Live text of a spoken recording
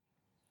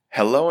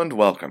Hello and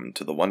welcome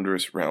to the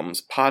Wondrous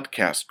Realms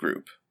podcast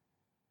group.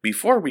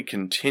 Before we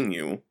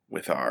continue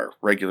with our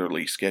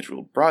regularly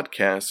scheduled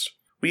broadcast,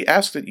 we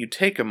ask that you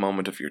take a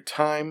moment of your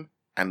time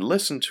and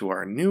listen to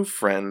our new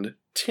friend,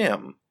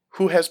 Tim,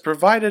 who has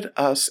provided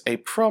us a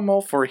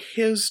promo for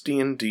his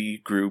D&D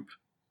group,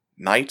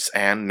 Knights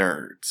and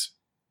Nerds.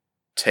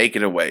 Take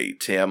it away,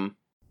 Tim.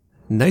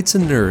 Knights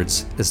and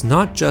Nerds is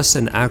not just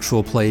an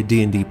actual play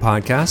D&D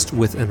podcast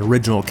with an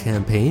original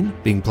campaign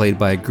being played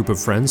by a group of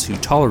friends who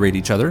tolerate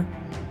each other.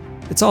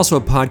 It's also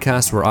a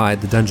podcast where I,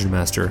 the Dungeon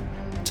Master,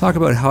 talk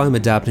about how I'm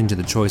adapting to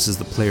the choices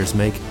the players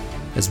make,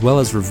 as well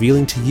as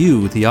revealing to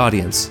you, the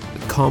audience,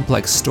 the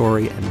complex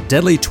story and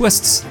deadly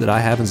twists that I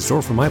have in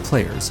store for my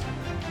players.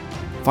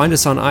 Find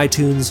us on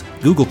iTunes,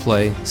 Google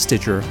Play,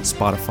 Stitcher,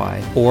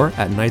 Spotify, or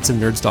at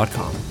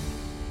knightsandnerds.com.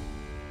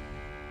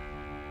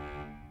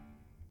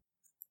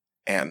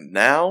 And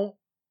now,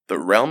 The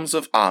Realms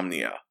of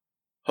Omnia,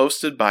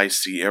 hosted by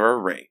Sierra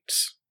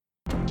Rates.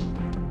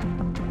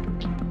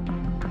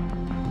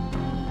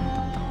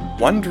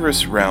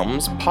 Wondrous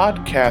Realms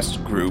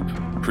podcast group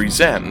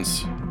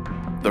presents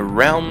The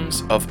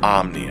Realms of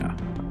Omnia,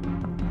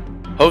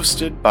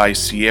 hosted by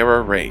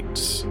Sierra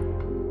Rates,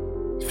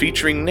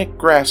 featuring Nick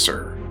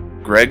Grasser,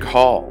 Greg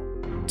Hall,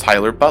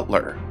 Tyler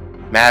Butler,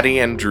 Maddie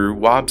and Drew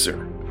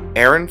Wobser,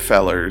 Aaron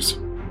Fellers,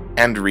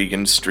 and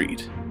Regan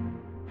Street.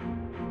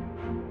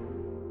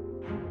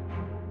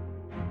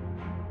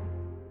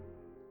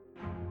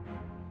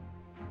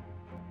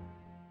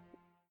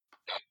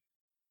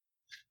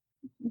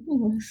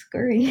 Oh,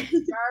 scary.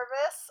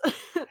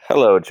 Jarvis.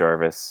 Hello,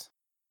 Jarvis.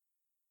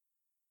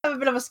 I have a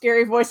bit of a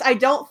scary voice. I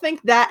don't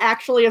think that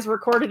actually is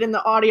recorded in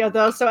the audio,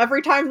 though, so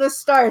every time this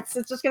starts,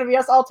 it's just going to be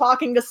us all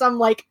talking to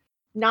some,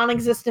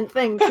 non-existent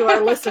thing to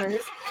our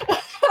listeners.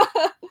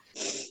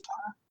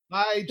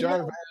 Hi,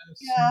 Jarvis.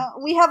 Yeah,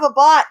 we have a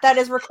bot that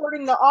is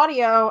recording the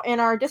audio in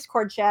our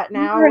Discord chat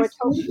now, which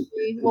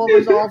hopefully will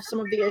resolve some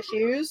of the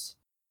issues.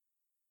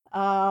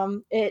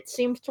 It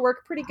seemed to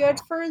work pretty good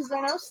for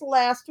Xenos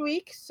last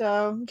week,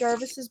 so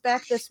Jarvis is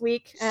back this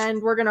week,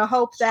 and we're gonna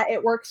hope that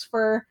it works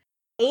for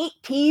 8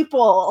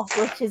 people,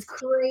 which is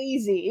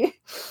crazy.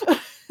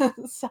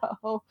 So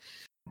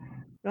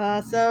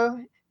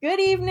good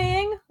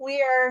evening.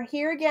 We are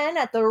here again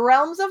at the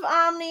Realms of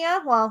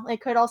Omnia. Well,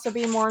 it could also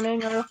be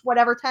morning or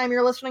whatever time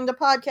you're listening to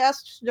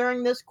podcasts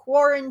during this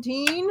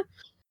quarantine.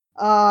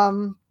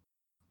 I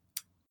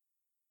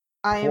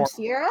am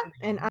Sierra,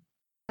 and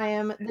I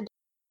am the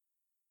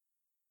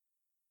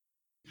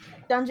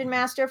Dungeon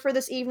Master for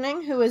this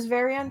evening, who is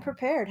very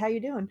unprepared. How you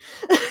doing?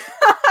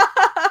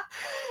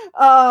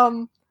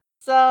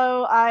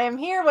 So I am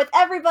here with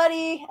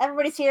everybody.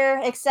 Everybody's here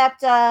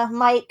except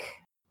Mike.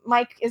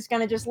 Mike is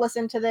going to just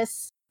listen to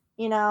this,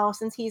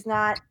 since he's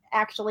not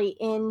actually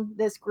in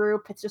this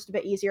group. It's just a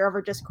bit easier over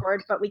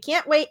Discord, but we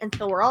can't wait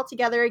until we're all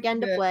together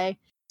again to play.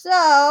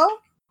 So,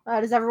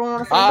 does everyone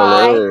want to say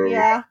Hello. hi?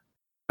 Yeah.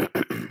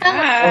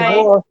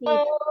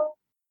 Hi.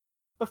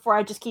 Before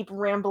I just keep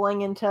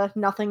rambling into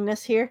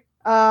nothingness here.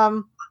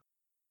 So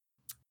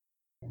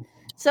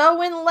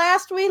when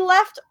last we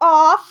left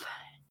off,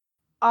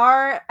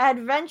 our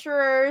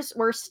adventurers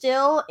were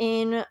still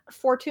in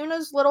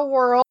Fortuna's little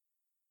world.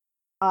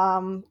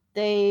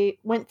 They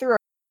went through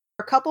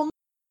a couple.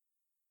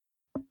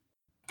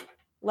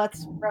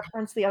 Let's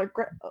reference the other.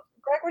 Greg,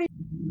 what are you?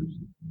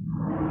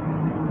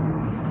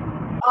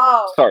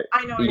 Oh, Sorry.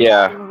 I know what you're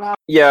talking about.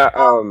 Yeah,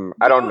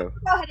 I don't know.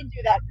 Go ahead and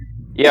do that.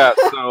 Yeah,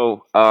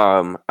 so,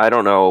 I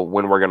don't know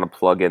when we're gonna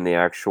plug in the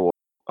actual,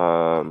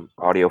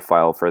 audio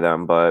file for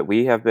them, but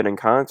we have been in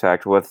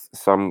contact with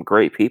some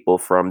great people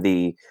from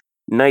the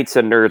Knights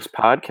and Nerds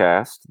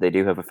podcast. They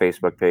do have a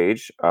Facebook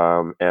page,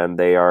 and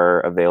they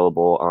are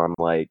available on,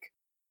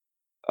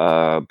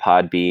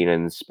 Podbean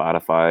and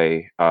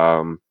Spotify.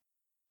 I'm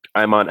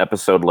on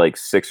episode,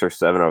 6 or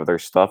 7 of their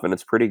stuff, and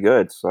it's pretty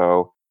good,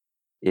 so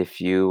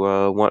if you,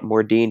 want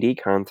more D&D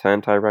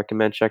content, I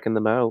recommend checking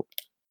them out.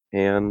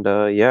 And,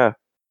 yeah.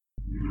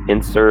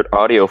 Insert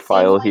audio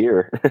file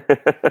here.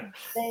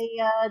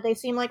 They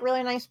seem like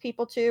really nice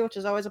people too, which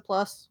is always a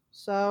plus.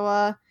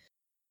 So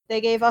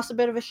they gave us a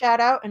bit of a shout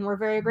out, and we're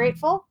very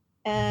grateful.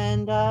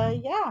 And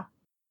check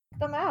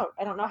them out.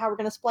 I don't know how we're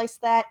gonna splice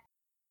that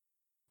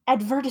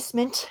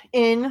advertisement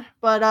in,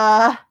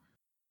 but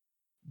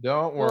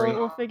Don't worry.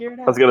 we'll figure it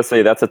out. I was gonna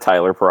say that's a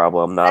Tyler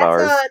problem, not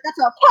ours. That's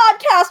a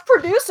podcast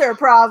producer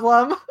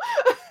problem.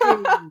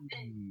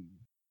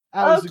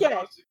 Okay.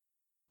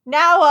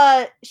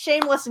 Now,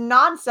 shameless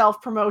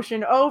non-self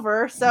promotion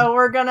over, so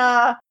we're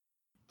gonna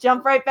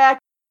jump right back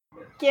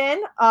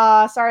in.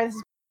 Sorry, this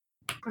has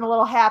been a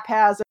little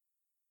haphazard.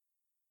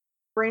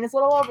 Brain is a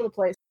little over the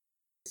place,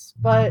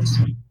 but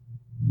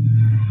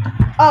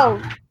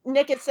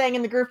Nick is saying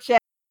in the group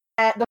chat,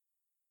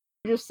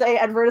 just say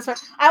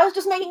advertisement. I was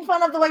just making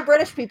fun of the way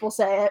British people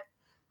say it,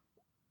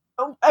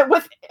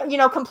 with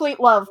complete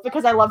love,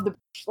 because I love the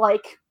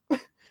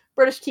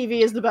British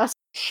TV is the best.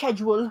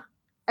 Schedule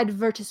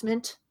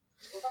advertisement.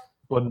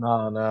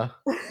 Banana.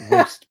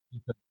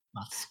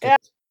 Yeah,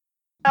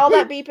 all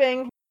that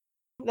beeping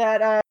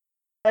that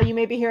you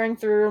may be hearing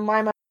through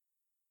my mic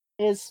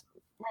is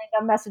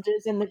random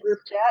messages in the group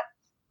chat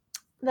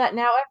that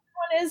now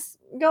everyone is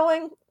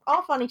going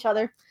off on each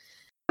other.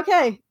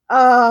 Okay,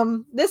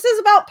 this is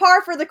about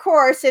par for the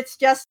course. It's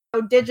just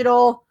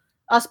digital,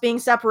 us being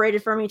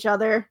separated from each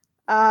other.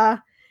 I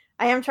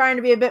am trying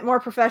to be a bit more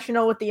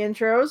professional with the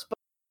intros,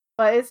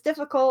 but it's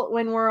difficult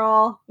when we're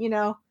all,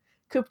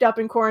 cooped up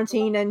in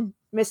quarantine and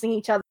missing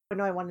each other,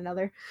 annoying one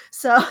another.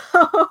 So,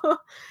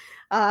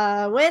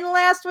 when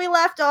last we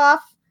left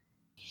off,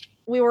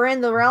 we were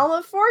in the realm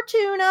of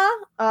Fortuna.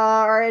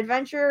 Our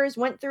adventurers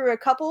went through a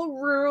couple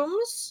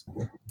rooms.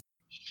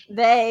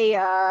 They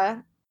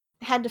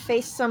had to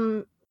face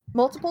some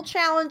multiple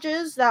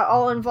challenges that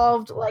all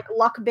involved like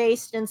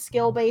luck-based and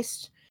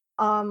skill-based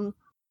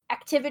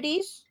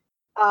activities.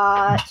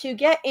 To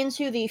get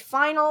into the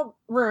final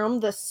room,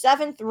 the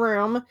 7th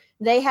room,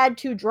 they had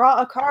to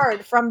draw a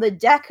card from the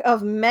deck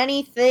of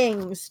many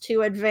things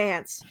to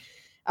advance.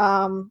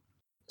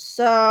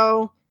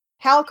 So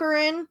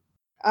Halkarin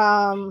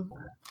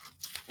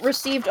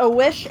received a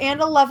wish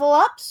and a level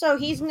up, so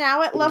he's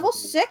now at level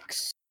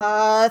 6.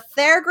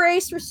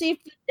 Thairgrace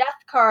received the death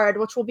card,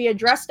 which will be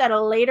addressed at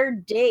a later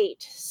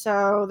date.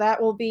 So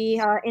that will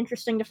be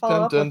interesting to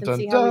follow up with and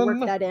see how we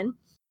work that in.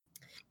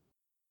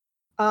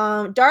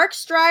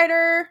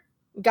 Darkstrider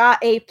got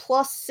a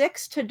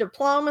 +6 to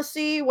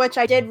diplomacy, which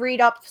I did read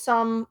up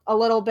a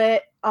little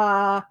bit,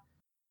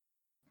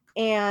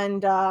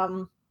 and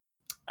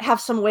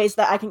have some ways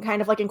that I can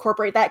kind of like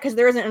incorporate that, because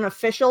there isn't an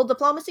official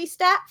diplomacy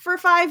stat for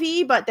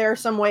 5e, but there are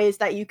some ways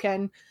that you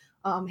can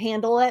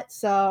handle it.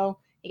 So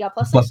he got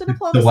 +6 to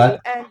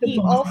diplomacy,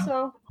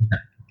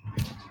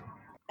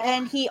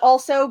 and he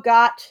also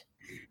got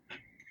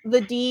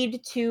the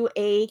deed to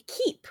a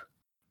keep.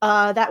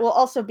 That will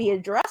also be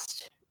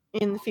addressed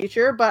in the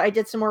future, but I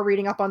did some more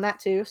reading up on that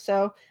too,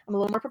 so I'm a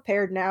little more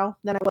prepared now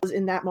than I was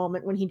in that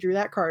moment when he drew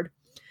that card.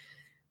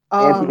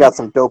 And he got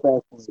some dope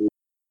ass.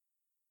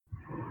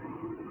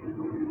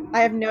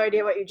 I have no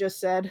idea what you just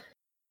said.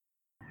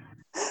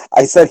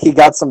 I said he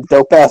got some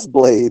dope ass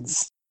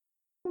blades.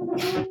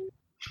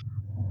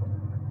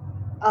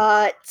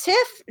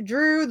 Tiff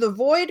drew the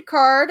Void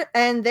card,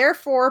 and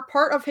therefore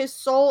part of his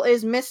soul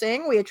is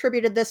missing. We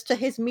attributed this to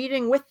his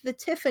meeting with the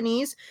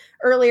Tiffany's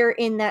earlier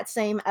in that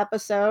same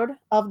episode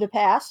of the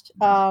past.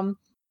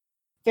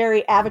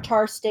 Very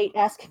Avatar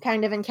State-esque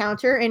kind of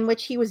encounter in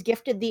which he was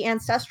gifted the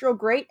Ancestral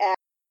Great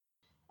Axe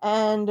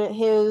and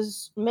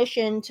his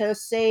mission to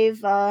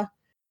save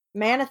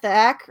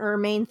Manethak, or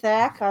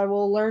Mainthak, I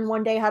will learn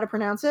one day how to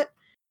pronounce it,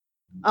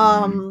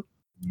 from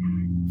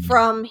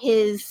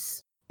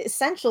his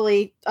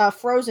essentially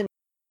frozen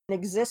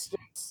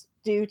existence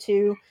due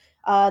to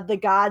the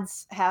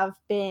gods have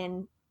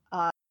been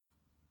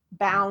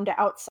bound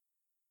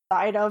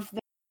outside of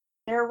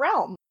their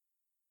realm.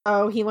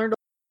 So he learned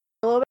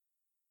a little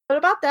bit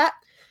about that,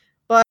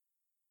 but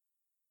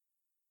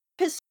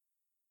his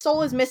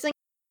soul is missing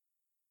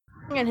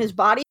and his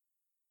body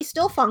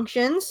still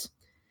functions.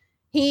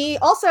 He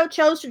also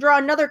chose to draw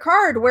another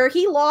card where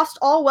he lost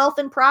all wealth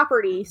and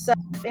property. So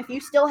if you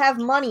still have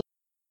money,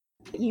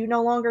 you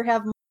no longer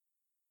have money.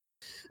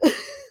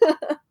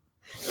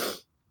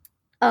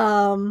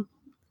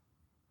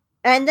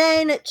 And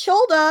then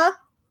Chulda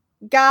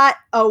got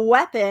a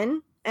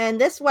weapon, and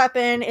this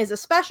weapon is a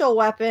special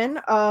weapon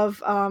of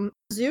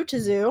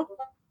Zutuzu,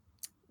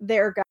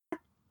 their god,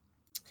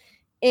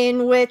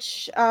 in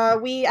which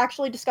we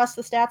actually discussed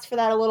the stats for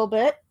that a little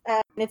bit,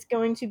 and it's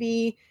going to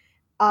be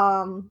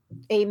a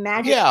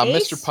magic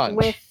ace Mr. Punch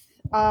with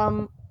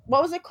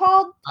what was it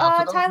called,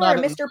 Tyler?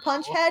 Mr.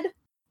 Punch head.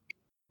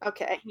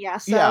 Okay, yeah.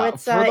 So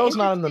it's for those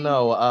not in the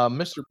know,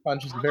 Mr.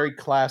 Punch is a very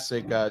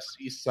classic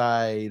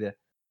seaside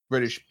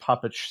British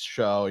puppet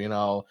show. He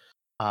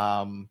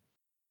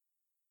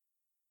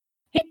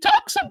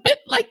talks a bit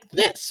like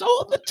this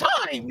all the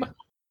time.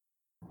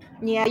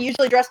 Yeah,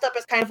 usually dressed up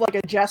as kind of like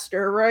a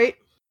jester, right?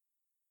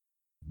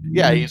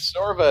 Yeah, he's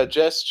sort of a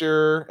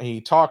jester.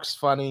 He talks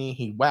funny.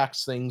 He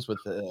whacks things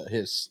with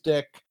his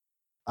stick.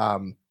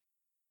 The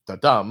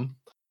dumb.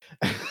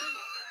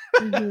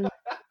 Mm-hmm.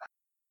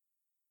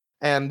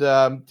 And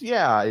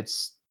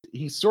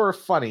he's sort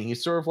of funny.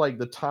 He's sort of like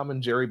the Tom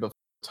and Jerry before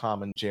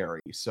Tom and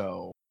Jerry.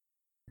 So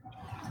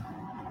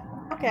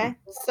okay,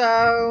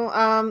 so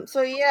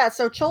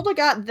Chulda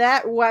got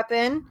that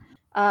weapon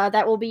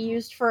that will be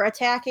used for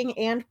attacking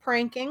and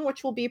pranking,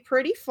 which will be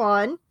pretty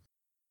fun.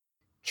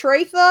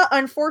 Tretha,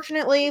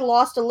 unfortunately,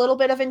 lost a little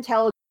bit of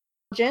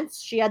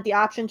intelligence. She had the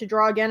option to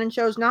draw again and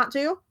chose not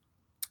to.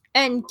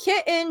 And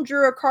Kitten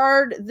drew a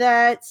card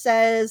that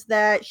says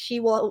that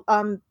she will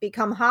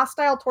become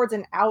hostile towards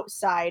an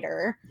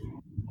outsider.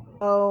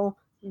 So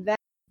that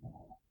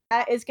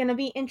is going to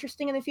be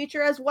interesting in the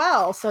future as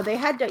well. So they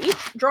had to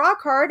each draw a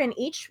card and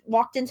each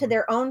walked into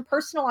their own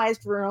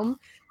personalized room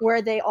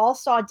where they all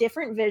saw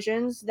different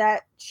visions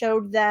that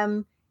showed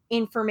them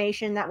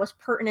information that was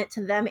pertinent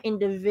to them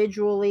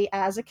individually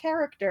as a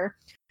character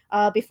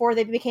before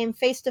they became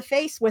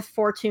face-to-face with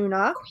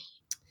Fortuna,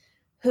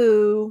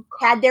 who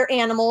had their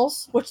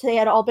animals, which they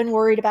had all been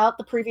worried about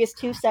the previous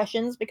 2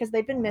 sessions because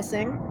they've been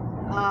missing.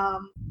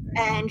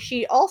 And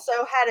she also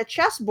had a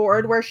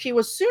chessboard where she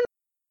was soon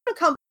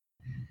accompanied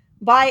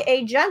by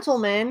a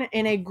gentleman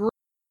in a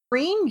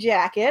green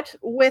jacket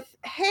with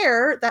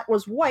hair that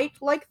was white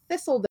like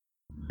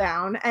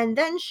thistledown. And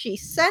then she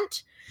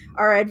sent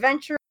our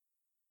adventurers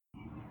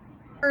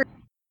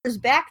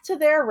back to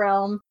their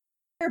realm,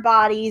 their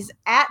bodies,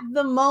 at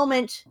the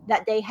moment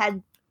that they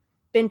had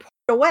been put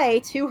away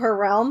to her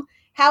realm.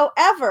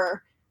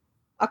 However,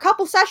 a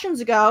couple sessions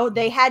ago,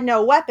 they had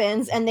no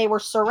weapons and they were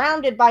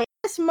surrounded by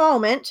this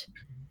moment.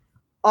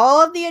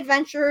 All of the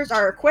adventurers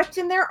are equipped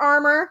in their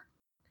armor.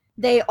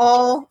 They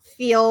all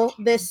feel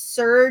this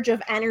surge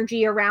of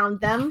energy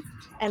around them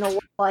and a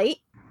light.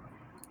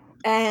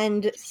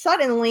 And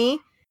suddenly,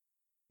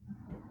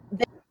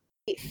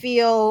 they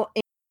feel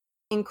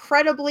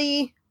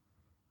incredibly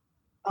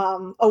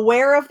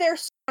aware of their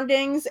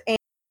surroundings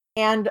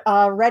and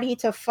ready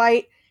to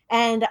fight.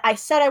 And I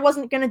said I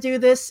wasn't going to do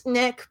this,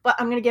 Nick, but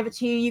I'm going to give it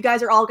to you. You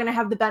guys are all going to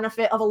have the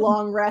benefit of a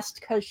long rest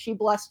because she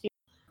blessed you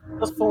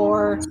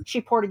before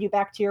she ported you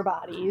back to your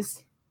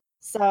bodies.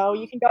 So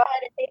you can go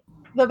ahead and take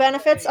the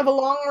benefits of a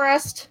long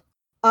rest.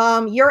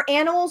 Your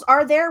animals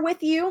are there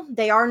with you.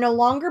 They are no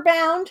longer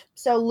bound,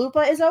 so Lupa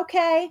is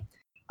okay.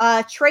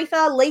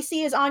 Tretha,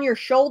 Lacey is on your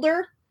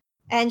shoulder,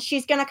 and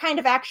she's going to kind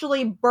of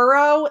actually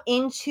burrow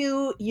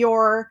into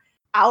your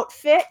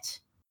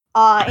outfit,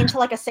 into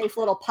like a safe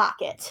little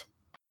pocket.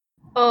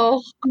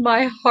 Oh,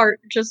 my heart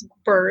just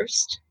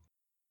burst.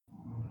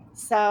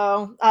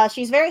 So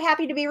she's very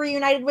happy to be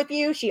reunited with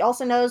you. She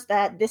also knows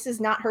that this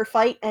is not her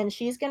fight, and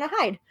she's going to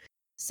hide.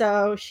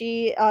 So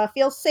she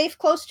feels safe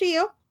close to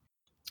you.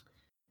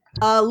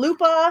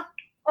 Lupa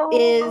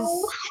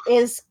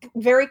is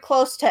very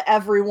close to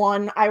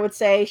everyone, I would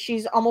say.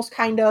 She's almost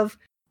kind of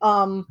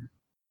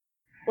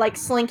like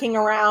slinking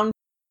around.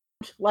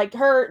 Like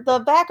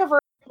the back of her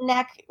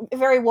neck,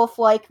 very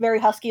wolf-like, very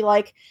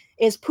husky-like,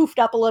 is poofed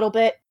up a little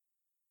bit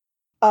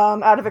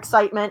out of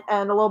excitement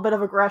and a little bit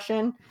of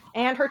aggression.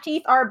 And her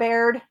teeth are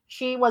bared.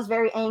 She was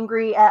very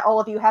angry at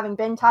all of you having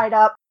been tied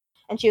up,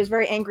 and she was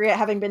very angry at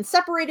having been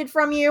separated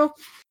from you.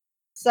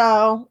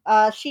 So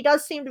she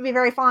does seem to be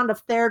very fond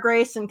of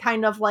Theragrace and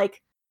kind of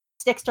like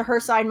sticks to her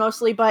side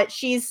mostly, but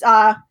she's,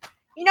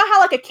 you know how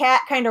like a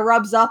cat kind of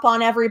rubs up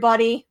on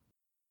everybody?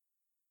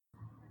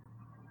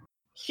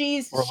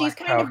 She's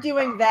kind of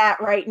doing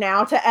that right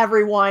now to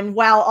everyone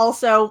while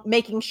also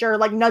making sure,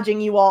 like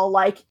nudging you all,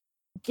 like,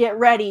 get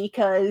ready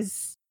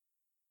because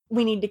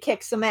we need to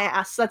kick some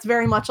ass. That's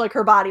very much like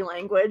her body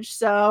language.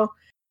 So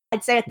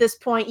I'd say at this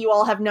point you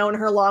all have known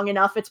her long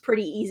enough. It's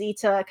pretty easy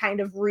to kind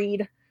of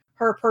read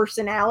her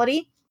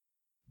personality.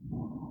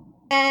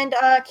 And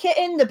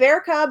Kitten, the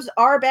bear cubs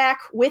are back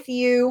with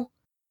you.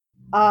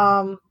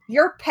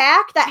 Your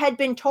pack that had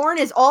been torn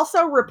is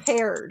also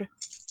repaired.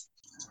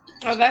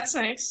 Oh, that's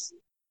nice.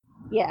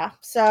 Yeah,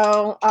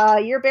 so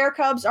your bear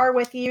cubs are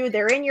with you.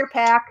 They're in your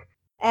pack,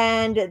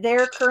 and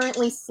they're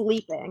currently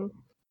sleeping.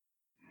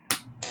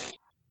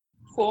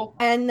 Cool.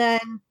 And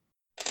then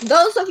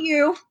those of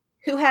you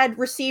who had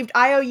received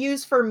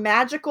IOUs for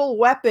magical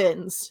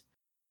weapons,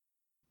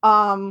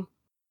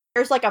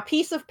 there's like a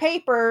piece of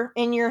paper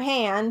in your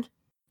hand,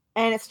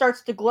 and it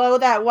starts to glow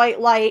that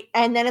white light,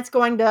 and then it's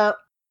going to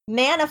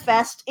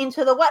manifest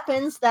into the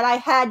weapons that I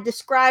had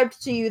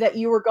described to you that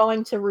you were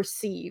going to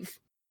receive.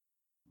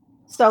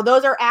 So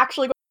those are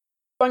actually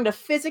going to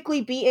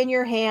physically be in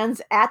your hands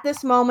at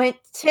this moment.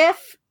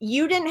 Tiff,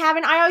 you didn't have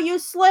an IOU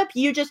slip.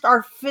 You just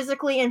are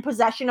physically in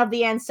possession of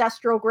the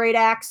Ancestral Great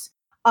Axe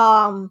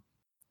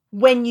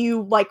when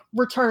you like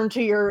return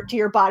to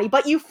your body.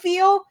 But you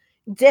feel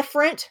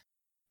different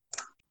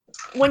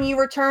when you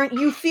return.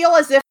 You feel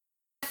as if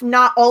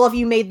not all of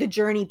you made the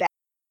journey back.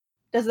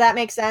 Does that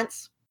make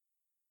sense?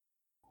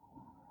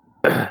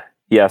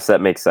 Yes,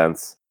 that makes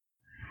sense.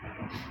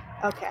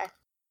 Okay.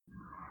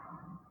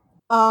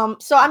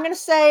 So I'm going to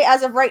say,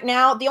 as of right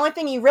now, the only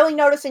thing you really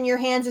notice in your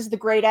hands is the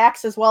Great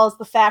Axe, as well as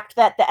the fact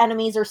that the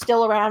enemies are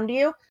still around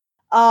you.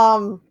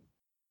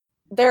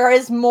 There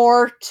is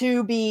more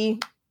to be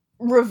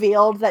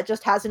revealed that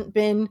just hasn't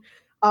been,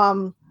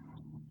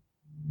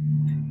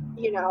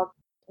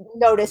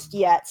 noticed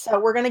yet. So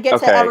we're going to get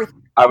to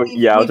everything. I was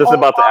just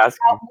about to ask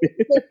you.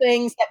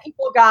 Things that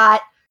people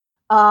got,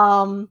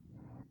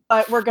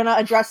 but we're going to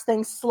address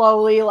things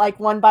slowly, like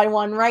one by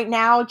one. Right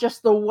now,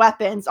 just the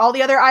weapons. All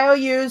the other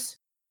IOUs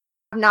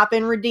have not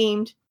been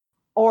redeemed,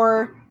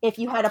 or if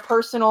you had a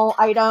personal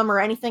item or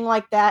anything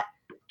like that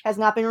has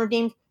not been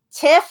redeemed.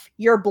 Tiff,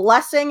 your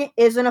blessing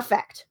is in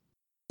effect.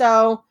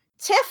 So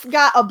Tiff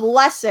got a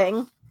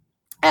blessing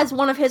as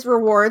one of his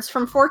rewards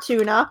from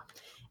Fortuna,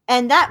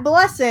 and that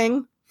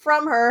blessing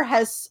from her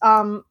has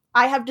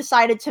I have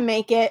decided to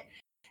make it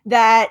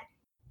that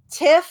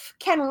Tiff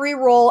can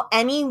reroll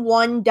any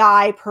one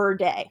die per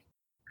day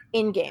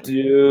in game.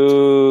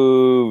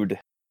 Dude.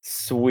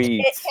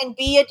 Sweet. It can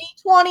be a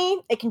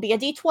D20, it can be a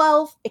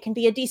D12, it can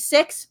be a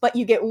D6, but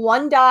you get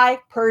one die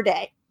per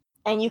day,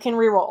 and you can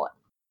reroll it.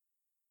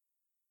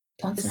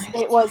 That's nice.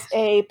 It was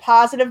a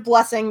positive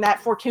blessing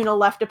that Fortuna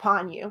left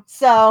upon you.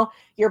 So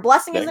your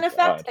blessing is in Thank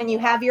effect, God. and you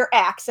have your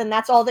axe, and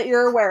that's all that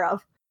you're aware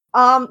of.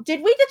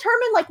 Did we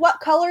determine like what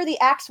color the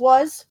axe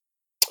was?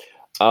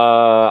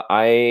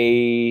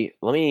 I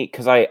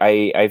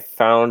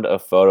found a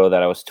photo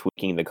that I was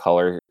tweaking the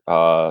color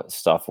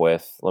stuff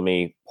with. Let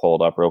me pull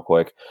it up real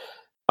quick.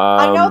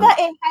 I know that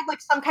it had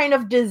like some kind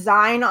of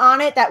design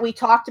on it that we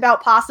talked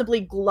about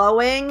possibly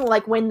glowing,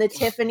 like when the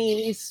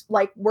Tiffany's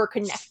like were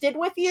connected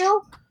with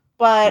you.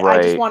 But I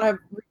just Right. want to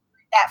read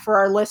that for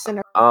our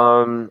listeners.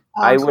 I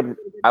would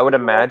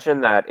imagine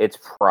that it's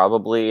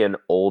probably an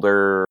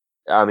older.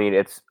 I mean,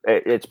 it's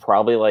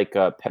probably like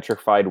a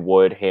petrified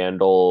wood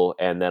handle,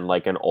 and then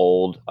like an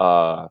old,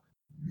 like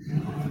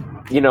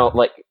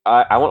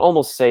I would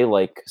almost say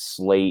like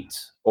slate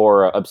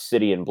or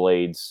obsidian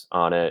blades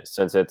on it,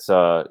 since it's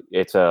a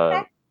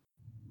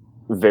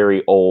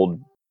very old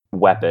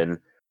weapon,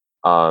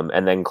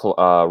 and then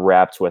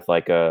wrapped with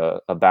like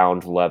a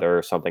bound leather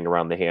or something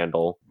around the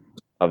handle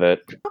of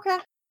it. Okay.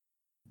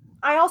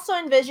 I also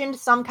envisioned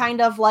some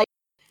kind of like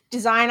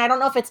design. I don't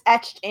know if it's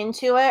etched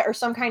into it or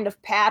some kind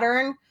of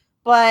pattern,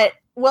 but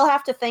we'll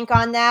have to think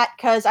on that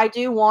because I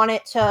do want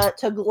it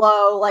to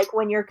glow like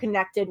when you're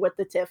connected with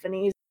the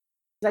Tiffany's.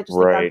 I just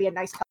think that'd be a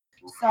nice color.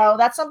 So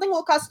that's something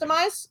we'll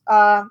customize.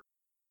 I'm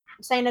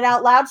saying it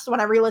out loud so when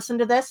I re-listen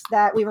to this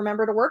that we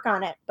remember to work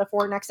on it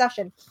before next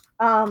session.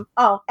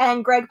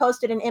 And Greg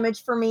posted an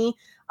image for me.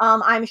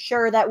 I'm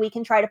sure that we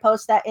can try to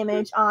post that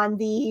image on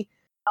the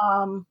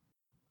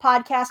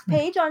podcast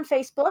page on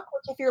Facebook,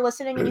 which if you're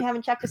listening and you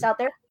haven't checked us out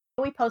there,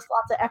 we post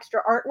lots of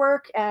extra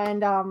artwork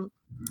and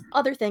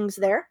other things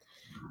there.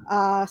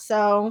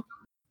 So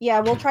yeah,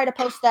 we'll try to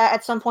post that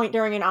at some point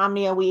during an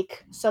Omnia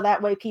week so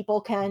that way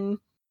people can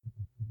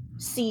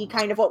see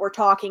kind of what we're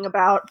talking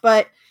about.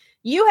 But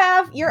you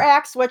have your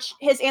axe, which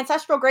his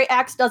Ancestral Great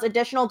Axe does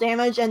additional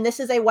damage, and this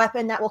is a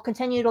weapon that will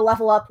continue to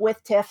level up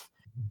with Tiff.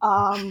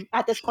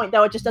 At this point,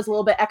 though, it just does a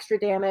little bit extra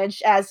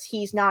damage as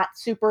he's not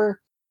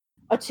super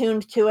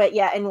attuned to it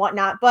yet and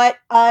whatnot. But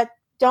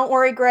don't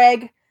worry,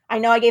 Greg. I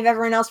know I gave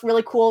everyone else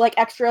really cool like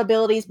extra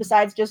abilities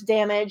besides just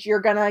damage.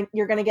 You're gonna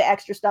get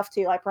extra stuff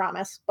too, I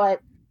promise.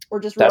 But we're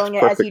just ruling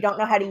it as you don't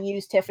know how to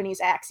use Tiffany's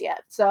axe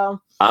yet.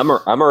 So I'm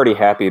already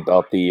happy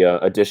about the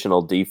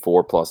additional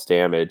D4 plus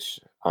damage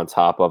on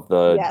top of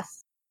the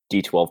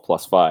D12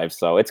 plus 5,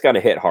 so it's gonna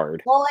hit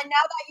hard. Well, and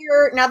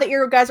now that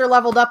you guys are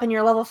leveled up and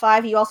you're level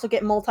 5, you also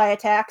get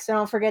multi-attack, so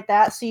don't forget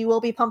that. So you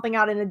will be pumping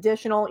out an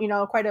additional,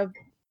 quite a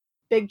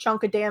big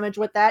chunk of damage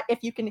with that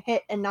if you can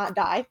hit and not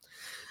die.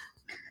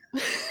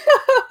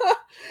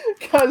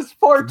 Because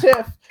poor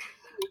Tiff.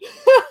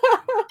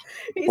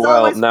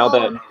 Well,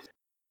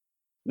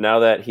 now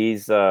that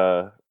he's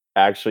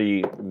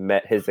actually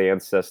met his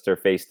ancestor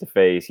face to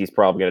face, he's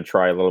probably going to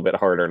try a little bit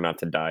harder not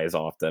to die as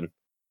often.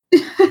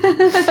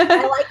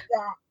 I like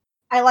that.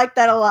 I like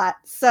that a lot.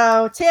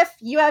 So, Tiff,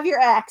 you have your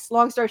axe.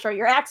 Long story short,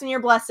 your axe and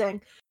your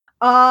blessing.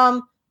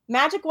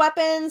 Magic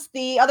weapons,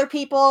 the other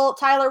people,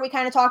 Tyler, we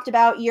kind of talked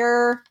about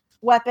your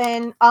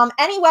weapon.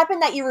 Any weapon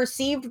that you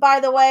received, by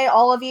the way,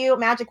 all of you,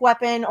 magic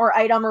weapon or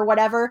item or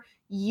whatever,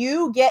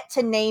 you get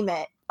to name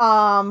it.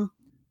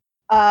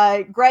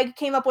 Greg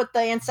came up with the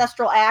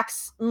Ancestral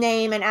Axe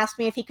name and asked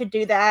me if he could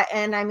do that.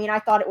 And I mean, I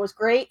thought it was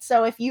great.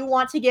 So if you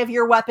want to give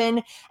your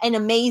weapon an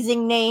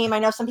amazing name, I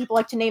know some people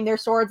like to name their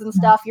swords and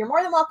stuff, you're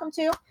more than welcome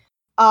to.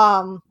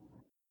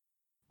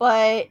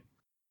 But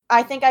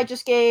I think I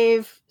just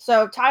gave,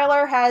 so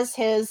Tyler has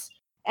his,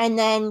 and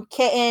then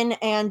Kitten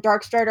and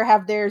Darkstrider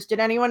have theirs. Did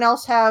anyone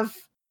else have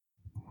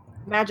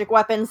magic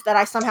weapons that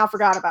I somehow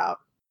forgot about?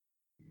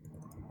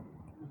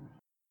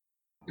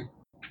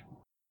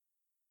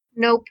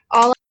 Nope.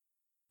 All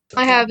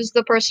I have is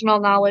the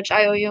personal knowledge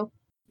I owe you.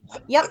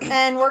 Yep,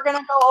 and we're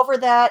gonna go over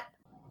that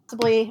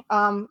possibly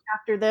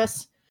after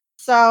this.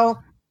 So,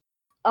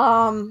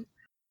 Kitten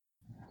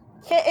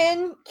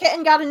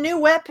got a new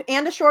whip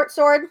and a short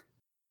sword.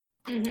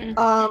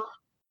 Mm-hmm.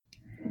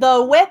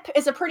 The whip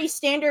is a pretty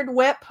standard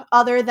whip,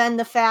 other than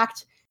the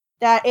fact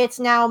that it's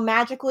now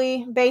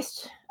magically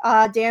based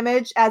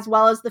damage, as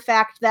well as the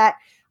fact that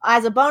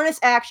as a bonus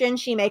action,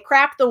 she may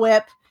crack the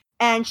whip,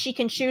 and she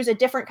can choose a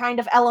different kind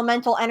of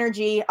elemental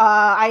energy.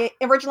 I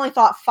originally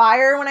thought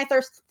fire when I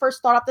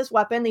first thought up this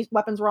weapon. These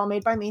weapons were all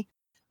made by me.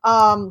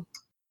 I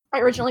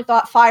originally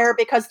thought fire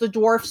because the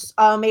dwarfs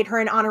made her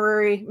an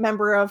honorary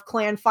member of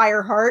Clan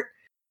Fireheart,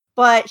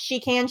 but she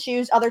can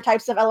choose other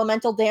types of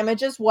elemental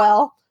damage as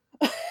well.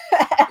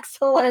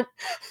 Excellent.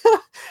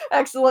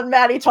 Excellent,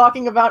 Maddie,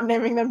 talking about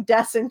naming them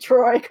Des and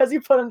Troy because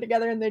you put them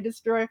together and they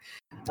destroy.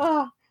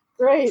 Oh,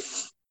 great.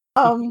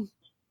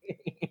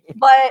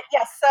 But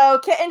yes, so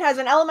Kitten has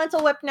an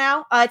elemental whip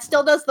now. It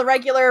still does the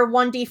regular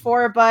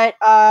 1d4, but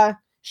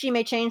she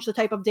may change the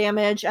type of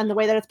damage and the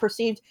way that it's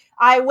perceived.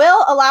 I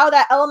will allow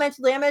that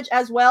elemental damage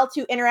as well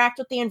to interact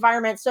with the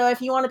environment. So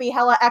if you want to be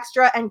hella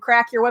extra and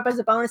crack your whip as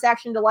a bonus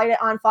action to light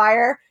it on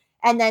fire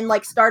and then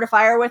like start a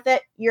fire with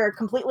it, you're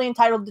completely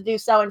entitled to do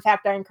so. In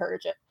fact, I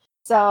encourage it.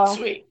 So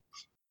Sweet.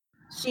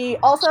 She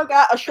also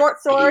got a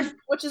short sword,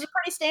 which is a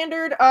pretty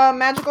standard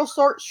magical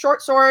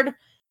short sword.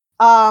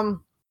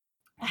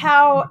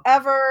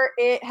 However,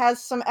 it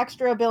has some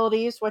extra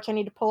abilities, which I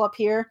need to pull up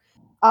here.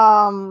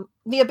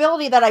 The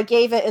ability that I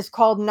gave it is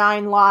called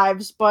 9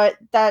 Lives, but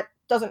that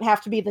doesn't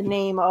have to be the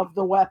name of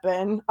the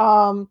weapon.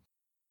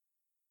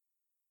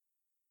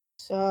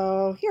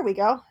 So here we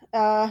go.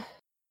 Yeah,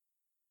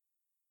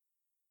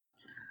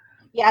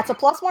 it's a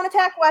 +1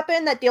 attack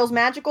weapon that deals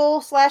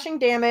magical slashing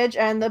damage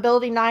and the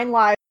ability 9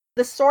 Lives.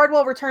 The sword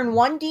will return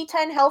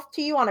 1d10 health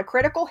to you on a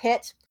critical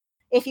hit.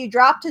 If you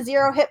drop to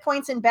 0 hit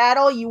points in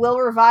battle, you will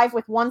revive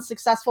with 1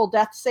 successful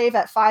death save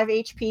at 5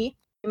 HP.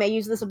 You may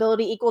use this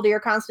ability equal to your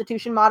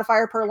Constitution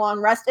modifier per long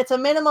rest. It's a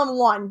minimum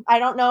 1. I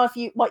don't know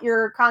what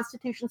your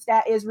Constitution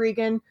stat is,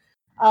 Regan,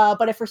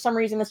 but if for some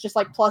reason it's just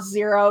like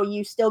 +0,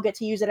 you still get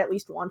to use it at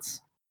least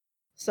once.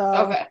 So,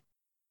 Okay.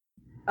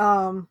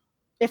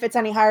 If it's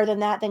any higher than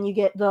that, then you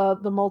get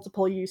the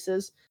multiple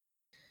uses.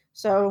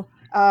 So,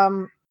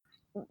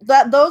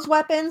 those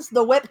weapons,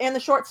 the whip and the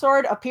short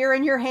sword, appear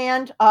in your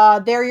hand.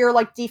 They're your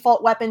like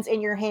default weapons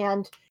in your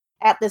hand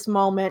at this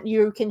moment.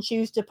 You can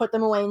choose to put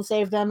them away and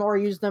save them, or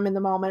use them in the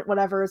moment.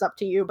 Whatever is up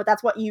to you. But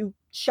that's what you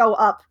show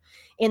up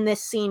in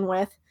this scene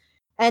with.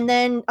 And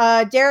then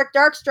Derek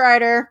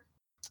Darkstrider,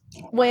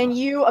 when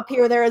you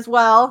appear there as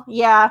well,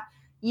 yeah,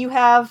 you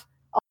have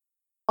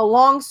a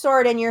long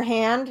sword in your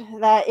hand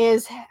that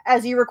is,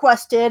 as you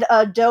requested,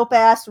 a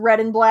dope-ass red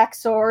and black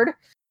sword.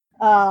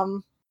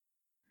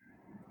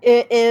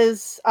 It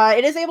is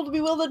able to be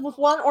wielded with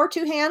 1 or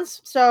 2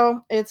 hands,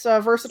 so it's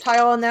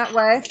versatile in that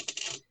way.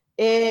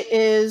 It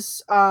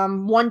is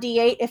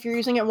 1d8 if you're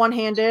using it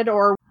one-handed,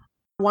 or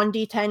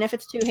 1d10 if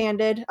it's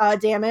two-handed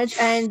damage,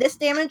 and this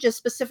damage is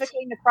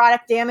specifically necrotic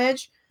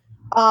damage.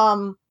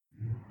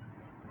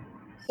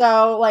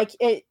 So, like,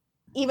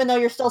 even though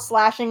you're still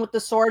slashing with the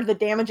sword, the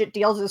damage it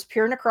deals is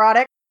pure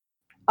necrotic.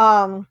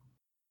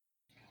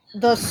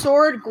 The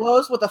sword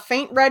glows with a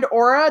faint red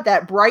aura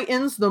that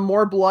brightens the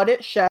more blood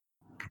it sheds.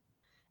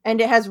 And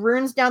it has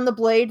runes down the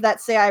blade that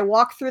say, "I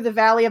walk through the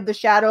valley of the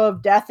shadow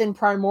of death in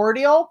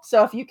Primordial."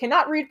 So if you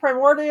cannot read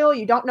Primordial,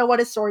 you don't know what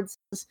his sword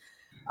says.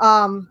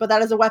 But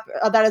that is a weapon.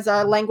 That is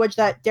a language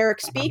that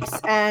Derek speaks,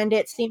 and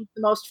it seems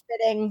the most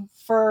fitting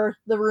for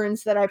the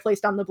runes that I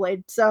placed on the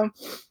blade. So,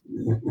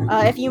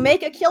 if you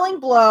make a killing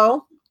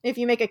blow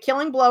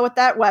with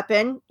that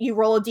weapon, you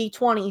roll a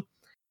d20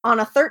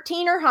 on a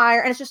 13 or higher,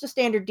 and it's just a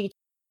standard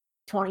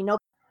d20. Nope.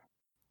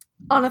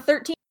 On a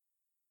 13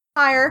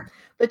 or higher,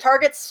 the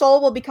target's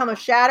soul will become a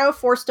shadow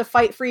forced to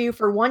fight for you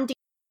for 1d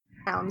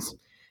rounds.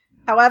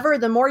 However,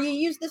 the more you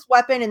use this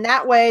weapon in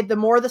that way, the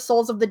more the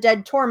souls of the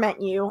dead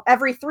torment you.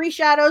 Every 3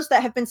 shadows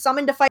that have been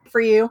summoned to fight for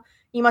you,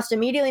 you must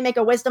immediately make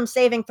a wisdom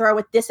saving throw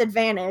with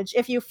disadvantage.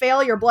 If you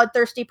fail, your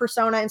bloodthirsty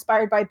persona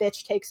inspired by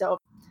Bitch takes over.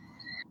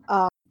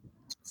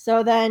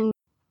 So then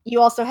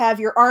you also have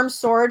your arm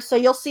sword. So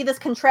you'll see this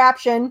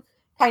contraption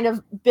kind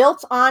of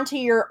built onto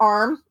your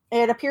arm.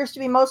 It appears to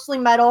be mostly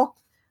metal.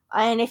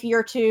 And if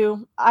you're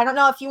to, I don't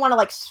know if you want to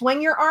like swing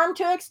your arm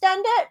to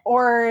extend it,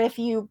 or if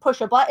you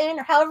push a button,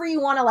 or however you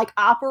want to like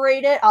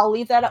operate it, I'll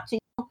leave that up to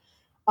you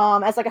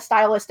as like a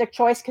stylistic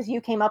choice, because you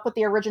came up with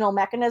the original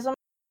mechanism.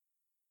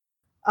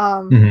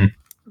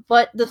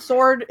 But the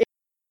sword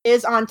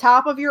is on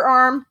top of your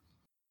arm.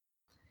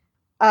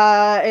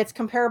 It's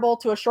comparable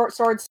to a short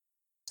sword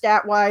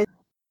stat-wise.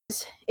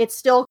 It's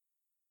still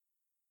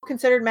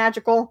considered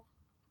magical,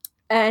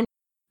 and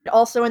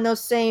also in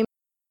those same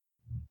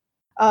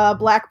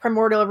black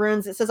primordial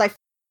runes, it says, "I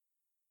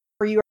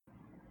for you."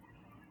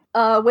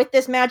 With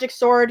this magic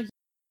sword,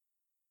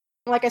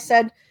 like I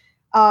said,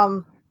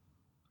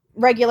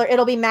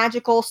 it'll be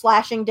magical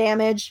slashing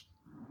damage,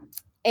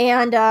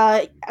 and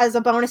as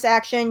a bonus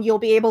action, you'll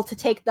be able to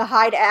take the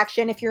hide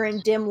action if you're in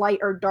dim light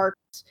or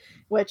darkness,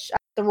 which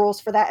the rules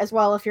for that as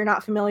well, if you're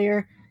not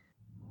familiar.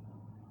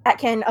 That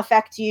can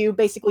affect you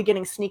basically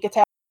getting sneak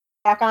attack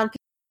on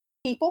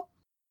people.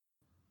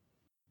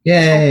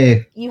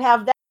 Yay! So you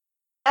have that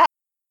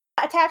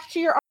attached to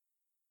your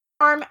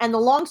arm, and the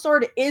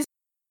longsword is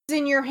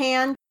in your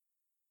hand.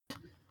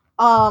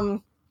 I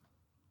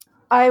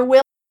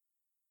will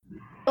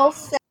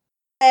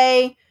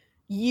say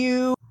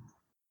you,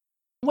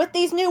 with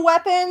these new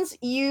weapons,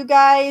 you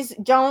guys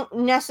don't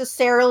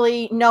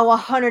necessarily know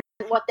 100%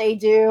 what they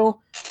do.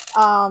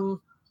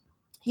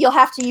 You'll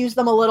have to use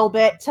them a little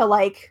bit to,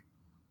 like,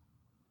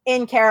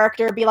 in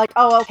character, be like,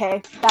 "Oh,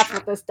 okay, that's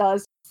what this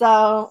does."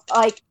 So,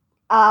 like,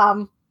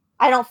 I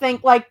don't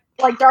think, like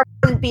Dark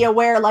wouldn't be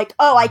aware, like,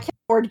 "Oh,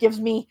 Sword gives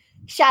me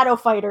shadow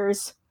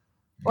fighters."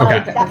 Or,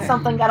 Okay. like, that's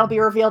something that'll be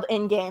revealed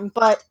in-game.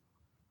 But,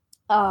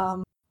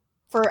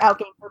 for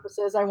out-game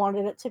purposes, I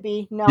wanted it to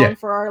be known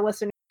for our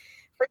listeners,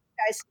 for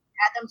you guys to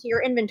add them to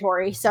your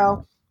inventory.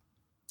 So,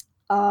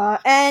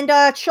 and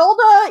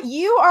Cholda,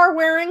 you are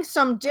wearing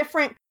some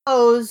different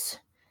clothes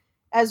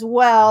as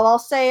well.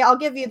 I'll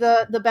give you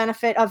the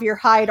benefit of your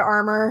hide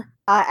armor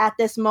at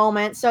this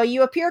moment. So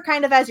you appear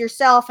kind of as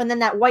yourself, and then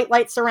that white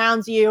light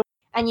surrounds you,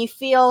 and you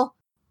feel,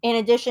 in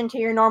addition to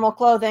your normal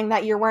clothing,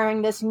 that you're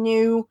wearing this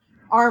new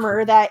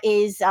armor that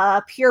is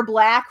pure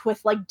black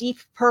with like deep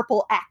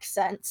purple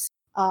accents.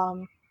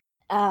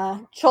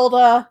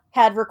 Cholda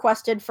had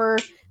requested for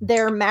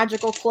their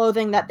magical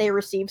clothing that they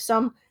receive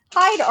some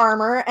hide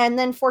armor, and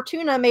then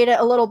Fortuna made it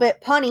a little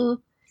bit punny,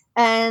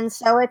 and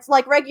so it's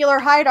like regular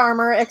hide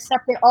armor,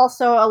 except it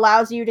also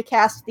allows you to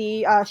cast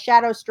the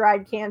Shadow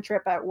Stride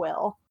cantrip at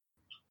will.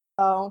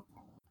 So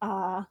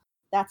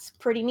that's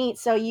pretty neat.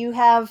 So you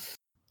have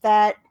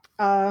that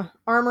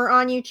armor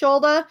on you,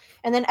 Cholda,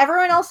 and then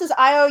everyone else's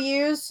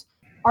IOUs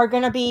are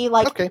going to be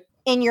like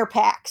in your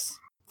packs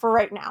for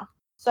right now.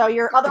 So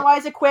you're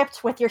otherwise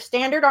equipped with your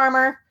standard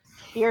armor,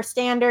 your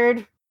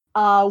standard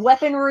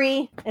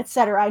weaponry,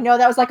 etc. I know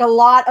that was like a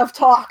lot of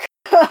talk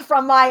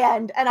from my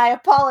end, and I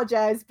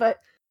apologize, but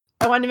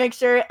I wanted to make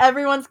sure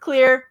everyone's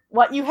clear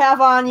what you have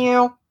on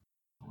you.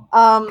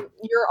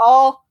 You're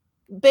all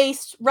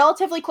based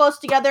relatively close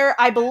together.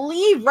 I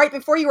believe right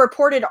before you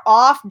reported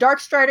off,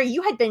 Darkstrider,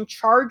 you had been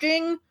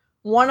charging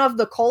one of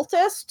the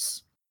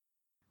cultists.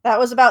 That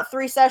was about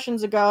 3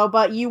 sessions ago,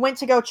 but you went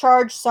to go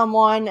charge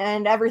someone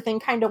and everything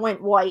kind of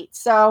went white.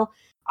 So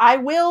I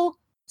will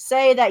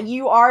say that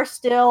you are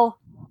still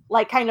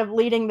like kind of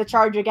leading the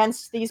charge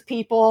against these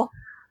people.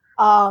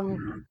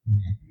 So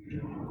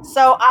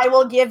I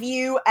will give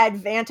you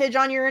advantage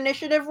on your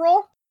initiative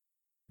roll.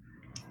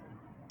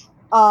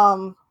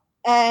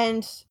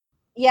 And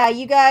yeah,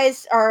 you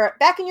guys are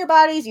back in your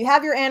bodies. You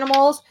have your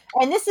animals.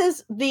 And this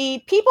is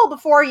the people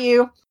before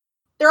you.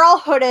 They're all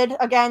hooded.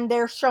 Again,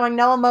 they're showing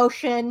no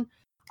emotion.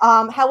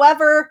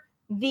 However,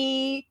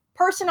 the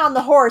person on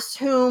the horse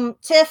whom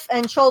Tiff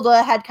and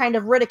Cholda had kind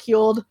of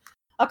ridiculed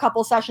a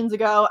couple sessions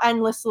ago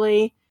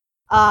endlessly,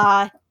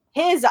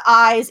 his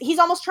eyes, he's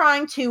almost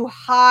trying to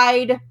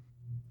hide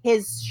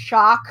his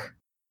shock.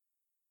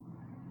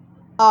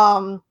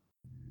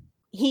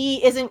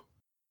 He isn't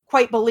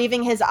quite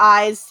believing his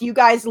eyes. You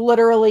guys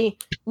literally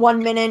 1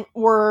 minute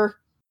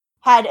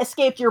had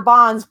escaped your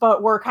bonds,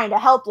 but were kind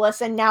of helpless,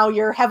 and now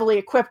you're heavily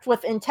equipped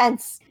with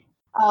intense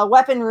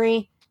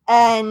weaponry,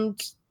 and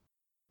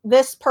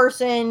this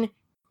person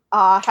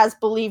has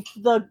believed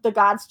the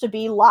gods to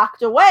be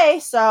locked away,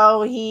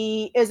 so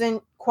he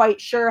isn't quite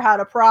sure how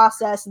to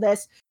process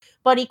this,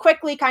 but he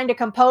quickly kind of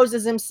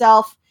composes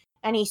himself,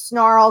 and he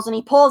snarls, and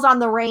he pulls on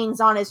the reins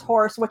on his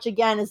horse, which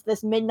again is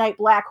this midnight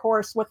black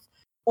horse with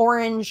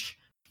orange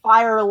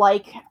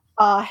fire-like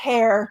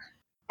hair,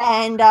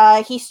 and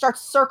he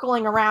starts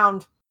circling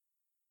around,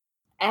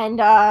 and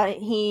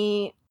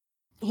he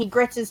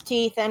grits his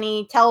teeth, and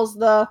he tells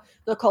the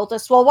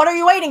cultists, well, what are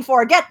you waiting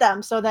for? Get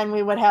them! So then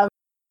we would have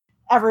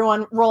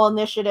everyone roll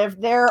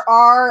initiative. There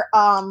are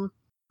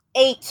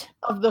 8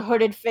 of the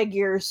hooded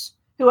figures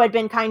who had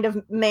been kind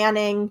of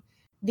manning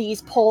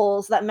these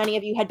poles that many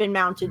of you had been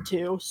mounted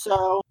to.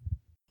 So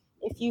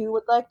if you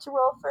would like to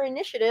roll for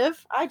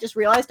initiative, I just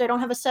realized I don't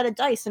have a set of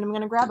dice, and I'm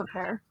going to grab a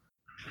pair.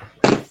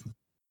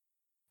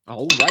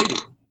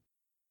 Alrighty.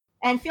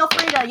 And feel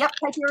free to,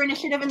 type your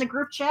initiative in the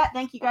group chat.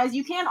 Thank you, guys.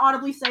 You can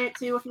audibly say it,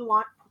 too, if you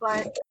want,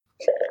 but...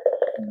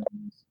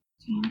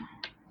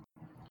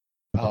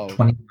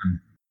 21.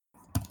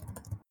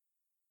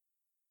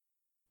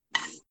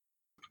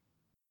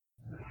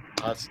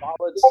 A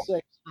solid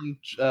 6 from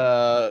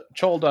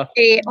Cholda.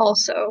 8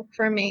 also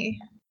for me.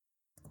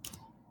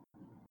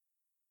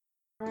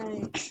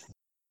 Right.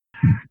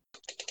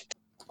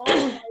 All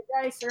my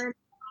dice are in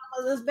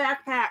this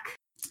backpack.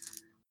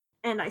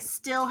 And I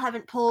still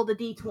haven't pulled a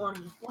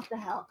D20. What the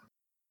hell?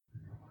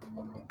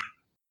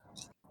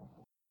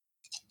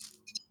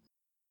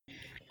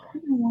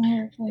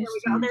 There we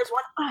go. There's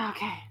one. Oh,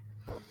 okay.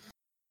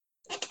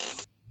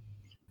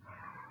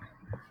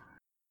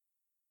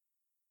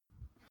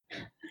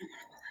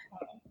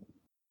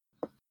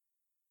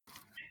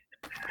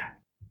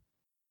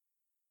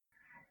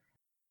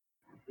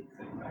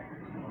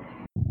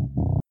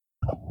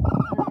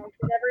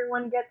 Did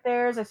everyone get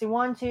theirs? I see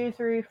 1, 2,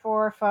 3,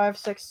 4, 5,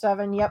 6,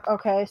 7. Yep.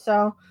 Okay.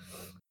 So.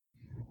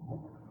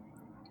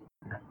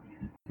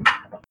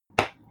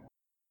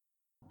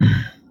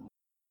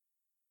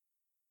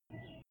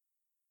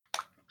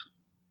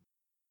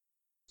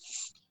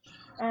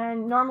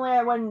 And normally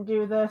I wouldn't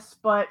do this,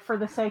 but for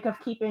the sake of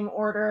keeping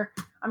order,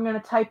 I'm going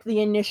to type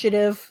the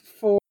initiative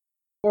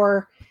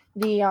for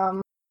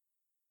the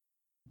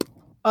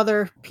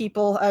other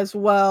people as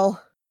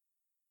well.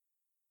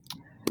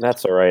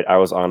 That's all right. I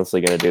was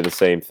honestly going to do the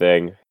same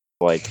thing.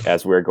 Like,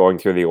 as we were going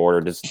through the order,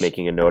 just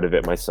making a note of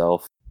it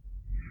myself.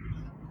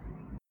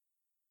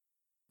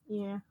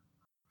 Yeah.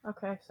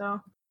 Okay, so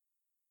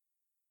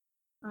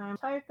I'm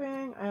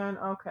typing, and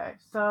okay.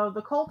 So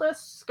the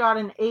cultists got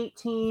an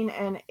 18,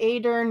 and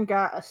Adern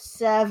got a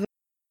 7.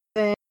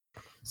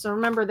 So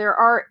remember, there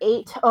are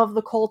 8 of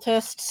the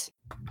cultists.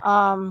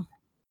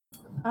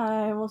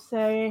 I will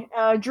say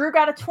Drew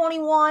got a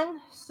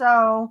 21,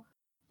 so...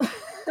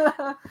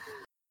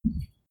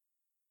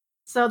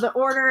 So the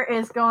order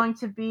is going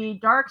to be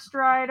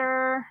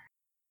Darkstrider.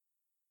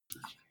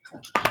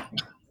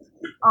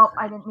 Oh,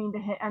 I didn't mean to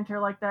hit enter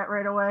like that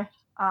right away.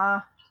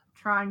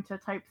 Trying to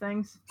type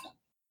things.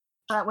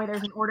 That way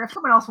there's an order. If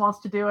someone else wants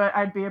to do it,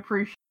 I'd be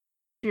appreciative.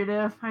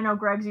 initiative. I know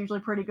Greg's usually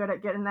pretty good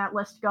at getting that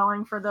list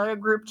going for the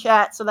group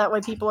chat, so that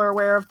way people are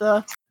aware of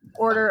the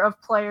order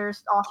of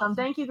players. Awesome.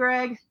 Thank you,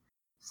 Greg.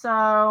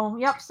 So,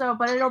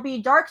 but it'll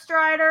be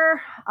Darkstrider,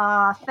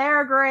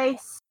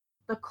 Theragrace,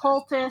 the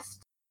Cultist.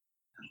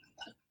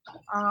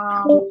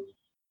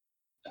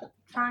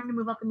 Trying to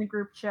move up in the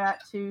group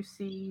chat to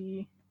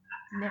see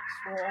Nick's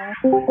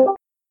role.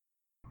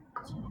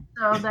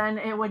 So then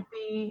it would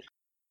be,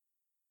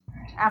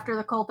 after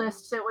the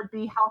Cultists, it would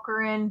be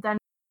Halkarin, then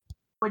it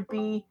would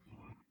be,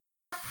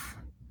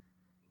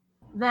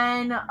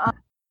 then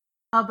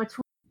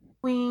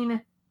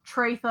between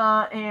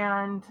Tratha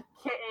and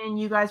Kitten,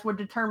 you guys would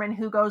determine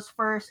who goes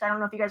first. I don't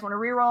know if you guys want to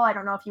reroll. I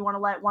don't know if you want to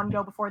let one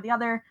go before the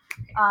other.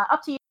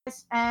 Up to you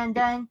guys. And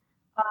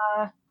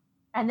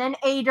then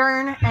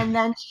Adern, and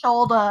then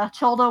Cholda.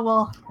 Cholda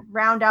will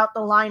round out the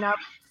lineup.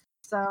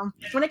 So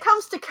when it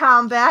comes to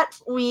combat,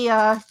 we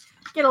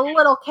get a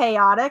little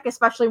chaotic,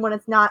 especially when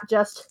it's not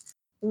just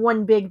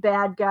one big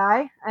bad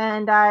guy.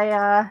 And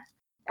I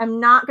am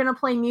not going to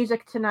play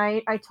music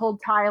tonight, I told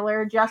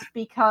Tyler, just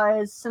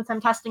because since I'm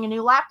testing a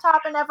new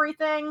laptop and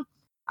everything,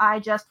 I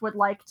just would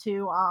like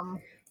to,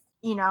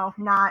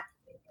 not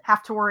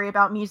have to worry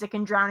about music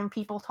and drowning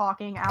people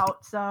talking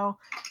out. So,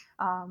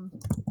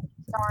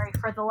 sorry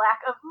for the lack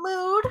of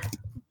mood,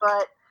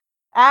 but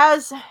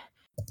as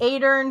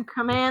Adern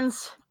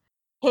commands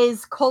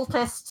his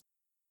cultists,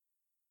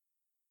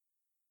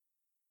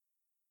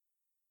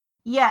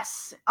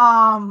 yes,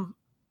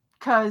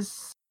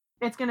 because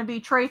it's going to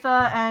be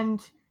Tratha and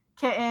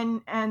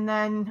Kitten, and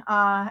then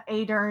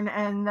Adern,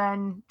 and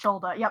then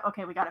Cholda. Yep,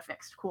 okay, we got it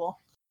fixed. Cool.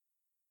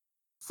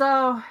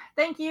 So,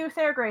 thank you,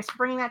 Theragrace, for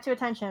bringing that to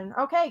attention.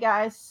 Okay,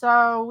 guys,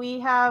 so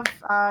we have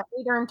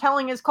Adern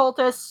telling his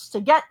cultists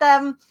to get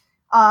them.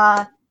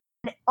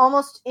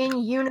 Almost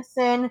in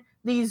unison,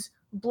 these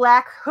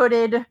black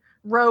hooded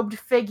robed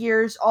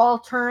figures all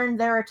turn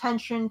their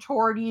attention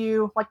toward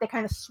you, like they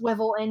kind of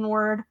swivel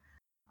inward.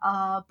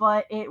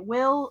 But it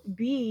will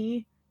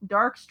be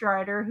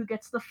Darkstrider who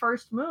gets the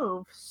first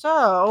move.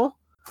 So,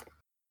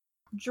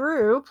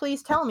 Drew,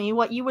 please tell me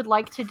what you would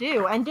like to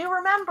do. And do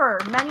remember,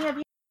 many of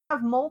you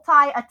have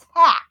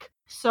multi-attack,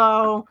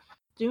 so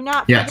do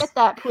not forget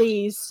that,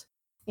 please,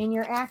 in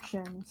your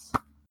actions.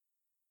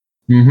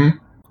 Mm-hmm.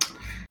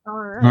 All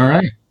All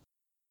right.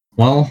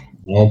 Well,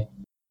 I'm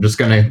just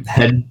gonna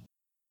head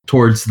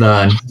towards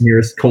the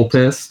nearest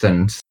cultist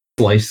and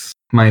slice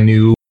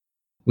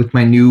with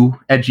my new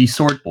edgy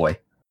sword boy.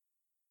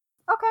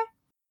 Okay.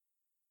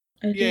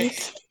 Yay,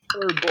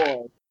 sword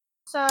boy.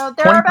 So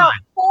there are about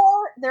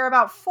four. There are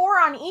about four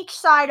on each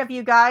side of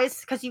you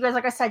guys, because you guys,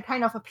 like I said,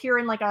 kind of appear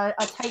in like a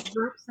tight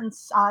group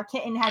since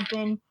Kitten had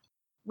been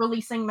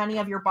releasing many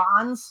of your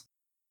bonds.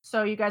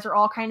 So you guys are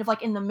all kind of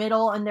like in the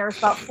middle, and there's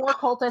about four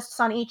cultists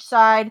on each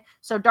side.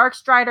 So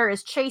Darkstrider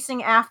is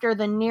chasing after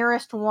the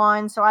nearest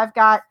one. So I've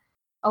got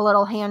a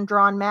little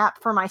hand-drawn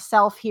map for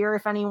myself here.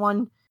 If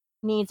anyone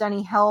needs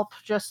any help,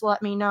 just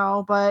let me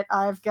know. But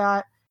I've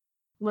got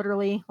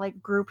literally like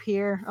group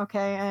here.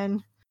 Okay,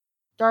 and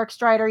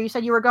Darkstrider, you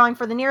said you were going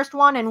for the nearest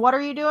one, and what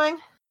are you doing?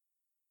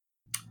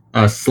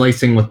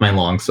 Slicing with my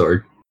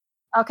longsword.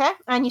 Okay,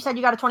 and you said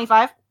you got a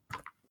 25?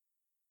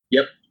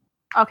 Yep.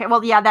 Okay,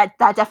 well, yeah, that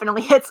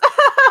definitely hits.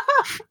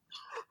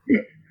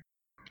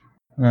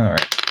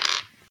 Alright.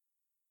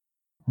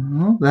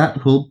 Well,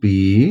 that will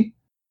be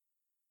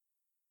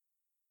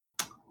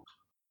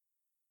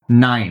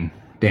 9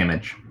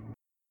 damage.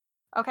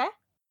 Okay.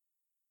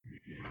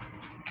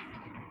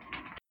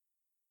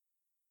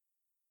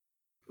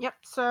 Yep,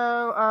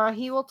 so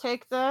he will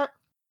take that.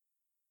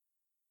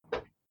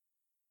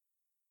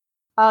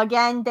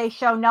 Again, they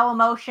show no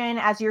emotion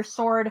as your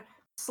sword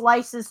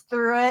slices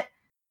through it.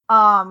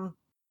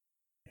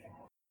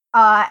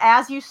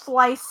 As you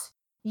slice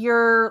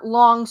your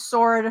long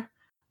sword,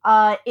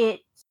 it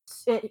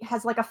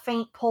has like a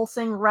faint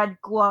pulsing red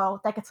glow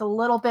that gets a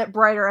little bit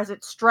brighter as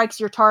it strikes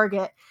your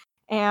target.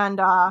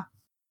 And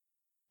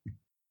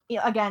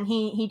again,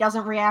 he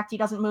doesn't react, he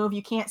doesn't move,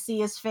 you can't see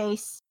his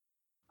face.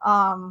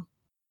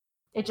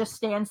 It just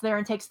stands there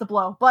and takes the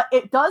blow. But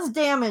it does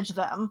damage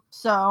them,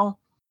 so...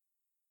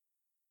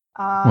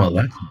 well,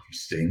 that's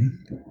interesting.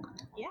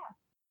 Yeah.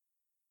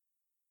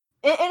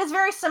 It is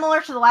very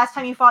similar to the last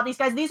time you fought these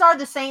guys. These are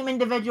the same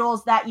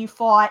individuals that you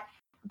fought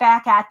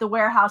back at the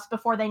warehouse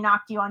before they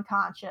knocked you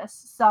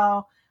unconscious.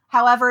 So,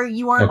 however,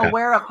 you weren't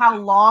aware of how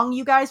long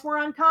you guys were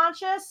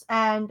unconscious,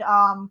 and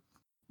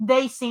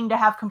they seem to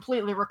have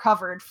completely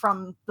recovered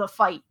from the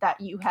fight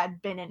that you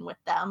had been in with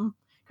them,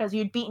 because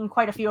you'd beaten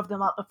quite a few of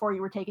them up before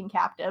you were taken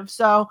captive.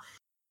 So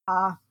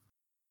you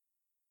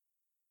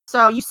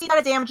see that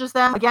it damages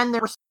them. Again,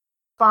 they're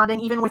responding,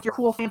 even with your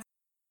cool fancy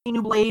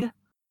new blade.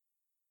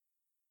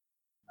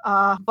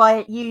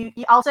 But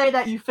I'll say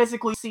that you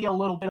physically see a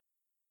little bit of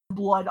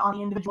blood on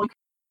the individual. You can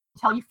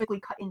tell you physically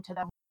cut into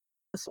them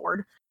with the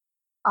sword.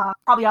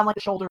 Probably on like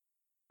the shoulder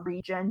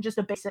region, just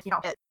a basic,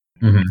 hit.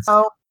 Mm-hmm.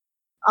 So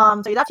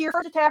that's your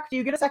first attack. Do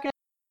you get a second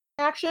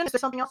action? Is there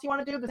something else you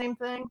want to do? The same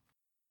thing?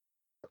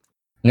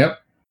 Yep.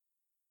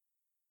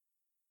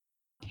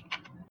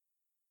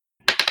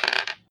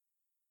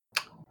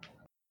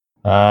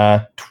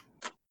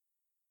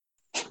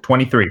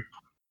 23.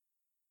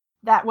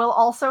 That will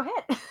also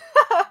hit.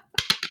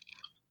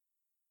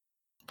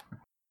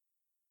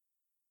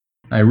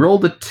 I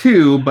rolled a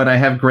 2, but I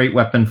have great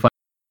weapon fight.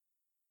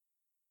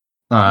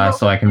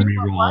 So I can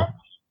re-roll.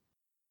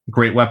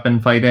 Great weapon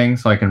fighting,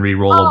 so I can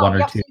re-roll a 1 or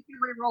 2. So you can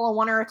re-roll a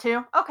 1 or a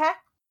 2. Okay.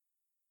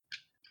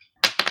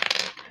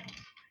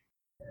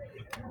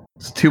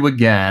 It's 2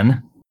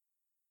 again.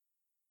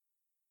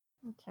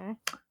 Okay.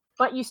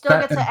 But you still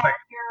get to add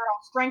your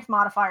strength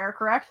modifier,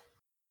 correct?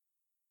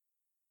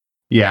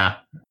 Yeah.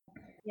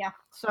 Yeah,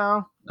 so...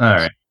 All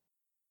right.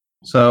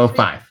 So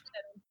 5.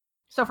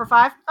 So for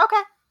 5?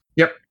 Okay.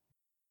 Yep.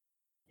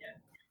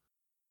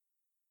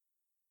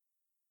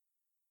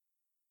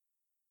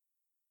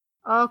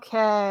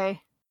 Okay.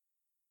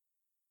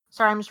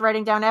 Sorry, I'm just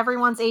writing down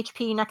everyone's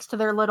HP next to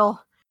their little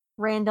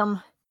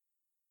random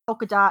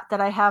polka dot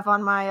that I have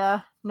on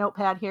my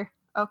notepad here.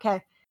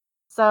 Okay.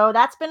 So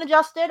that's been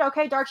adjusted.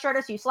 Okay,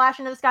 Darkstrider, so you slash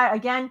into this guy.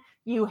 Again,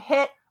 you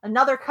hit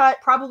another cut,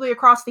 probably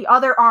across the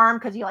other arm,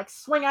 because you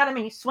swing at him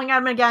and you swing at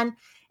him again.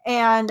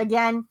 And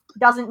again,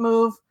 doesn't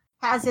move,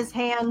 has his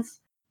hands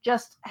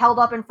just held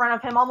up in front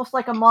of him, almost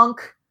like a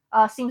monk.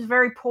 Seems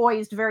very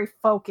poised, very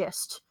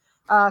focused,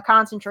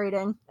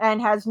 concentrating,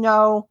 and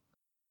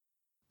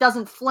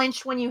doesn't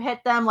flinch when you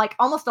hit them,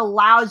 almost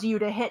allows you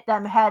to hit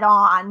them head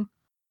on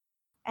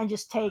and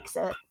just takes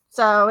it.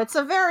 So it's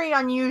a very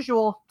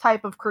unusual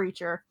type of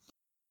creature.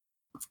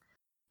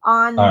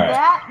 On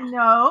that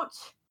note,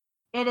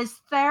 it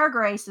is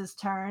Fairgrace's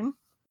turn.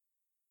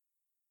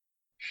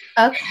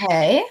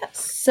 Okay,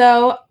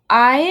 so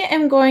I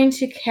am going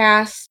to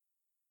cast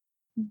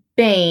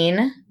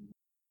Bane.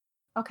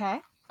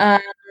 Okay.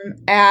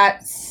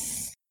 At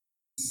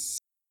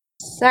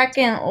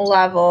second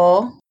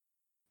level.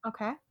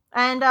 Okay.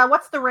 And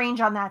what's the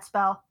range on that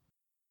spell?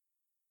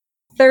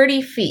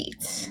 30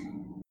 feet.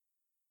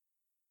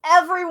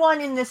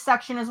 Everyone in this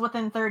section is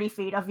within 30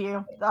 feet of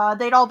you.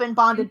 They'd all been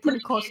bonded pretty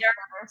close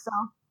together, so...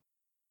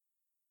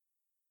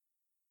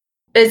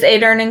 Is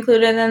Adern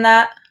included in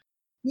that?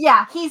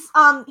 Yeah, he's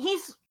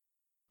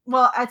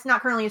well, it's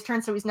not currently his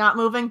turn, so he's not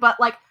moving, but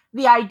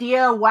the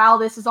idea while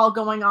this is all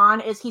going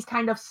on is he's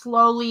kind of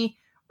slowly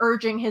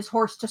urging his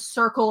horse to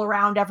circle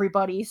around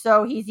everybody.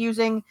 So he's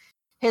using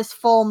his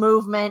full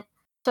movement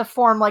to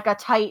form a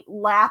tight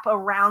lap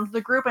around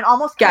the group and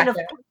almost kind of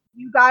put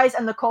you guys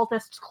and the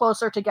cultists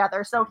closer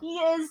together. So he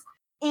is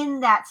in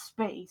that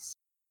space.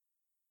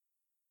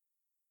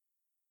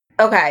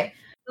 Okay.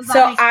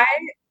 So I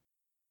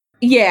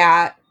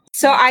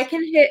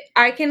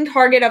can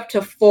target up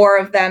to 4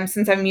 of them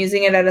since I'm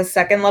using it at a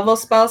second level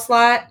spell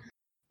slot.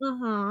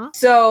 Mm-hmm.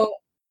 So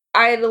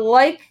I'd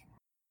like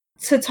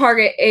to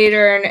target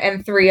Adern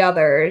and 3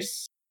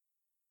 others.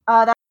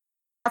 That's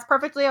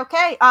perfectly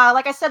okay.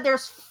 Like I said,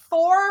 there's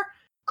 4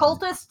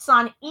 cultists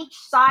on each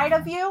side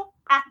of you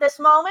at this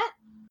moment.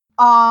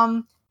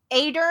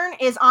 Adern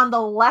is on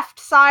the left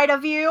side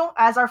of you,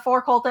 as are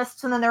 4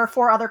 cultists, and then there are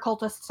 4 other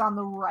cultists on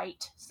the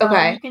right. So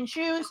you can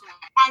choose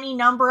any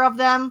number of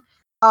them.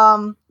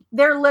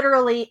 They're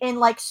literally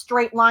in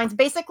straight lines.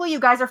 Basically, you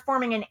guys are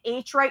forming an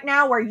H right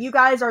now, where you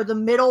guys are the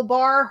middle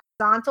bar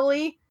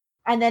horizontally,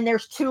 and then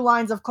there's 2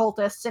 lines of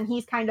cultists, and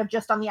he's kind of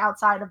just on the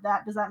outside of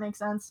that. Does that make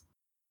sense?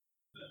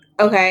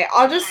 Okay,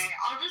 I'll do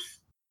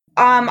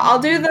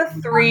the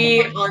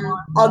 3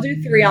 I'll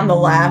do 3 on the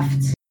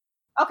left.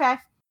 Okay.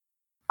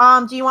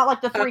 Do you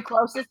want the 3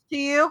 closest to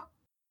you?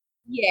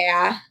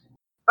 Yeah.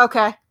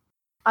 Okay.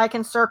 I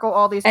can circle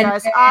all these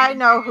guys. I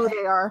know who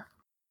they are.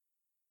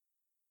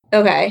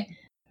 Okay.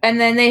 And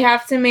then they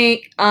have to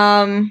make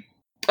a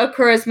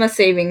charisma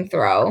saving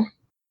throw.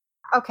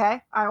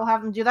 Okay, I will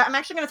have them do that. I'm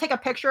actually going to take a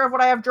picture of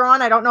what I have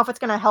drawn. I don't know if it's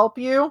going to help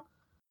you,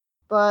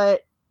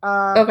 but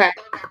okay.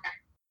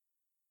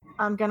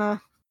 I'm going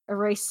to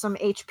erase some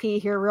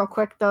HP here real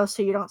quick, though,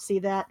 so you don't see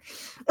that.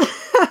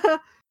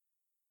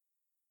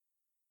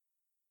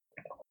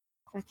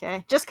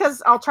 Okay, just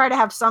because I'll try to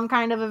have some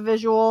kind of a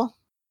visual.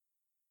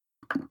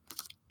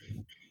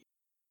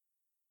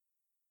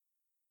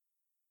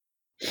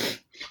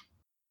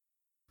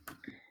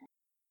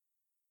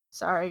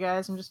 Sorry,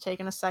 guys, I'm just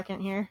taking a second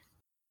here.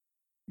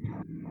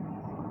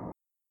 All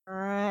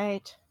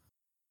right.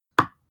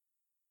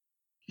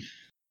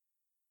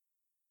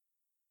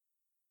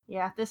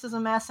 Yeah, this is a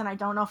mess, and I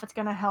don't know if it's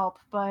going to help,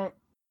 but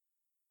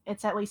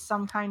it's at least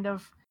some kind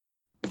of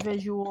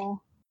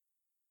visual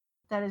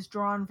that is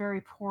drawn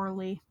very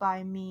poorly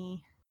by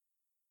me.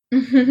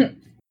 Okay,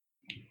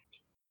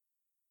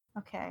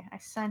 I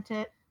sent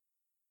it.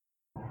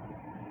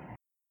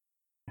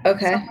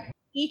 Okay. So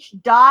each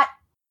dot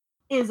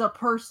is a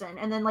person,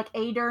 and then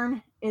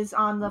Adern is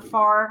on the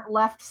far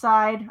left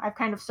side. I've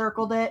kind of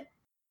circled it,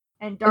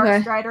 and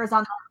Darkstrider is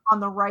on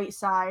the right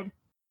side.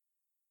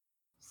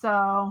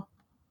 So,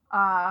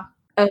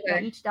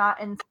 each dot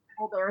and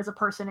there is a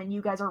person, and you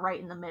guys are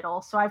right in the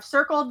middle. So I've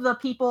circled the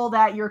people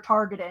that you're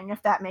targeting,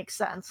 if that makes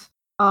sense.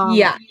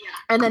 Yeah.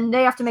 And then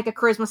they have to make a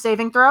charisma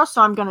saving throw,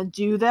 so I'm going to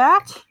do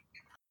that.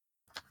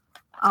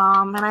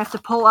 And I have to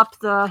pull up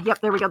there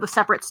we go, the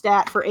separate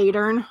stat for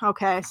Adern.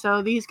 Okay,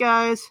 so these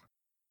guys.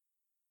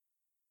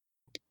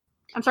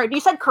 I'm sorry, you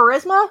said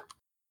charisma?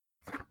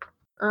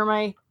 Or am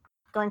I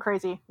going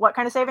crazy? What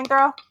kind of saving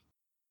throw?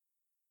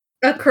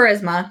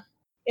 Charisma.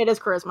 It is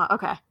charisma,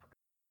 okay.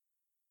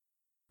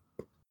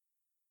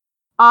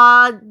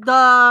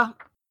 The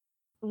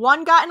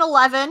one got an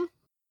 11.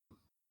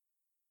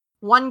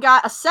 One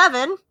got a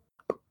 7.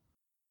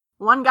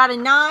 One got a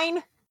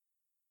 9.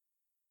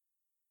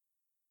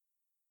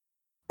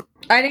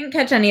 I didn't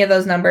catch any of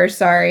those numbers,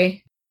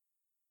 sorry.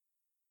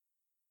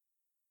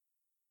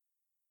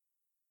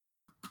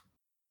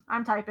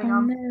 I'm typing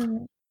them.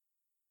 No.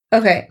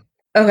 Okay.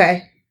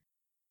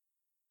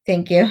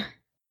 Thank you.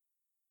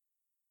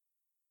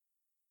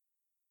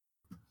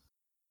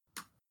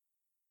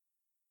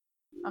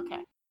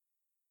 Okay.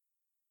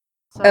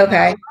 So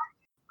Okay.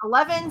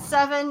 11,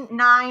 7,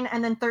 9,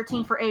 and then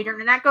 13 for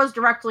Adern, and that goes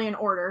directly in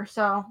order,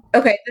 so...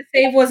 Okay, the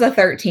save was a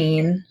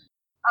 13.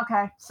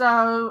 Okay,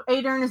 so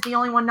Adern is the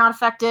only one not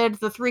affected.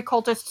 The 3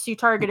 cultists you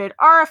targeted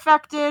are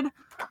affected.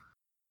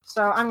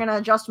 So I'm going to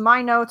adjust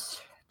my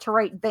notes to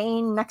write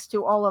Bane next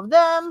to all of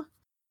them.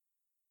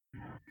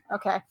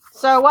 Okay,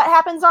 so what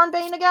happens on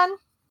Bane again?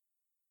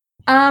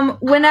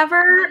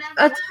 Whenever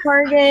a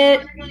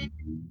target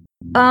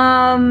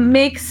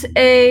makes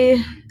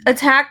a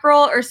attack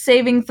roll or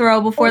saving throw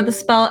before the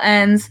spell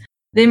ends,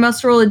 they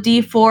must roll a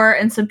d4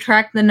 and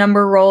subtract the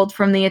number rolled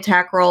from the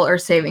attack roll or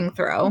saving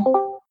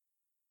throw.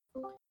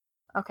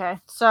 Okay,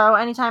 so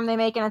anytime they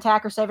make an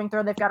attack or saving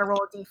throw, they've got to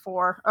roll a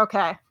d4.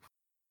 Okay.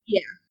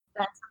 Yeah.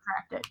 That's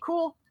subtracted.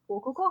 Cool.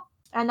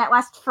 And that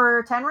lasts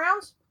for 10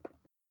 rounds?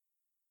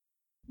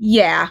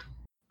 Yeah.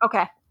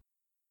 Okay.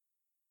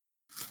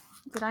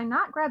 Did I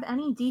not grab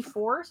any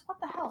d4s? What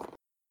the hell?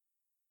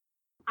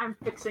 I'm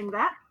fixing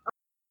that.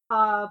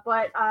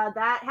 But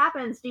that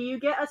happens. Do you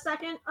get a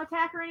second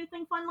attack or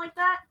anything fun like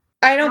that?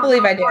 I don't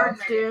believe I do. Bards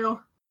do.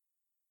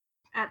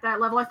 At that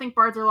level, I think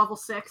bards are level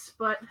 6,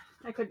 but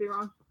I could be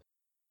wrong.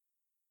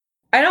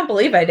 I don't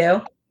believe I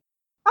do.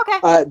 Okay.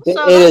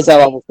 It is at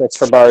level 6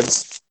 for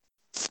bards.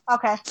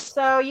 Okay,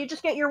 so you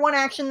just get your one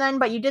action then,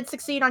 but you did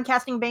succeed on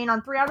casting Bane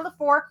on 3 out of the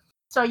 4.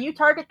 So you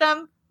target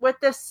them with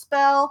this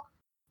spell,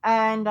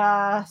 and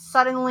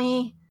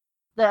suddenly,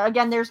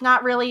 again, there's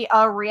not really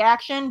a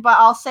reaction, but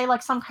I'll say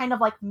like some kind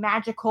of like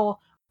magical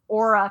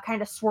aura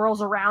kind of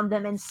swirls around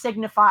them and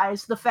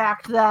signifies the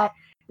fact that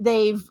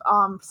they've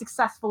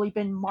successfully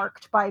been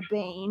marked by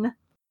Bane.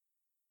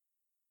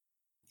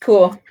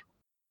 Cool.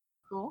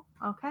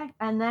 Okay,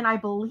 and then I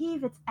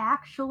believe it's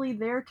actually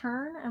their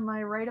turn. Am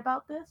I right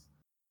about this?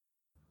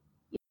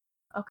 Yeah.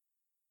 Okay.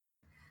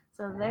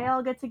 So they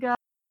all get to go.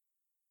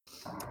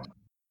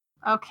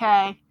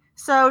 Okay.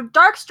 So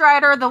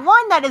Darkstrider, the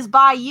one that is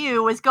by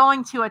you, is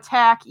going to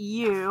attack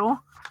you.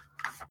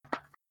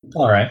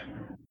 All right.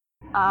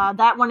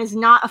 That one is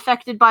not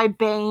affected by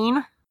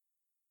Bane.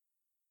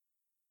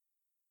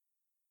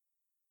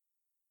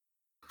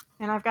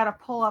 And I've got to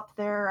pull up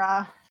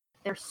their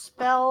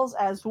spells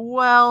as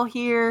well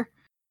here.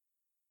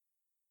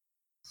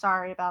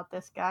 Sorry about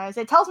this, guys.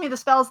 It tells me the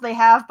spells they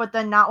have, but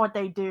then not what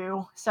they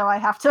do. So I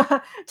have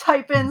to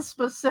type in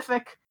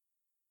specific.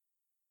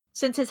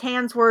 Since his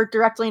hands were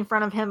directly in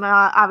front of him,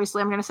 obviously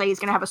I'm going to say he's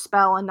going to have a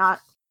spell and not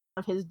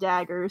of his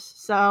daggers.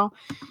 So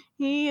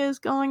he is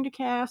going to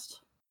cast.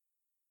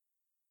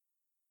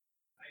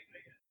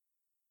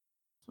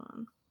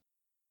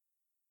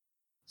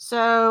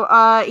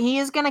 So he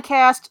is going to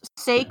cast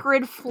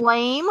Sacred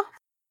Flame,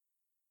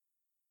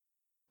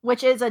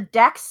 which is a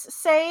dex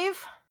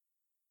save.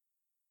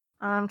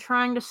 I'm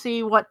trying to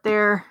see what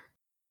their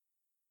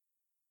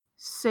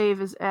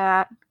save is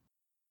at.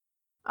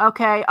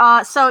 Okay,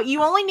 so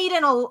you only need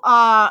an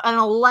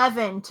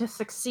 11 to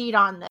succeed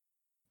on this.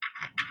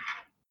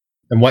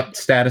 And what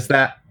stat is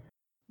that?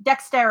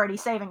 Dexterity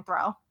saving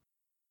throw.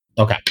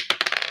 Okay.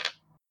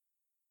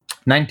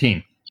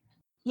 19.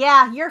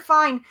 Yeah, you're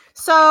fine.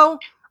 So,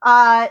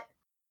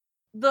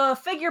 the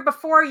figure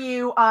before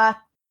you,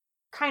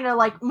 kind of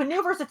like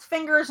maneuvers its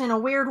fingers in a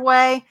weird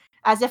way,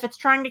 as if it's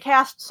trying to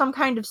cast some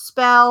kind of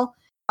spell.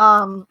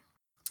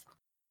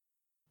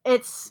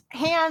 Its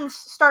hands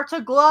start to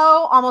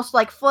glow, almost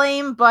like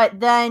flame, but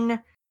then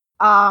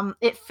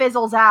it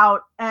fizzles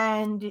out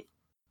and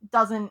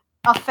doesn't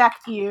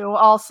affect you,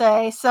 I'll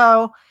say.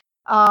 So,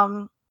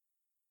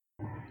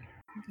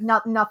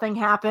 nothing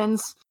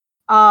happens.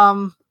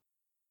 And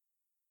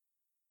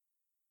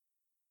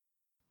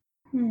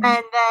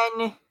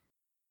then,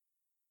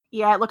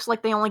 yeah, it looks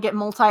like they only get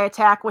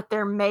multi-attack with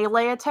their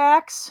melee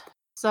attacks.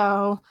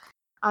 So,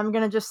 I'm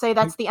going to just say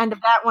that's the end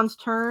of that one's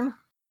turn.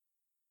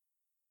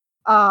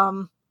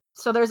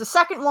 So there's a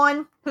second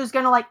one who's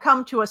going to like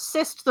come to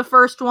assist the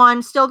first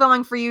one. Still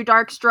going for you,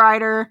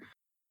 Darkstrider.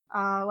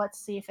 Let's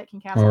see if it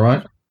can cast. All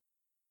right.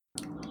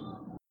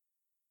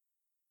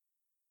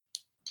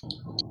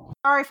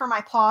 Sorry for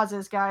my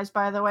pauses, guys,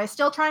 by the way.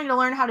 Still trying to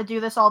learn how to do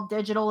this all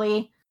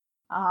digitally.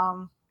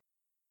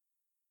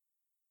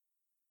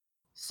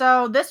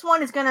 So this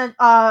one is going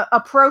to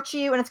approach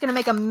you, and it's going to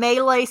make a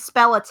melee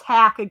spell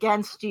attack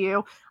against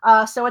you.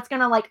 So it's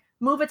going to like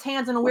move its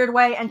hands in a weird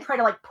way and try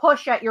to like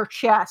push at your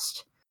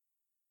chest.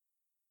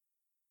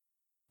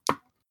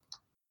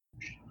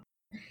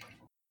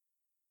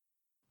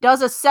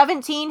 Does a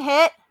 17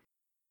 hit?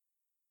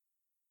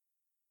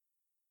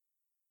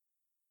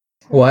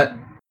 What?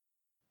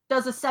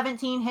 Does a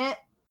 17 hit?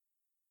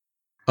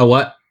 A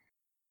what?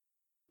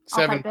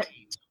 I'll type it.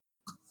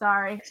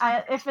 Sorry.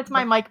 If it's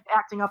my mic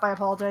acting up, I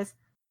apologize.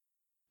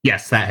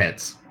 Yes, that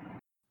hits.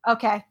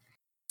 Okay.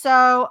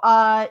 So,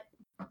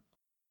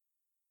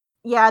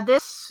 yeah,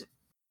 this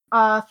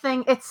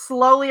thing, it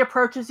slowly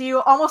approaches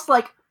you, almost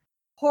like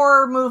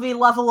horror movie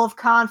level of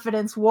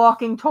confidence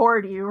walking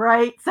toward you,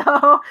 right?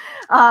 So,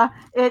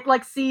 it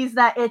like sees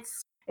that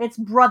its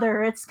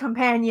brother, its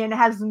companion,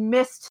 has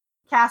missed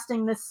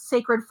casting this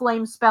sacred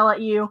flame spell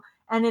at you,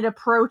 and it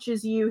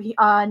approaches you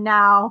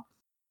now.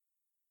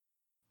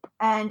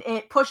 And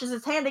it pushes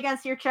its hand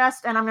against your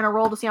chest, and I'm going to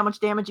roll to see how much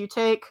damage you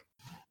take.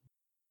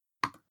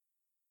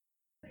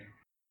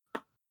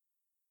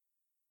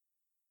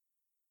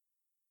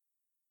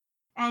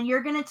 And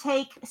you're going to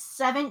take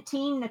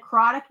 17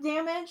 necrotic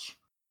damage.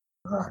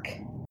 Fuck.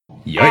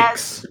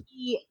 Yikes.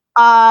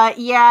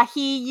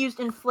 He used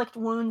inflict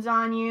wounds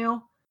on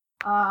you.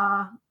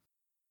 And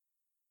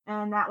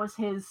that was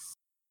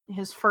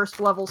his first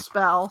level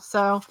spell.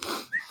 So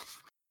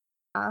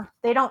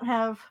they don't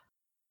have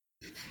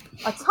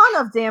a ton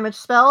of damage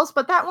spells,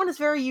 but that one is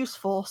very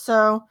useful.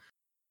 So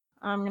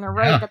I'm going to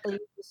write that they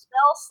use the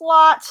spell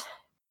slot.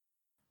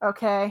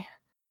 Okay.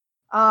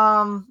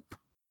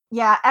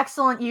 Yeah,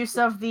 excellent use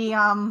of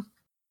the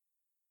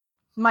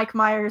Mike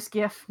Myers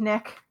gif,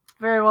 Nick.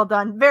 Very well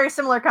done. Very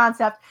similar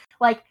concept.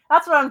 Like,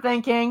 that's what I'm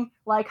thinking.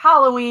 Like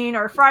Halloween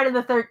or Friday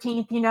the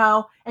 13th, you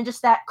know, and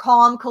just that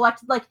calm,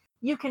 collected, like,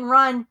 you can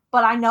run,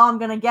 but I know I'm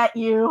going to get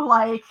you,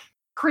 like,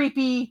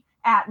 creepy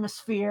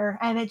atmosphere.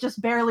 And it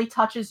just barely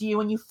touches you,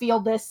 and you feel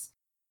this,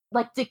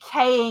 like,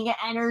 decaying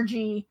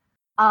energy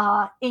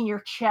in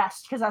your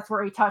chest, because that's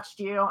where he touched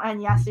you. And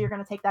yeah, so you're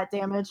going to take that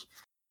damage.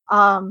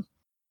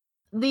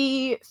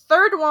 The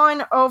third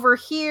one over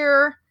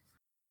here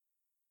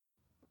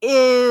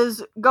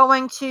is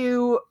going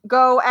to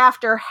go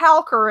after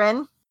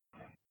Halcorin.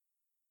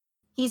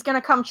 He's going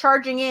to come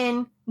charging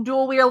in,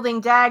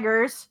 dual-wielding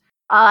daggers,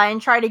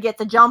 and try to get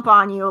the jump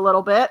on you a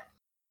little bit.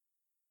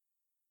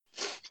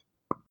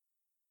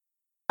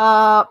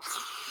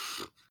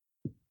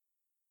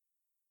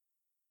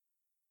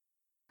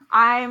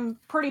 I'm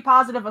pretty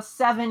positive a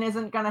 7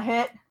 isn't going to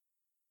hit.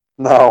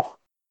 No.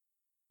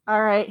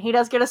 Alright, he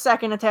does get a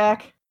second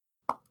attack.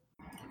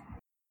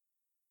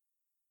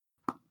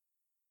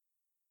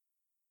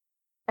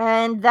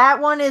 And that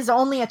one is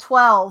only a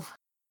 12.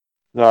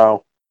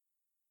 No.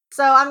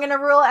 So I'm going to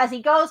rule as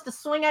he goes to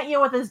swing at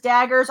you with his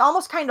daggers,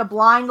 almost kind of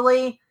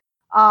blindly.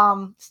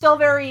 Still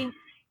very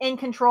in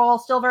control,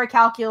 still very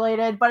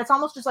calculated, but it's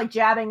almost just like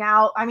jabbing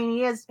out. I mean,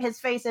 his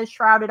face is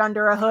shrouded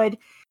under a hood.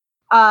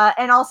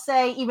 And I'll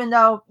say, even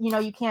though, you know,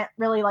 you can't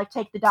really, like,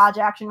 take the dodge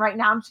action right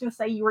now, I'm just going to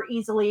say you were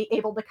easily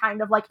able to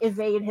kind of, like,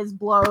 evade his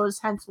blows,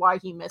 hence why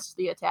he missed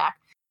the attack.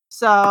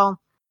 So,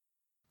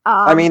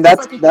 I mean,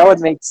 that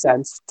would make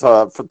sense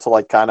to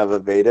like, kind of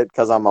evade it,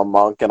 because I'm a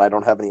monk and I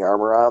don't have any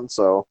armor on,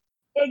 so...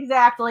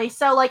 Exactly.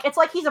 So, like, it's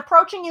like he's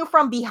approaching you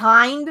from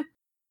behind,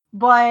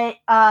 but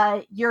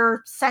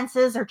your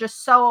senses are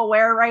just so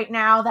aware right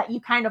now that you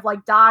kind of,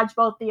 like, dodge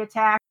both the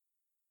attacks.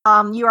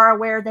 You are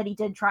aware that he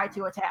did try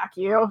to attack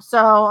you, so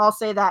I'll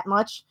say that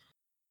much.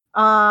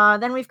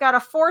 Then we've got a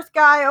fourth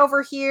guy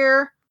over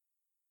here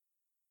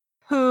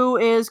who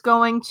is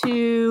going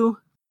to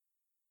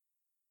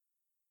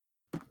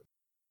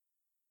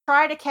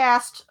try to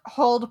cast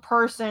Hold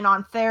Person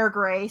on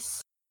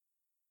Fairgrace.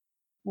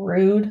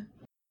 Rude.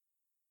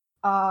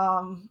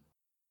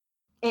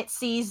 It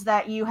sees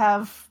that you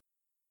have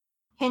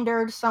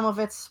hindered some of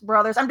its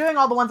brothers. I'm doing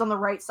all the ones on the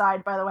right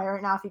side, by the way,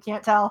 right now, if you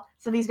can't tell.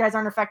 So these guys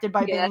aren't affected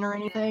by Bane or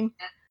anything.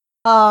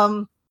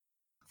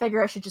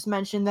 Figure I should just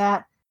mention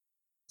that.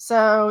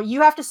 So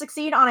you have to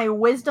succeed on a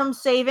Wisdom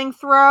saving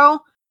throw,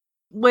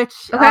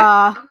 which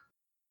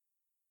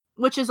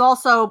is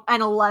also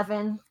an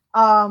 11.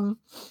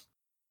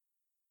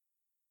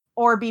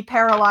 Or be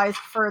paralyzed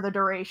for the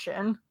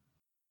duration.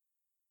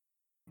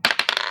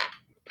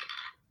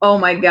 Oh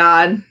my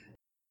god.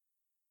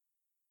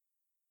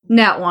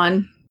 Nat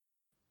 1.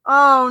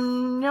 Oh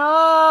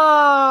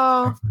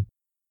no!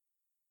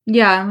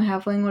 Yeah, I'm a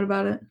halfling. What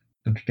about it?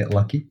 Don't you get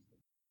lucky?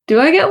 Do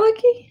I get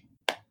lucky?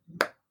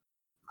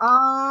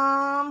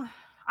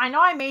 I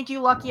know I made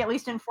you lucky, at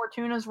least in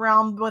Fortuna's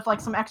realm, with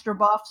like some extra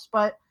buffs,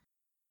 but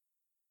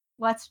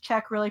let's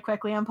check really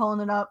quickly. I'm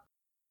pulling it up.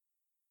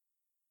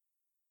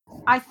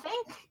 I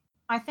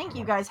think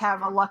you guys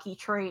have a lucky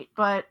trait,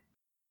 but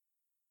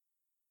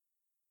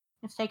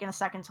it's taking a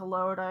second to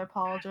load. I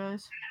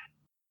apologize.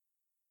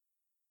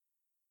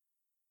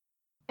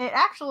 It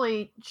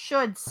actually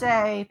should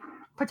say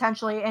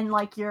potentially in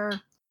like your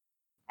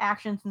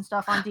actions and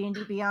stuff on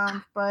D&D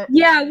Beyond, but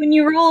yeah, when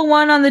you roll a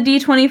 1 on the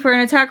D20 for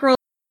an attack roll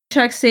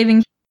check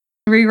saving.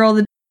 Reroll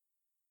the.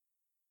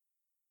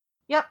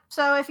 Yep.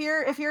 So if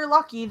you're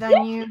lucky,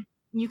 then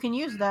you can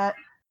use that.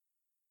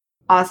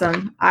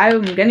 Awesome.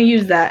 I'm gonna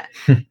use that.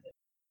 Is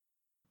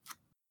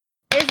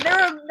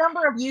there a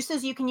number of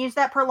uses you can use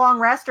that per long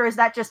rest, or is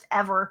that just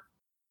ever?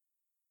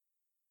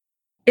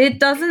 It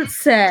doesn't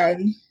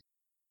say.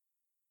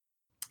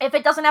 If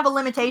it doesn't have a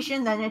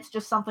limitation, then it's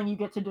just something you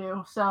get to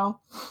do. So.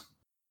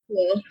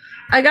 Cool.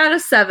 I got a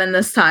 7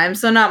 this time,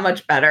 so not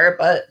much better,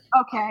 but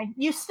Okay.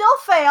 You still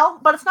fail,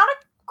 but it's not a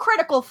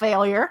critical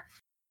failure.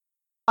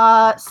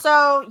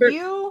 So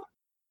you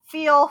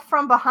feel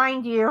from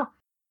behind you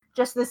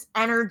just this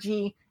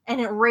energy,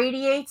 and it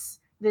radiates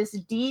this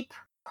deep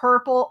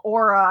purple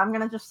aura. I'm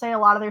gonna just say a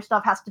lot of their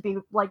stuff has to be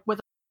like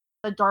with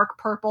a dark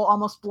purple,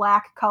 almost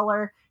black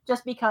color,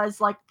 just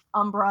because like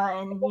Umbra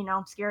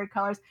and scary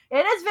colors.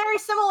 It is very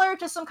similar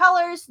to some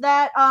colors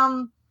that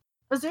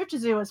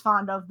Azuchizu is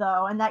fond of,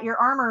 though, and that your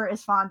armor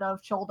is fond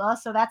of, Cholda,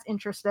 so that's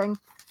interesting.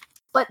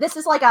 But this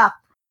is like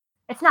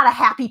it's not a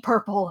happy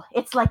purple,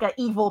 it's like an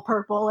evil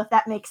purple, if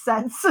that makes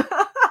sense.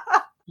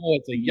 Oh,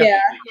 it's a yucky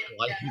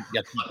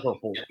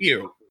purple.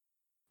 Ew.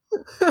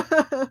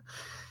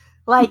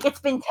 Like, it's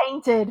been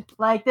tainted.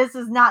 Like, this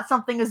is not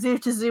something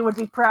Azuchizu would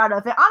be proud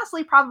of. It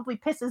honestly probably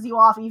pisses you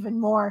off even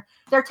more.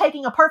 They're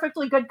taking a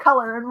perfectly good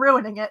color and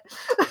ruining it.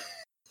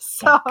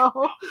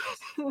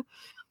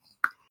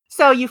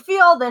 So you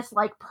feel this,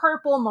 like,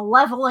 purple,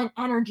 malevolent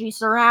energy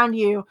surround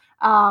you,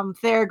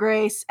 Fair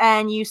Grace,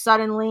 and you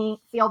suddenly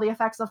feel the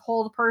effects of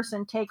Hold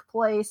Person take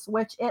place,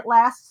 which it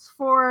lasts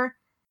for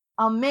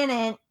a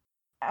minute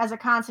as a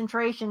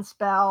concentration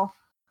spell.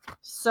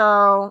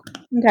 So...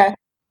 Okay.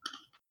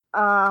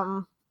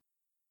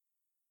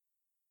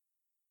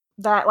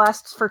 That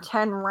lasts for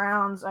 10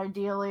 rounds,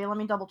 ideally. Let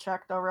me double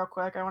check, though, real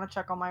quick. I want to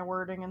check all my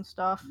wording and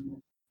stuff.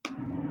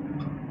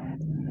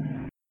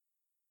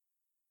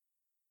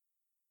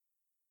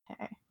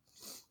 Okay.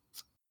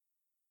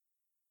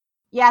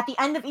 Yeah, at the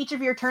end of each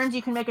of your turns,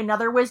 you can make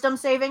another wisdom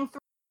saving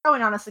throw,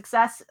 and on a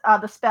success,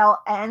 the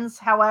spell ends.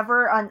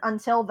 However,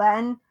 until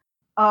then,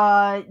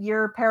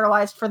 you're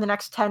paralyzed for the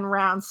next 10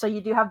 rounds, so you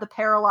do have the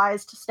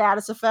paralyzed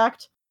status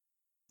effect.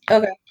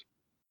 Okay.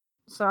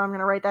 So I'm going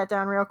to write that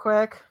down real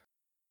quick.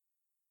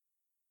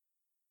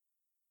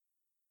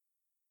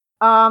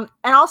 And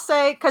I'll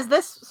say, because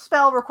this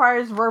spell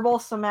requires verbal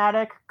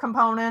somatic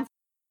components,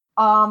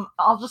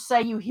 I'll just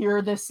say you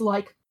hear this,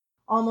 like,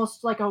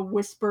 almost like a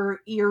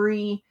whisper,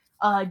 eerie,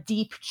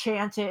 deep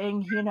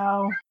chanting,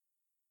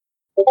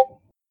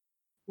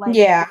 like,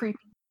 yeah,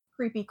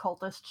 creepy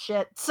cultist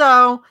shit.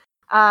 So,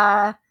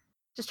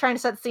 just trying to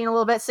set the scene a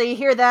little bit. So you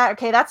hear that.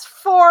 Okay, that's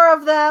 4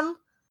 of them.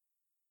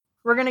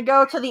 We're going to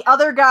go to the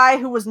other guy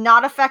who was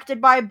not affected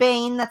by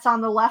Bane, that's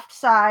on the left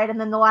side, and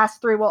then the last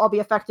 3 will all be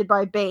affected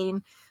by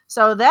Bane.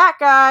 So that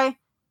guy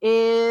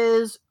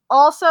is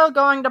also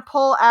going to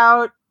pull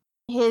out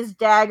his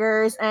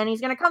daggers, and he's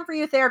going to come for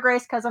you, Fair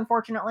Grace, because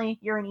unfortunately,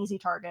 you're an easy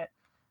target.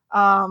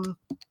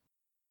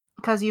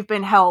 Because you've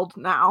been held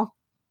now.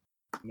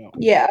 No.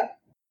 Yeah.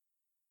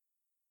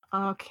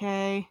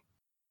 Okay.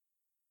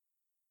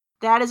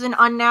 That is an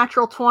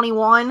unnatural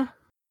 21.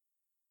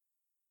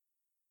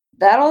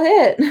 That'll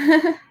hit.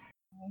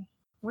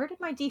 Where did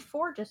my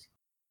D4 just...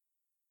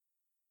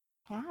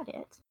 had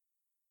it?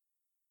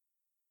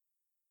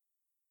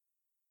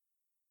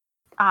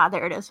 Ah,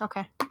 there it is.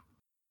 Okay.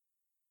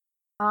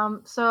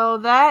 So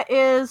that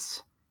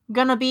is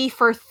gonna be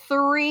for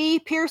 3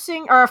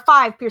 piercing, or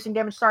 5 piercing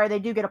damage. Sorry, they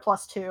do get a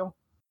 +2.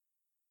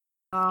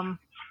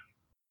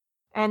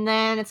 And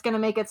then it's gonna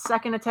make its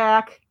second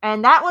attack,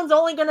 and that one's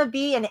only gonna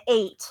be an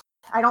 8.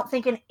 I don't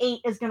think an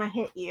 8 is gonna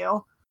hit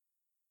you.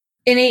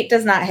 An 8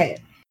 does not hit.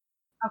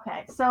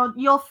 Okay, so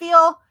you'll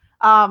feel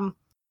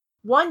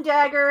one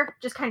dagger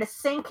just kind of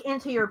sink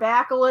into your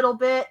back a little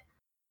bit,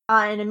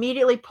 and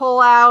immediately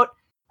pull out.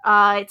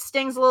 It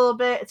stings a little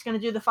bit. It's going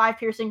to do the 5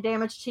 piercing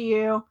damage to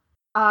you.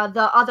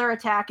 The other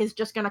attack is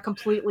just going to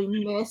completely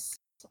miss.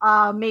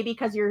 Maybe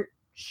because you're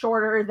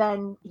shorter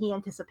than he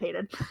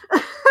anticipated.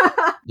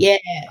 Yeah.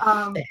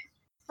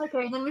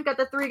 Okay, then we've got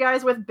the 3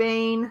 guys with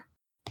Bane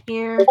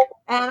here.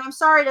 And I'm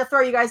sorry to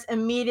throw you guys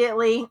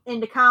immediately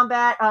into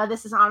combat.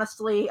 This is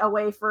honestly a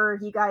way for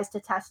you guys to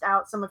test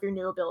out some of your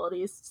new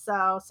abilities.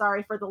 So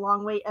sorry for the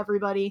long wait,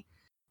 everybody.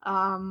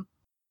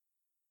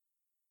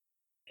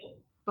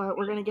 But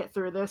we're going to get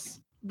through this.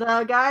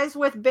 The guys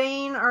with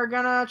Bane are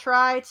going to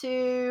try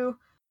to...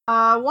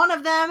 one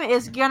of them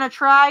is going to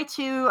try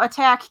to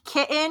attack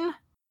Kitten.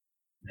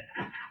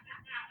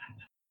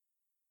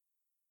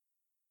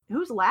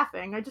 Who's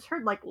laughing? I just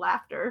heard, like,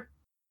 laughter.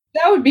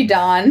 That would be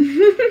Don.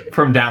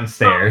 From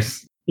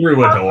downstairs,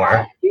 through a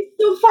door. He's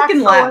so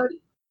fucking loud.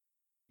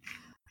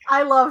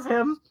 I love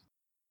him.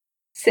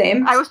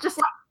 Same. I was just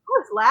like, I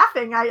was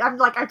laughing.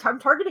 I'm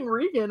targeting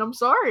Regan. I'm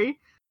sorry.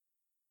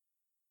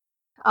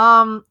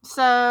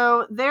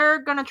 So they're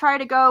gonna try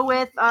to go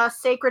with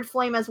Sacred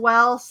Flame as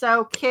well.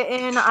 So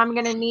Kitten, I'm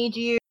gonna need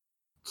you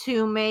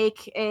to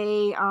make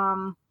a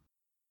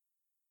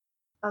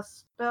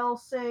spell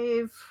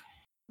save.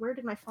 Where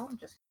did my phone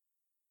just...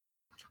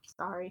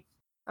 Sorry.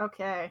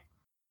 Okay.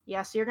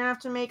 Yeah, so you're gonna have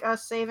to make a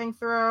saving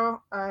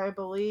throw, I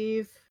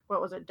believe.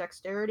 What was it,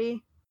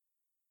 dexterity?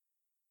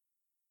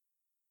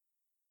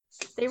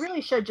 They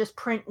really should just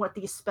print what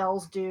these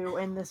spells do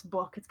in this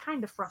book. It's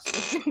kind of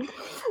frustrating.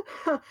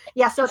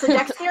 Yeah, so it's a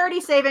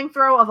dexterity saving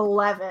throw of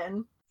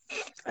 11.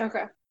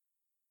 Okay.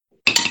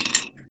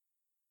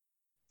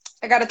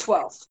 I got a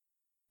 12.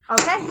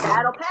 Okay,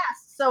 that'll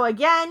pass. So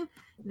again,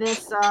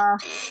 this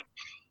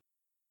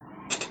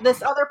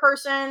other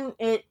person,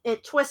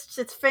 it twists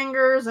its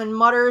fingers and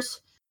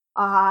mutters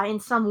in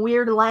some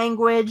weird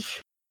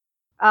language,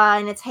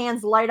 and its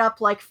hands light up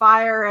like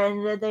fire,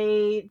 and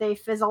they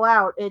fizzle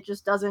out. It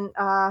just doesn't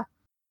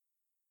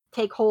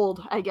take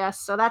hold, I guess.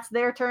 So that's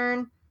their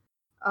turn.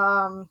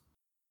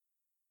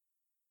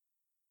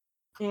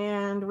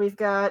 And we've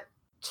got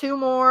 2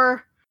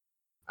 more.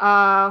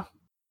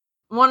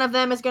 One of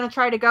them is going to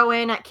try to go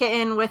in at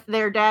Kitten with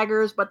their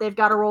daggers, but they've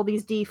got to roll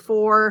these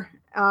D4.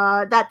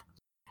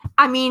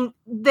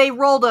 They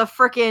rolled a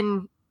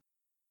frickin'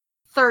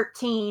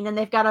 13, and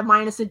they've got a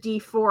minus a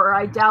D4.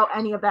 I doubt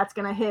any of that's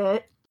going to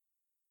hit.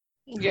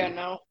 Yeah,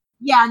 no.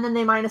 Yeah, and then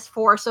they minus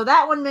 4. So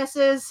that one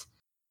misses.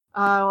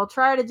 We'll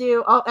try to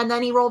do... Oh, and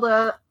then he rolled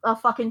a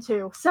fucking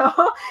 2. So,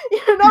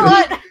 you know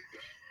what?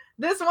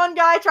 This one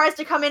guy tries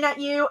to come in at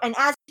you, and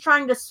as he's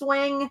trying to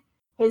swing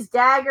his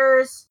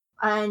daggers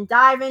and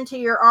dive into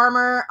your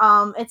armor,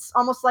 it's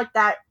almost like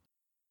that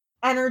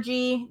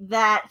energy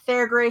that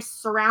Fairgrace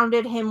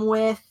surrounded him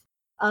with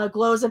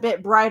glows a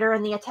bit brighter,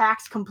 and the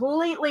attacks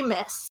completely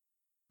miss.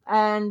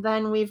 And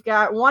then we've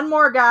got one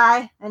more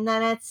guy, and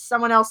then it's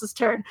someone else's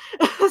turn.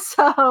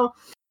 So,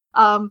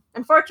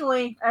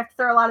 unfortunately, I have to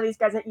throw a lot of these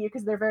guys at you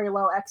because they're very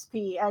low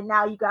XP, and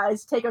now you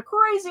guys take a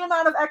crazy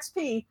amount of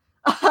XP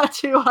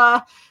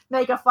to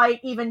make a fight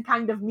even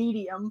kind of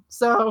medium.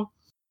 So,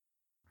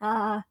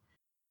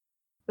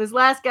 this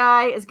last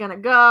guy is gonna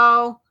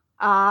go.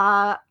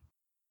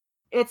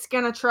 It's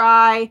gonna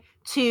try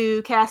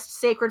to cast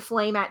Sacred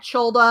Flame at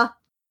Cholda.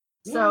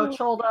 So,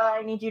 Cholda,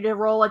 I need you to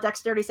roll a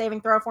dexterity saving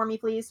throw for me,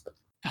 please.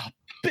 Oh,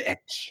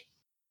 bitch.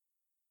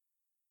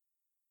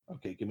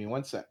 Okay, give me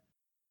 1 sec.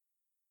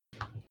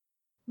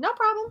 No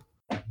problem.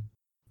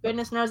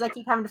 Goodness knows I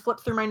keep having to flip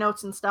through my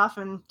notes and stuff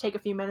and take a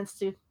few minutes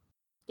to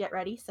get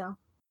ready, so.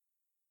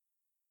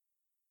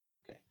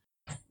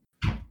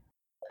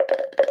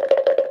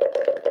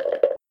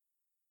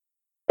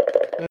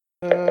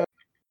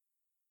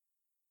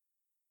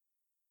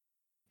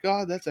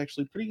 God, that's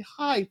actually pretty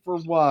high for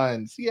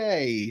once.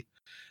 Yay.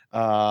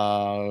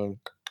 Give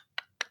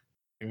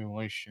me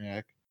 1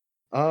 check.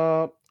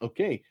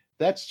 Okay.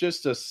 That's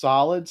just a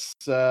solid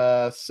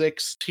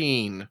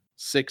 16.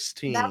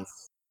 16.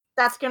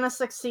 That's gonna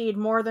succeed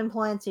more than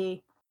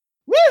plenty.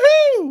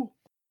 Woohoo!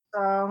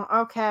 So,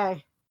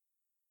 okay.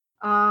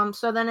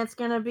 So then it's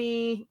gonna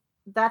be,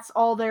 that's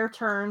all their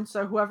turn.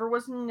 So whoever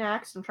was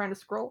next, I'm trying to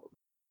scroll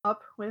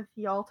up with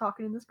y'all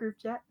talking in this group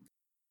chat.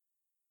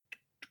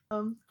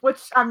 Which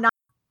I'm not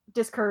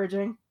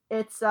discouraging.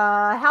 It's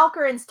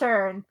Halkerin's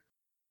turn.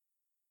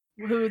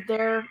 Who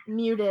they're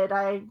muted.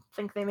 I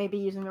think they may be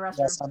using the restroom.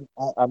 Yes,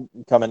 I'm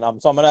coming.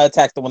 So I'm gonna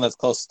attack the one that's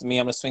closest to me.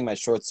 I'm gonna swing my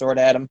short sword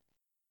at him.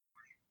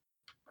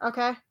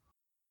 Okay.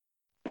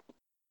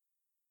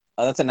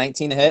 That's a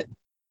 19 to hit.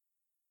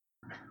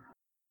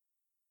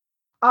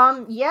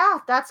 Yeah,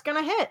 that's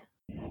gonna hit.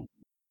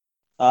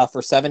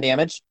 For 7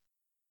 damage.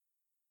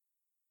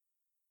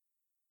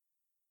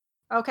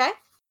 Okay.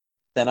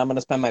 Then I'm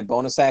gonna spend my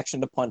bonus action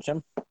to punch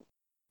him.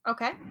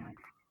 Okay.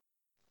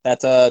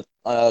 That's a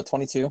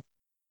 22.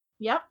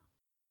 Yep.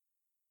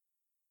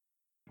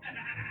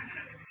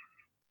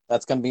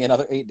 That's gonna be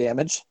another 8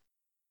 damage.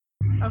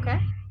 Okay.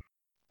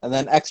 And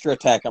then extra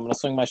attack. I'm gonna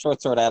swing my short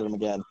sword at him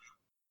again.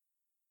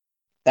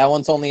 That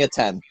one's only a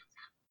 10.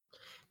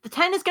 The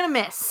 10 is gonna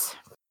miss.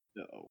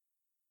 No.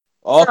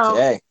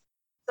 Okay.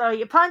 So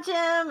you punch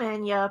him,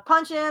 and you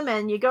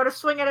go to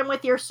swing at him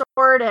with your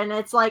sword, and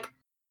it's like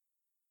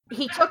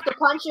he took the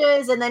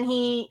punches, and then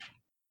he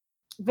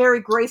very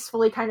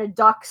gracefully kind of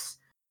ducks.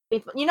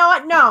 You know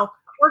what? No,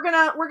 we're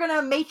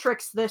gonna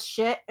matrix this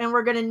shit, and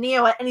we're gonna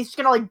Neo it, and he's just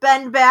gonna like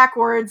bend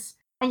backwards,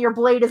 and your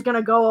blade is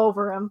gonna go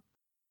over him.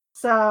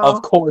 So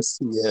of course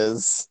he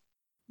is.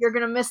 You're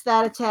gonna miss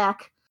that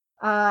attack.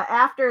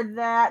 After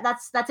that,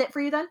 that's it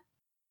for you then?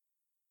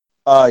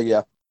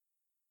 Yeah.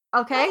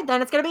 Okay,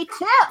 then it's gonna be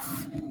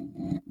Tiff.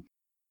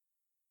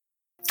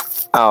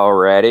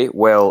 Alrighty.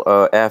 Well,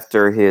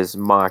 after his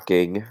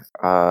mocking,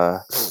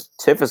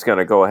 Tiff is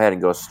gonna go ahead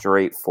and go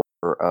straight for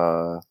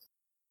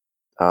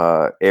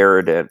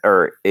Aridin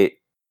or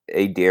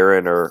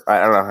Adaren, or I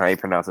don't know how you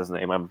pronounce his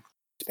name. I've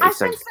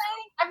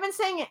been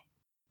saying it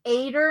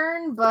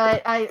Adern,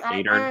 but I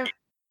don't know.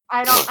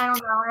 I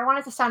want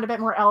it to sound a bit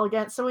more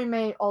elegant, so we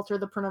may alter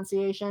the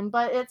pronunciation.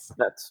 But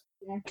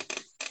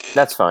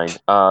that's fine.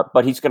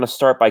 But he's gonna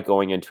start by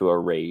going into a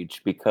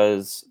rage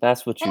because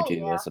that's what you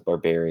do as a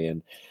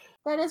barbarian.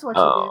 That is what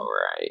you do. All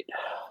right.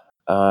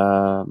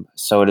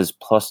 So it is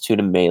 +2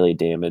 to melee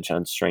damage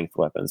on strength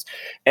weapons.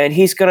 And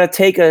he's gonna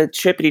take a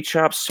chippity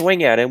chop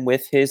swing at him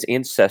with his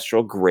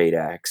ancestral great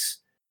axe.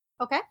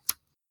 Okay.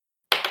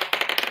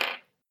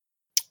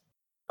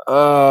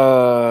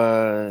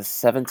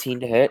 17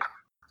 to hit.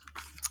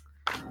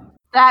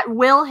 That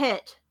will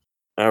hit.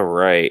 All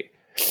right.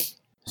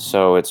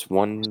 So it's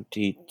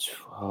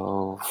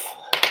 1d12.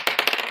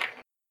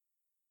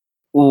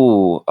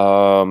 Ooh,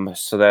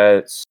 so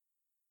that's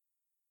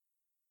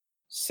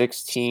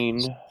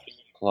 16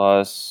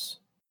 plus.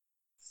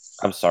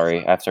 I'm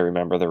sorry, I have to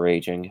remember the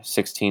raging.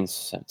 16,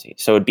 17.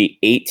 So it'd be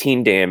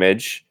 18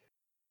 damage.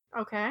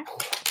 Okay.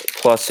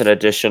 Plus an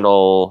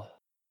additional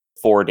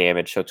 4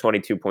 damage, so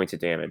 22 points of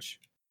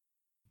damage.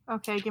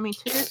 Okay, give me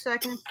 2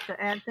 seconds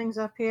to add things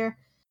up here.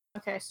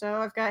 Okay, so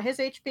I've got his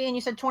HP, and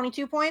you said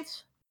 22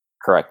 points?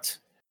 Correct.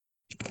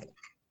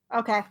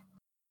 Okay.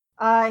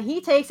 He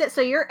takes it,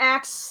 so your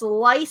axe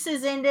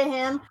slices into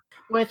him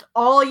with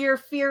all your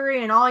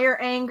fury and all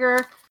your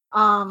anger.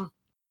 And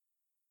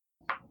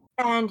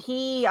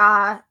he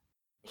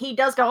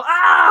does go,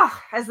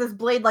 ah! As this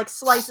blade,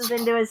 slices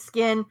into his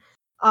skin.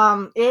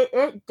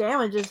 It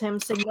damages him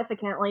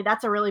significantly.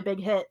 That's a really big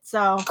hit,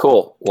 so...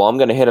 Cool. Well, I'm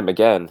gonna hit him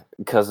again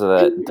because of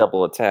that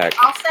double attack.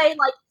 I'll say,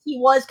 he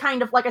was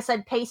kind of, like I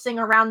said, pacing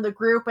around the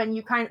group, and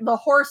the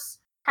horse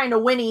kind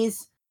of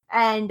whinnies,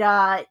 and,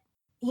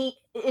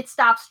 it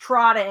stops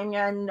trotting,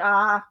 and,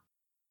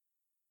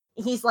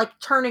 he's,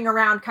 turning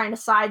around kind of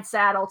side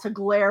saddle to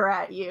glare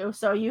at you,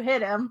 so you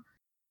hit him.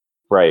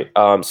 Right.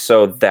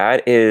 So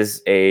that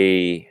is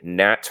a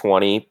nat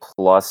 20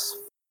 plus,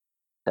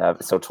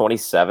 so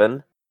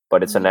 27,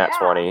 but it's a nat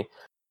 20. Yeah,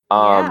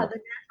 the natural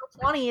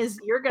 20 is,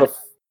 you're going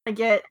to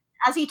get,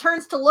 as he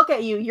turns to look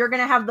at you, you're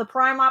going to have the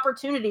prime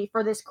opportunity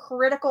for this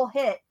critical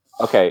hit.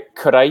 Okay,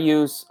 could I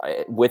use,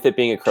 with it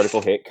being a critical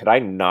hit, could I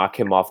knock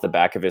him off the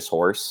back of his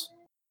horse?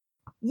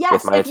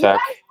 Yes, with my if you guys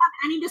attack?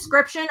 have any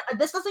description,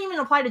 this doesn't even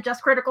apply to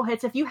just critical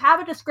hits. If you have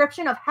a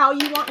description of how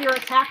you want your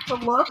attack to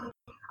look,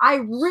 I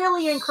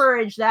really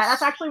encourage that.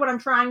 That's actually what I'm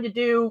trying to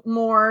do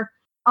more,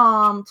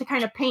 to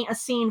kind of paint a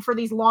scene for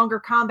these longer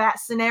combat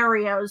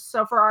scenarios.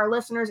 So for our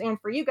listeners and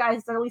for you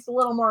guys, they're at least a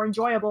little more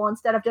enjoyable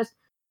instead of just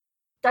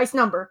dice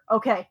number.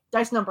 Okay,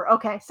 dice number.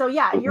 Okay, so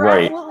yeah, you're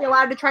absolutely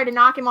allowed to try to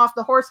knock him off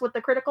the horse with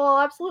the critical. I'll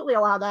absolutely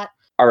allow that.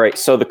 All right,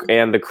 so the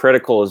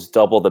critical is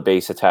double the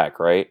base attack,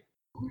 right?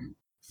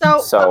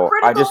 So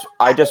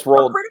I just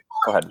rolled.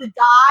 Go ahead. The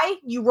die,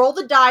 you roll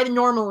the die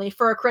normally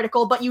for a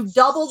critical, but you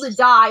double the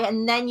die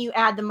and then you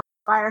add the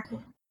modifier.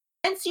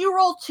 Since you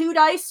roll 2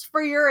 dice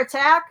for your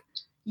attack,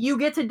 you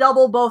get to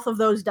double both of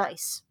those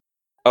dice.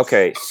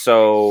 Okay,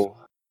 so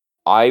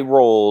I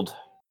rolled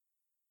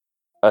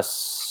a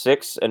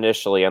 6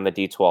 initially on the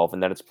d12,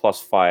 and then it's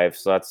 +5,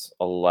 so that's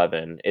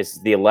 11.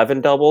 Is the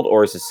 11 doubled,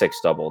 or is the 6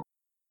 doubled?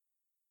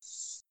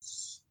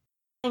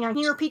 Hang on,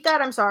 can you repeat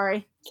that? I'm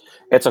sorry.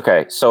 It's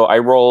okay. So I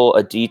roll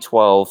a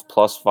d12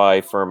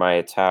 +5 for my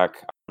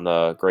attack on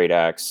the great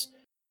axe,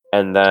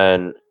 and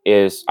then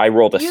I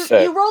rolled a 6.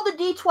 You roll the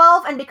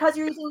d12, and because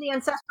you're using the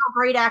ancestral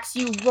great axe,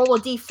 you roll a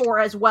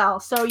d4 as well.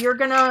 So you're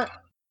gonna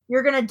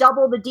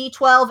double the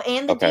d12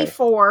 and the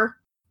d4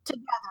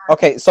 together.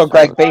 Okay, so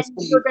Greg,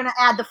 basically you're gonna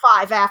add the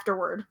 5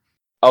 afterward.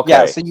 Okay.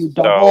 Yeah, so you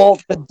double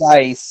the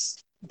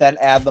dice, then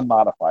add the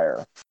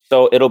modifier.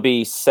 So it'll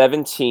be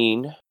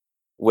 17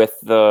 with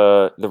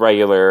the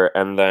regular,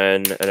 and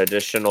then an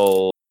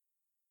additional,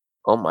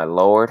 oh my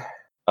lord,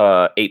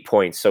 8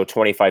 points, so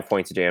 25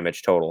 points of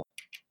damage total.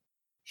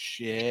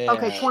 Shit.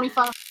 Okay,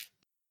 25.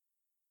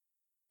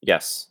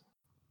 Yes.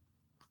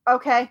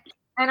 Okay,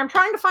 and I'm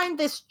trying to find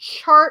this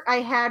chart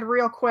I had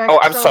real quick. Oh,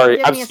 I'm sorry.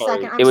 Give me a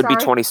second. It would be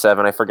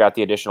 27. I forgot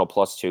the additional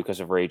 +2 because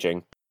of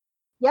raging.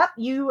 Yep,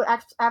 you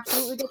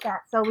absolutely get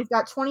that. So we've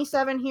got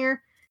 27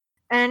 here.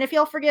 And if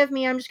you'll forgive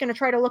me, I'm just going to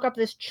try to look up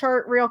this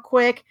chart real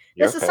quick.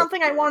 This is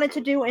something I wanted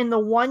to do in the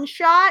one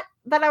shot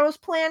that I was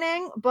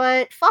planning,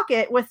 but fuck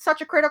it. With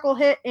such a critical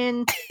hit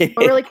in a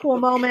really cool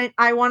moment,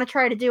 I want to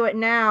try to do it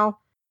now.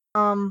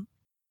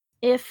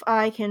 If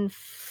I can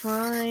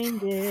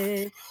find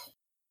it.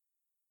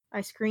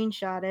 I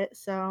screenshot it,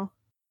 so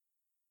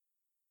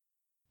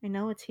I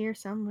know it's here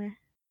somewhere.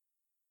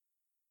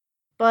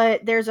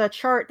 But there's a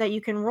chart that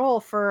you can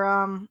roll for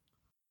a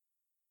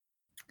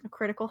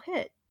critical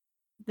hit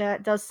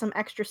that does some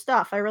extra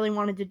stuff. I really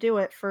wanted to do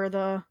it for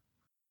the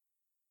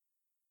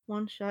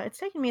one shot. It's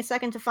taking me a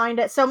second to find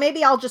it, so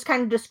maybe I'll just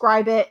kind of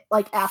describe it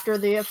after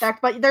the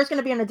effect, but there's going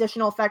to be an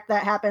additional effect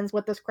that happens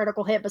with this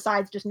critical hit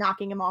besides just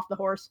knocking him off the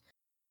horse.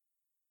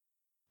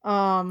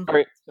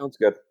 Great, sounds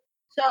good.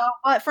 So,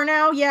 but for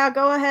now, yeah,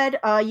 go ahead.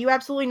 You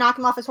absolutely knock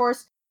him off his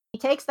horse. He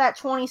takes that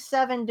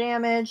 27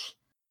 damage.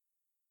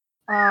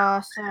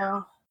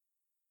 So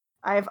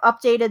I've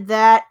updated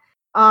that.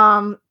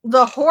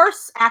 The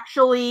horse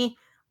actually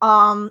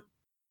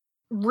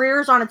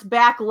rears on its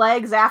back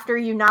legs after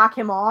you knock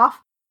him off,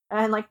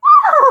 and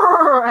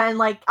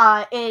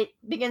it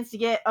begins to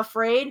get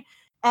afraid,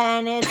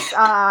 and it's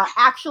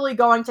actually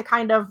going to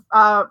kind of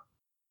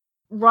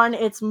run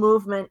its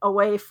movement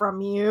away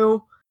from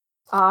you.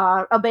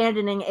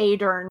 abandoning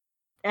Adern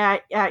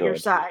at your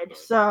Good. side.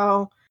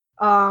 So,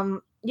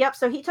 yep.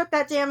 So he took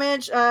that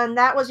damage, and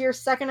that was your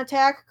second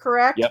attack,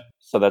 correct? Yep.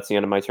 So that's the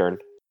end of my turn.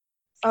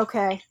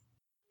 Okay.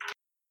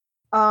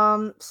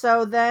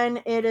 So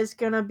then it is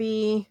gonna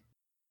be,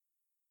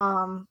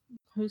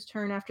 whose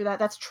turn after that?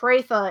 That's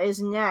Tratha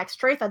is next.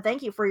 Tratha,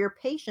 thank you for your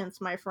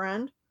patience, my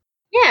friend.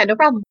 Yeah, no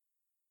problem.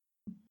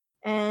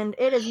 And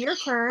it is your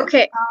turn.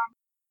 Okay.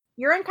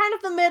 You're in kind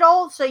of the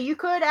middle, so you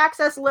could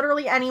access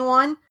literally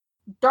anyone.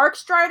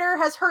 Darkstrider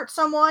has hurt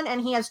someone,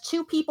 and he has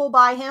 2 people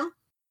by him.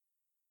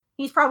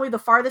 He's probably the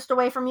farthest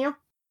away from you.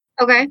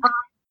 Okay.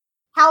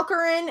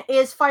 Halkarin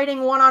is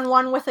fighting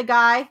one-on-one with a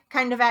guy,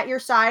 kind of at your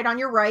side on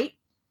your right.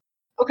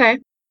 Okay.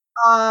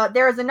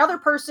 There is another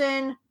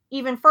person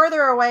even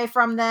further away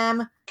from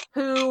them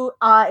who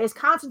is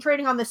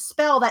concentrating on this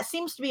spell that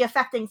seems to be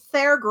affecting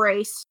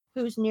Fairgrace,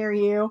 who's near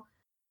you,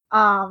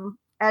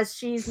 as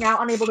she's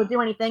now unable to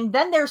do anything.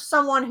 Then there's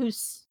someone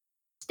who's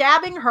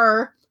stabbing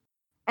her,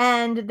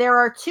 and there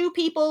are 2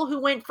 people who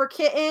went for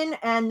Kitten,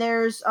 and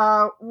there's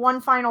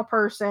one final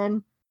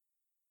person,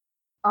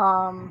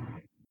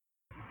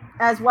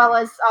 as well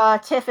as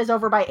Tiff is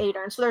over by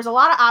Adern. So there's a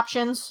lot of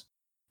options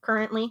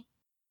currently.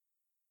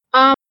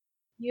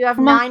 You have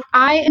 9.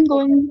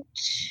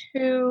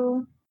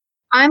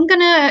 I'm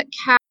gonna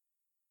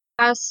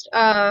cast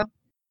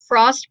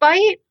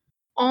Frostbite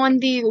on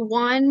the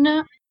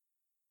one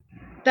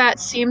that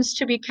seems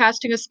to be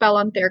casting a spell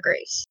on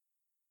Fairgrace.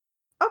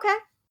 Okay.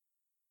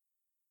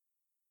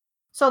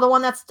 So the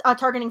one that's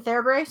targeting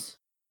Fairgrace?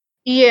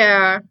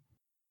 Yeah.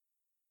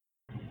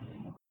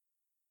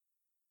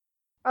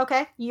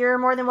 Okay, you're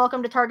more than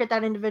welcome to target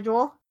that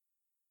individual.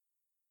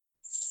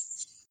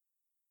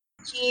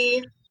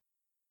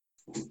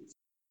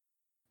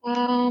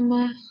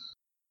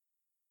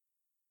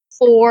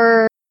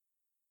 For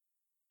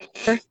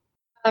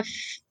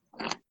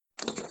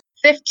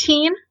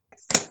 15.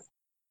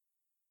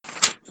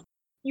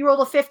 You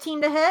rolled a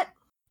 15 to hit?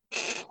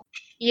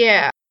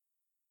 Yeah.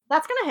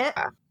 That's gonna hit.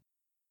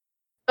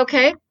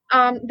 Okay.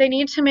 They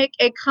need to make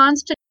a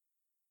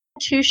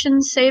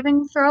Constitution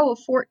saving throw of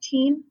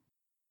 14.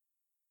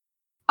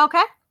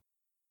 Okay.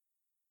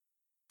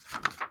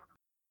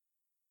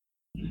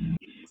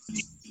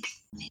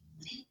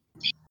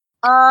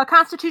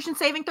 Constitution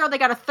saving throw, they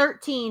got a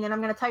 13, and I'm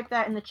gonna type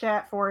that in the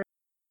chat for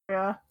you,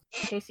 in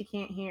case you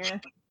can't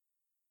hear.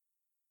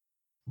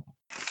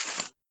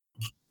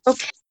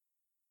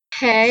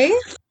 Okay.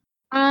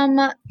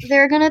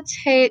 They're gonna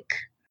take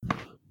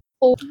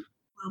 4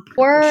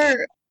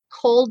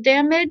 cold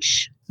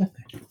damage.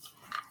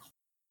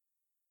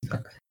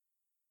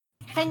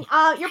 Can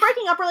you're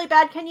breaking up really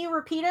bad. Can you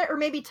repeat it or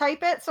maybe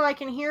type it so I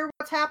can hear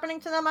what's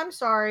happening to them? I'm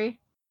sorry.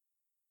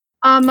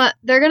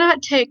 They're gonna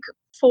take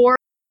 4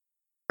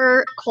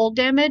 cold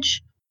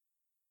damage.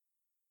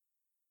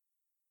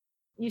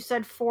 You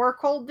said 4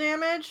 cold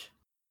damage?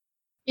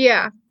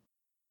 Yeah.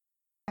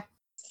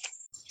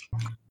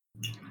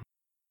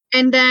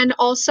 And then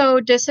also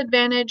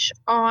disadvantage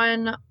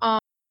on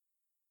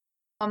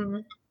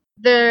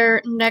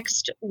their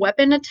next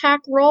weapon attack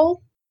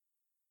roll.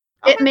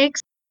 Okay. It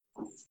makes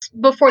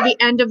before the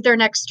end of their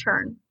next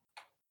turn.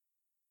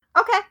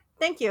 Okay,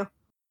 thank you.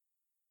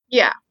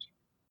 Yeah.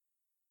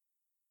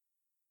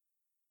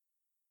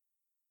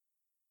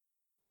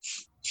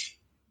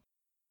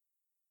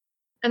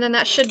 And then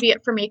that should be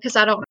it for me because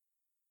I don't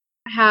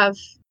have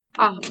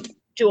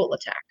dual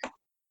attack.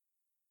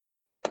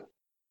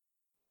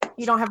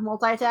 You don't have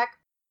multi-attack?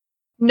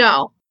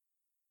 No.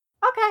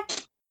 Okay.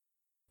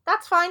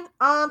 That's fine.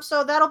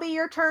 So that'll be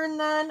your turn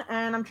then,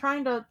 and I'm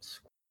trying to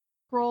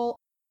scroll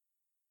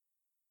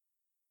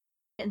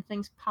and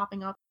things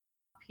popping up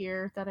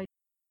here that I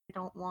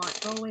don't want.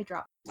 Go away,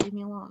 drop. Leave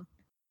me alone.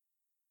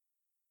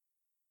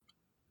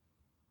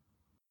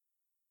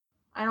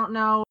 I don't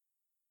know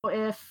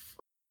if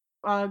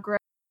Greg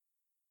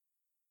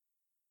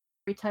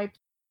typed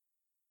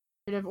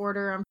of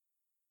order. I'm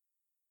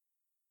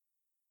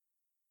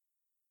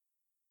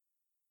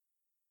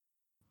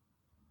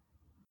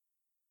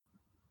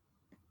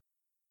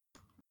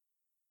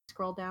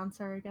scroll down.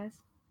 Sorry, guys.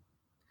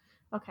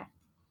 Okay.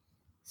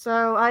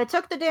 So I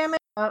took the damage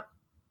up.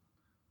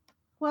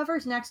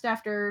 Whoever's next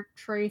after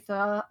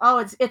Tratha. Oh,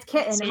 it's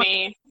Kitten. It's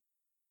me.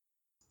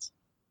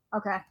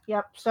 Okay.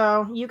 Yep.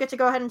 So you get to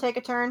go ahead and take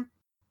a turn.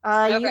 You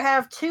Okay.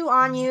 have 2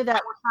 on you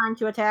that were trying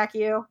to attack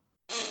you.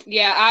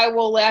 Yeah, I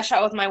will lash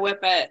out with my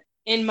whip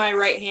in my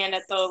right hand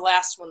at the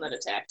last one that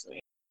attacked me.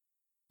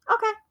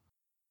 Okay.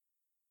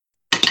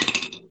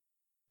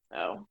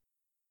 So.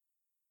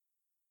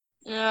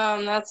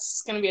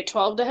 That's gonna be a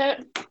 12 to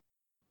hit.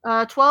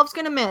 12's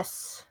gonna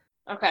miss.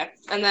 Okay,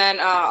 and then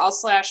I'll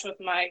slash with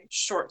my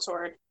short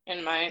sword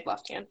in my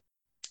left hand.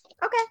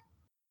 Okay.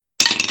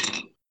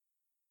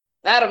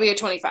 That'll be a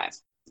 25.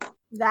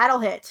 That'll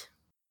hit.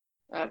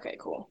 Okay,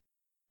 cool.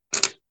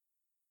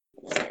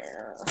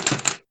 There.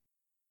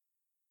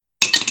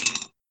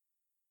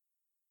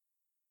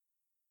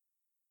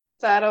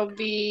 That'll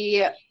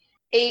be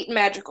 8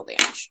 magical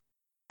damage.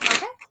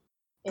 Okay.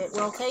 It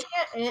will take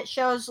it, and it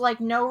shows like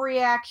no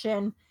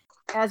reaction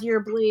as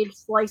your blade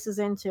slices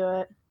into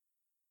it.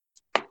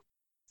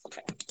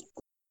 Okay.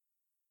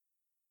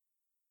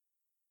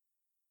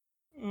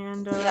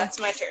 And That's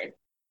my turn.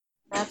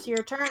 That's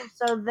your turn.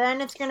 So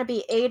then it's going to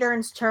be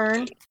Adern's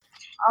turn.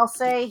 I'll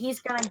say he's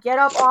going to get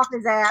up off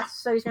his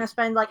ass, so he's going to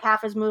spend like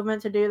half his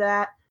movement to do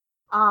that.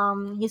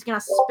 He's going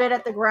to spit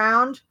at the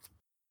ground.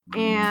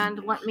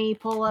 And let me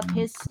pull up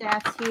his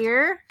stats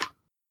here.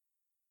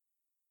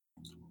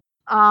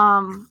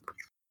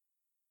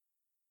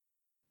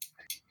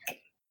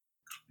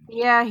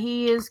 Yeah,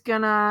 he is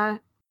going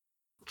to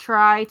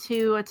try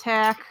to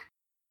attack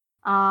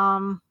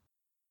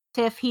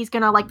Tiff. He's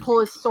going to like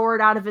pull his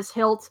sword out of his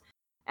hilt.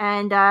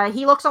 And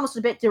he looks almost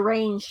a bit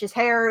deranged. His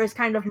hair is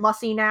kind of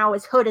mussy now.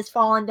 His hood has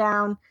fallen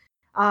down.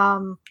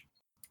 And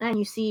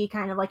you see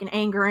kind of like an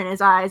anger in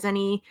his eyes. And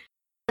he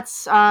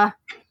puts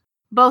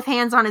both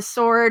hands on his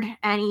sword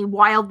and he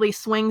wildly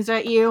swings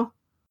at you.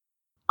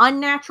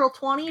 Unnatural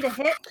 20 to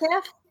hit,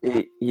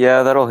 Tiff?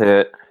 Yeah, that'll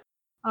hit.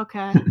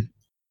 Okay.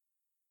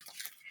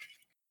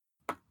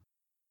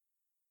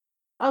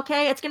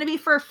 Okay, it's going to be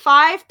for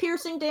 5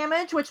 piercing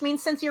damage, which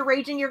means since you're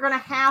raging, you're going to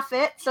half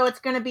it. So it's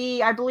going to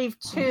be, I believe,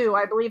 2.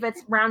 I believe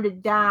it's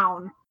rounded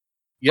down.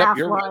 Yep,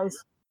 you're right.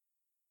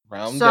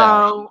 Round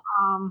down.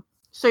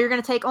 So you're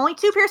going to take only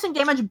 2 piercing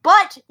damage,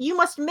 but you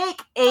must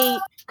make a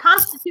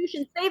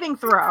Constitution saving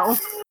throw.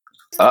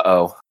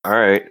 Uh-oh. All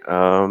right.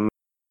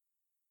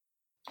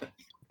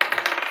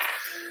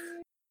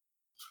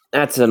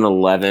 That's an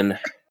 11.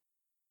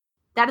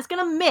 That is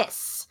going to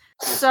miss.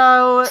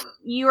 So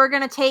you are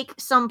going to take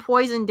some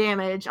poison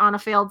damage on a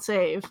failed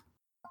save.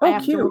 Oh,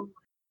 cute.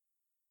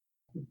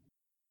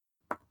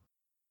 I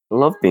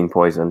love being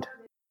poisoned.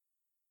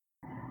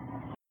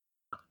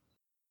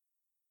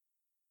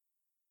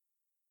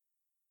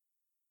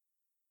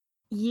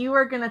 You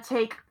are going to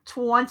take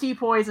 20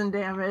 poison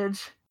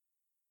damage.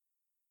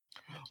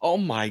 Oh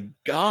my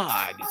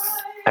god.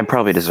 I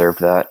probably deserve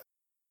that.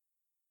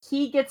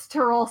 He gets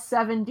to roll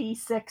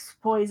 7d6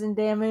 poison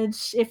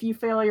damage if you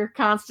fail your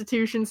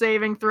Constitution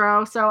saving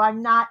throw, so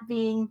I'm not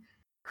being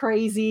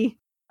crazy.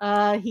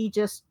 He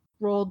just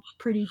rolled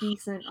pretty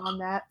decent on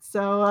that,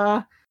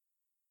 so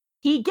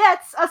he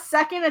gets a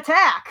second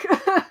attack.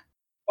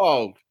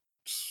 Oh,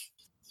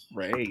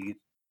 great.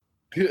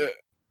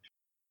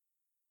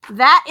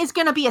 That is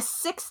going to be a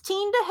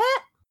 16 to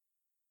hit.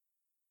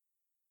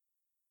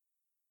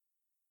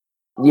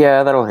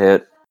 Yeah, that'll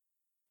hit.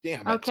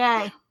 Damn it.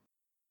 Okay.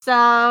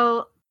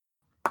 So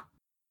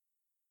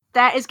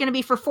that is going to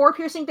be for 4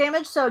 piercing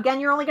damage. So again,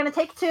 you're only going to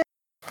take 2.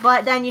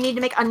 But then you need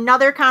to make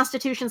another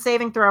Constitution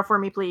saving throw for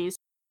me, please.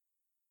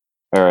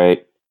 All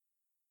right.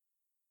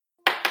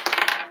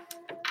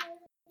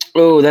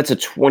 Oh, that's a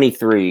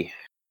 23.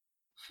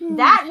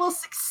 That will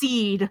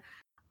succeed.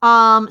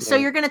 So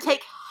you're going to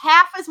take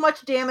half as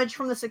much damage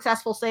from the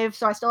successful save,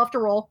 so I still have to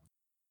roll.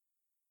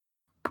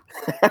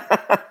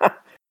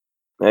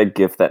 That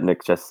gift that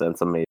Nick just sent's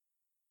amazing.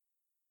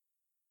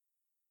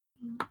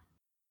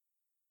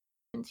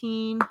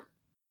 17.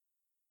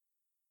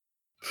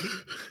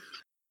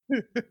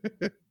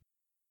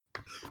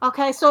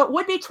 Okay, so it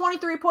would be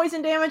 23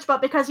 poison damage,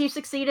 but because you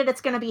succeeded,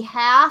 it's going to be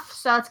half,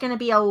 so it's going to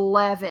be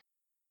 11.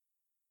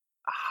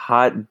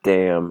 Hot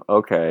damn.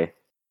 Okay.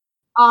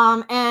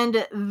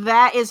 And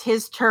that is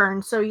his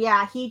turn. So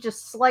yeah, he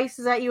just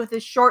slices at you with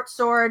his short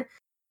sword.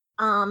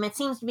 It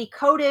seems to be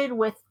coated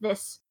with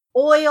this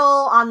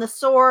oil on the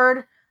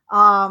sword.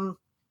 And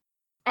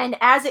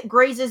as it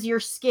grazes your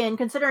skin,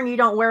 considering you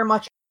don't wear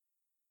much,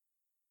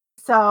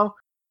 so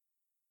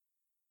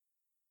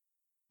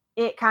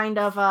it kind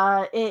of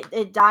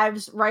it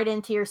dives right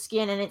into your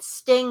skin and it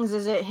stings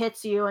as it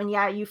hits you. And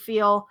yeah, you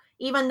feel,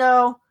 even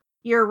though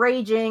you're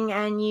raging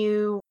and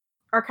you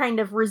are kind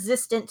of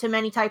resistant to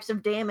many types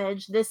of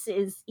damage, this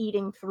is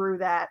eating through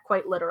that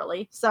quite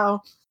literally.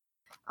 So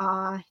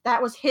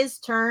that was his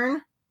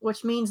turn,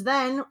 which means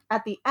then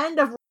at the end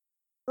of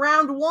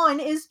round 1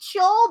 is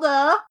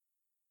Cholda.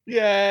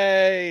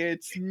 Yay,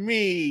 it's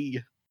me.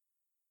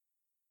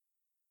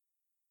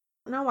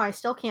 No, I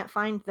still can't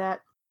find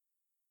that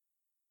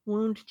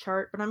wound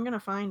chart, but I'm gonna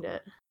find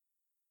it.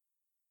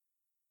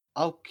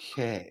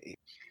 Okay,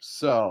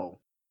 so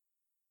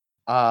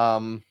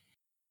how's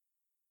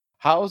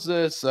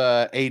this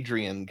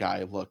Adrian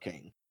guy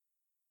looking?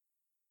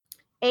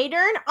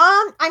 Adern,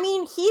 I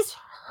mean, he's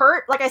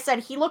hurt. Like I said,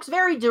 he looks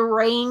very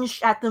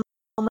deranged at the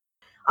moment.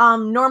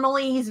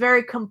 Normally he's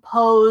very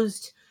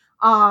composed.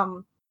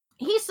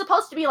 He's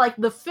supposed to be like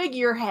the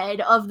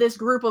figurehead of this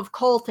group of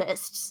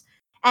cultists,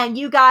 and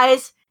you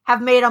guys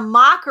have made a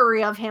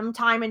mockery of him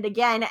time and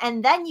again,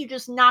 and then you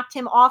just knocked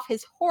him off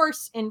his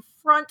horse in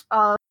front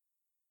of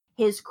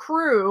his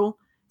crew.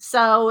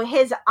 So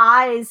his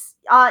eyes,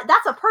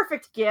 that's a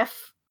perfect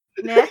gif,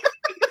 Nick.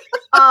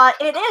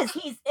 It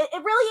is.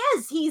 It really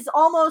is. He's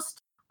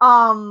almost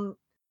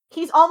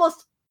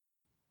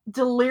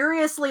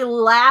deliriously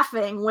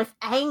laughing with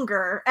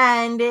anger,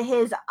 and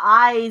his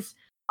eyes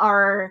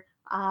are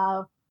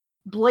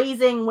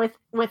blazing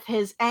with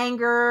his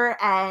anger,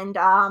 and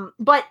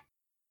but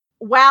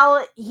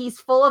while he's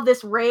full of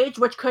this rage,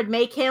 which could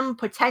make him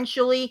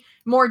potentially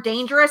more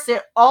dangerous,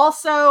 it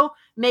also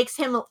makes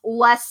him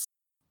less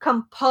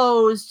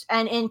composed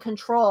and in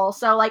control.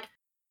 So, like,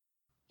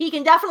 he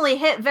can definitely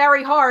hit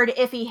very hard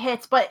if he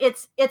hits, but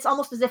it's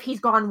almost as if he's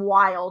gone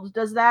wild.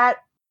 Does that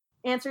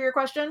answer your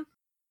question?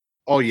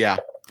 Oh, yeah.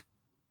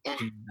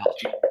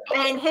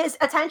 And his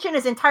attention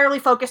is entirely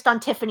focused on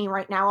Tiffany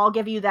right now. I'll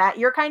give you that.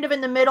 You're kind of in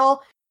the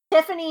middle.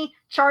 Tiffany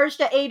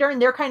charged at Adern.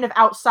 They're kind of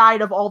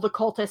outside of all the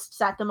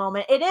cultists at the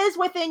moment. It is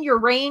within your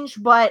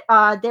range, but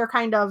they're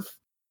kind of,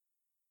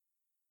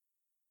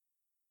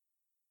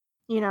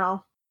 you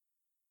know.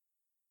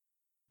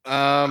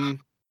 I'm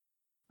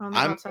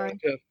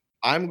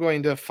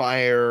going to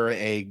fire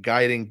a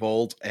guiding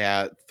bolt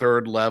at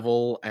 3rd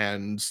level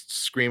and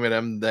scream at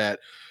him that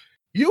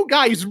you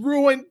guys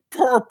ruined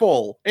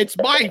purple. It's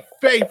my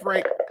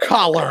favorite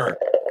color.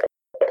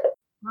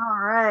 All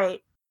right.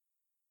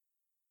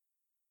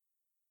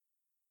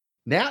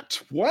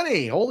 Nat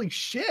 20. Holy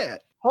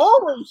shit.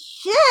 Holy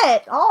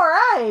shit. All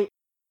right.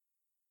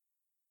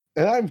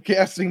 And I'm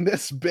casting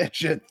this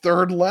bitch at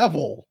 3rd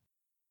level.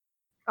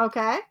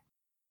 Okay.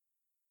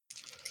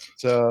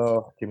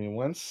 So, give me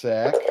 1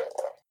 sec.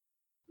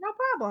 No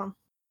problem.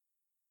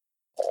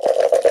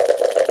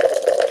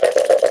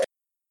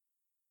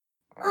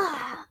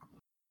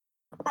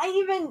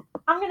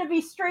 I'm gonna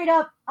be straight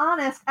up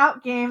honest,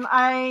 outgame.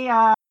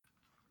 I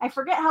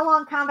forget how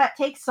long combat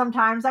takes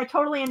sometimes. I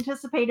totally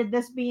anticipated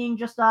this being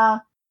just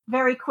a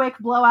very quick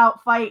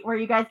blowout fight where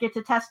you guys get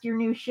to test your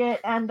new shit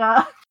and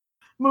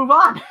move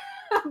on.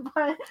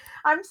 But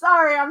I'm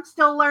sorry, I'm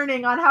still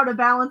learning on how to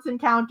balance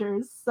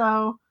encounters,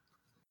 so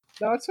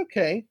no, it's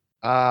okay.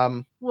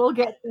 We'll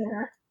get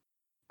there.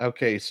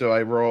 Okay, so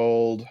I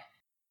rolled.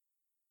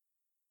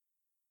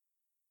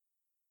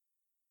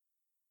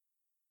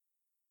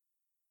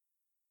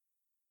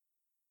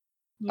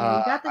 Yeah,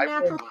 you got the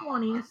natural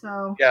 20,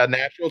 so yeah,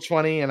 natural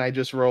 20, and I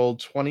just rolled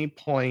 20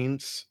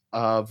 points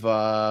of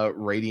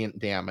radiant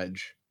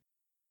damage.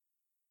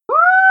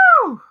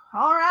 Woo!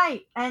 All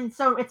right, and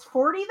so it's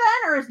 40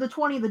 then, or is the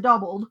 20 the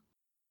doubled?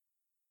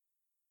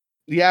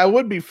 Yeah, it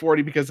would be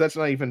 40 because that's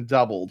not even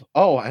doubled.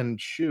 Oh, and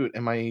shoot,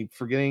 am I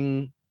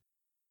forgetting?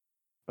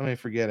 What am I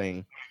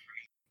forgetting?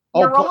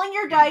 You're rolling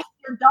your dice,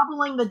 you're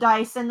doubling the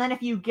dice, and then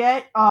if you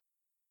get a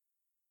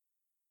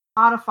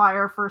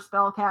modifier for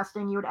spell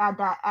casting, you would add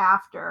that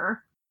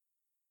after.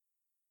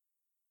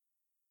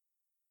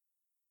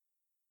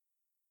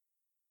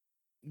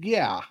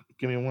 Yeah,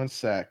 give me 1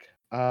 sec.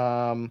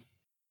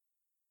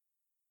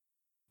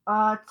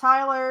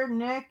 Tyler,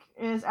 Nick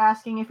is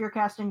asking if you're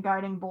casting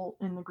Guiding Bolt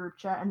in the group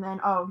chat, and then,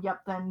 oh,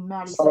 yep, then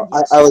Maddie So said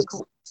yes. I was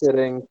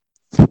kidding.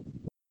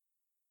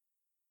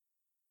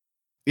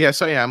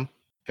 Yes, I am.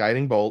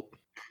 Guiding Bolt.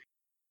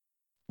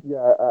 Yeah,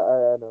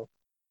 I know.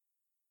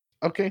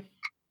 Okay.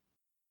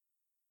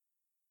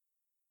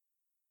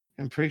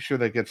 I'm pretty sure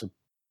that gets a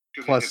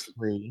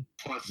 +3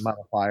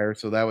 modifier,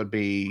 so that would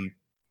be,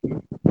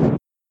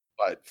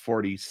 what,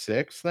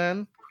 46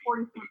 then?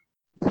 43.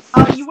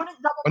 You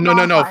wouldn't double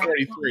Oh, no,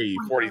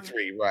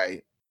 43,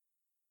 right.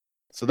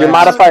 So your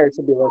modifier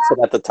should be listed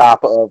at the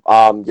top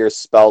of your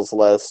spells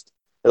list.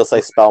 It'll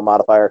say spell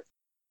modifier.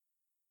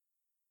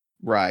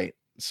 Right.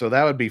 So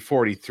that would be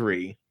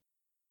 43.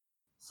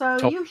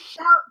 So you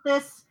shout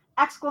this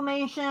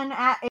exclamation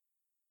at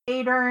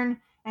Adern,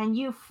 and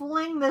you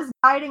fling this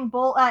guiding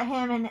bolt at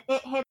him, and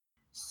it hits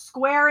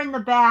square in the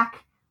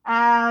back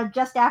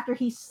just after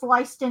he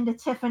sliced into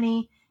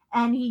Tiffany,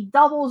 and he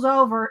doubles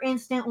over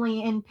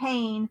instantly in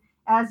pain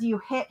as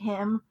you hit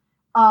him.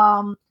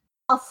 I'll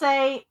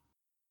say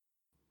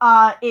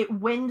it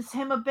winds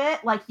him a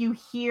bit, like you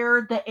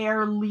hear the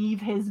air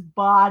leave his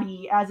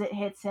body as it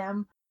hits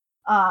him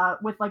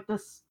with like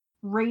this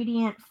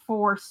radiant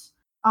force.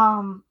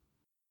 And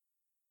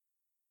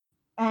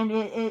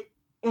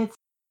it's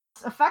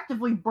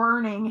effectively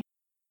burning.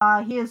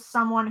 He is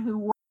someone who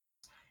works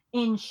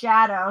in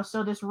shadow,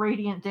 so this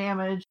radiant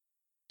damage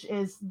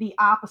is the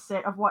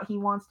opposite of what he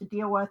wants to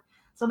deal with.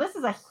 So this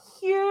is a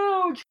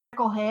huge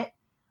critical hit.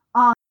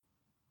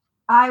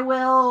 I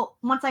will,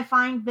 once I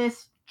find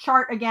this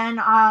chart again,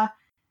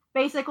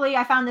 basically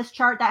I found this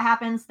chart that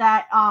happens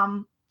that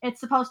it's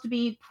supposed to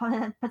be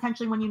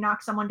potentially when you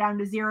knock someone down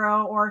to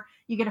 0 or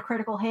you get a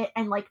critical hit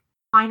and like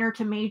minor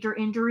to major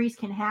injuries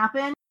can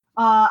happen.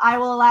 I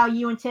will allow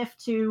you and Tiff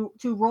to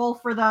roll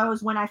for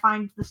those when I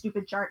find the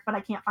stupid chart, but I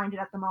can't find it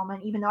at the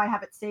moment, even though I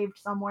have it saved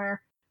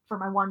somewhere for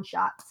my one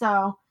shot.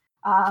 So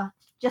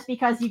just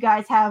because you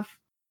guys have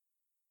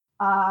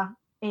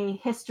a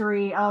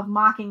history of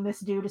mocking this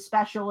dude,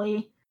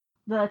 especially,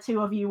 the two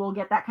of you will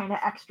get that kind of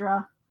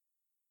extra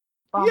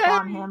bump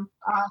on him.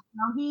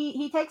 No,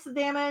 he takes the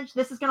damage.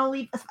 This is going to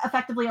leave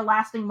effectively a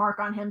lasting mark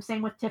on him.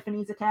 Same with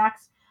Tiffany's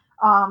attacks.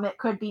 It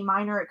could be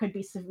minor, it could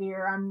be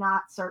severe. I'm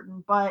not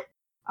certain, but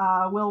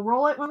we'll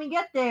roll it when we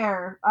get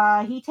there.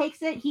 He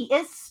takes it. He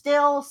is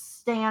still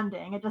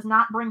standing. It does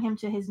not bring him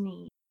to his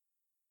knees.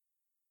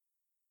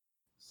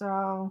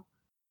 So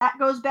that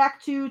goes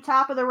back to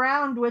top of the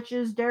round, which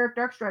is Derek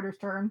Darkstrider's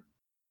turn.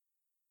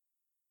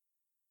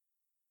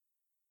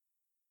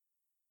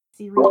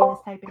 see Regan is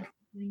typing.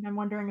 I'm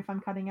wondering if I'm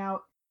cutting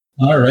out.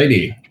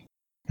 Alrighty.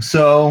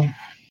 So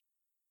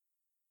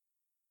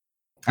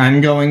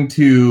I'm going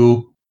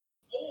to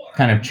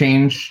kind of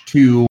change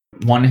to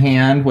one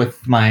hand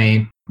with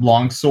my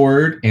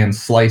longsword and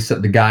slice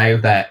at the guy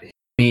that hit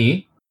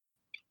me.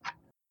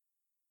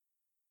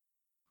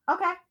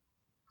 Okay.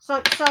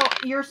 So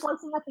you're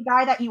slicing at the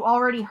guy that you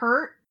already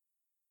hurt?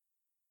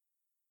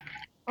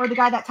 Or the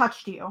guy that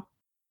touched you?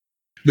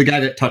 The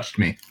guy that touched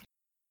me.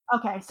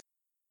 Okay.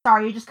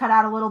 Sorry, you just cut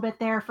out a little bit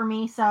there for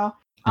me. So,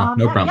 Oh,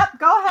 no problem. Yep,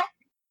 go ahead.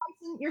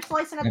 You're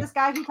slicing at this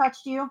guy who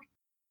touched you.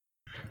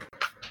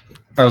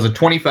 That was a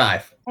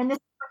 25. And this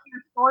is with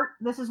your sword?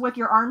 This is with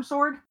your arm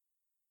sword?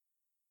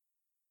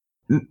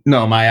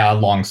 No, my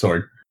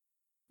longsword.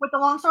 With the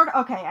longsword?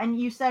 Okay, and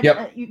you said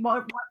Yep.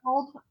 What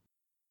rolled?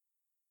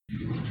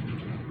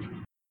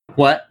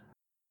 What?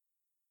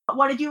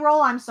 What did you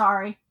roll? I'm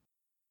sorry.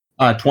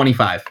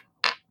 25.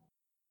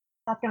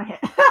 That's gonna hit.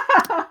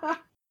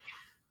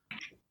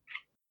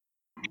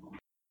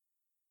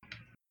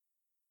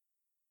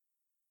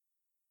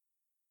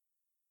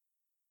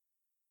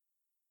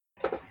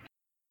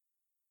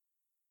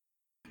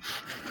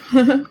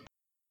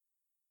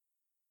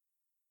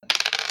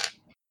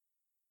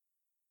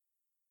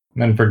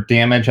 Then for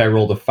damage, I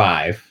rolled a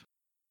 5.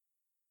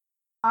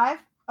 5?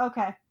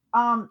 Okay.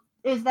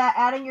 Is that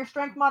adding your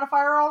strength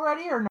modifier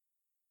already or no?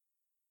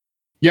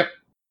 Yep.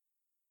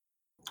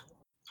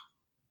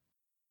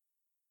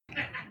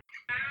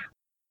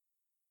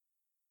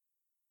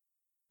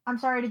 I'm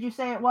sorry, did you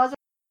say it was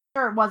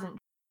or it wasn't?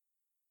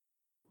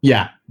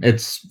 Yeah,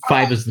 it's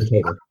 5 is the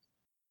total.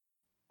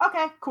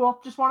 Okay, cool.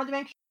 Just wanted to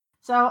make sure.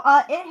 So,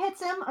 it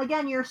hits him.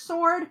 Again, your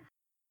sword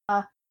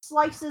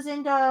slices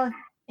into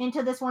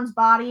this one's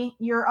body.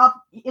 You're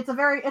up. It's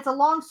a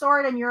long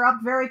sword, and you're up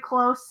very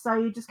close. So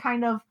you just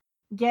kind of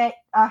get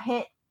a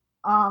hit,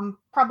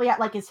 probably at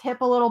like his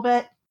hip a little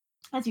bit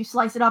as you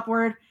slice it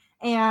upward,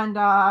 and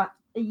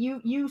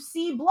you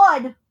see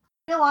blood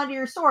spill onto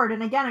your sword.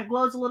 And again, it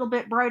glows a little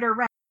bit brighter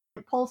red.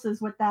 It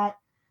pulses with that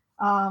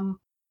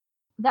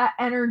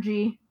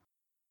energy,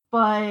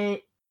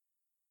 but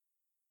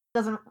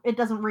it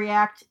doesn't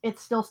react.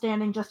 It's still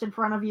standing just in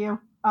front of you.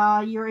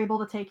 You're able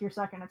to take your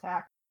second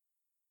attack.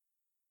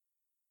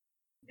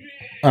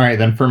 All right,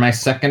 then for my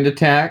second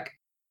attack,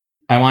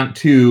 I want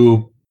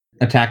to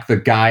attack the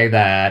guy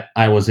that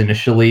I was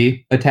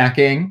initially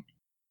attacking.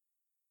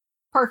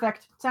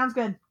 Perfect. Sounds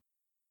good.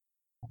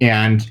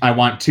 And I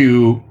want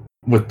to,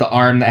 with the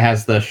arm that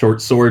has the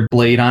short sword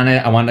blade on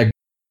it, I want to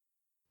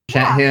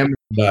at him,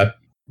 the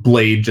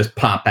blade just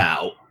pop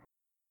out.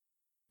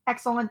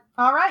 Excellent.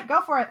 All right,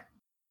 go for it.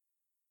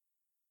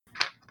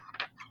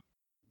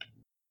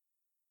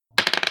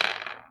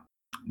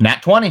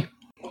 Nat 20.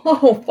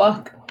 Oh,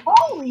 fuck.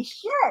 Holy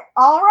shit.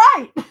 All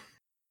right.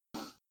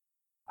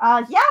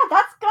 Yeah,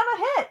 that's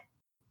gonna hit.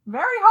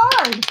 Very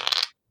hard.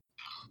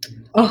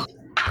 Oh.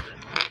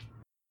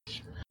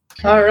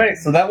 All right,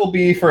 so that will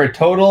be for a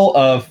total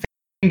of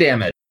 15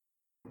 damage.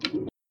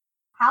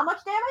 How much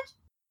damage?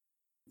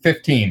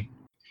 15.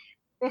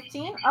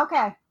 15?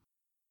 Okay.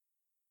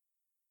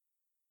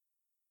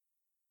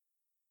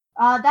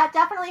 That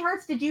definitely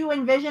hurts. Did you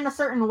envision a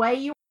certain way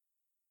you...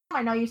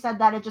 I know you said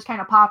that it just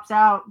kind of pops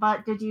out,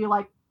 but did you,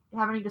 like,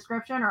 have any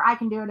description? Or I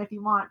can do it if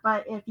you want,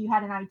 but if you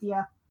had an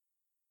idea.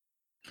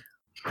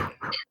 I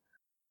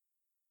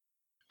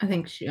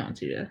think she wants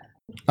you to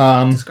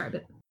describe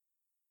it.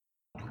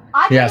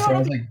 I can do so it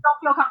if you don't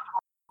feel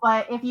comfortable,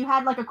 but if you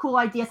had, like, a cool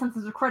idea since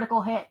it's a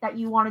critical hit that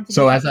you wanted to do...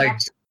 So as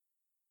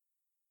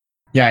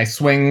I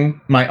swing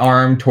my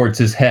arm towards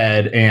his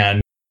head, and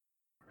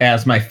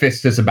as my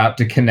fist is about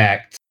to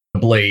connect,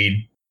 the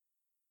blade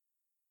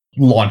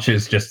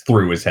launches just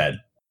through his head.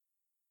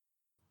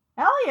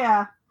 Hell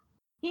yeah.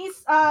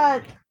 He's,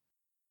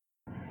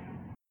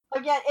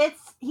 again,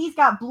 he's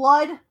got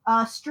blood,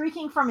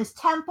 streaking from his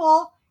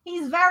temple.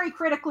 He's very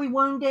critically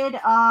wounded.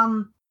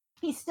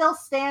 He's still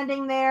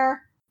standing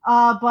there,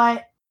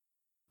 but,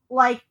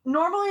 like,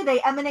 normally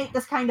they emanate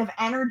this kind of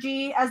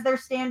energy as they're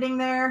standing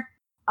there.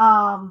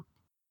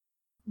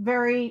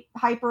 Very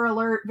hyper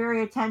alert,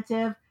 very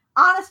attentive.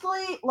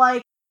 Honestly,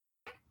 like,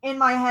 in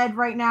my head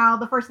right now,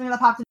 the first thing that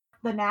pops is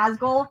the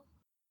Nazgul.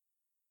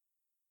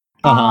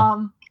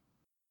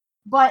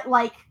 But,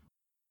 like,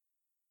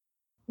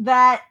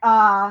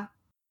 that,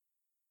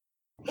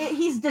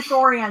 he's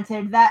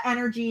disoriented. That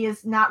energy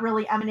is not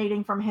really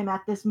emanating from him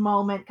at this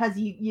moment, because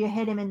you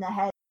hit him in the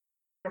head,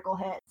 critical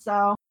hit.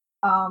 So,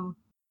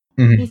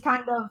 he's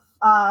kind of,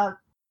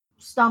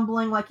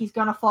 stumbling like he's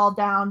gonna fall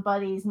down,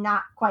 but he's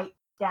not quite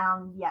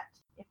down yet,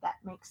 if that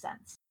makes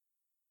sense.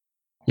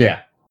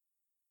 Yeah.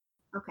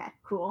 Okay,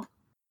 cool.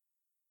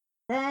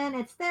 Then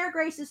it's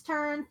Thergrace's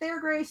turn.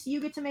 Thergrace,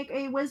 you get to make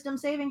a wisdom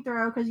saving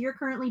throw because you're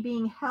currently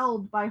being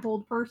held by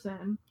hold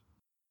person.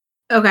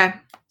 Okay.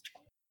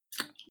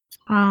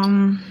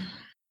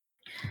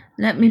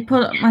 Let me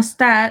pull up my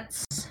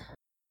stats.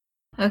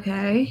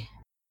 Okay.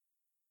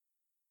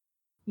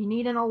 You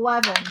need an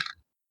 11.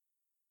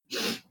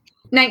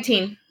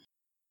 19.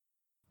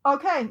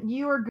 Okay,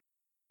 you are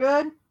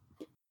good.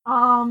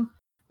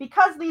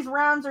 Because these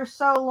rounds are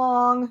so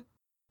long,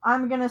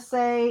 I'm gonna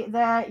say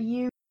that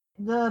you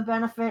the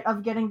benefit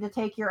of getting to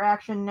take your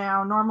action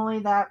now. Normally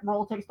that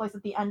roll takes place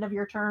at the end of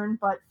your turn,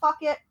 but fuck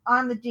it.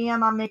 I'm the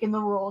GM, I'm making the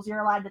rules.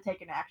 You're allowed to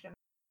take an action.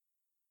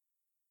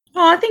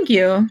 Oh, thank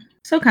you.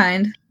 So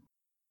kind.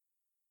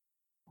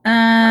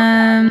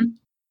 I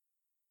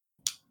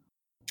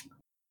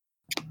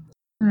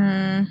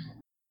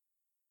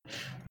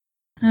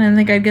didn't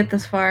think I'd get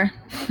this far.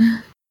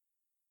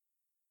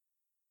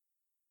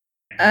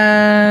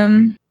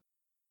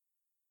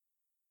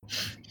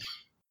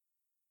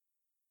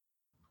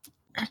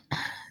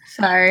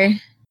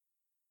 Sorry.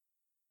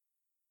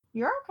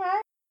 You're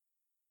okay.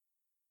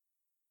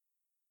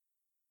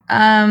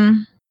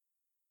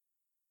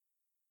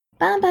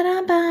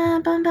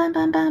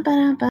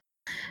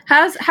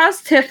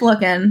 How's Tiff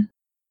looking?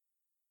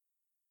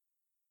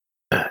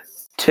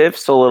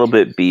 Tiff's a little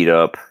bit beat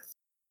up.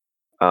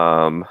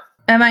 Am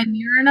I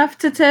near enough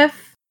to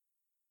Tiff?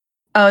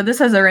 Oh, this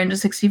has a range of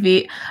 60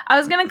 feet. I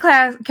was gonna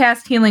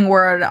cast Healing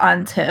Word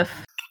on Tiff.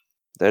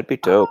 That'd be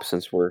dope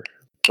since we're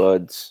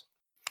buds.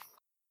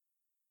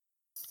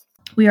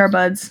 We are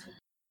buds.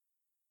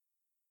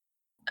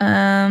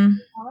 Alright,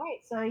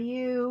 so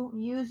you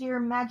use your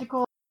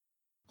magical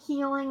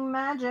healing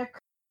magic.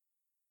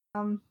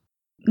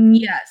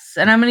 Yes,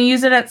 and I'm gonna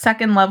use it at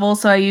second level,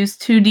 so I use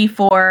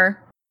 2d4,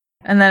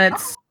 and then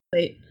it's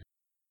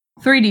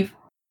 3d.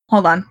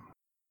 Hold on.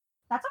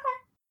 That's okay.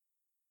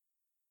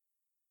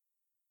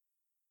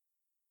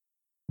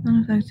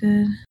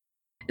 Unaffected.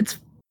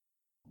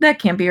 That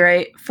can't be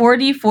right.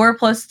 4d4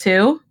 plus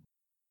 2.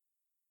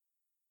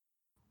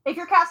 If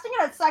you're casting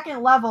it at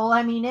second level,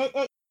 I mean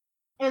it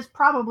is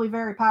probably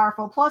very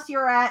powerful. Plus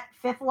you're at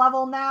 5th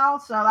level now,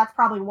 so that's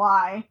probably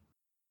why.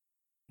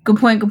 Good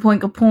point.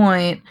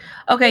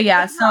 Okay,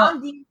 yeah,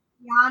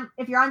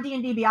 if you're on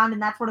D&D Beyond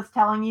and that's what it's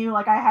telling you,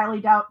 like, I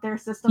highly doubt their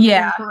system is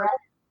incorrect.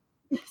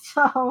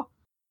 So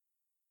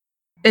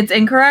it's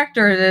incorrect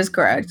or it is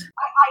correct?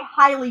 I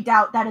highly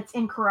doubt that it's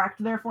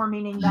incorrect, therefore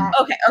meaning that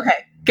Okay.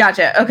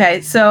 Gotcha.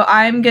 Okay, so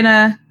I'm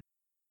gonna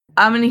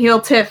heal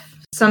Tiff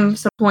some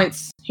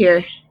points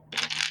here.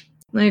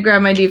 Let me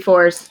grab my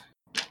D4s.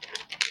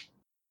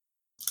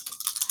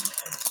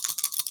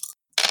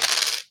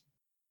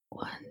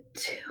 1,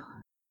 2,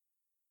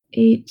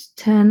 8,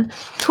 10,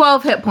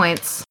 12 hit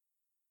points.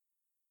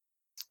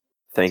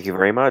 Thank you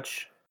very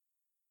much.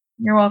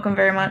 You're welcome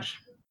very much.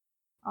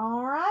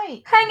 All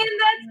right. Hang in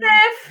there,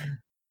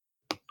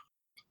 Tiff.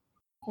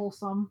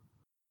 Wholesome.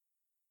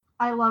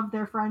 I love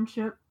their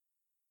friendship.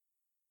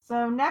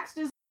 So next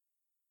is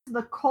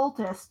the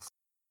cultists,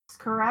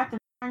 correct? I'm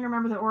trying to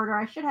remember the order.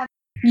 I should have.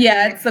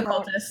 Yeah, it's the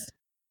cultists.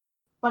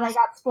 But I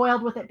got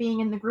spoiled with it being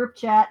in the group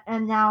chat,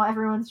 and now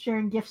everyone's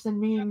sharing gifs and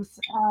memes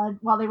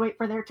while they wait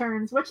for their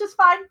turns, which is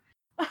fine.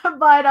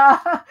 But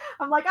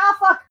I'm like,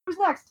 fuck, who's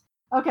next?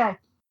 Okay,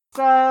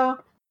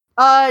 so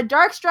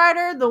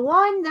Darkstrider, the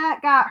one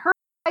that got hurt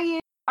by you,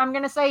 I'm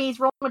gonna say he's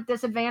rolling with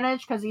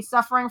disadvantage because he's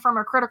suffering from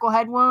a critical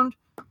head wound.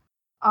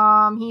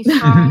 He's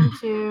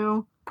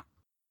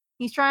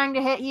trying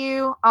to hit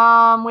you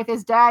with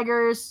his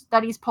daggers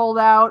that he's pulled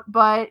out,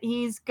 but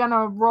he's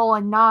gonna roll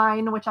a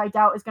 9, which I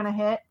doubt is gonna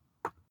hit.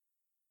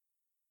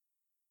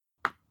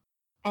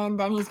 And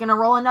then he's gonna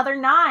roll another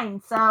 9.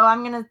 So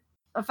I'm gonna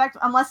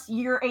unless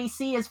your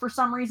AC is for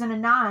some reason a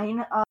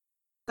 9,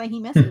 say he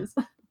misses.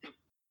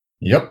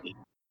 Yep.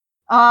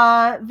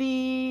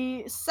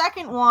 The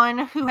second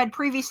one, who had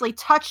previously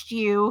touched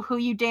you, who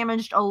you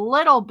damaged a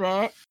little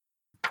bit,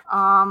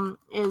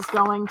 is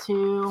going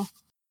to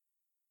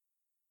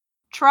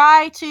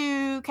try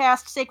to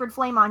cast Sacred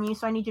Flame on you,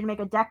 so I need you to make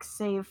a dex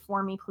save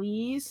for me,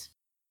 please.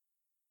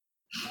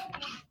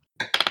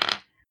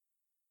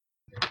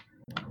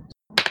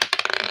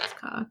 That's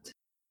cocked.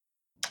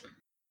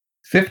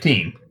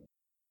 15.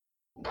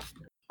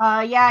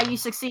 Yeah, you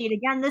succeed.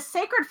 Again, this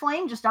Sacred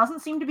Flame just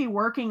doesn't seem to be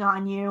working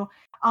on you.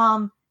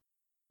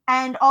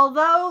 And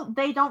although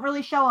they don't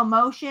really show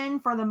emotion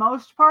for the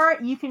most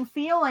part, you can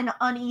feel an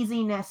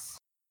uneasiness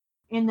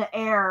in the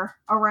air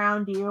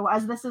around you,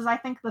 as this is, I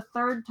think, the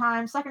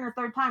second or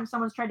third time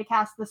someone's tried to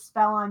cast this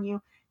spell on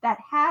you that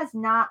has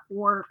not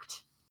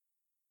worked.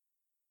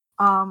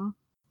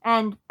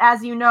 And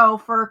as you know,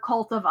 for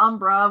Cult of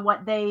Umbra,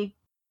 what they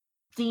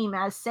deem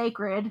as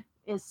sacred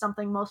is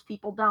something most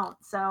people don't.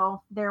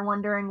 So they're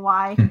wondering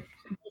why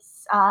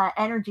this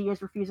energy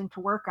is refusing to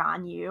work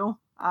on you,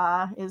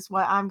 is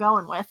what I'm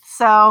going with.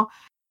 So,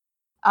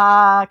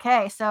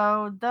 okay,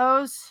 so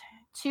those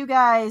two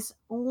guys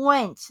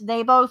went.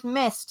 They both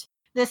missed.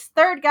 This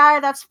third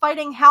guy that's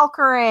fighting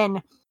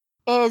Halkarin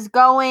is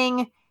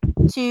going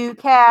to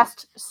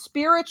cast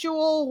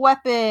Spiritual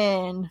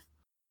Weapon.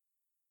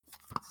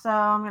 So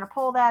I'm going to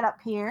pull that up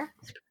here.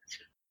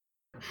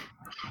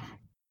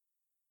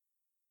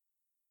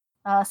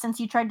 Since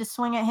you tried to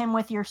swing at him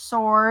with your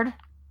sword,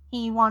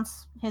 he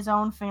wants his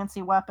own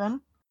fancy weapon.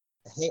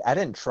 Hey, I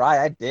didn't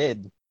try. I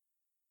did.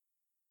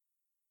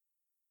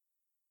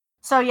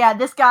 So yeah,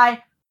 this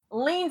guy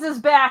leans his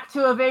back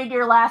to evade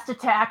your last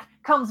attack,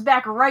 comes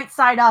back right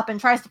side up, and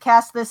tries to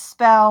cast this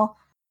spell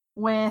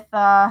with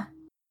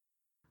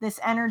this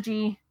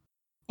energy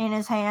in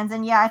his hands.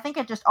 And yeah, I think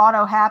it just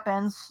auto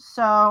happens.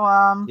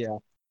 So Yeah.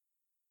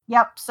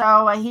 Yep.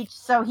 So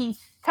he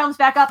comes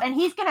back up, and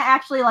he's gonna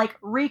actually like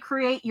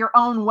recreate your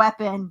own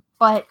weapon,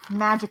 but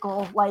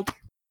magical, like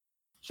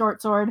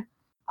short sword.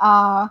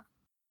 And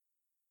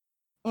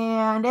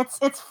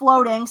it's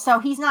floating, so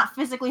he's not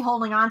physically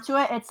holding on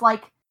to it. It's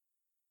like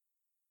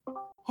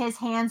his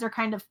hands are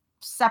kind of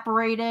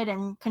separated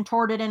and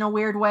contorted in a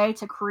weird way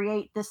to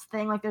create this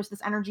thing. Like there's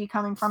this energy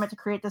coming from it to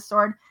create this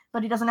sword,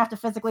 but he doesn't have to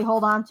physically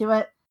hold on to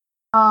it.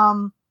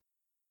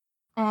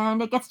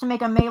 And it gets to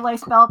make a melee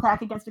spell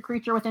attack against a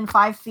creature within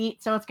 5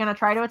 feet, so it's going to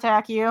try to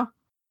attack you.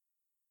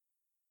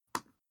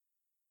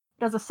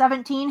 Does a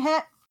 17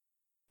 hit?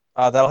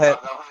 That'll hit.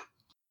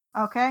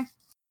 Okay.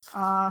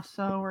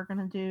 So we're going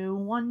to do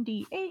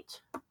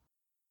 1d8.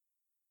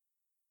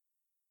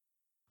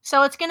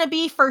 So it's going to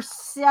be for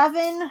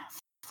 7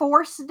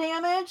 force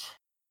damage.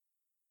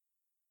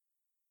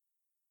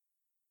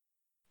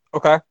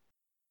 Okay.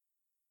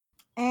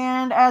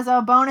 And as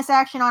a bonus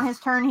action on his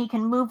turn, he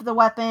can move the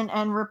weapon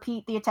and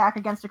repeat the attack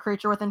against a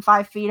creature within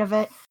 5 feet of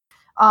it.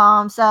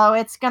 So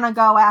it's going to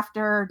go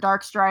after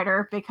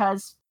Darkstrider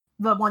because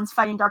the ones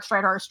fighting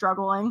Darkstrider are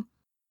struggling.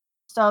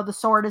 So the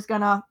sword is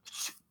going to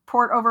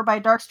port over by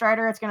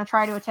Darkstrider. It's going to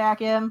try to attack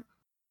him.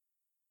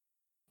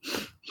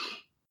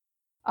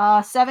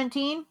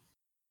 17.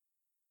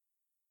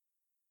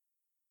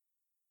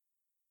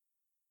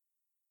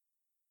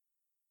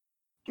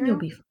 You'll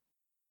be.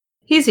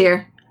 He's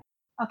here.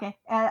 Okay,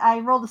 I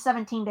rolled a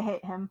 17 to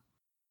hit him.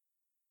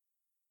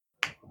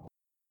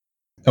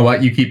 Oh,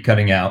 what? You keep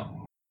cutting out.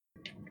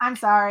 I'm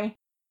sorry.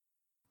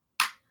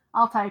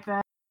 I'll type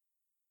it.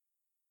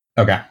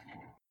 Okay.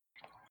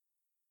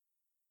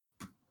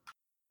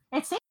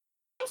 It seems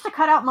to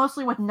cut out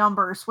mostly with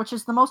numbers, which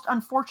is the most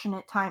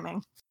unfortunate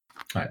timing.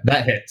 All right,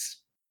 that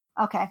hits.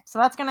 Okay, so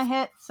that's going to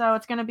hit. So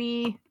it's going to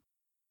be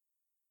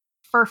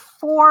for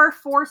 4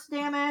 force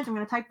damage. I'm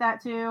going to type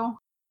that too.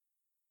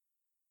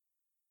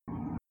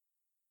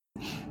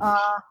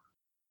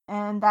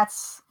 And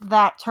that's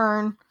that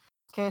turn.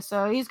 Okay,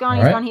 so he's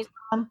gone, he's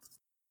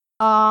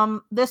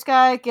gone. This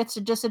guy gets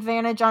a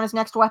disadvantage on his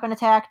next weapon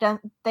attack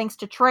thanks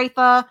to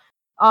Tretha.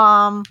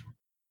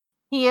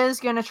 He is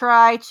going to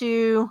try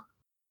to...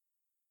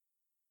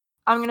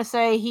 I'm going to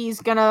say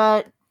he's going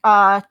to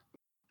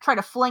try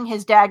to fling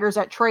his daggers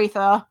at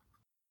Tretha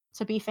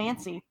to be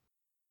fancy.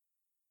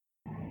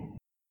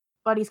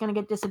 But he's going to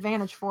get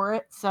disadvantage for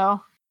it,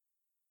 so...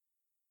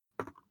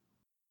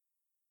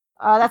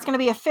 that's going to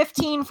be a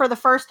 15 for the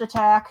first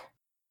attack.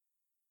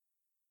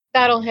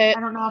 That'll hit. I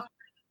don't know if...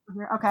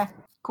 Okay,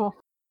 cool.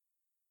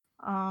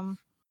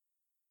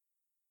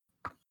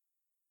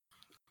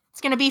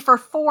 It's going to be for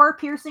 4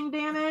 piercing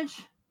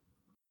damage.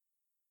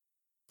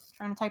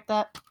 Trying to type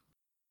that.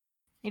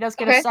 He does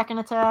get a second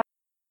attack.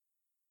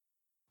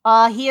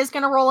 He is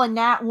going to roll a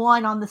nat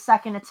 1 on the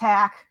second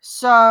attack.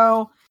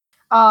 So,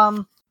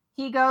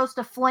 he goes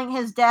to fling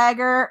his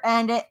dagger,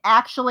 and it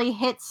actually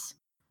hits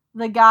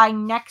the guy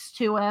next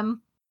to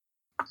him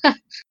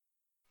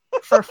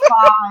for 5.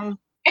 So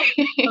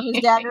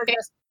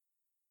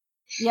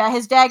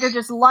his dagger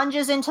just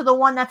lunges into the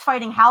one that's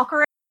fighting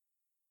Halkarin,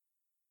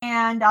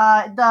 and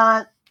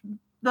the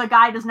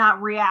guy does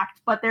not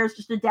react, but there's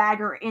just a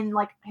dagger in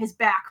like his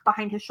back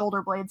behind his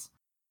shoulder blades.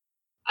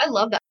 I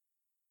love that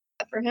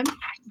for him.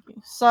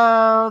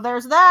 So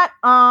there's that.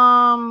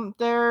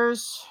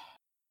 There's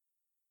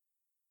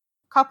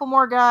a couple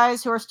more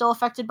guys who are still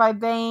affected by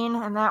Bane,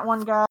 and that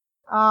one guy.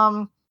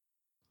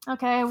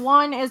 Okay,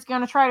 one is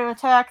going to try to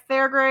attack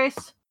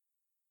Theragrace.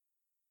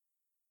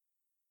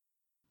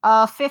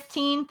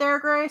 15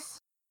 Theragrace.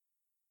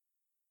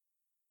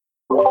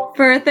 For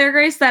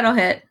Theragrace, that'll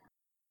hit.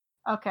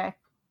 Okay.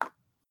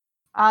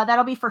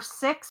 That'll be for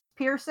 6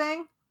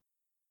 piercing.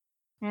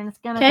 And it's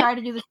going to try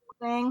to do the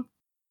same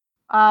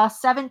thing.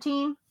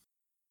 17.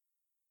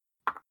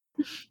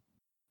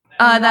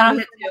 That'll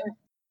hit too.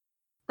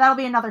 That'll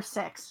be another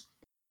 6.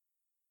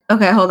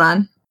 Okay, hold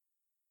on.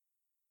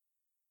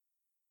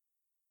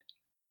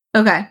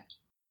 Okay.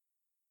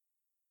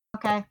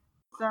 Okay,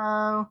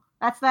 so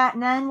that's that.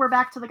 And then we're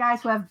back to the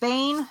guys who have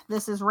Bane.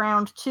 This is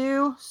round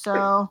 2,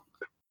 so...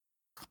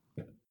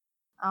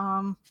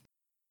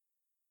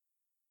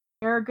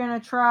 they're gonna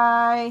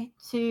try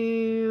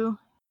to...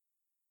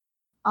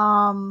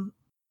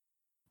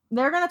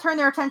 they're gonna turn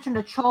their attention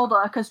to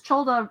Cholda, because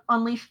Cholda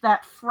unleashed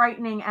that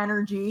frightening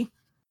energy.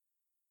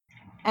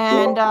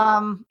 And,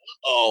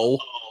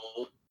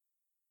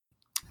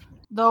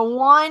 the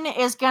one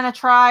is going to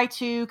try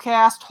to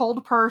cast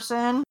Hold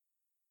Person.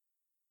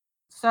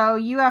 So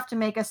you have to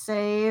make a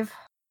save.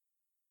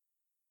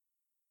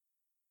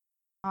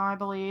 I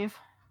believe.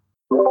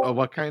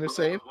 What kind of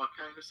save?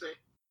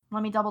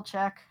 Let me double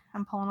check.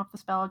 I'm pulling up the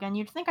spell again.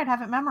 You'd think I'd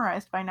have it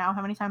memorized by now.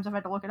 How many times have I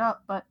had to look it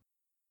up? But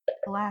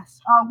alas.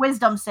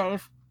 Wisdom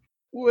save.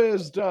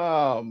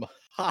 Wisdom!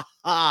 Ha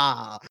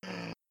ha!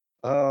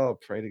 Oh,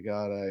 pray to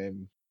God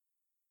I'm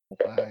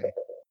Why?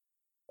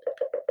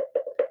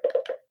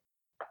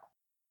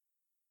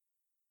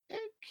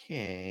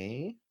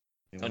 Okay.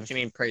 Don't you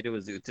mean pray to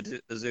a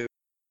zoo?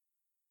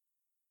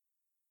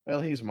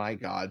 Well, he's my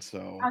god,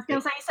 so. I was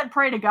gonna say you said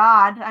pray to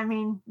God. I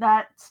mean,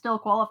 that still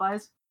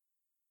qualifies.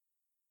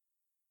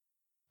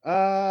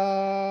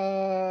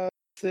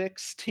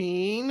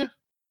 16.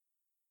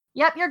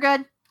 Yep, you're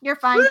good. You're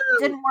fine. Woo!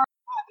 Didn't work.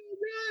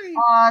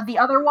 Right. The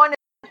other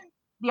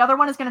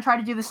one is gonna try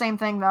to do the same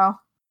thing though.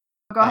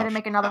 Go ahead and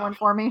make another one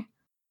for me.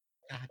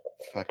 God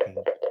fucking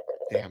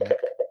damn it.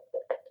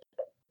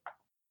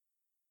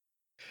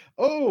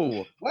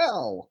 Oh,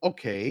 well,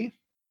 okay.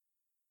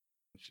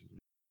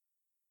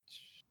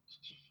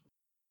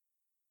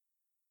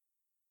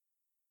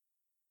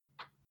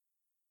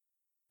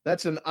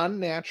 That's an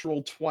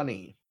unnatural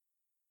 20.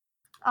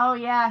 Oh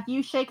yeah,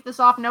 you shake this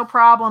off, no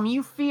problem.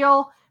 You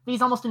feel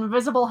these almost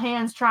invisible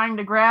hands trying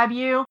to grab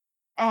you,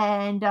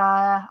 and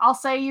I'll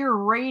say you're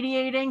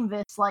radiating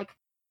this like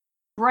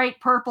bright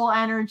purple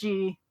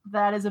energy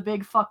that is a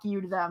big fuck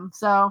you to them.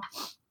 So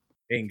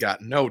Ain't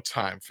got no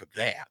time for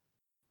that.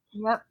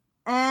 Yep.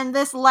 And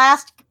this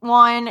last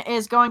one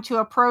is going to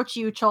approach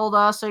you,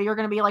 Cholda, so you're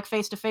going to be like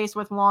face to face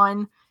with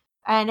one,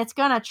 and it's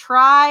going to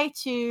try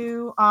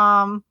to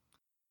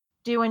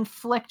do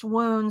inflict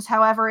wounds.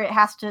 However, it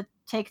has to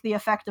take the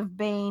effect of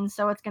Bane,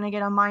 so it's going to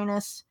get a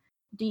minus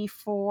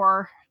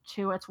D4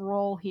 to its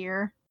roll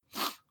here.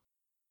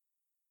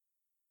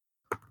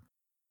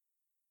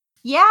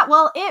 Yeah,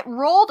 well, it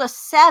rolled a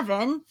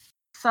 7,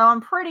 so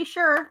I'm pretty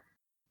sure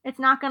it's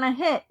not going to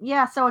hit.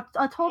 Yeah, so it's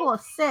a total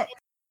of 6.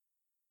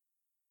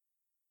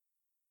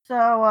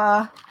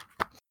 So,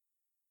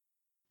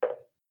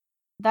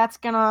 that's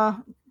going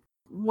to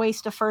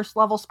waste a first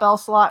level spell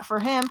slot for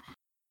him.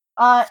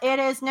 It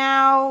is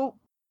now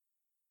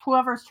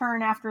whoever's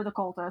turn after the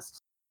cultist.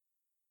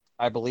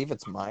 I believe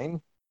it's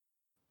mine.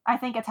 I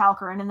think it's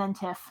Halkarin and then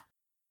Tiff.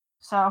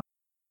 So.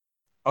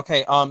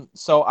 Okay,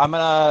 so I'm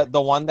gonna,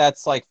 the one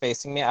that's like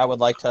facing me, I would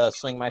like to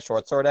swing my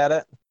short sword at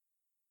it.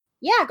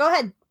 Yeah, go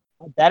ahead.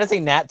 That is a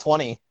nat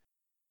 20.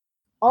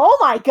 Oh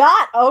my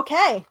god,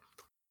 okay.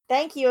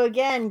 Thank you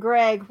again,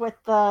 Greg, with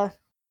the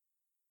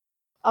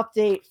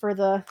update for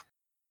the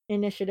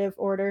initiative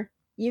order.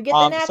 You get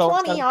the nat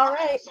 20,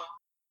 alright.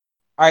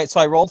 Alright,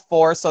 so I rolled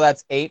 4, so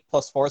that's 8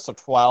 plus 4, so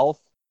 12.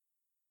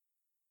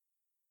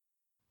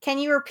 Can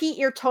you repeat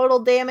your total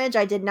damage?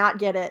 I did not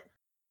get it.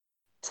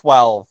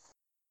 12.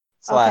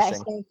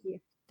 Slashing. Okay,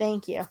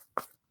 thank you.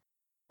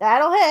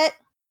 That'll hit.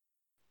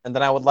 And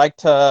then I would like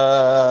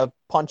to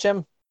punch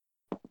him.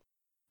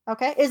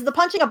 Okay, is the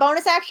punching a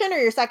bonus action or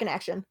your second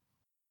action?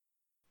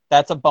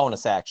 That's a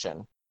bonus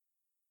action.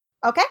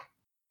 Okay.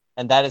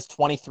 And that is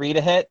 23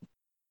 to hit.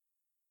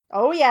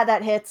 Oh yeah,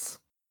 that hits.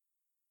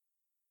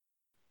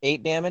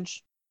 8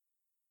 damage.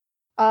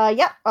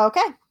 Yep,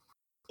 okay.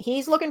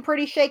 He's looking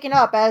pretty shaken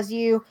up as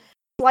you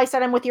slice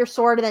at him with your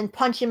sword and then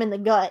punch him in the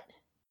gut.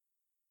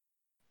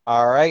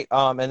 Alright,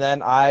 and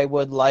then I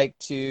would like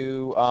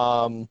to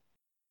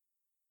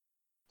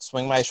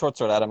swing my short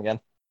sword at him again.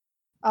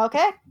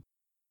 Okay.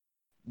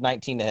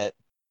 19 to hit.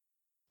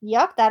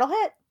 Yep, that'll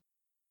hit.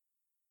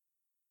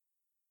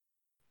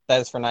 That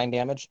is for 9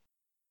 damage.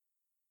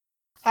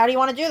 How do you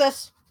want to do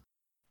this?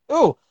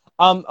 Ooh,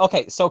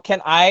 okay, so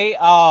can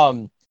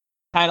I,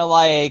 kind of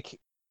like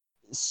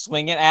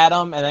swing it at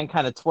him and then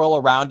kind of twirl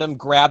around him,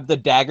 grab the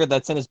dagger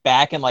that's in his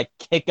back and like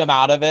kick him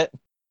out of it?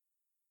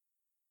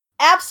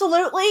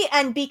 Absolutely,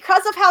 and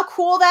because of how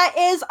cool that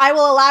is, I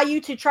will allow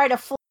you to try to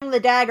fling the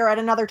dagger at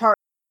another target.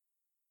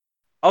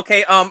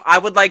 Okay, I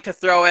would like to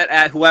throw it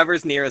at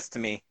whoever's nearest to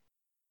me.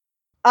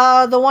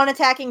 The one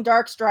attacking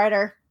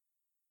Darkstrider.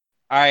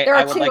 Alright, There are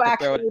I would two, like to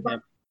actually, throw it at but-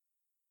 him.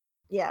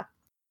 Yeah.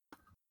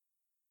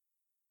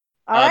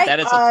 Alright, That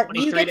is a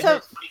 23 you get to to...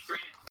 hit.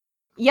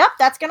 Yep,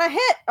 that's gonna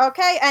hit.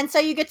 Okay, and so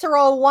you get to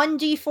roll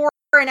 1d4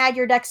 and add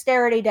your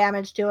dexterity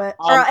damage to it.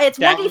 It's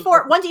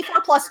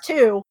 1d4 plus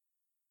 2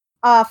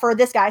 for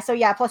this guy. So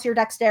yeah, plus your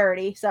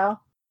dexterity. So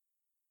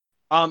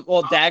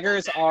Well,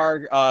 daggers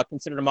are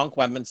considered a monk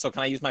weapon, so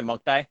can I use my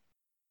monk die?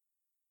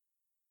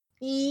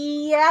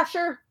 yeah,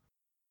 sure.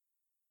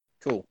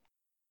 Cool.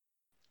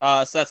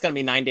 So that's gonna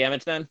be 9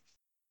 damage then,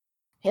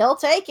 He'll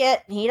take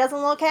it. He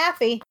doesn't look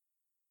happy.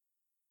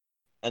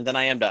 and then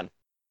I am done.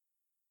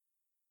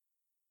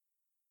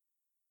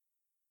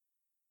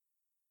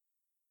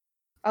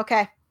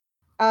 Okay.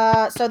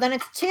 So then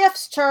it's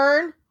Tiff's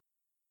turn.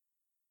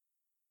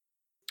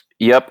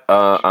 Yep,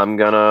 I'm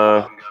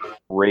gonna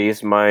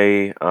raise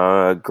my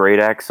great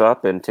axe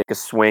up and take a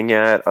swing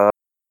at the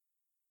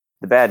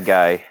bad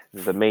guy,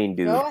 the main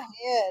dude. Go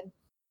ahead.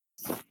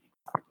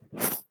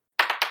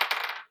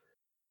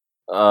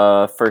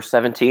 For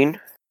 17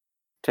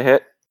 to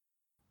hit.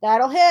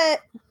 That'll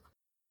hit.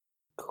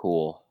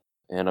 Cool.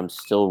 And I'm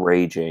still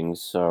raging,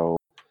 so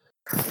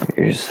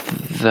here's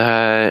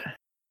that.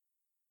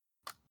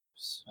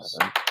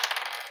 7.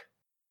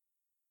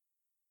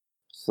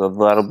 So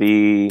that'll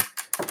be,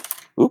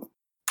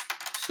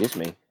 excuse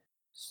me,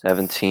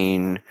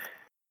 17,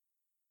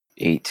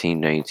 18,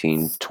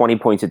 19, 20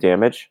 points of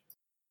damage.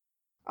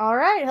 All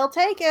right, he'll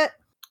take it.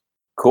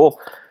 Cool.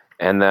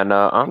 And then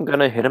I'm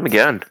gonna hit him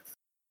again.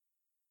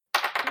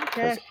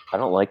 Okay. I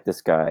don't like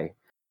this guy.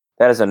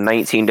 That is a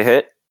 19 to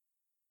hit.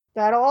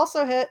 That'll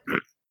also hit.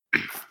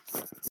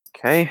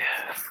 Okay.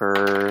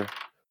 For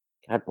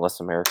God bless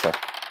America.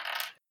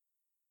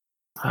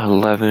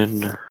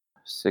 11,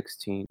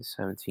 16,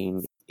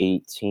 17,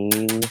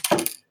 18,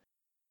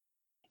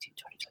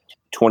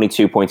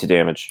 22 points of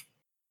damage.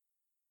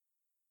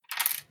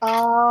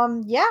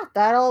 Yeah,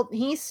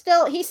 he's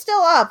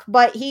still up,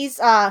 but he's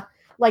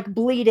like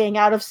bleeding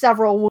out of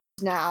several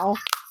wounds now.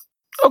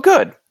 Oh,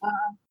 good.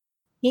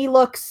 He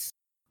looks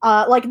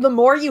like the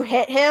more you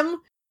hit him,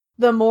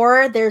 the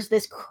more there's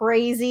this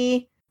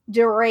crazy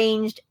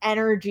deranged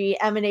energy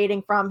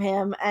emanating from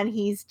him, and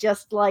he's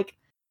just like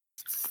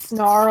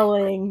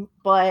snarling,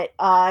 but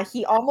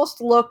he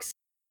almost looks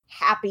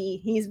happy.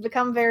 He's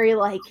become very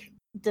like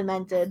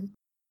demented.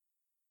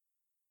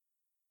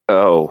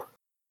 Oh.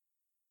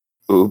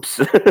 Oops.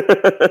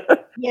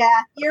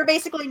 Yeah, you're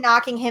basically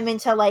knocking him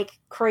into like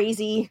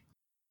crazy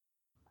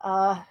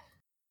like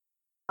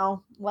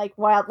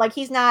wild, like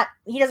he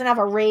doesn't have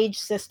a rage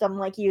system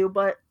like you,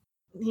 but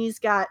he's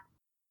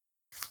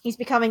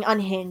becoming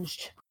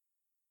unhinged.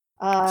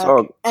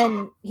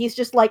 And he's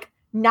just like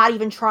not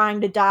even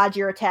trying to dodge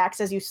your attacks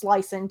as you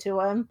slice into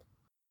him.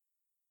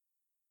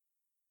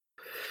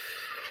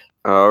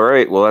 All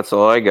right, well that's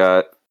all I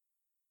got.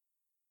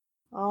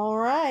 All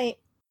right.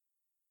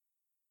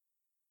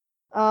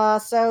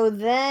 So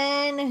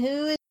then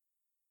who is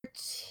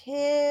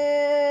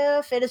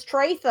Tiff? It is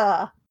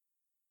Tratha.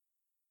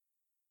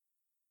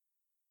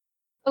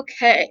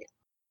 Okay.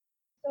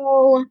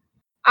 So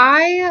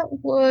I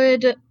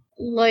would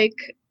like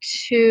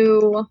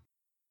to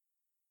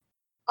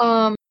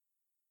I'd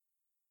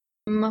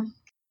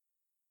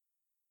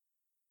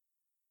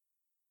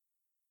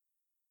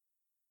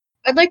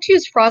like to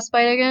use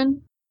Frostbite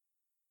again.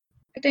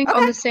 I think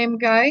on the same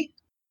guy.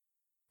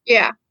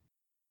 Yeah.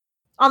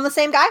 On the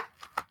same guy?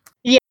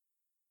 Yeah.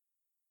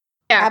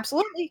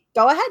 Absolutely.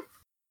 Go ahead.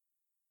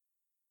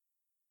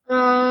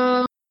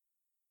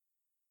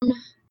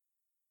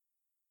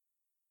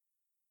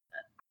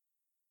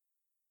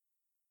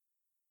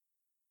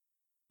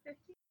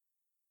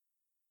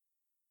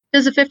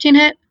 Does a 15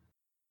 hit?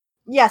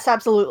 Yes,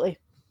 absolutely.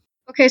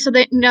 Okay, so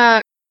they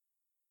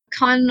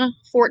con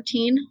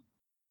 14.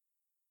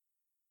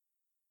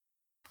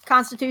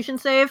 Constitution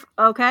save.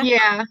 Okay.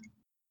 Yeah.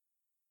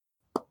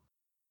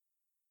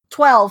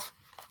 12.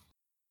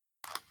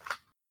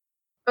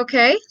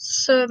 Okay,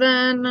 so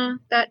then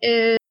that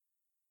is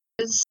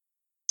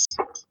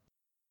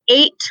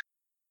 8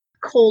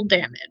 cold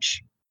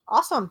damage.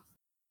 Awesome.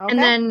 Okay.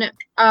 And then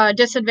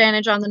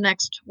disadvantage on the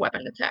next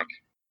weapon attack.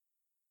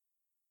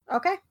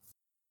 Okay.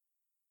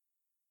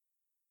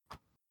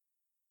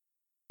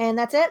 And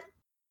that's it?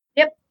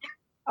 Yep.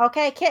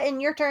 Okay,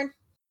 Kitten, your turn.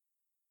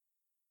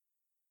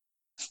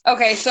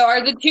 Okay, so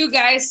are the two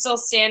guys still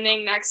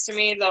standing next to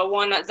me? The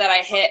one that I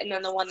hit and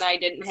then the one that I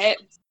didn't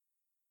hit?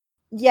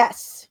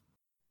 Yes.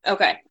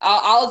 Okay,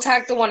 I'll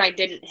attack the one I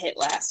didn't hit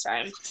last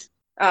time.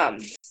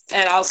 And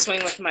I'll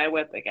swing with my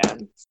whip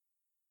again.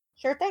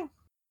 Sure thing.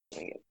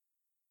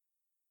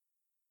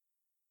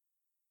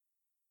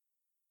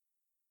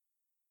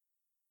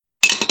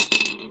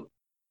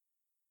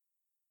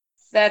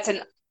 That's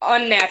an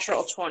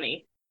unnatural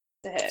 20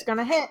 to hit. It's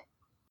gonna hit.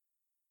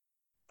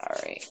 All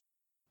right.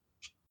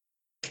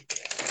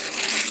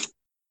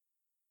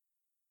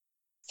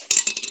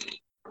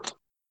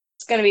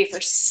 It's gonna be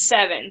for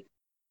 7.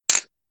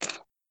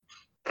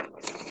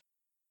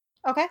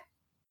 Okay.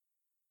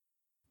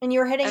 And you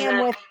were hitting And him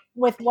then-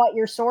 with what?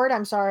 Your sword?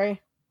 I'm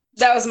sorry.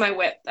 That was my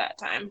whip that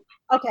time.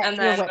 Okay, And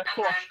your then, whip.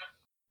 Cool.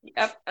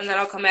 Yep, and then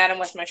I'll come at him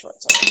with my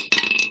short sword.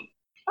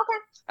 Okay.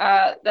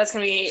 That's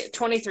gonna be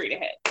 23 to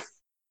hit.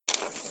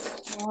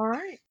 All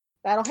right.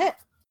 That'll hit.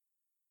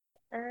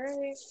 All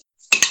right.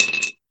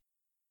 It's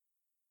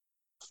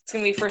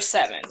gonna be for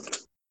 7.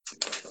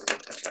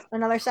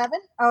 Another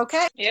 7?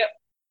 Okay. Yep.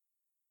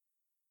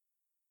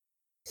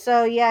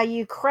 So yeah,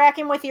 you crack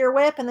him with your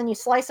whip and then you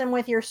slice him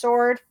with your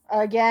sword.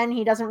 Again,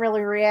 he doesn't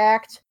really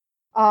react.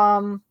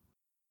 Even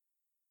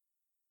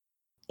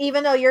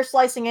though you're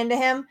slicing into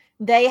him,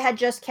 they had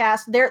just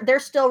cast they're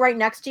still right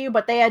next to you,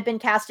 but they had been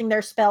casting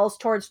their spells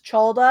towards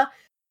Cholda.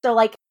 So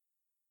like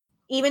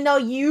even though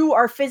you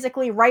are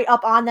physically right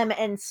up on them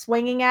and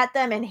swinging at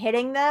them and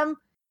hitting them,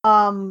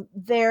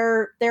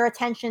 their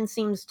attention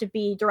seems to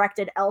be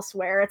directed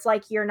elsewhere. It's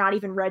like you're not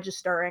even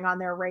registering on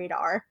their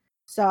radar.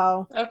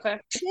 So Okay.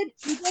 you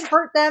did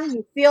hurt them.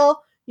 You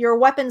feel your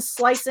weapons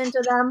slice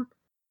into them.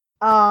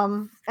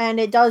 And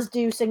it does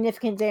do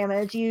significant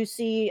damage. You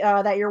see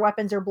that your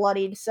weapons are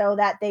bloodied, so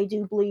that they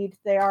do bleed.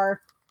 They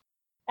are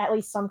at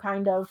least some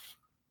kind of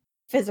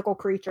physical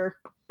creature.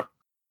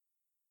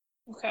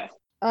 Okay.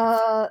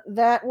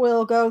 That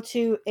will go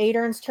to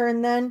Adern's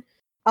turn then.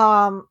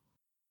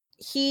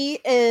 He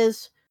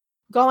is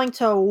going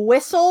to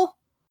whistle,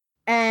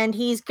 and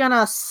he's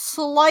gonna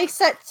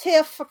slice at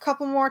Tiff a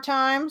couple more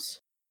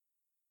times.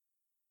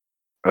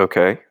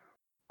 Okay.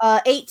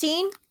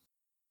 18.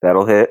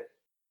 That'll hit.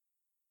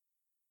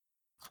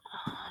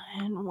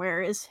 And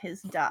where is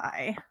his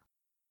die?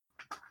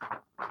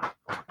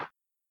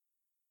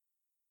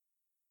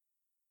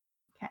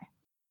 Okay.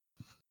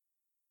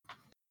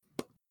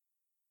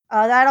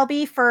 That'll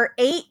be for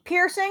 8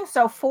 piercing,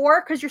 so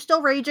 4 because you're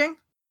still raging.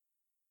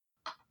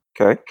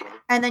 Okay.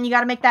 And then you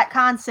got to make that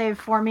con save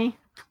for me.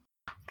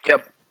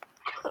 Yep.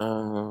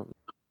 Oh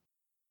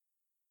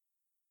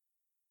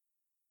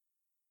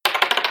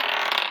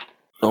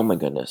my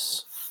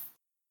goodness.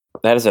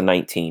 That is a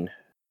 19.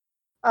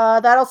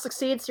 That'll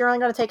succeed, so you're only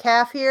going to take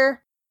half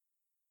here.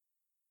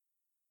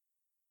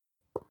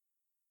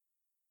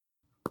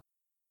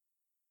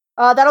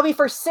 That'll be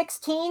for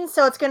 16,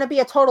 so it's going to be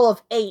a total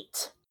of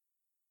 8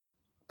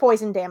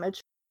 poison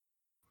damage.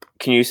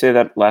 Can you say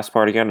that last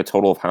part again? A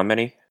total of how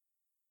many?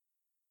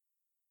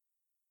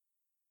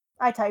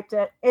 I typed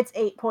it. It's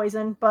 8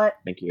 poison, but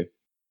Thank you.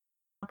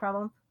 no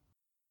problem.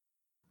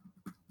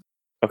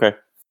 Okay.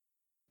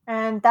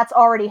 And that's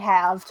already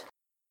halved.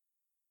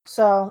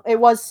 So it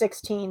was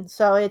 16.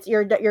 So it's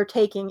you're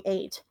taking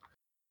 8.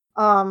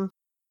 And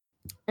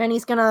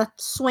he's gonna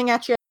swing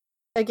at you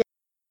again.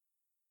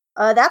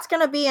 That's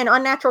gonna be an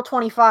unnatural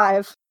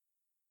 25.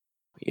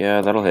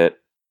 Yeah, that'll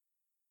hit.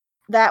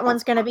 That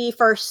one's gonna be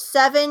for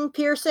 7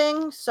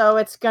 piercing, so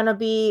it's gonna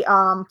be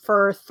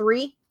for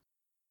 3.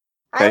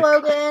 Hi, Okay.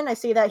 Logan. I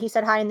see that he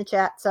said hi in the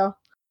chat. So,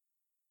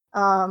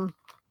 and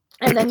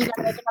then you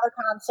gotta make another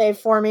con save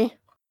for me.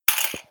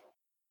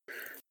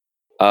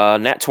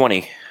 Nat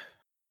 20.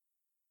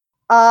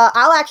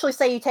 I'll actually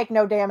say you take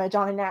no damage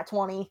on a nat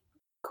 20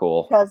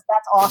 Cool. because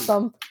that's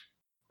awesome.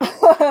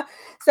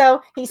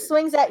 So he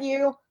swings at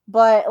you,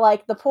 but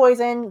like the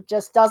poison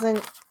just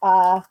doesn't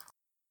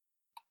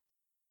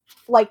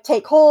like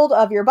take hold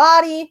of your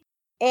body,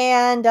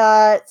 and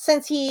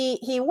since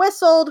he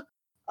whistled,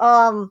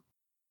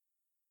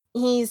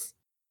 he's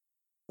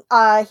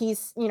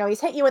he's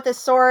hit you with his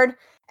sword,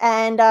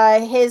 and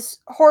his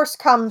horse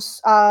comes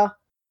what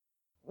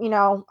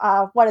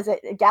is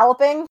it,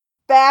 galloping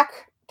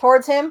back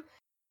towards him,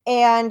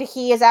 and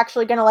he is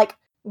actually gonna like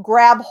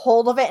grab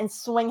hold of it and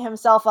swing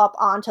himself up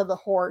onto the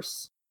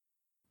horse.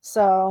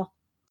 So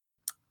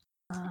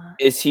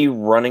Is he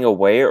running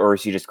away or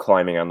is he just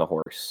climbing on the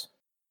horse?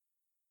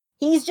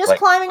 he's just Like-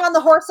 climbing on the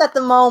horse at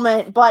the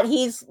moment, but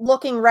he's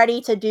looking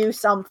ready to do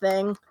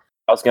something.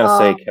 I was gonna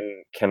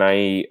say, can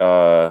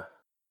I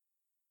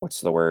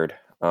what's the word? Is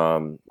that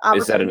an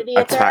Opportunity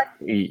attack?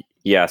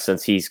 Yeah,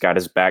 since he's got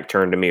his back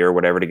turned to me or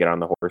whatever to get on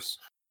the horse.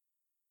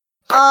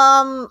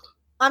 I'm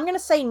gonna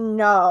say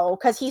no,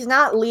 because he's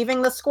not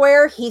leaving the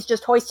square, he's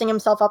just hoisting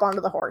himself up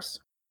onto the horse.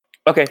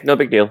 Okay, no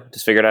big deal.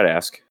 Just figured I'd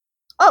ask.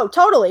 Oh,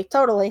 totally.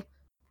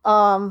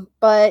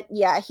 But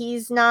yeah,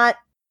 he's not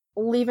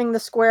leaving the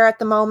square at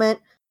the moment.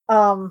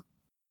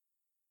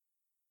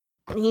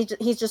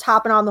 He's just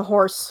hopping on the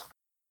horse.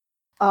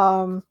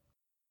 And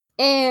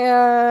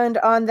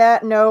on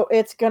that note,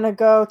 it's gonna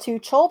go to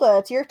Cholda.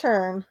 It's your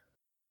turn.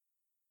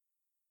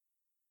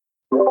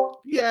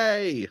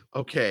 Yay!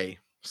 Okay,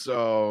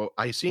 so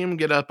I see him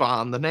get up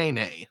on the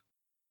Nene.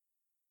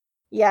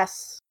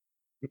 Yes.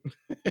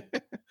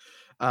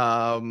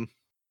 Well,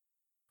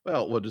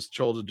 what does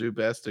Cholda do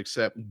best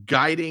except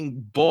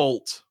guiding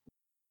bolt?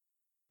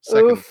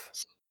 Second. Oof.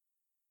 Let's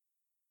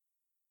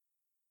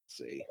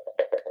see.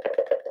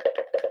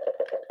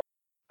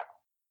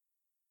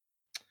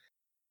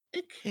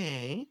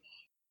 Okay.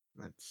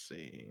 Let's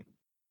see.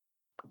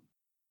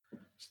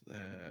 What's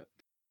that?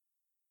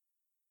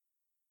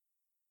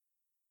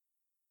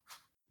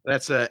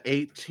 That's a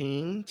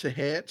 18 to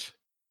hit.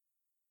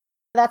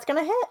 That's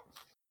gonna hit.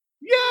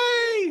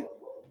 Yay!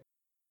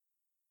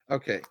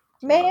 Okay.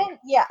 Man,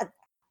 yeah.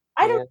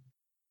 I don't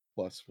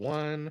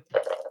 +1.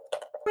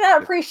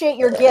 appreciate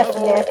your gift,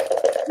 Nick.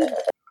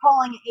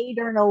 Calling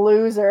Adern a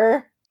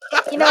loser.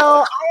 You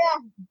know,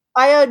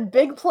 I had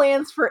big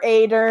plans for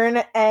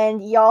Adern,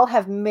 and y'all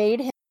have made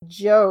him a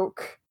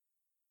joke.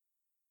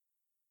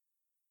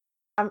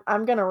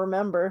 I'm gonna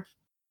remember.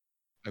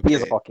 He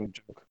is a Okay. fucking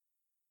joke.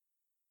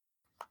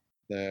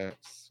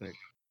 That's 6,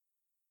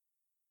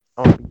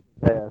 Oh,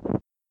 yeah.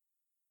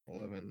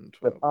 11,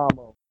 With 12,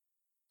 ammo.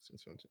 16,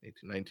 17,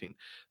 18, 19.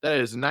 That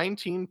is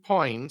 19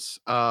 points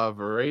of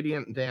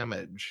radiant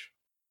damage.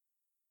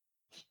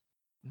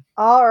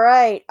 All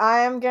right, I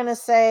am gonna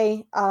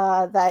say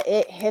that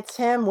it hits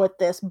him with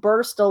this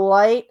burst of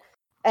light,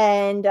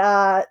 and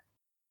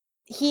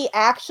he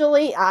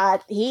actually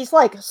he's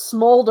like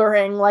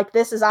smoldering, like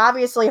this is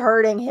obviously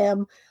hurting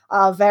him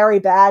very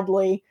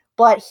badly,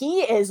 but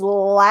he is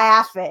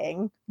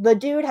laughing. The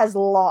dude has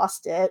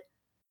lost it.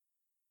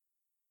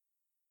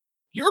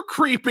 You're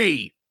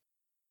creepy.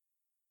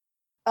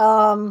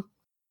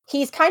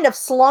 He's kind of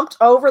slumped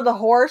over the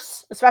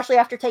horse, especially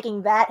after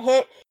taking that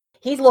hit.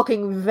 He's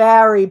looking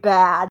very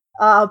bad,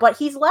 but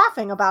he's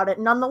laughing about it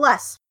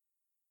nonetheless.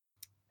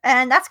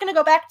 And that's going to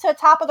go back to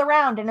top of the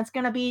round, and it's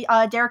going to be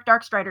Derek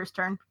Darkstrider's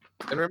turn.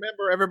 And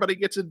remember, everybody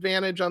gets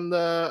advantage on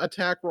the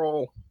attack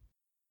roll.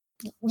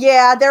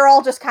 Yeah, they're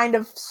all just kind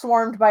of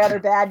swarmed by other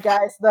bad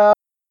guys, though.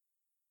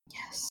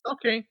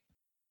 Okay.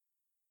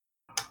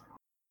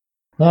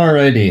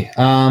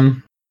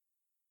 Alrighty.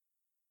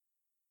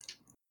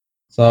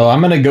 So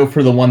I'm gonna go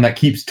for the one that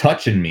keeps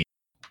touching me,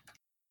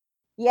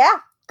 Yeah,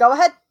 go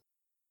ahead.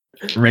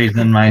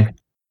 raising my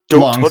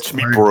Don't long touch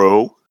me, sword.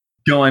 bro.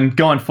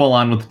 Going full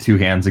on with the two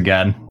hands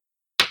again.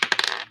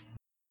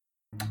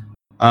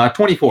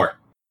 24.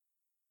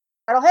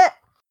 That'll hit.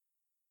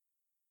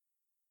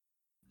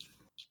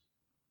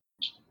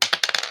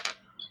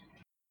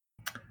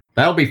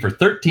 That'll be for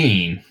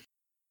 13.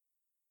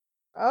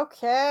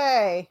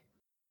 Okay.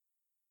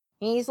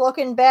 He's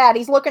looking bad.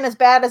 He's looking as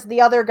bad as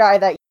the other guy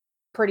that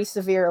pretty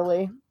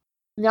severely.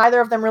 Neither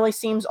of them really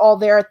seems all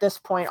there at this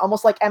point,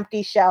 almost like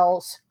empty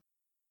shells.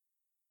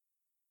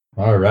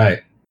 All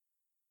right.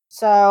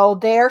 So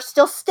they're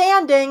still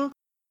standing,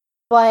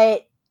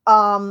 but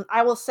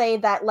I will say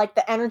that like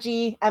the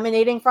energy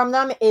emanating from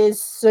them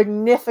is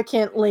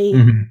significantly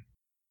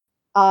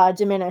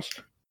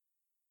diminished.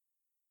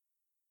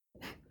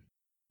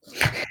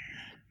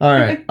 All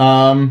right.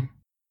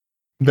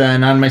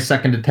 Then on my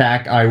second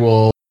attack, I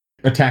will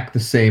attack the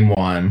same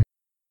one.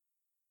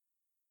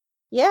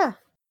 Yeah.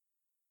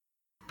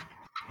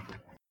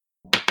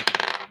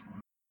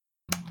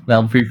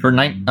 That'll be for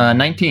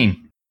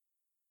 19.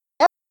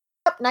 Yep,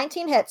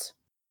 19 hits.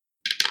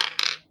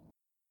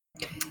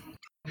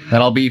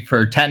 That'll be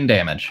for 10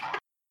 damage.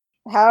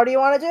 How do you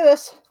want to do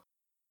this?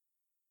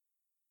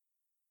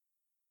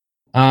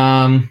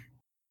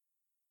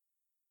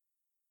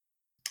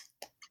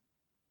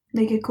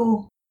 Make it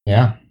cool.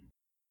 Yeah.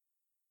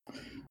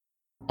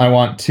 I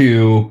want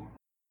to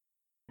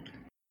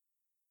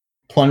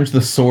plunge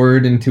the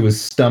sword into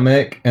his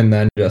stomach and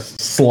then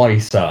just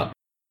slice up.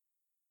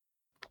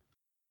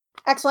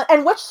 Excellent.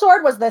 And which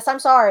sword was this? I'm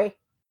sorry.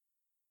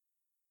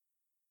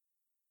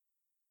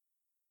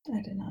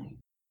 I don't know.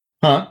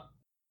 Huh?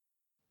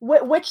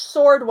 Which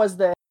sword was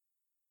this?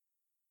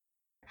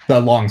 The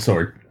long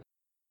sword.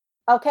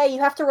 Okay, you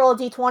have to roll a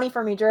d20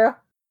 for me, Drew.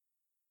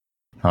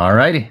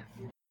 Alrighty.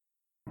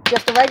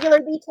 Just a regular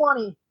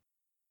d20.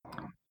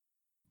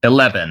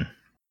 11.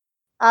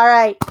 All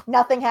right,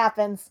 nothing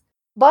happens.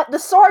 But the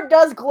sword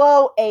does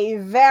glow a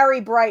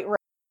very bright red.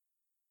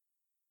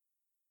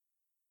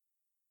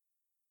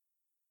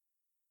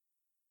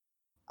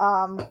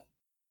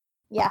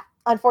 Yeah,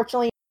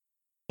 unfortunately,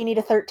 you need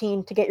a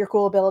 13 to get your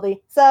cool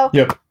ability. So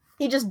Yep.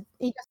 he just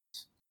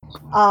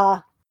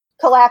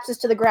collapses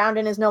to the ground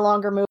and is no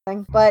longer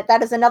moving. But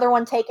that is another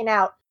one taken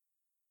out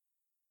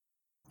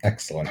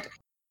Excellent.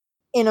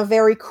 in a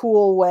very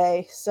cool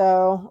way.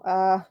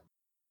 So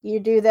you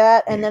do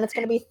that, and then it's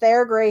going to be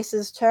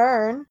Theragrace's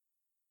turn.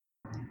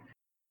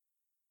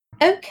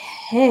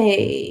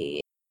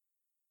 Okay.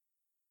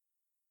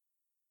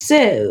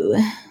 So.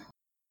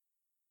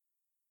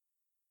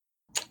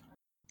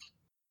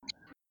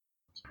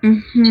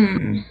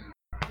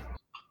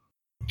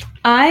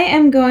 I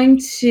am going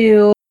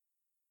to.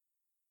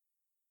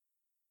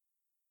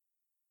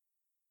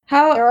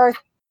 There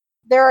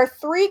are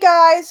 3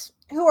 guys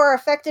who are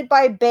affected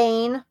by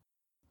Bane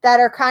that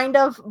are kind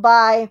of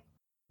by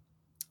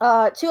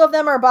 2 of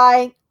them are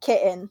by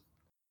Kitten.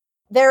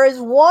 There is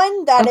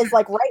one that is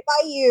like right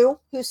by you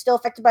who's still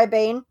affected by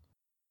Bane.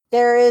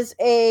 There is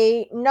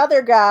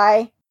another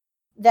guy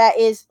that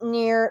is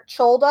near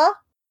Cholda.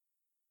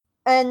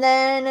 And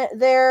then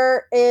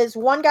there is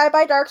one guy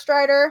by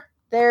Darkstrider.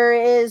 There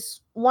is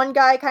one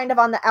guy kind of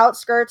on the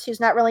outskirts who's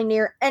not really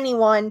near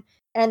anyone.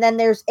 And then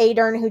there's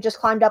Adern who just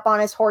climbed up on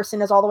his horse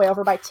and is all the way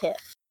over by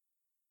Tiff.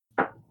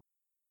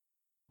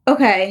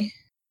 Okay.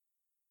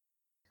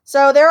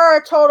 So there are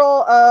a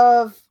total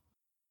of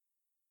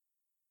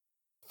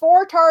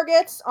 4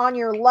 targets on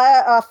your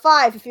left,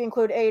 5 if you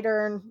include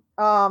Adern.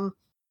 5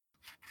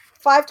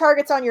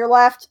 targets on your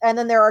left, and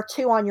then there are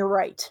 2 on your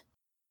right.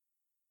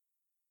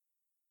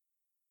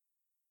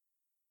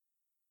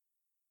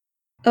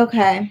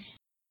 Okay.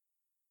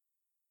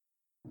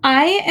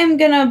 I am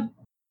gonna.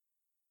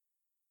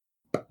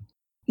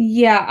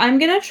 Yeah, I'm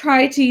gonna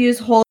try to use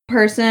Hold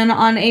Person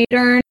on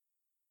Adern.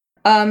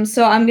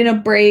 So I'm gonna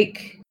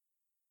break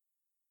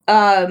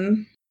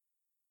the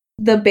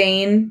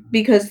Bane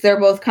because they're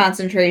both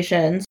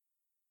concentrations.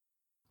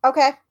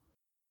 Okay.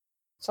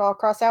 So I'll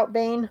cross out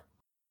Bane.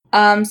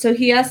 So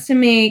he has to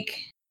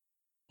make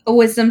a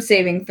Wisdom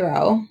saving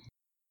throw.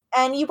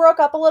 And you broke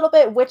up a little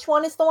bit. Which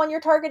one is the one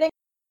you're targeting?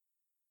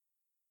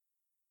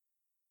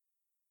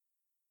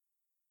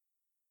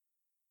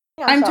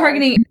 I'm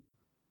targeting.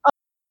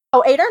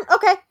 Oh, Adern?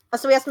 Okay.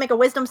 So he has to make a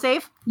Wisdom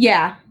save?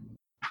 Yeah.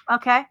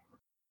 Okay.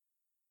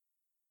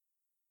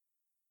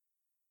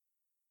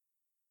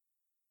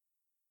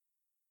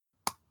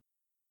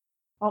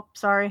 Oh,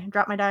 sorry.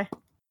 Dropped my die.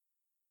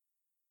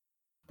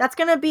 That's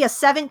going to be a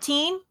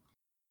 17.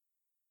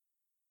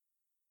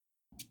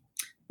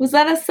 Was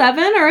that a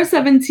 7 or a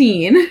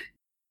 17?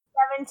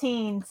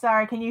 17.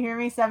 Sorry, can you hear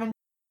me? 7.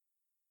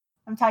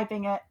 I'm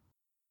typing it.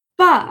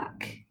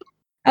 Fuck.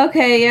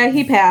 Okay, yeah,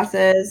 he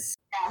passes.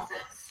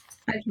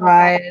 I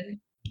tried.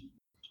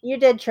 You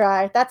did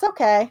try. That's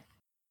okay.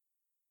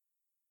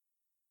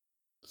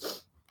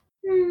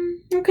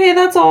 Okay,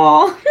 that's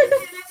all.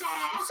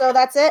 So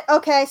that's it?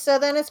 Okay, so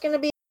then it's going to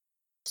be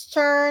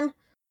turn.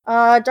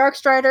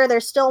 Darkstrider,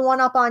 there's still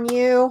one up on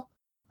you.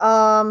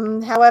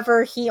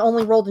 However, he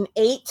only rolled an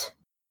 8.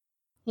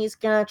 He's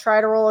gonna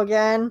try to roll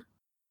again.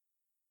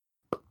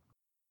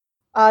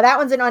 That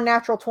one's an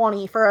unnatural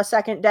 20 for a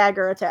second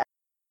dagger attack.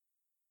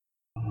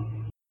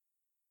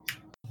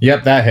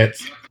 Yep, that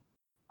hits.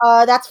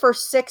 That's for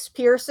 6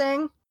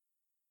 piercing.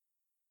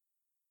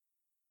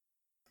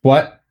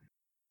 What?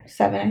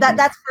 7.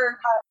 That's for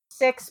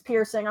 6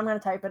 piercing. I'm gonna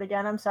type it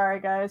again. I'm sorry,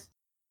 guys.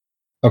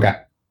 Okay.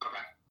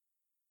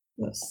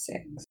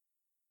 6.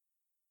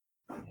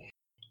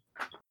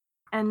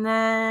 And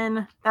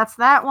then that's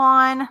that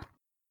one.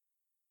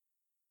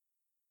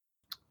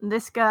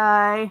 This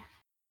guy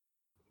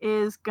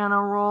is gonna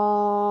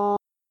roll.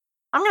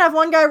 I'm gonna have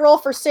one guy roll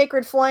for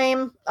Sacred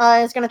Flame.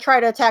 Is gonna try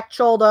to attack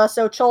Cholda.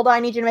 So Cholda, I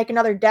need you to make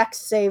another Dex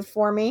save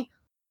for me.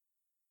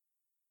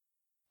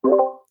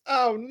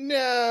 Oh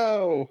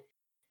no!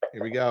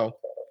 Here we go.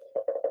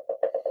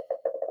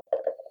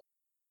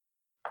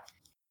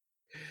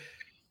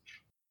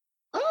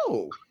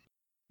 Oh.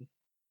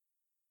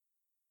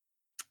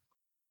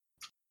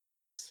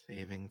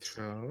 Saving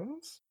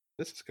throws.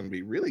 This is going to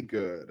be really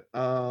good.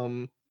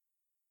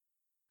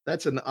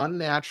 That's an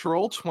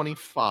unnatural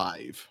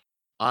 25.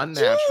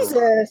 Unnatural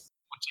Jesus.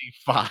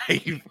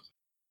 25.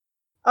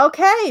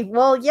 Okay,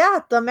 well, yeah,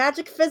 the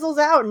magic fizzles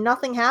out and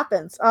nothing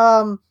happens.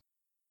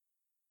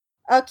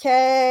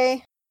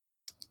 Okay.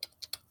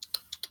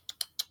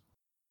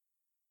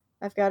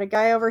 I've got a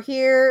guy over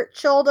here.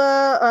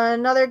 Cholda,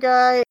 another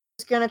guy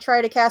is going to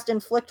try to cast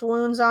Inflict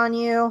Wounds on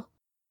you.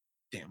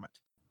 Damn it.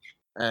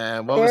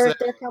 And what was that?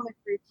 They're coming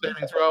for you.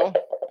 Saving throw?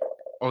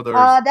 Oh, there's...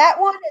 that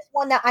one is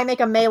one that I make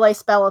a melee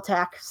spell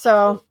attack,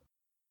 so...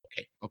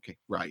 Okay,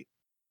 right.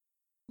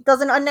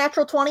 Does an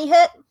unnatural 20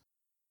 hit?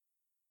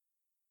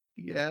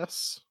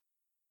 Yes.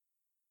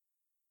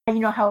 And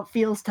you know how it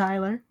feels,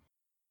 Tyler.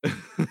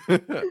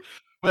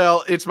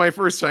 Well, it's my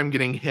first time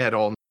getting hit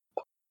all.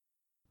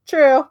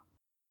 True.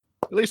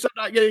 At least I'm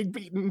not getting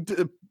beaten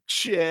to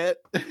shit.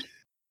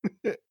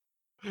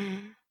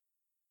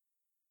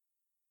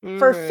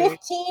 For Alright.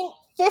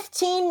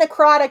 15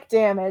 necrotic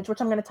damage,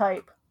 which I'm going to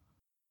type.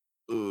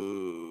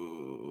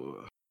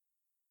 Ooh.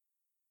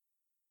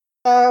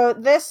 So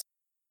this,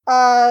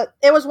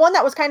 it was one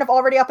that was kind of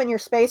already up in your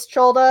space,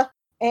 Cholda.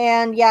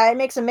 And yeah, it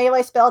makes a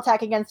melee spell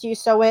attack against you,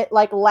 so it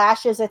like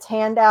lashes its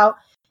hand out.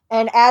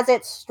 And as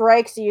it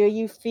strikes you,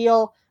 you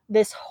feel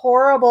this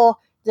horrible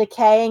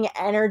decaying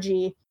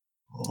energy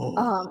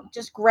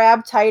just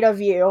grab tight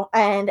of you,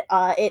 and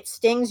it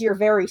stings your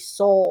very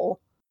soul.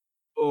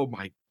 Oh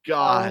my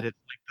god!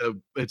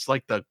 It's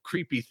like the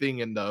creepy thing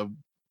in the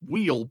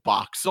wheel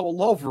box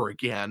all over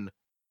again.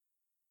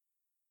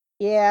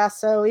 Yeah,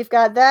 so we've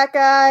got that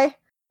guy.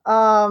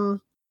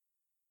 And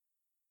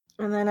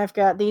then I've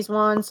got these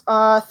ones.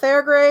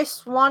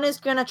 Theragrace, one is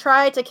gonna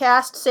try to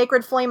cast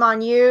Sacred Flame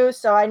on you,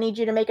 so I need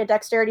you to make a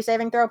dexterity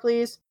saving throw,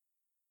 please.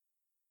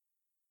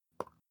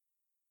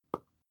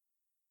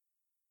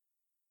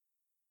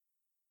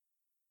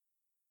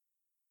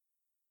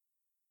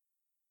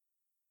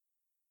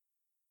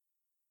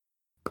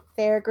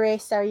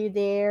 Theragrace, are you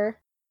there?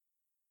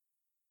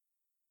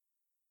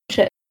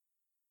 Shit.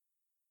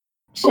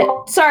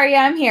 Sorry,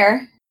 I'm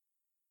here.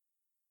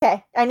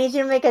 Okay, I need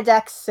you to make a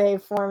dex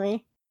save for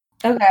me.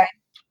 Okay.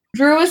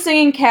 Drew was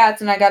singing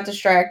Cats and I got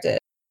distracted.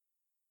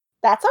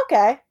 That's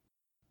okay.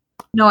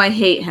 No, I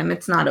hate him.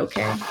 It's not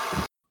okay.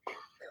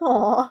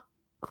 Aww.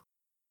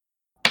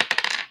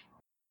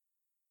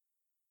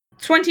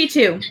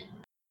 22.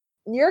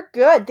 You're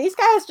good. These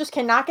guys just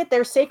cannot get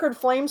their sacred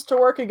flames to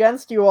work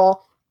against you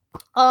all.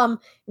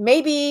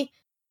 Maybe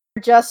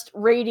you're just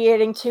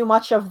radiating too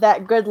much of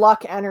that good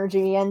luck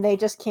energy and they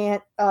just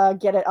can't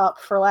get it up,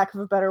 for lack of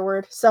a better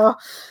word. So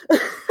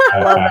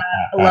I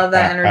love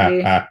that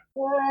energy.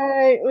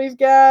 Alright, we've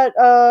got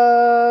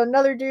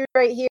another dude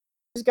right here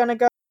who's gonna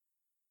go.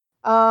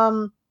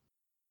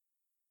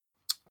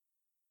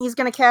 He's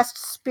gonna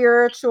cast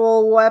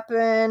Spiritual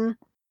Weapon.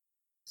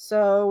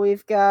 So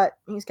he's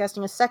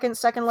casting a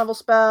second level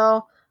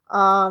spell.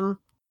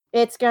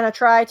 It's gonna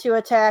try to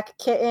attack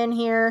Kitten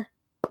here.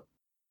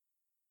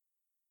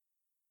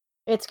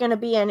 It's gonna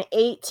be an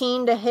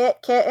 18 to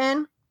hit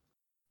Kitten.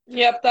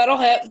 Yep, that'll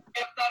hit.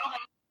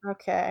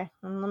 Okay,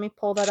 and let me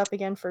pull that up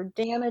again for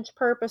damage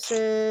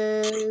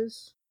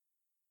purposes.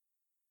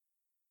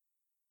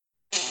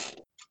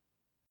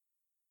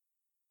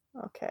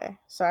 Okay,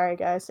 sorry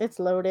guys, it's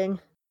loading.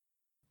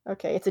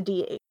 Okay, it's a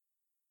D8.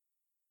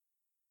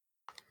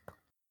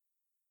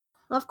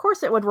 Of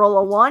course it would roll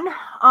a 1.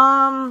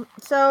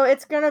 So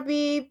it's gonna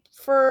be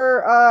for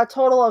a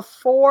total of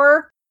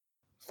 4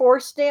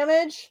 force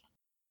damage.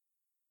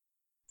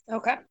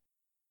 Okay.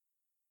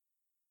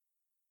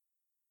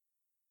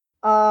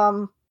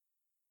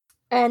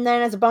 And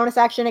then as a bonus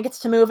action, it gets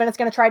to move and it's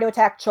gonna try to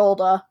attack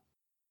Cholda.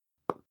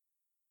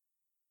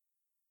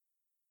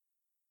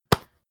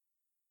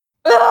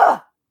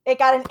 Ugh! It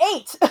got an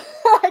 8!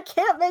 I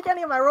can't make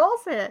any of my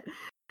rolls hit,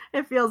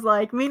 it feels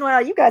like.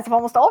 Meanwhile, you guys have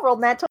almost all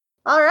rolled that.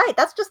 Alright,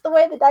 that's just the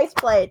way the dice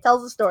play. It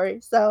tells the story.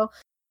 So,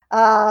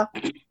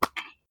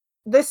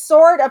 This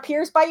sword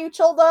appears by you,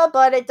 Childa,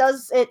 but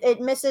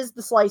it misses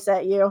the slice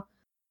at you.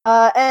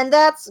 And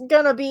that's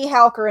gonna be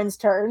Halkarin's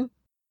turn.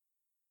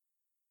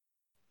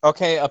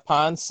 Okay,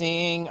 upon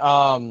seeing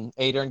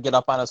Adrian get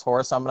up on his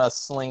horse, I'm gonna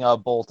sling a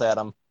bolt at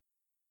him.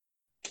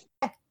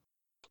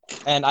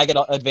 And I get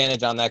an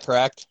advantage on that,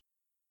 correct?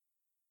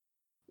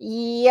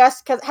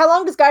 Yes, because how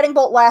long does Guiding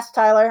Bolt last,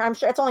 Tyler? I'm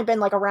sure it's only been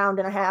like a round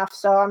and a half,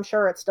 so I'm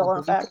sure it's still in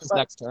effect. His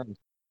next turn.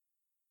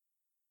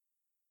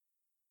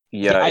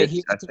 Yeah,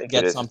 He I could think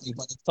get it is. something,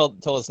 but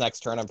it's till his next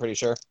turn, I'm pretty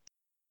sure.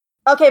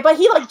 Okay, but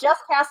he like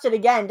just cast it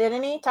again,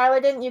 didn't he? Tyler,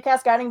 didn't you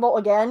cast Guiding Bolt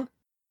again?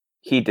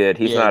 He did.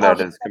 He's Yeah, not at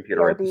his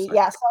computer right this second.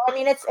 Yeah, so I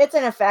mean it's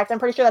in effect. I'm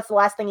pretty sure that's the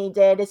last thing he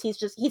did. Is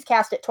he's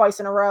cast it twice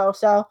in a row.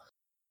 So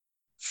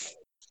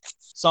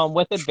I'm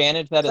with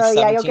advantage. That is so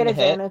 17 yeah, you'll get to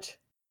hit. advantage.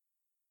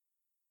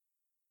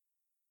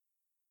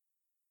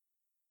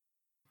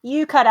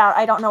 You cut out.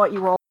 I don't know what you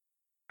rolled.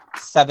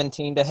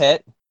 17 to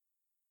hit.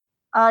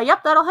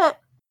 Yep, that'll hit.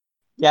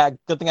 Yeah,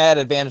 good thing I had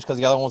advantage because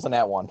the other one wasn't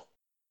at one.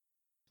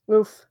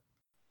 Oof.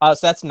 So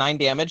that's 9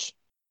 damage.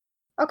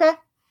 Okay.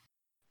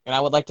 And I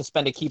would like to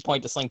spend a key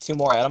point to sling 2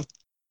 more at him.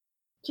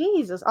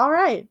 Jesus. All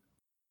right.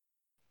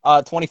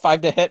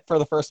 25 to hit for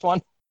the first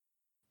one.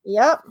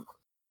 Yep.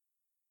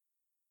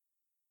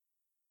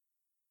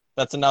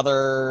 That's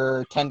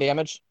another 10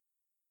 damage.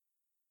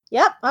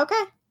 Yep.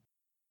 Okay.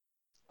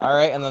 All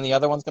right, and then the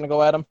other one's going to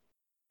go at him.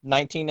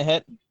 19 to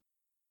hit.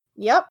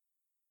 Yep.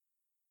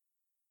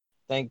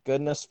 Thank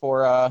goodness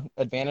for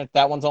advantage.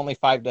 That one's only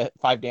 5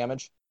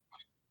 damage.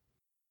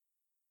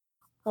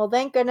 Well,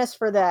 thank goodness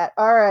for that.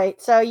 All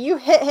right. So you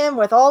hit him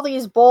with all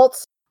these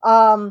bolts.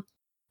 The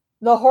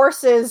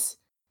horses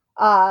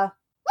like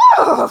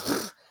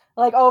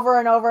over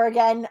and over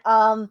again.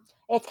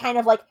 It's kind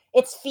of like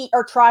its feet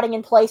are trotting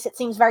in place. It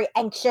seems very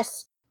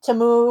anxious to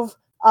move.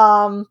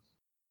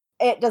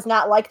 It does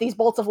not like these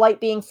bolts of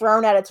light being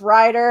thrown at its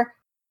rider,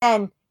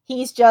 and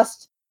he's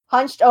just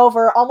hunched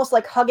over, almost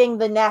like hugging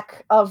the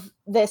neck of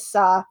this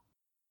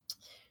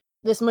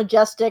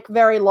majestic,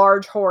 very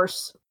large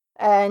horse.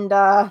 And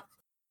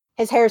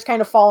his hair's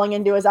kind of falling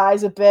into his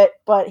eyes a bit,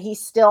 but he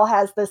still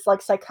has this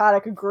like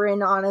psychotic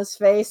grin on his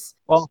face.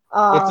 Well,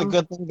 it's a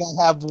good thing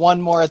I have one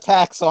more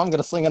attack, so I'm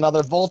going to sling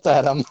another bolt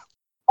at him.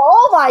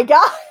 Oh my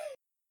god!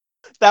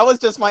 That was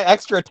just my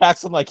extra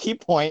attacks on my key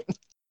point.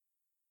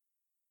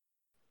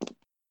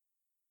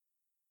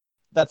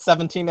 That's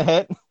 17 to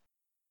hit.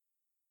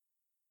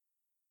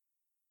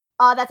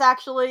 That's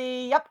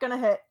actually, yep, gonna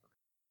hit.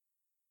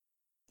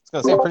 I was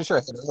going to say, I'm pretty sure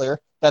I hit earlier.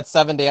 That's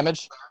 7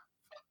 damage.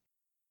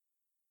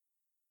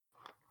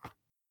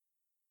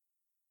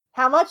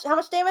 How much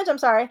damage? I'm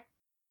sorry.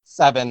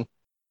 7.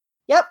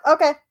 Yep,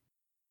 okay.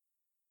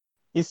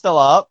 He's still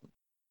up.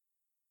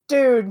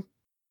 Dude,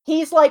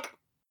 he's like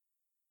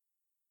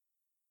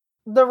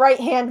the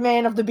right-hand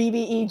man of the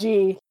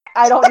BBEG.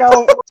 I don't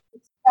know what to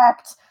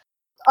expect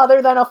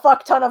other than a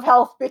fuck ton of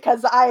health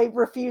because I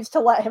refuse to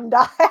let him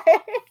die.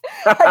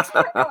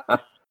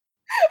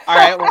 All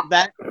right, well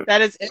that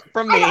is it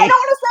from me. I don't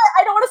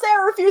want to say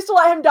I refuse to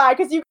let him die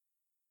because you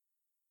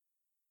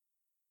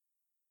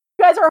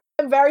guys are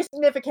him very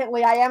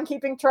significantly. I am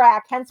keeping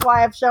track, hence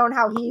why I've shown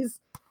how he's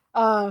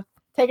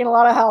taking a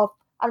lot of health.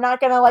 I'm not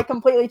gonna like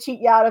completely cheat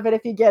you out of it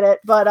if you get it,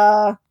 but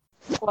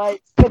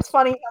like it's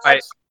funny how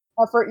much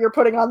effort you're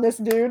putting on this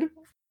dude.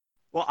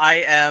 Well,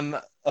 I am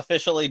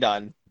officially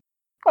done.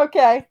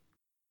 Okay.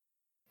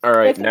 All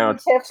right, It's now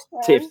Tiff's it's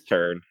turn. Tiff's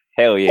turn.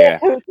 Hell yeah.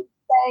 Who's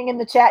saying in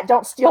the chat,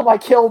 "Don't steal my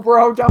kill,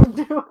 bro. Don't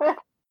do it."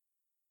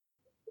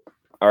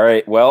 All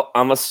right, well,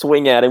 I'm going to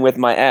swing at him with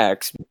my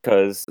axe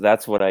because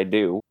that's what I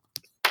do.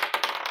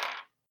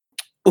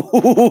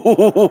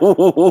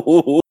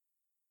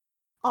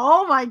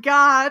 Oh my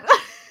god.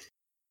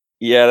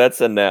 Yeah, that's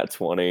a nat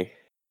 20.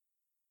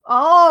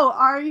 Oh,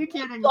 are you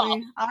kidding me?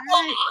 All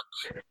right.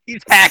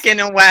 He's hacking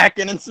and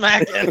whacking and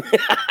smacking.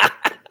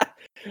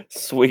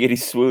 Swiggity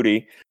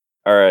swooty.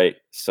 All right,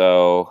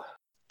 so...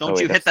 Don't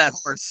you hit that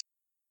horse.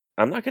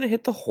 I'm not going to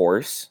hit the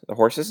horse. The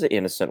horse is the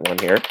innocent one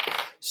here.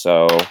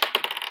 So...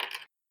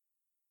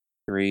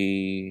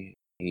 3,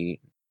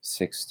 8,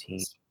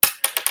 16,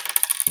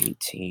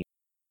 18...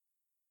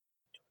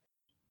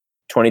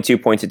 22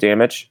 points of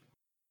damage.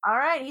 All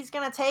right, he's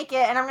gonna take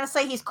it, and I'm gonna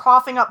say he's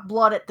coughing up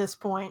blood at this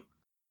point.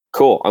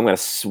 Cool. I'm going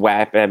to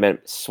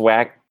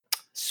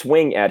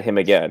swing at him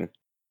again.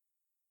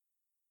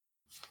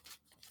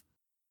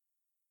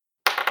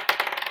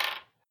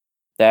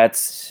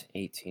 That's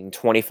 18,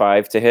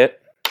 25 to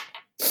hit.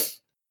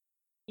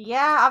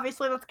 Yeah,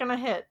 obviously that's gonna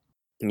hit.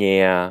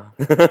 Yeah.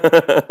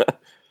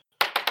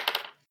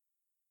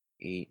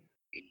 8,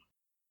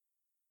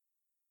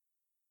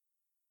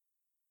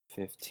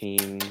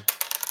 15,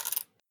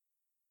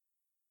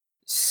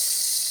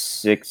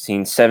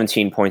 16,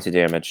 17 points of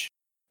damage.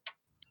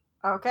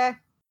 Okay.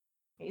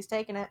 He's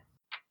taking it.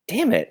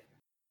 Damn it.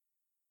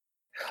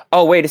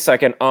 Oh, wait a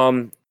second.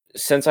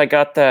 Since I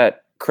got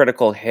that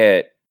critical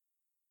hit,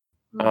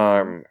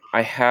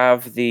 I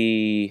have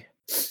the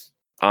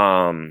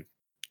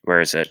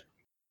where is it?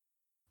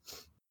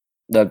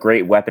 the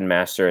Great Weapon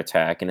Master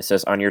attack, and it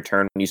says on your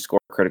turn when you score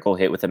a critical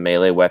hit with a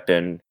melee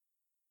weapon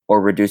or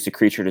reduce a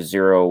creature to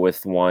 0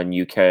 with 1,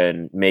 you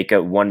can make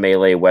a 1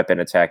 melee weapon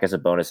attack as a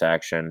bonus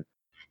action.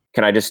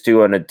 Can I just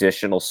do an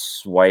additional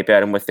swipe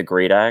at him with the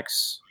Great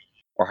Axe?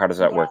 Or how does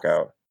that work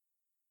out?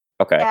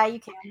 Okay. Yeah, you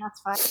can. That's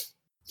fine.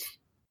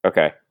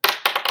 Okay.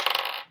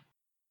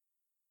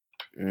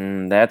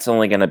 That's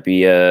only going to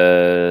be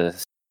a...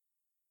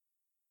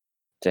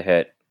 to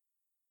hit.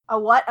 A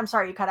what? I'm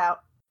sorry, you cut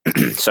out.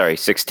 Sorry,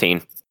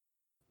 16.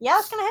 Yeah,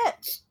 it's going to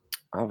hit.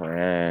 All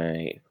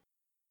right.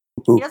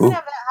 He doesn't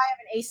have that high of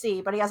an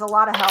AC, but he has a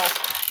lot of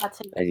health. That's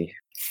his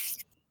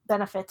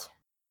benefit.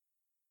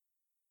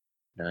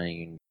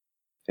 9,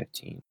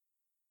 15.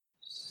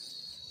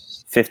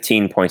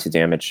 15 points of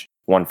damage.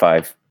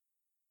 1-5.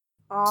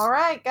 All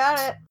right, got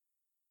it.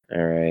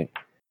 All right.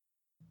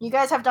 You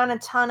guys have done a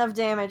ton of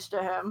damage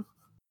to him.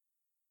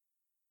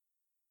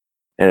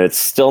 And it's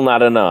still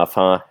not enough,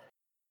 huh?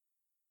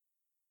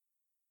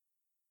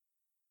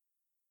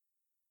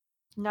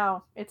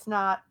 No, it's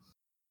not.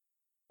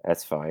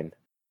 That's fine.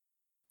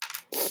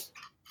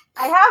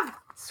 I have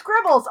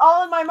scribbles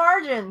all in my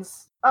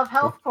margins of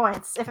health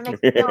points, if it makes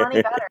you feel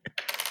any better.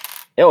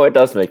 Oh, it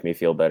does make me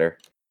feel better.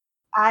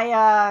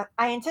 I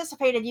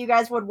anticipated you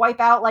guys would wipe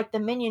out like the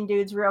minion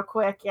dudes real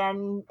quick,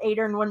 and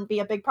Adern wouldn't be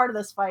a big part of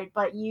this fight,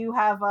 but you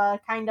have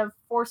kind of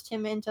forced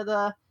him into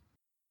the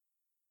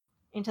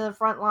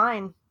front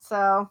line.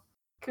 So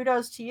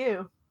kudos to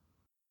you.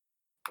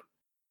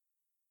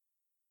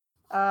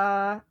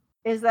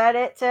 Is that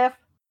it, Tiff?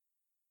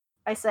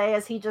 I say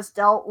as he just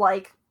dealt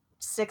like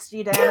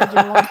 60 damage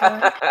in one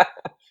turn.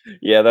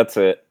 Yeah, that's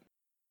it.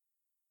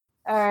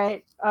 All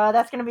right,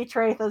 that's gonna be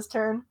Traitha's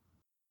turn.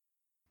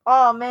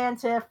 Oh man,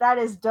 Tiff, that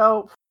is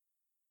dope.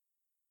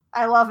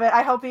 I love it.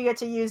 I hope you get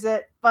to use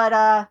it,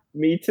 but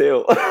me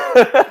too.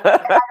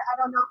 I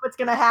don't know if it's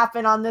gonna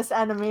happen on this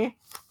enemy.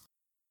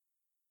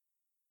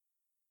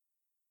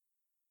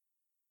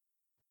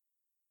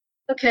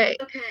 Okay.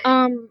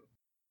 I'm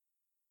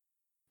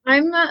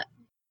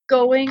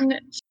going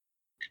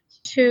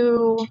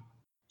to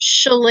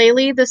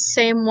shillelagh the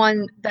same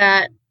one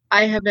that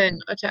I have been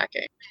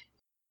attacking.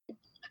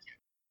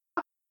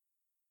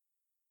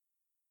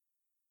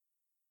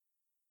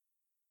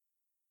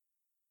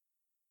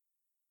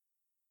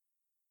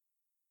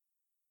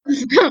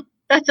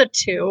 That's a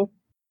 2.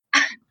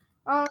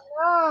 Oh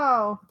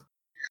no.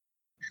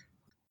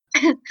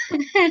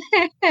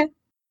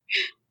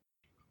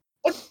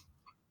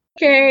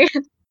 Okay.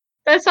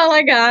 That's all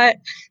I got.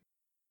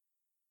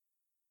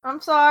 I'm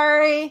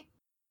sorry.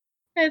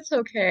 It's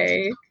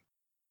okay.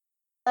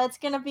 That's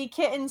gonna be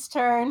Kitten's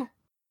turn.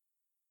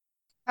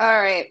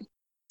 Alright.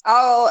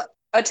 I'll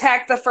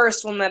attack the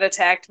first one that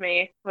attacked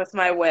me with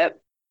my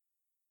whip.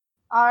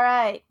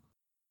 Alright.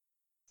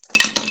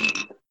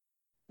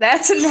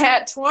 That's a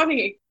nat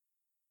 20.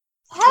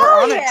 Hell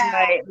We're on yeah! it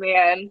tonight,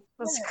 man.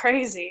 That's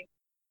crazy.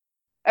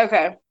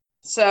 Okay,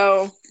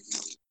 so...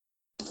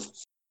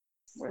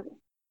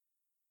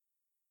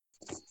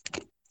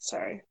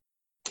 Sorry.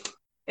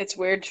 It's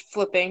weird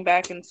flipping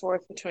back and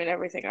forth between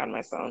everything on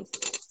my phone.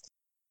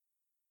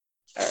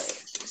 Alright,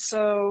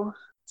 so...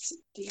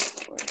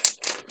 D4.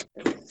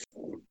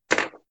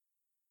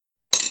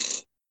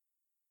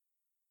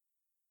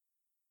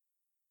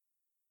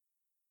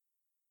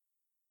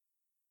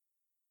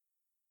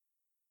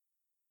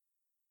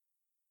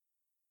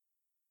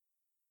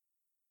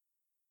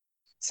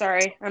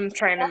 Sorry, I'm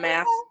trying to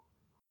math.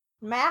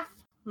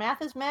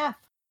 Math is math.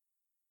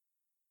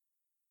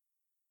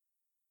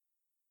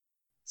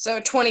 So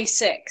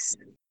 26.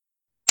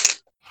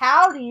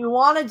 How do you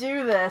want to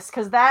do this?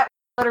 Because that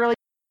literally...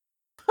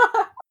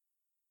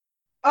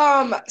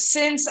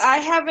 Since I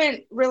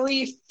haven't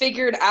really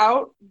figured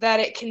out that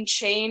it can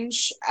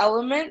change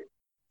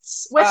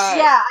elements. Which,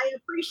 yeah, I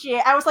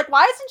appreciate. I was like,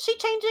 why isn't she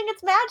changing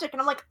its magic?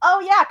 And I'm like, oh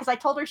yeah, because I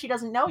told her she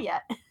doesn't know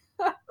yet.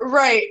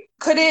 Right.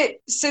 Could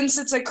it, since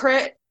it's a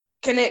crit,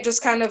 can it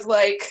just kind of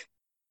like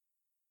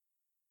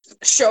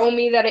show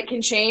me that it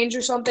can change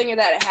or something, and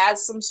that it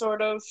has some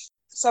sort of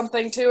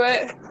something to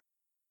it?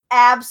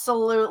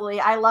 Absolutely.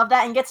 I love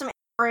that. And get some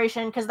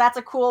inspiration, because that's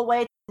a cool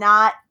way to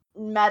not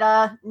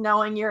meta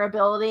knowing your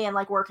ability and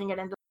like working it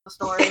into the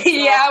story. So.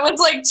 Yeah, I was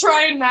like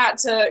trying not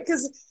to,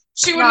 because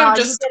she wouldn't have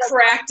just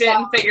cracked it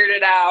and figured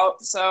it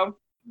out. So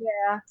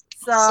yeah.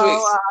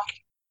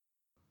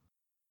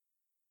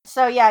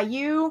 So yeah,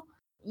 you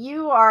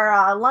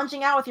are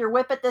lunging out with your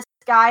whip at this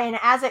guy, and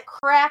as it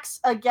cracks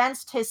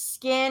against his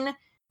skin,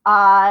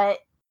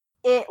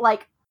 it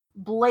like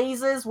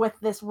blazes with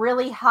this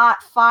really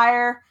hot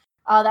fire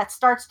that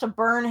starts to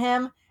burn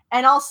him.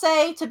 And I'll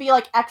say, to be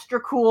like extra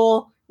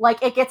cool,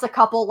 like it gets a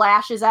couple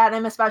lashes at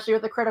him, especially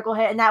with a critical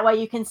hit, and that way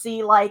you can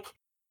see like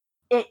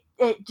it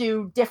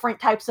do different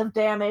types of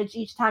damage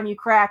each time you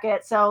crack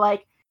it. So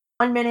like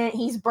 1 minute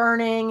he's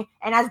burning,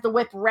 and as the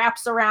whip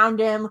wraps around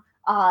him,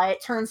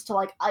 it turns to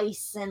like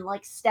ice and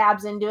like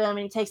stabs into him, and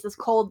he takes this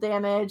cold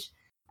damage,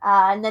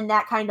 and then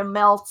that kind of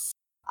melts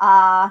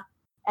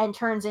and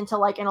turns into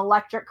like an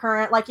electric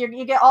current. Like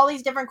you get all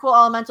these different cool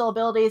elemental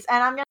abilities,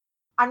 and I'm gonna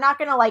not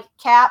gonna like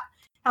cap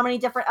how many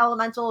different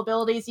elemental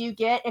abilities you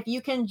get. If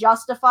you can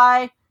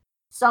justify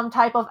some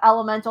type of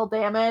elemental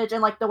damage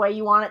and like the way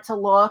you want it to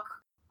look,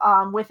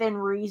 within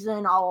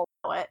reason, I'll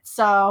allow it.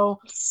 So,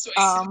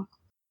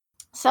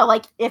 so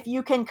like if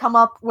you can come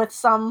up with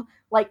some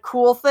like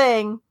cool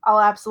thing,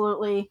 I'll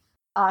absolutely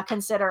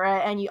consider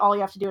it. And all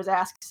you have to do is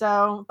ask.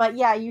 So, but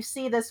yeah, you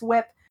see this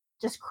whip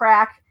just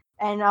crack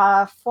and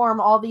form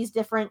all these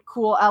different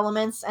cool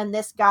elements, and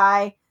this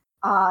guy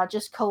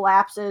just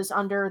collapses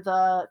under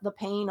the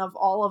pain of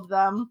all of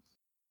them.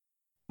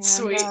 And,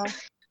 Sweet.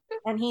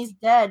 And he's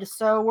dead.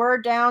 So we're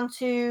down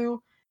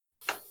to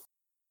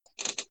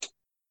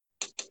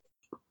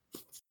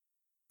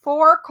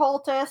 4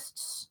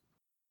 cultists,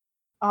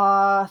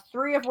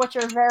 3 of which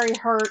are very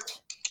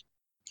hurt,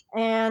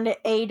 and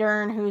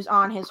Adern, who's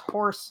on his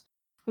horse,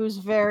 who's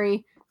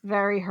very,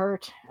 very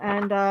hurt.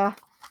 And I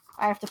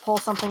have to pull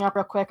something up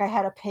real quick. I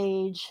had a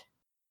page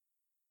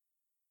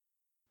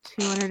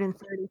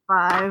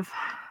 235.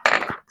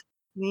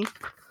 Me.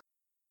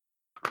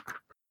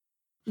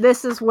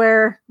 This is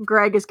where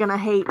Greg is gonna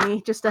hate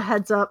me. Just a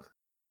heads up,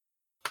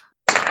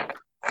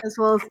 as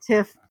well as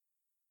Tiff.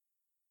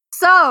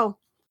 So,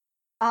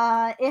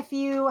 if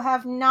you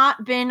have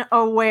not been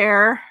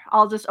aware,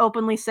 I'll just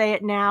openly say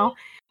it now.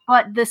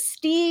 But the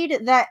steed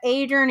that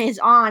Adern is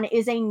on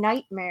is a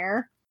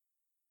nightmare.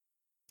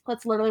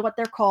 That's literally what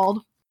they're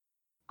called.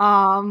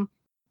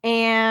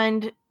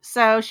 And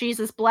so she's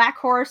this black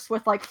horse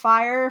with like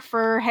fire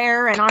for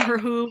hair and on her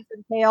hooves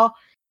and tail.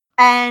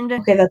 And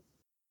Okay, that's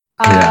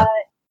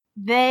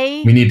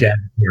we need to add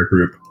to our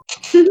group.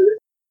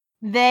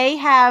 They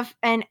have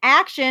an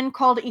action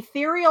called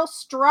Ethereal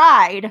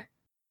Stride.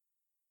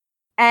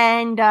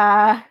 And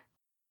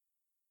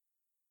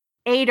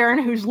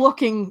Adern, who's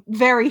looking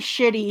very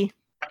shitty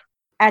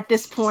at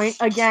this point,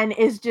 again,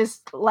 is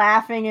just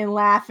laughing and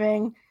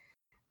laughing.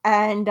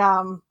 And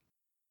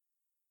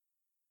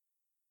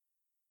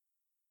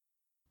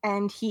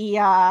he,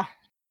 I'm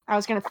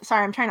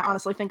trying to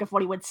honestly think of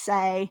what he would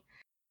say.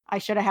 I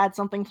should have had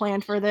something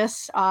planned for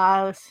this.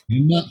 I'm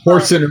not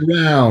horsing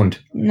around.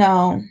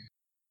 No.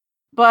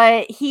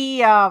 But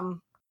he's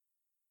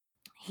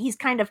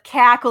kind of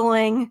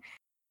cackling,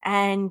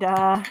 and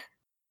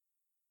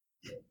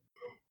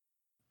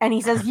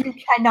he says, "You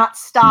cannot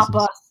stop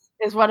us,"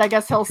 is what I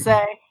guess he'll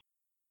say.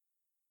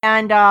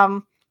 And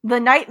the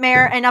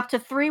nightmare and up to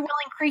 3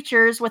 willing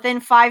creatures within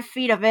 5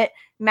 feet of it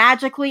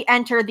magically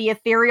enter the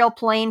ethereal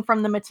plane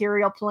from the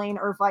material plane,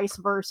 or vice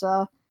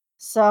versa.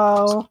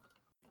 So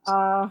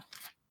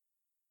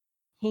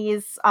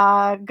he's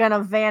gonna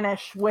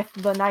vanish with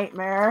the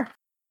nightmare,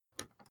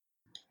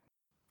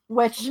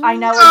 which I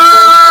know is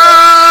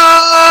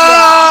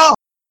yeah.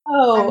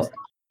 Oh,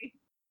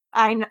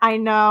 I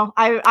know.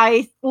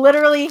 I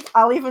literally,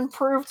 I'll even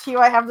prove to you,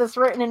 I have this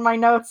written in my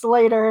notes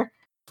later.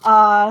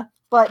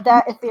 But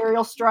that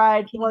ethereal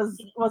stride was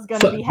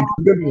going to be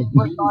happening.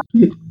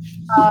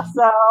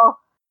 So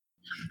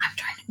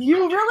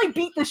you really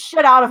beat the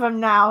shit out of him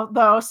now,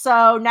 though.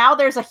 So now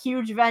there's a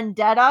huge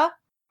vendetta.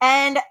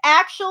 And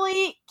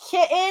actually,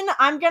 Kitten,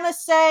 I'm going to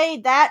say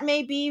that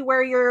may be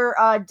where your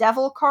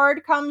devil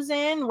card comes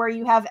in, where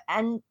you have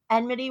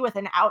enmity with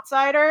an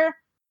outsider.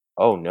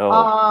 Oh,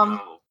 no.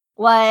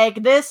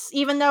 Like this,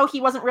 even though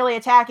he wasn't really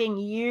attacking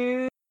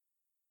you,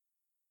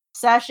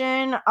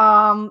 session,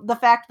 the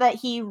fact that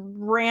he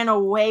ran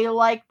away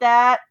like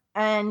that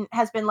and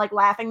has been like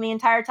laughing the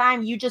entire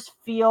time, you just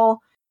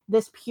feel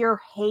this pure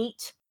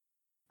hate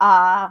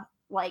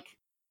like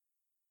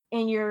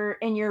in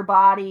your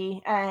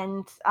body,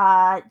 and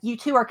you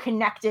two are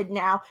connected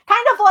now,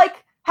 kind of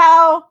like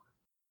how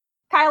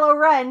Kylo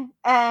Ren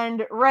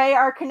and Rey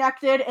are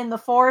connected in the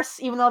Force,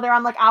 even though they're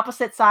on like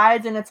opposite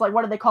sides, and it's like,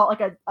 what do they call it,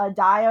 like a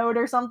diode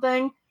or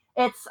something.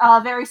 It's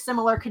a very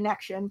similar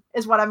connection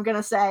is what I'm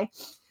gonna say.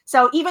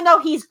 So even though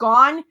he's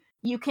gone,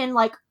 you can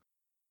like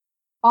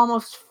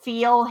almost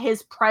feel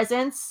his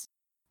presence,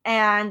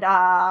 and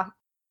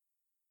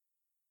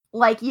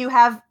like you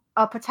have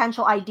a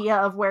potential idea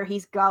of where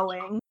he's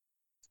going.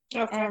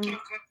 Okay. And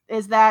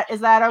is that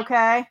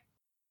okay?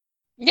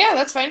 Yeah,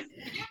 that's fine.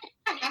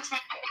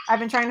 I've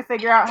been trying to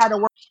figure out how to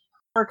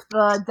work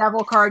the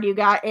devil card you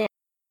got in.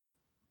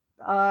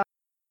 Well,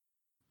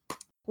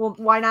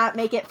 why not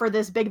make it for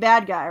this big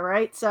bad guy,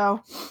 right?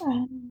 So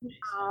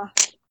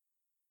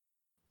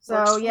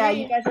yeah,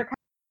 you guys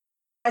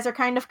are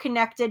kind of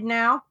connected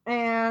now,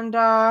 and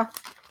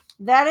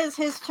that is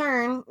his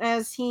turn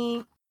as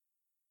he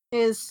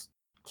is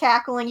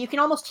cackling. You can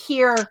almost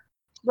hear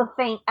the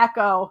faint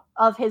echo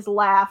of his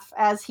laugh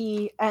as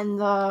he and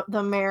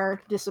the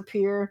mare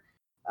disappear.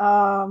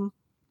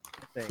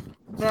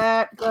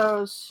 That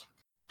goes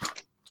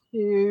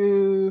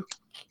to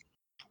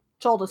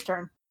Cholda's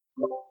turn.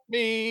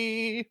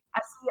 Me.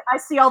 I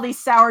see all these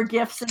sour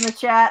gifts in the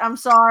chat. I'm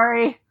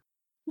sorry.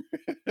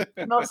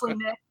 Mostly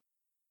Nick.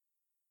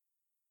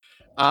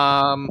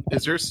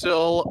 Is there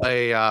still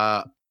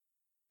a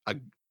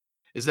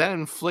is that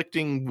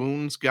inflicting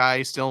wounds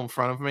guy still in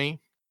front of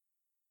me?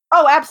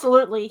 Oh,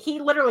 absolutely.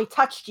 He literally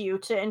touched you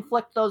to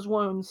inflict those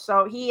wounds,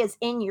 so he is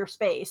in your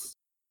space.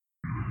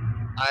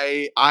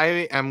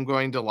 I am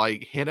going to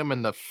like hit him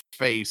in the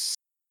face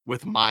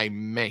with my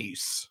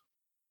mace.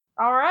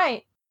 All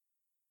right.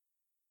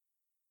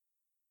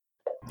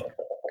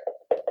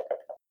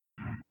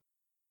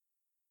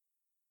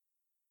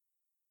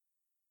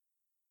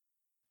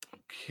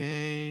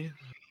 Okay.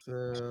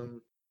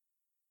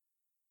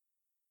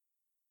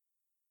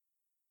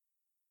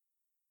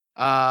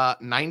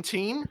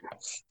 19.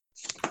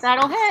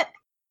 That'll hit.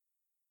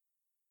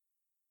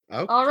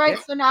 Okay. All right.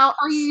 So now,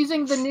 are you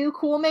using the new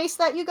cool mace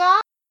that you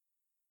got?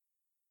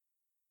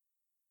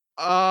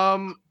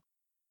 Well,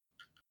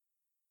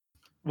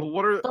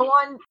 what are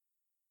The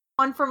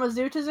one from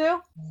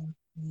Azutozu?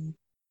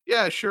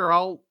 Yeah, sure.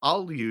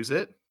 I'll use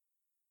it.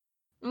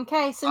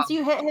 Okay. Since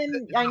you hit him,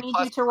 I need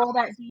you to roll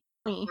that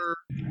d20.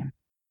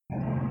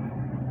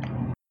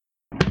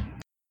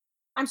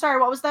 I'm sorry.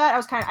 What was that? I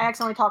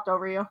accidentally talked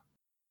over you.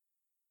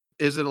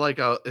 Is there like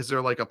a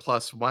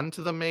 +1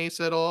 to the mace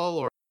at all,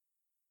 or?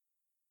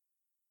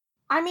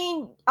 I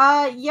mean,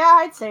 yeah,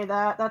 I'd say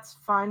that. That's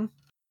fine.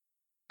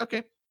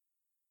 Okay.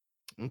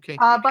 Okay.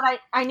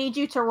 But I need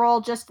you to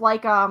roll just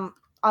like a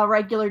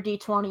regular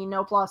d20,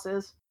 no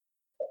pluses.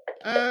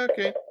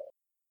 Okay.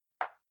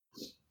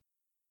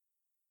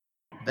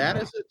 That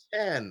is a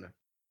 10.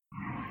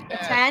 A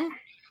 10?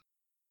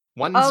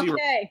 1 0.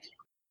 Okay.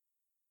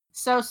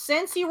 So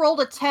since you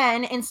rolled a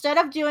 10, instead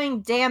of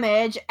doing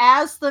damage,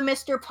 as the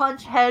Mr.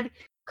 Punchhead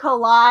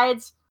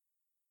collides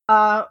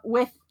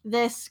with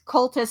this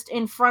cultist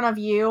in front of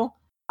you,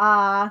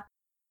 the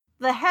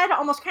head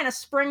almost kind of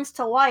springs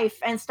to life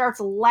and starts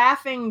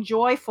laughing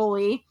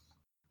joyfully.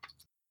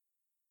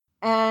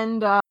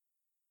 And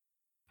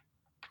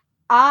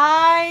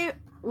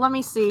let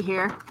me see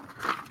here.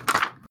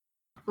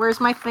 Where's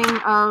my thing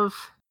of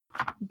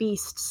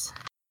beasts?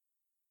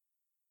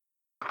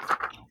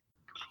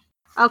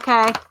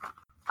 Okay.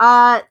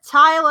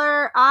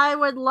 Tyler, I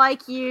would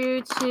like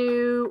you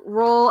to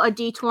roll a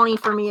d20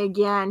 for me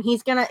again.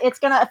 It's gonna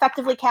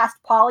effectively cast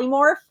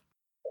polymorph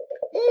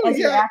as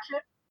your action.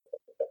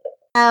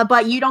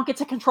 But you don't get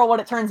to control what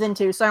it turns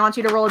into, so I want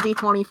you to roll a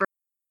d20 for.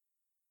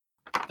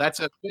 That's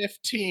a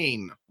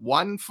 15.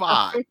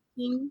 1-5.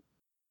 15.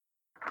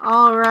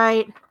 All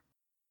right.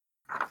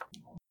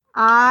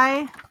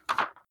 I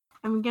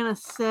am gonna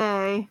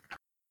say.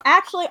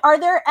 Actually, are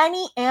there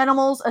any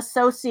animals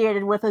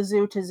associated with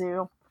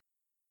Azutozu?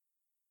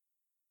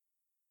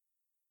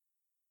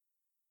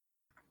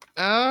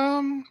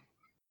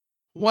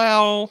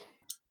 Well,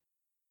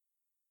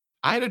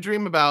 I had a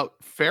dream about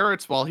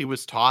ferrets while he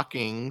was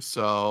talking,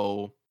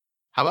 so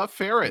how about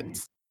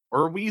ferrets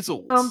or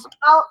weasels?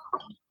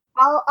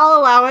 I'll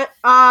allow it.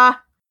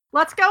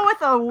 Let's go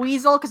with a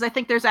weasel because I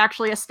think there's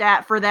actually a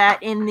stat for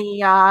that in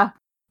the.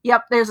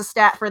 Yep, there's a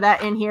stat for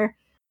that in here.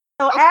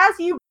 So as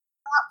you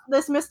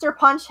this Mr.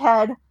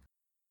 Punchhead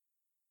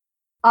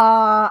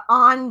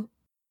on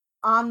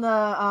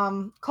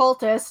the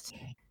cultist,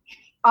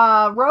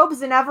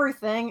 robes and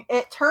everything,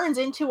 it turns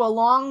into a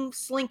long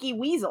slinky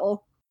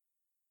weasel.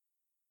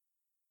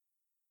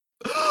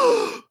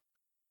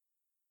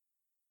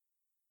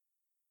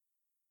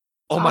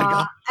 Oh my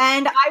god.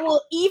 And I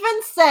will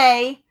even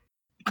say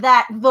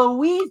that the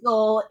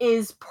weasel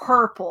is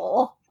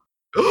purple.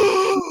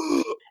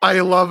 I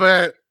love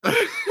it.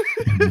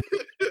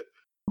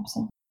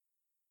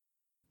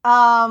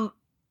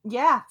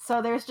 Yeah,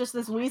 so there's just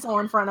this weasel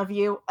in front of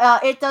you.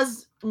 It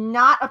does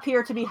not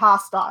appear to be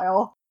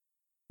hostile.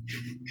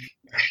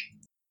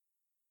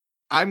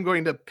 I'm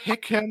going to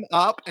pick him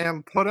up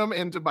and put him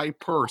into my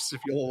purse, if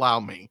you'll allow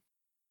me.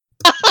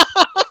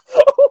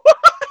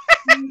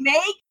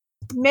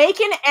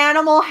 Make an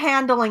animal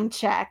handling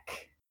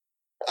check.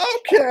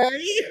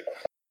 Okay.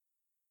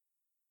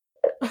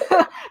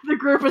 The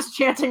group is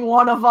chanting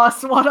one of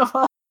us.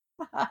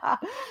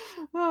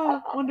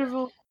 Oh,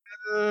 wonderful.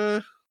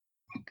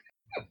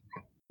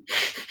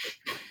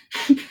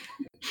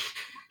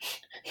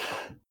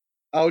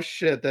 Oh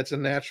shit, that's a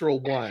natural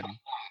 1.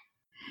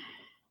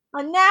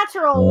 A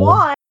natural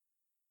 1?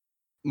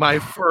 My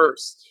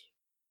first.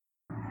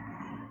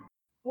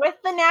 With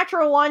the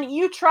natural 1,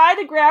 you try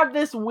to grab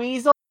this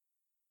weasel,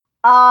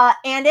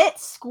 and it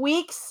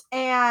squeaks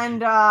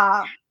and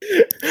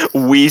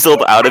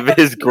weaseled out of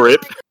his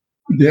grip.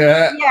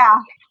 Yeah. Yeah.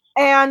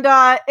 And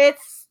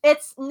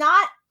it's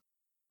not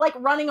like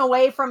running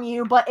away from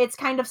you, but it's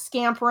kind of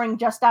scampering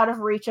just out of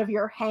reach of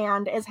your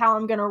hand is how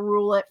I'm gonna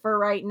rule it for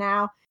right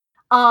now.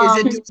 Is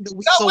it doing the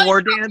Weasel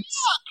War Dance?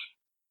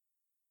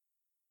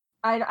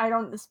 I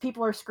don't.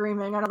 People are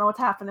screaming. I don't know what's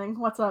happening.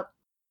 What's up?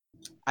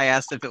 I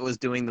asked if it was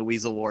doing the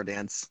Weasel War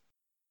Dance.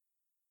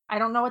 I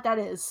don't know what that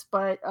is,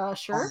 but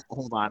sure. Oh,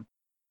 hold on.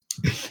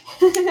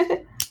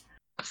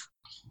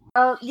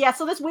 Yeah,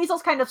 so this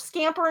weasel's kind of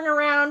scampering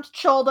around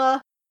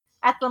Cholda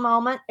at the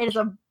moment. It is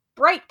a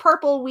bright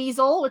purple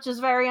weasel, which is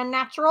very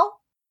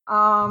unnatural.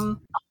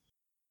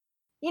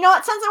 You know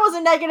what? Since it was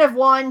a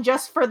 -1,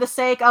 just for the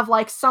sake of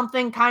like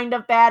something kind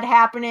of bad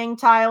happening,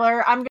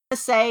 Tyler, I'm gonna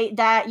say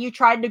that you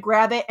tried to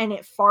grab it and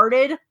it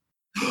farted.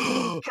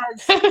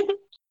 because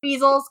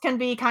weasels can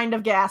be kind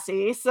of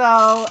gassy,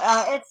 so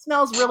it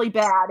smells really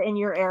bad in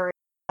your area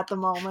at the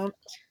moment.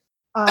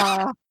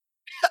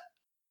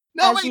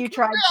 No, as you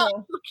tried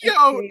to. Cute.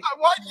 I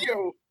want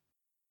you.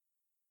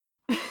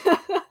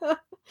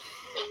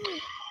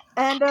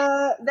 And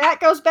that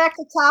goes back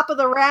to top of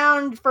the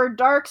round for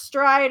Dark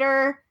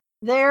Strider.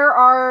 There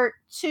are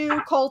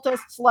 2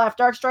 cultists left.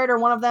 Dark Strider,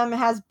 one of them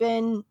has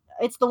been.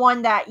 It's the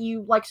one that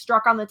you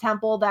struck on the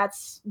temple.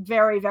 That's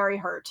very, very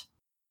hurt.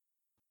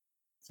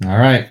 All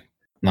right,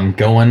 I'm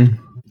going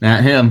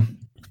at him.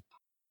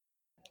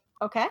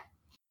 Okay.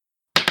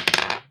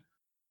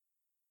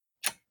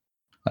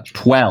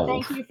 12.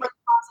 Thank you for the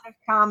positive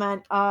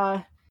comment,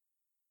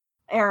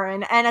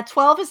 Aaron. And a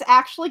 12 is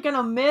actually going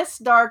to miss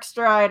Dark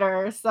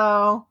Strider,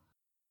 so...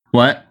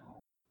 What?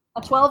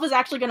 A 12 is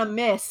actually going to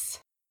miss.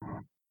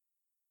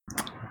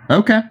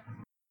 Okay.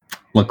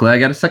 Luckily, I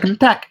got a second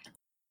attack.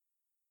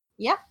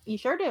 Yep, you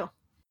sure do.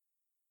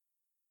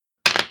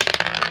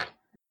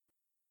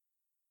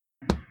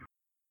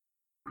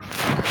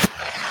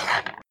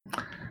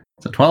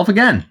 It's a 12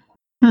 again.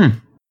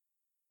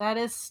 That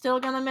is still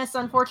going to miss,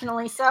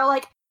 unfortunately. So,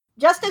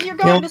 just as you're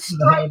going to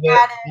strike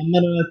at it... I'm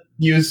going to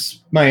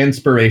use my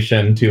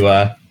inspiration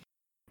to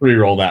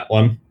re-roll that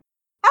one.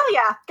 Oh,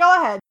 yeah.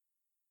 Go ahead.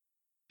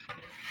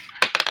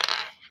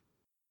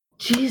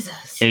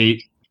 Jesus.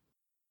 8.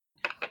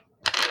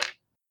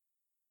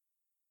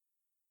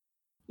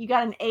 You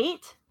got an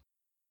 8?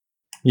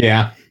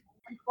 Yeah.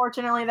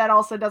 Unfortunately, that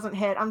also doesn't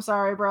hit. I'm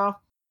sorry, bro.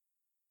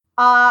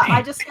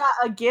 I just got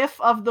a gif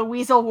of the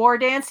Weasel War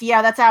Dance.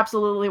 Yeah, that's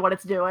absolutely what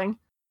it's doing.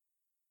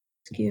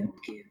 It's cute.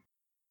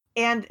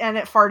 And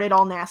it farted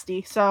all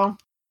nasty, so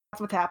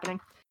that's what's happening.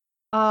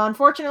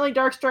 Unfortunately,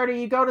 Dark Strider,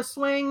 you go to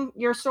swing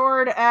your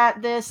sword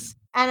at this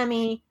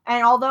enemy,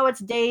 and although it's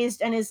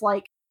dazed and is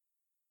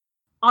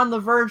on the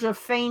verge of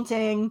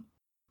fainting,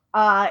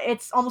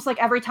 it's almost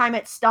like every time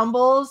it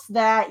stumbles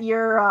that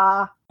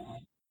your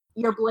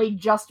blade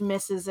just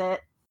misses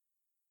it.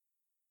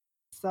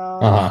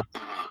 So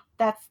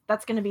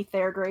that's going to be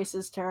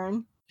Thairgrace's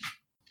turn.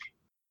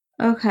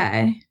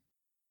 Okay.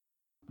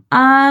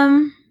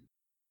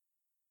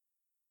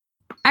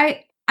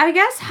 I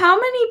guess how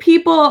many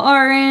people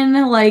are in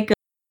are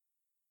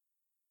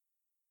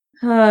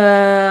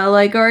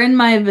in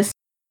my vicinity?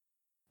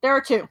 There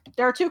are 2.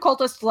 There are 2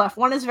 cultists left.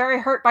 One is very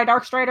hurt by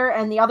Dark Strider,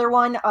 and the other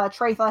one,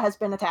 Tratha, has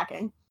been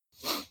attacking.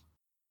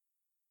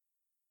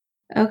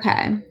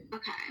 Okay.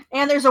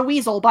 And there's a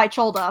weasel by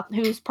Cholda,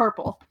 who's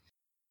purple.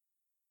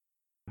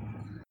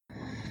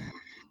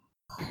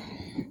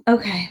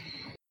 Okay.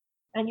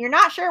 And you're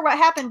not sure what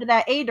happened to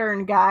that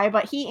Adern guy,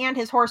 but he and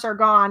his horse are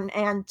gone,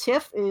 and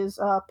Tiff is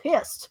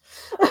pissed.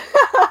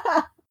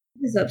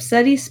 He's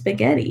upsetty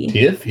spaghetti.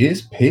 Tiff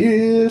is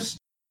pissed.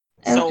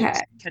 So Okay.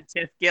 can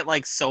Tiff get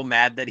so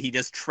mad that he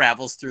just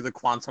travels through the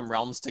quantum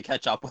realms to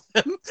catch up with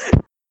him?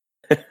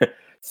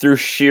 Through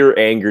sheer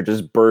anger,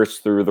 just bursts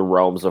through the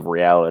realms of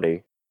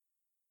reality.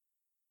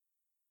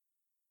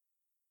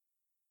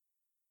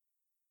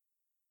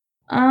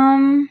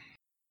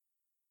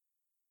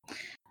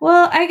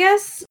 Well, I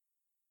guess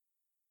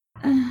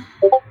I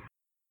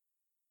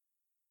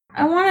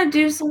want to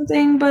do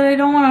something, but I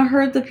don't want to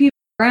hurt the people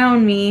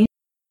around me.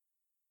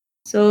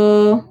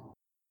 So,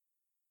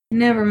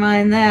 never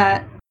mind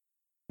that.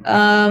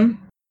 I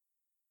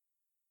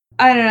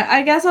don't know.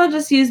 I guess I'll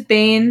just use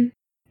Bane,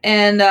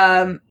 and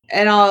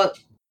I'll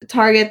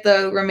target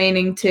the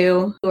remaining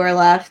 2 who are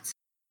left.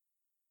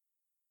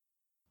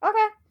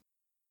 Okay.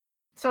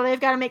 So they've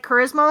got to make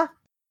charisma?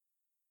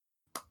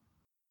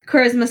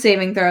 Charisma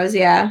saving throws,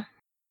 yeah.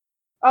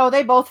 Oh,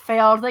 they both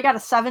failed. They got a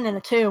 7 and a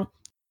 2.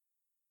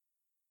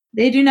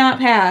 They do not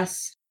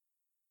pass.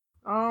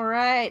 All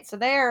right, so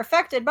they are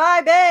affected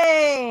by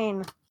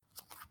Bane.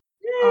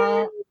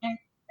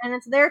 And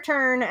it's their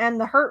turn, and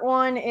the hurt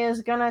one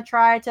is gonna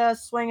try to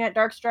swing at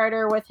Dark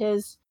Strider with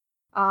his,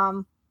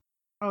 oh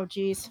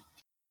geez.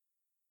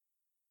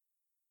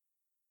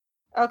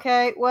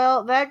 Okay,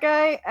 well, that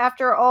guy,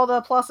 after all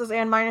the pluses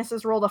and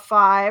minuses, rolled a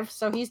 5,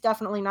 so he's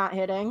definitely not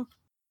hitting.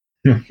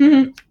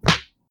 Then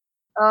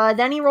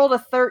he rolled a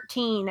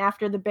 13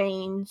 after the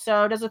Bane.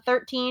 So does a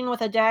 13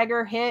 with a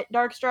dagger hit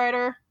Dark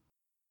Strider?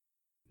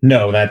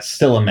 No, that's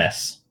still a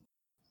miss.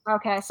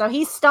 Okay, so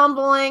he's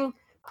stumbling.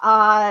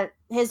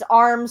 His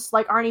arms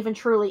aren't even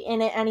truly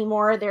in it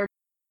anymore. They're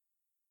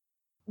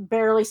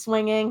barely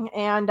swinging,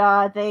 and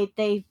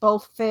they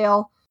both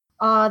fail.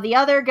 The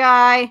other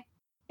guy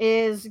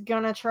is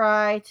gonna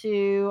try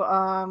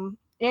to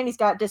and he's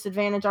got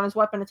disadvantage on his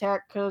weapon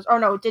attack because... Oh,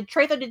 no. Did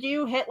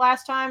you hit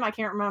last time? I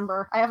can't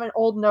remember. I have an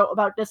old note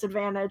about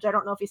disadvantage. I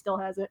don't know if he still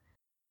has it.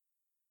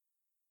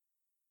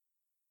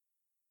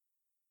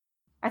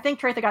 I think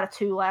Tratha got a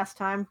 2 last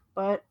time,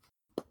 but...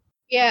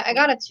 Yeah, I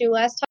got a 2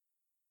 last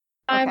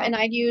time, Okay. and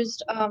I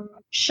used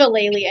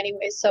Shillelagh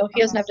anyways, so he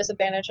doesn't have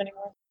disadvantage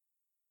anymore.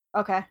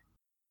 Okay.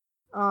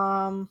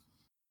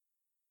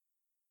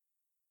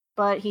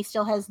 But he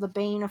still has the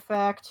Bane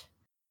effect.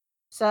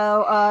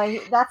 So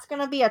that's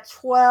going to be a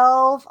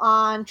 12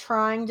 on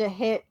trying to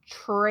hit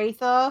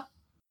Tratha.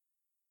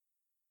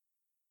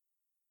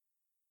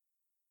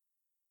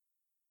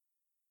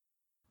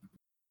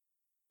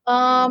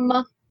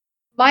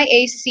 My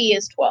AC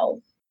is 12.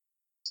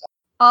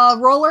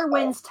 Roller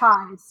wins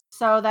ties,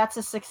 so that's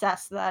a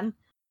success then.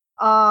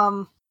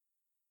 So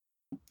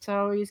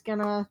he's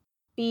gonna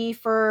be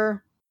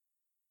for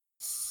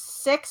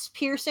 6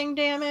 piercing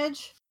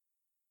damage.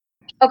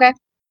 Okay.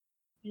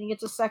 And he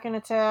gets a second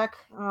attack.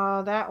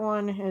 That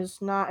one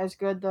is not as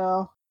good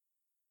though.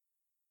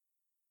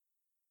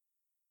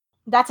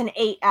 That's an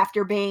 8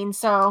 after Bane,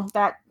 so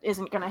that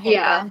isn't gonna hit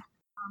again.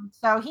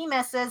 So he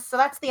misses, so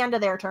that's the end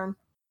of their turn.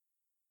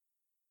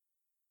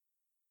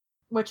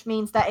 Which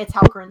means that it's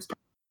Halkrin's turn.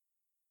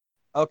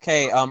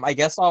 Okay, I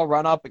guess I'll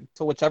run up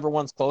to whichever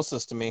one's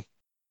closest to me.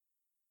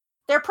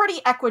 They're pretty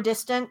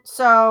equidistant,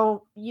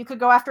 so you could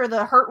go after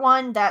the hurt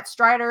one that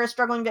Strider is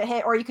struggling to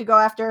hit, or you could go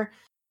after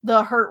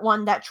the hurt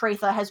one that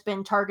Tretha has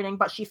been targeting,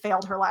 but she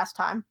failed her last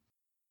time.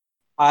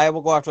 I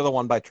will go after the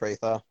one by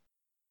Tretha.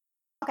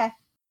 Okay.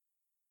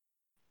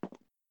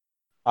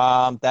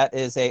 That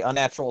is a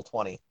unnatural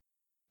 20.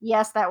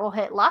 Yes, that will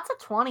hit. Lots of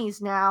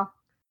 20s now.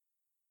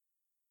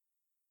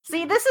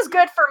 See, this is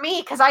good for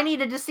me, because I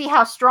needed to see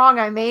how strong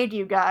I made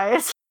you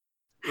guys.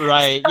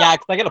 Right, yeah,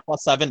 because I get a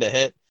 +7 to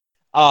hit.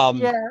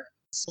 Yeah.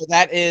 So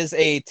that is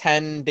a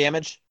 10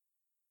 damage.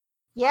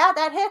 Yeah,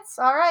 that hits.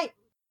 All right.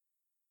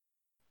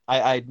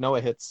 I know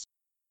it hits.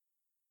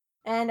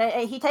 And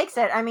he takes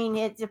it. I mean,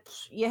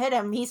 you hit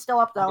him. He's still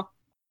up, though.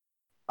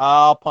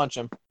 I'll punch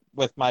him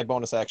with my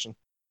bonus action.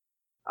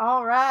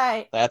 All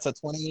right. That's a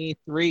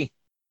 23.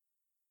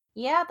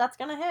 Yeah, that's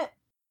going to hit.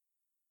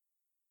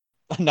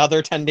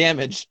 Another 10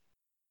 damage.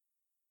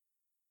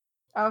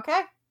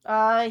 Okay.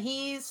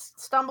 He's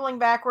stumbling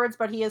backwards,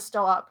 but he is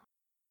still up.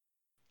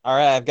 All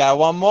right, I've got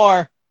one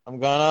more. I'm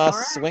gonna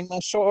swing my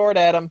sword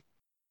at him.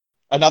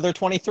 Another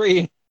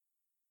 23.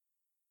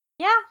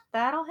 Yeah,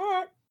 that'll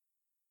hit.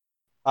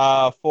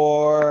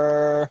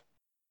 For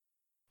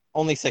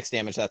only 6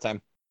 damage that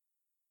time.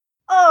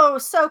 Oh,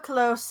 so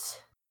close.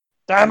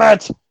 Damn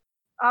it!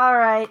 All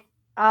right.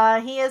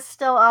 He is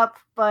still up,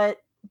 but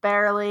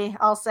barely.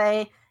 I'll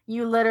say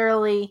you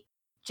literally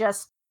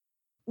just,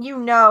 you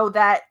know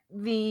that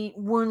the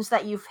wounds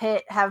that you've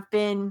hit have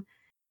been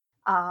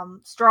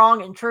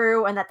strong and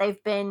true, and that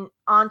they've been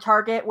on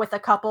target, with a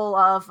couple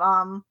of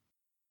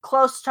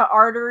close to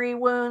artery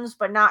wounds,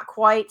 but not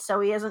quite,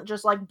 so he isn't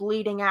just like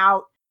bleeding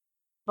out.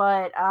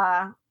 But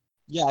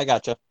yeah, I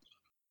gotcha.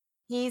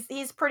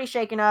 He's pretty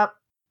shaken up.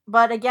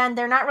 But again,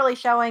 they're not really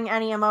showing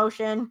any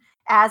emotion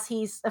as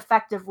he's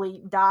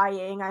effectively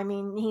dying. I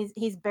mean,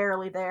 he's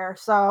barely there.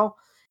 So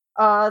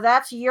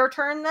that's your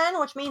turn then,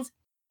 which means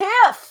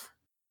Tiff!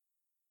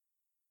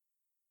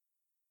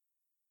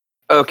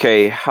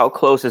 Okay, how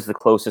close is the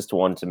closest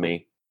one to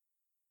me?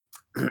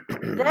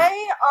 They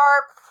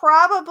are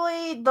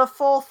probably the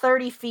full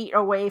 30 feet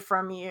away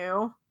from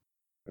you.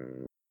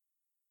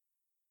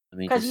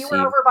 Because you were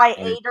over by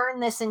Adern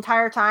this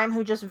entire time,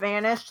 who just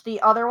vanished.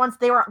 The other ones,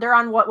 they're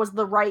on what was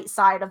the right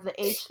side of the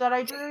H that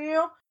I drew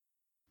you.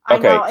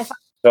 Okay, I know, if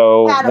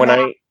so I had a when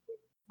map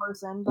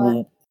person,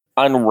 but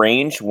on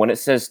range, when it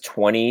says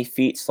 20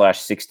 feet /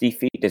 60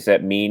 feet, does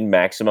that mean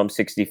maximum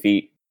 60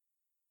 feet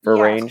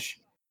for range?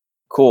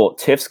 Cool.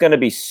 Tiff's gonna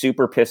be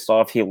super pissed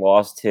off he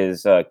lost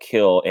his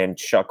kill and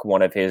chuck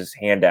one of his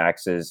hand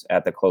axes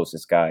at the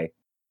closest guy.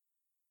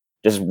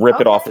 Just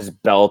rip it off his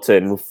belt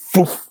and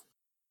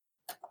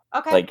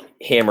like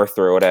hammer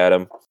throw it at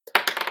him.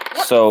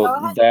 Yep,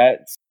 so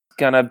that's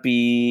gonna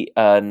be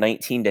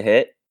 19 to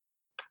hit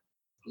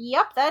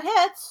Yep, that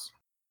hits.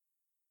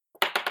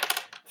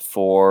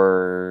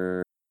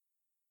 for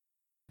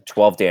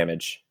 12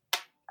 damage.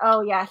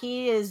 Oh yeah,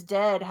 he is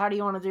dead. How do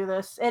you want to do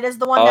this? It is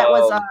the one that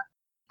was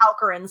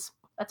Halkarin's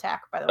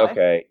attack, by the way.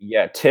 Okay,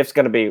 yeah, Tiff's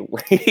gonna be,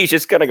 he's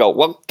just gonna go,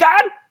 well,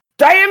 god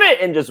damn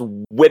it, and just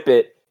whip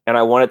it, and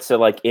I want it to,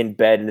 like,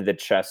 embed into the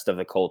chest of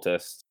the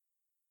cultist.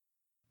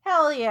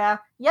 Hell yeah.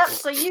 Yep,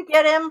 so you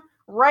get him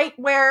right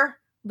where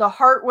the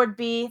heart would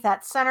be,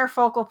 that center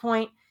focal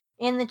point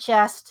in the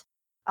chest,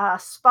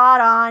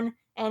 spot on,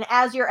 and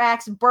as your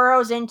axe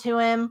burrows into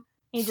him,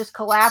 he just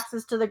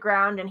collapses to the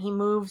ground and he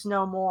moves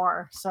no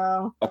more,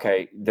 so...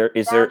 Okay,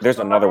 there's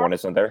another one,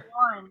 isn't there?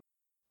 One.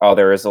 Oh,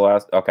 there is the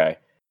last, okay.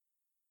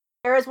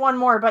 There is one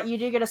more, but you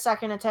do get a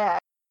second attack.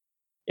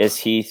 Is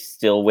he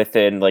still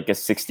within, like, a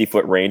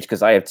 60-foot range?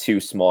 Because I have 2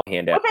 small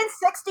hand axes. Within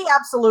 60,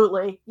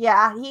 absolutely.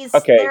 Yeah, he's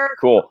Okay, they're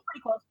cool.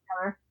 pretty close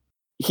together.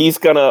 He's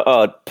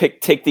gonna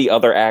take the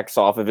other axe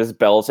off of his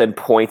belt and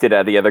point it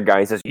at the other guy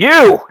and says,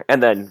 "You!"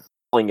 and then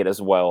fling it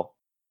as well.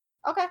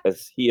 Okay.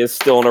 As he is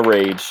still in a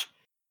rage.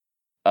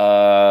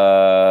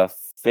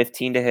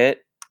 15 to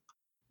hit.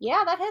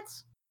 Yeah, that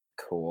hits.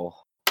 Cool.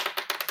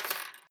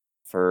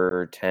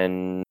 For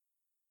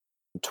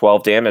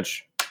 12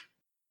 damage.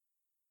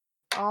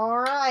 All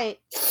right.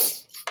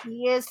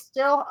 He is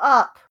still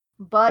up,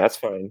 but That's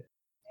fine.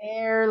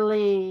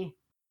 barely.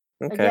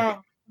 Okay. Again,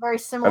 very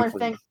similar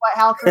thing to what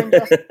Halkarin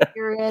just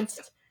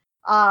experienced.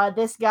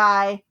 This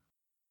guy,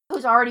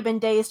 who's already been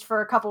dazed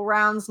for a couple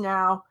rounds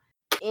now,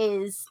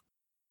 it's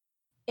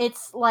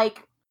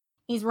like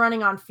he's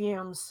running on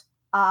fumes.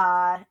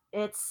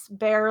 It's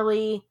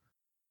barely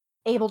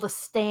able to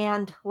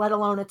stand, let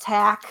alone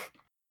attack.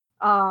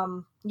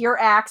 Your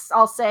axe,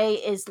 I'll say,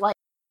 is like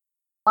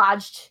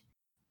lodged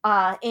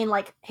in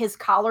like his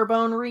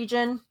collarbone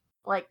region,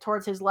 like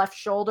towards his left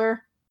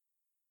shoulder.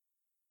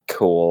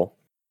 Cool.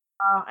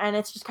 And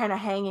it's just kind of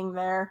hanging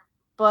there.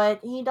 But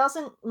he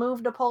doesn't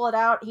move to pull it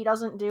out. He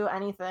doesn't do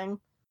anything.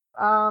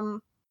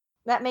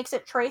 That makes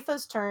it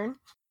Traitha's turn.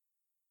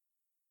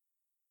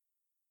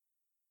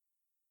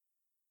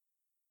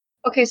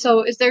 Okay,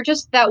 so is there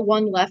just that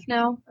one left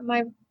now?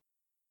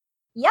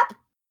 Yep.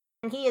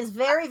 And he is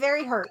very,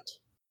 very hurt.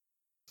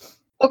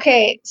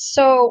 Okay,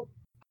 so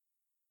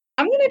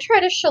I'm gonna try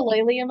to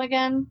shillelagh him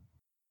again.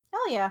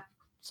 Hell yeah.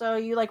 So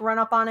you like run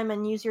up on him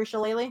and use your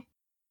shillelagh?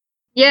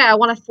 Yeah, I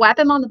want to thwap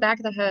him on the back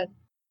of the head.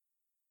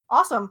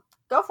 Awesome.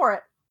 Go for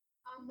it.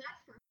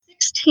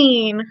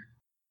 16.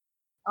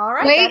 All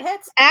right, Wait, that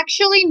hits.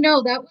 actually,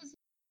 no, that was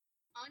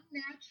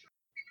unnatural.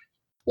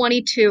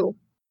 22.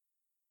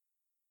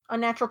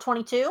 Unnatural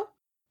 22?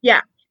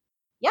 Yeah.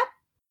 Yep.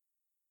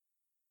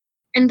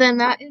 And then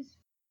that is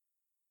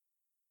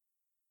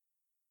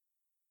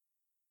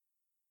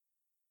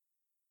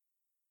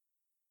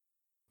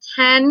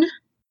 10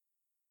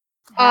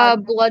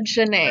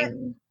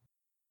 bludgeoning.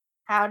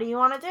 How do you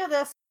want to do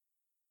this?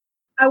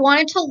 I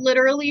wanted to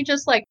literally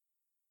just like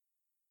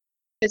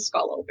his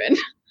skull open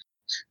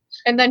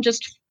and then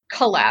just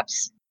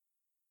collapse.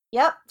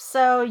 Yep,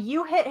 so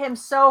you hit him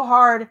so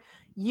hard,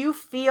 you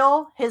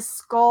feel his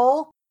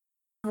skull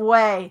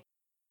way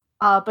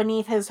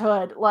beneath his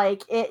hood.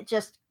 Like, it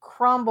just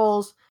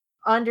crumbles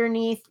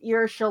underneath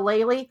your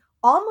shillelagh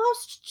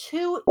almost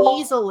too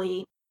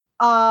easily.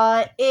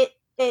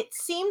 It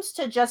seems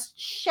to just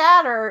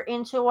shatter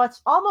into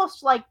what's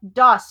almost like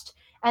dust,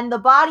 and the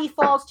body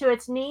falls to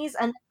its knees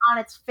and on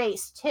its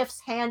face, Tiff's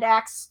hand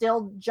axe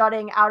still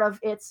jutting out of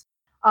its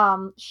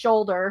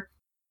shoulder.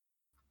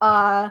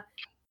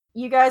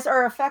 You guys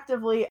are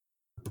effectively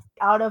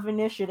out of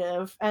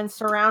initiative and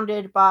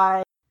surrounded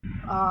by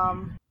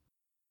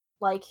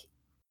like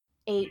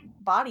 8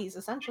 bodies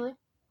essentially.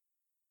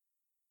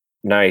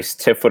 Nice.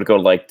 Tiff would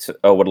like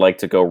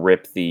to go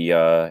rip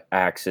the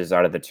axes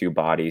out of the 2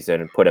 bodies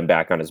and put him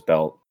back on his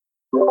belt.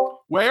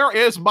 Where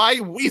is my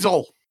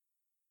weasel?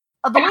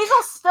 The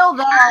weasel's still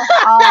there.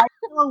 It's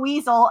still a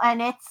weasel,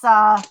 and it's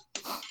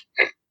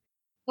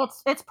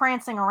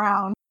prancing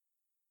around.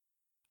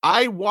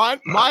 I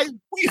want my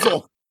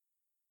weasel.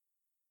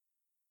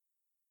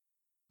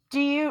 Do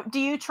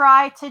you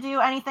try to do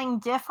anything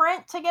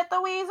different to get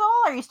the weasel?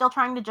 Are you still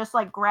trying to just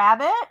like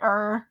grab it,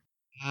 or?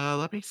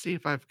 Let me see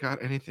if I've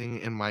got anything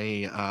in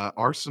my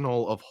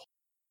arsenal of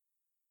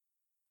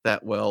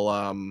that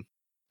will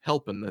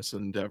help in this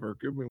endeavor.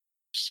 Give me 1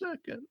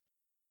 second.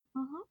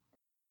 Mm-hmm.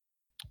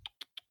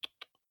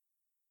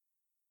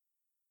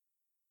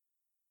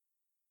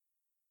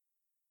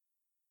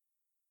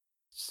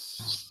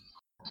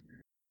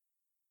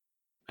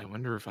 I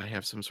wonder if I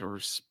have some sort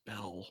of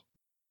spell.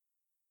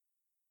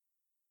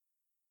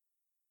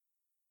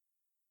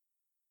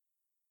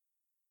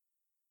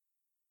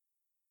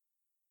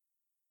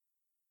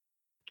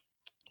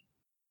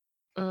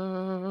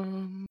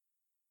 No,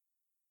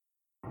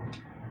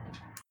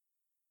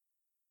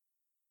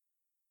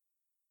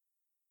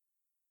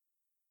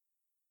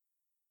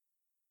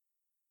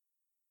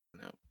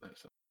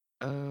 that's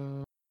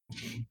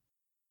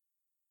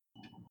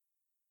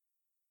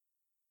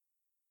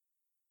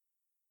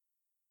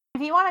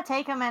If you want to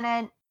take a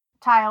minute,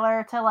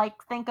 Tyler, to like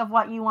think of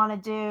what you want to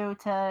do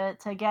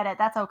to get it,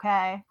 that's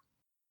okay.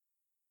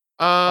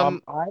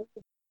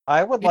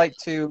 I would like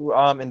to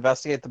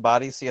investigate the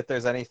body, see if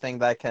there's anything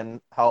that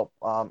can help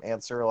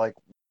answer like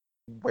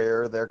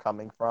where they're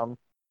coming from.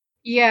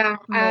 Yeah,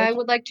 I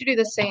would like to do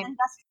the same.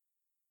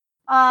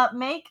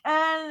 Make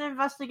an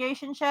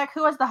investigation check.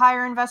 Who has the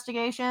higher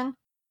investigation?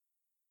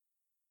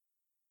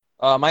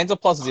 Mine's a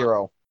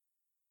 +0.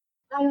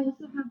 I also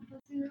have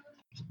 +0.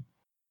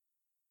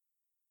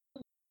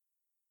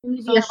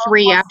 Only a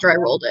 3 after I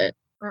rolled it.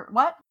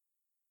 What?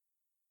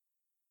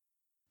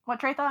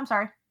 What, Traitha? I'm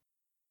sorry.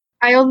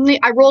 I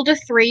rolled a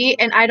 3,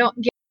 and I don't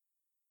get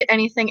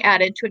anything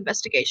added to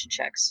investigation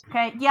checks.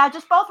 Okay, yeah,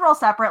 just both roll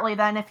separately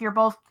then if you're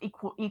both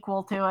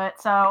equal to it.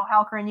 So,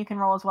 Halkarin, you can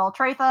roll as well.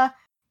 Traitha,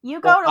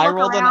 you go to look I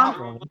rolled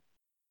around.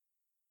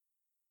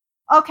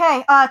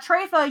 Okay,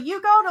 Traitha,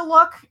 you go to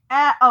look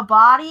at a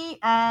body,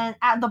 and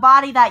at the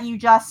body that you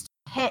just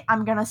hit,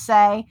 I'm gonna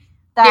say,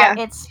 that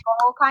its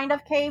skull kind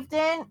of caved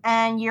in,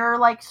 and you're,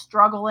 like,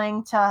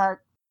 struggling to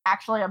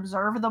actually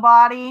observe the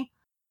body,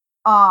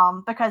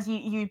 because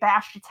you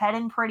bashed its head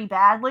in pretty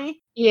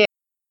badly. Yeah,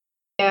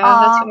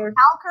 that's weird.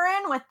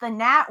 Halkarin, with the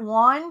nat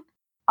 1,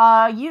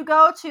 you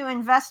go to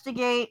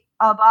investigate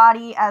a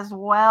body as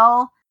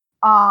well,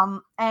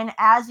 and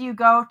as you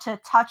go to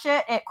touch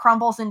it, it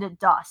crumbles into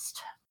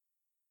dust.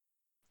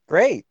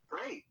 Great.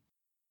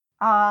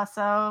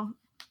 So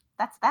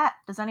that's that.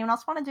 Does anyone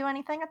else want to do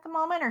anything at the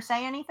moment or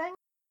say anything?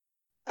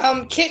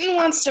 Kitten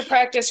wants to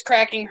practice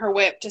cracking her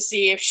whip to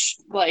see if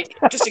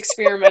just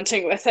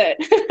experimenting with it.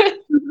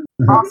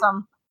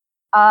 Awesome.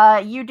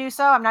 You do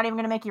so. I'm not even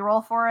going to make you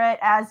roll for it.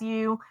 As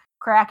you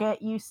crack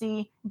it, you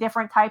see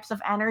different types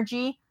of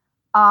energy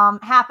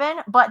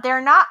happen, but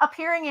they're not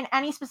appearing in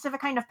any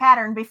specific kind of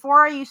pattern.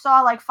 Before you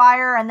saw like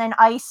fire and then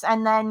ice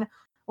and then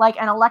like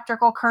an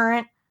electrical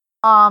current.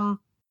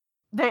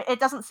 It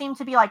doesn't seem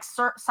to be like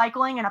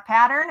cycling in a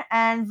pattern.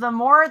 And the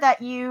more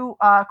that you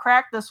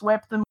crack this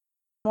whip, the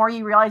more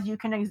you realize you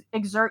can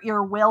exert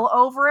your will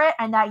over it,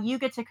 and that you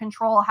get to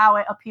control how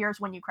it appears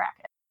when you crack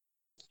it.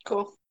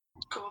 Cool.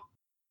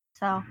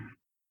 So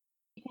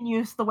you can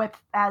use the whip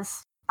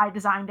as I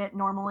designed it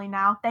normally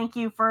now. Thank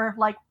you for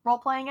like role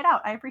playing it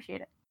out. I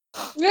appreciate it.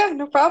 Yeah,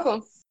 no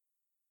problem.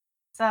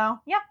 So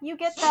yeah, you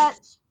get that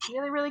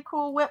really, really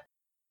cool whip.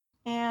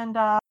 And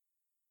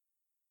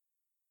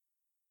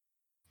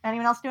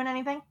anyone else doing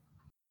anything?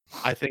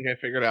 I think I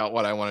figured out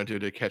what I want to do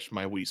to catch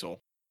my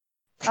weasel.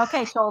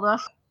 Okay, Shoulder.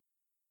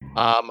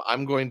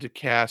 I'm going to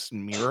cast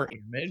Mirror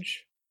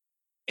Image,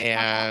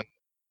 and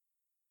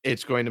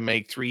it's going to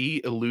make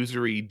 3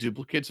 illusory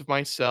duplicates of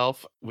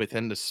myself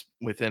within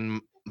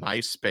my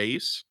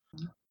space,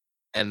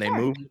 and they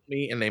move with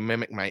me and they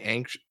mimic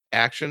my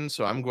action.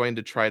 So I'm going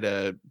to try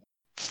to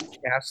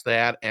cast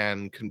that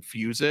and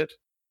confuse it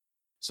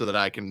so that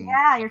I can.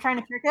 Yeah, you're trying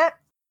to trick it?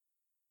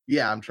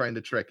 Yeah, I'm trying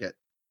to trick it.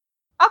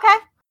 Okay.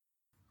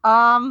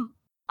 I'm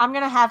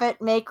gonna have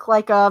it make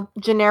like a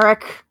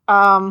generic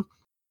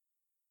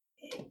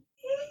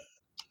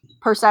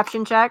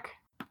perception check.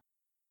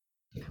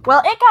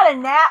 Well, it got a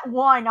nat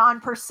 1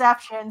 on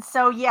perception,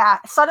 so yeah,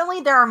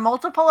 suddenly there are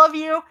multiple of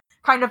you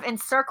kind of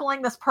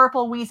encircling this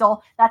purple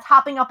weasel that's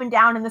hopping up and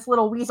down in this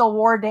little weasel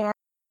war dance,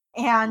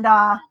 and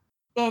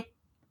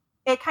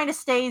it kind of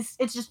stays,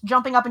 it's just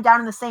jumping up and down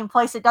in the same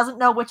place. It doesn't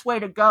know which way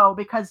to go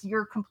because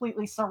you're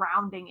completely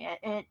surrounding it.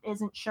 It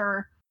isn't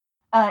sure.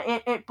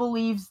 It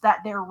believes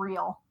that they're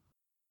real.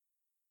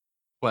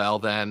 Well,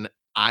 then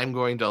I'm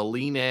going to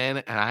lean in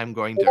and I'm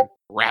going to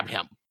grab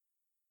him.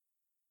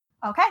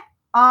 Okay.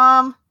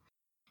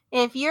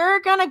 If you're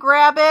gonna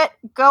grab it,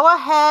 go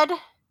ahead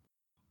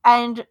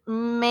and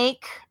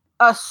make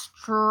a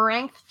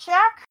strength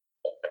check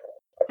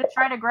to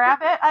try to grab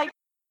it.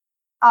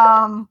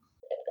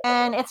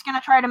 And it's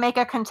gonna try to make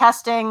a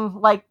contesting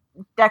like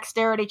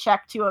dexterity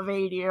check to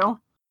evade you.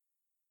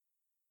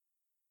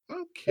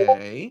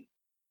 Okay.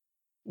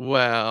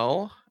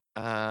 Well,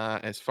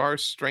 as far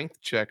as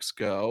strength checks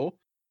go,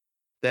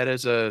 that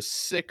is a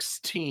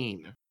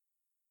 16.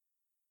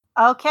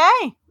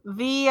 Okay.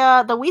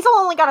 The weasel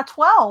only got a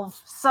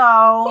 12,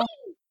 so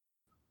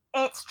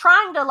it's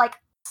trying to like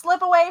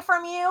slip away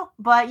from you,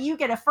 but you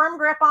get a firm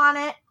grip on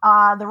it.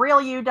 The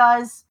real you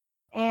does,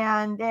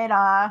 and it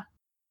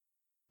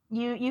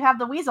you have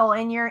the weasel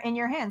in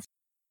your hands.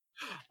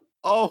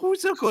 Oh,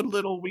 who's a good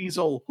little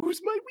weasel?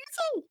 Who's my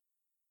weasel?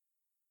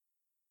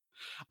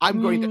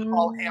 I'm going to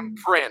call him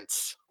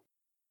Prince.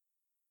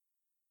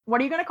 What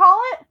are you going to call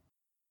it?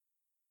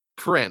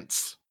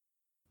 Prince.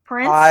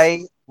 Prince?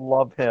 I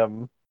love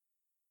him.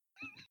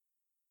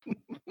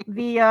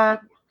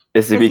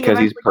 Is it because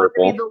he's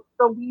purple?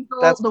 The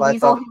weasel, That's the what I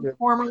weasel thought who was too.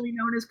 formerly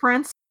known as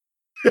Prince?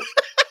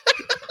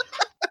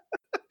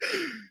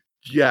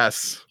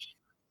 Yes.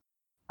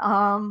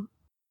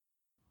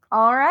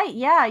 All right,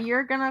 yeah,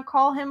 you're gonna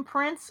call him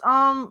Prince.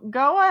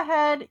 Go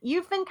ahead.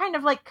 You've been kind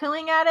of like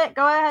cooing at it.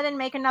 Go ahead and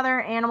make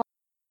another animal.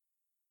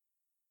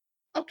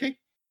 Okay.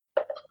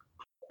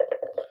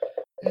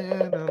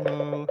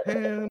 Animal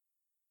hand.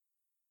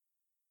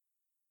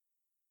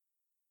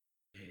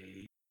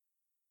 Okay.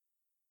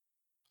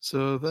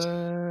 So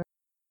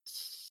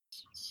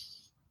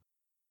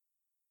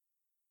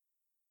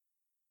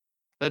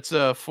that's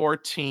a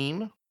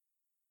 14.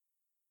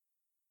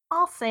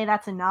 I'll say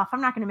that's enough.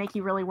 I'm not going to make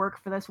you really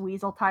work for this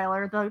weasel,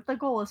 Tyler. The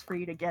goal is for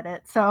you to get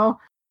it. So,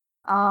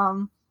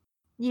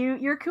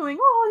 you're cooing.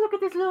 Oh, look at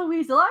this little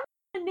weasel. I'm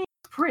gonna name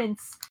it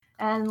Prince.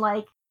 And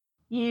like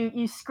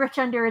you scritch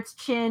under its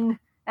chin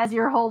as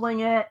you're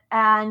holding it,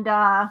 and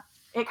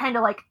it kind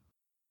of like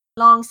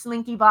long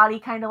slinky body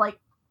kind of like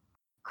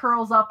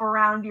curls up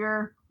around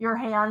your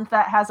hand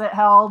that has it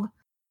held.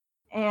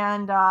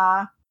 And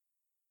oh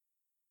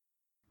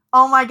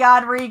my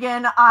God,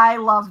 Regan, I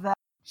love that.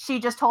 She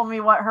just told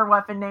me what her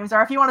weapon names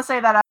are. If you want to say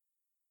that.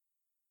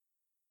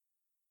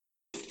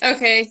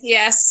 Okay,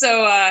 yeah,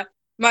 so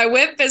my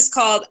whip is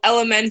called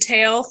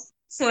Elemental,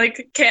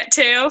 like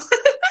cattail.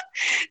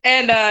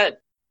 And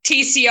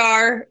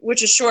TCR,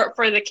 which is short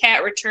for the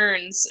cat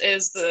returns,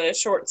 is the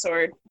short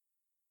sword.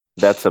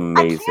 That's I can't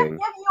amazing. give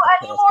you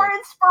any more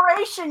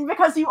inspiration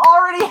because you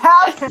already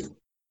have it.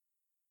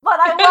 But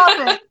I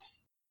love it.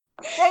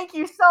 Thank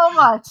you so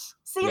much.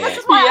 See, this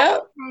is why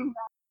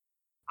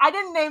I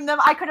didn't name them.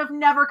 I could have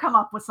never come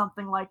up with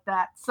something like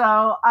that.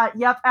 So,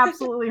 yep,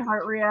 absolutely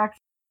heart react.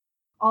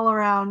 All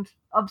around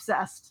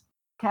obsessed.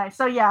 Okay,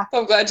 so yeah.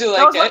 I'm glad you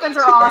like Those it. weapons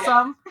are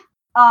awesome.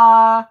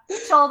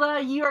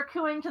 Tilda, you are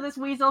cooing to this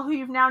weasel who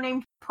you've now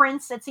named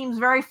Prince. It seems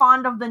very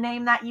fond of the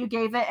name that you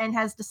gave it and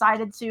has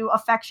decided to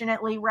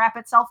affectionately wrap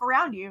itself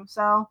around you.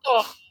 So,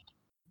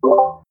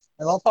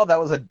 I love how that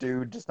was a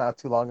dude just not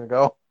too long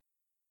ago.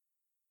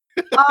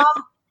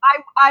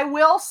 I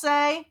will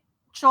say,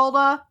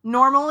 Cholda,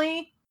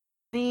 normally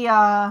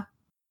The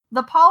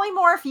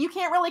polymorph, you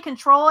can't really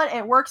control it.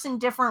 It works in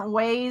different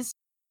ways.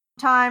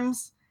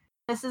 Sometimes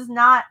this is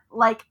not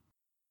like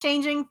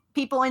changing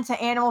people into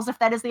animals, if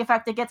that is the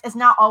effect it gets, is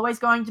not always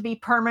going to be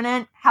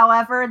permanent.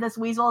 However, this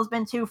weasel has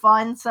been too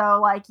fun,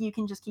 so like you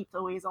can just keep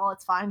the weasel.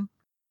 It's fine.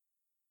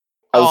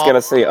 I was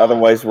gonna say,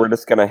 otherwise we're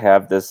just gonna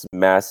have this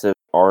massive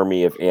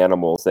army of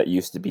animals that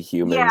used to be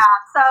humans. Yeah,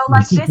 so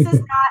like this is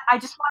not. I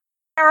just want to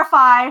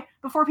clarify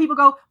before people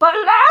go, but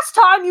last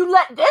time you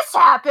let this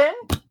happen.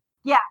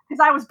 Yeah, because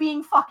I was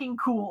being fucking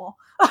cool.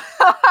 It's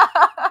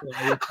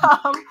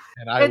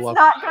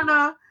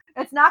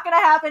not gonna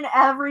happen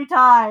every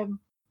time.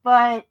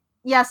 But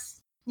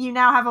yes, you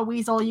now have a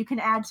weasel you can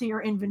add to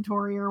your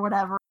inventory or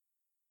whatever.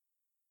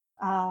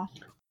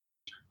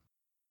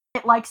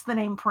 It likes the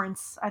name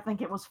Prince. I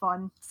think it was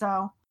fun.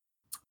 So,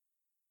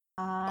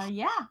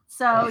 yeah.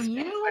 So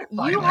you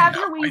have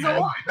your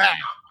weasel.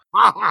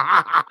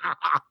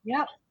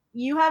 Yep,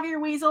 you have your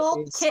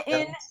weasel.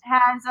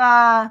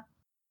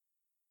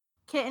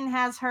 Kitten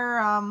has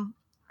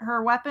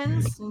her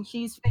weapons, and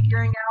she's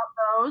figuring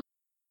out those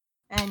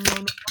and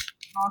naming them.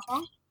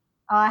 Awesome.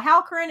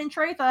 Halcyon and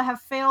Tratha have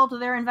failed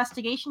their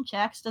investigation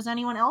checks. Does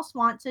anyone else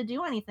want to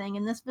do anything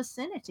in this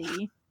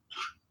vicinity?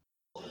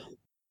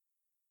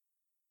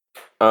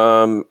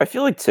 I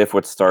feel like Tiff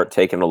would start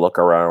taking a look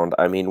around.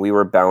 I mean, we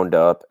were bound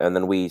up, and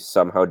then we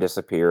somehow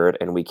disappeared,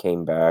 and we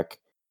came back.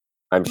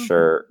 I'm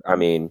sure. I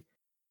mean,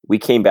 we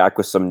came back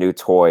with some new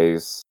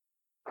toys.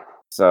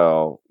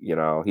 So,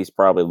 he's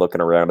probably looking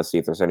around to see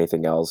if there's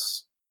anything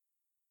else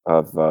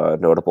of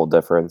notable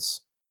difference.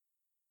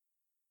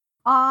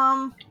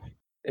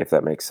 If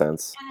that makes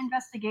sense.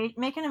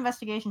 Make an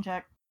investigation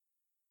check.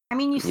 I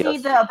mean, you see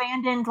the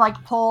abandoned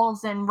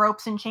poles and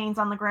ropes and chains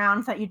on the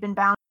ground that you'd been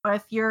bound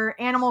with. Your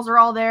animals are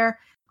all there.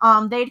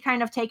 They'd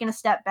kind of taken a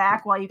step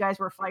back while you guys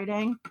were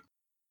fighting.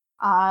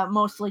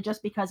 Mostly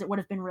just because it would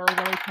have been really,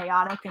 really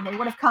chaotic, and they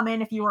would have come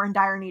in if you were in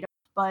dire need of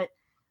it.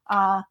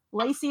 But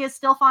Lacey is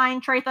still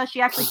fine. Tratha,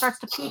 she actually starts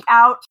to peek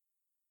out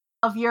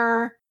of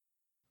your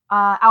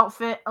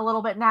outfit a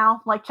little bit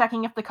now,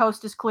 checking if the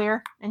coast is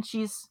clear, and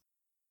she's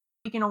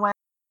peeking away.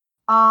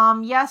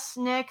 Yes,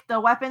 Nick, the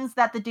weapons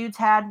that the dudes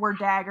had were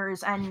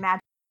daggers and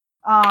magic.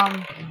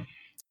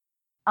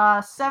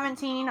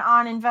 17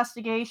 on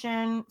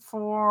investigation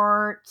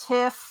for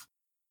Tiff.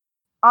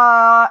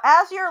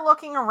 As you're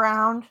looking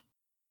around,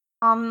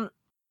 the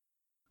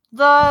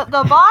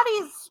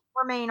bodies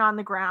remain on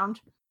the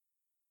ground.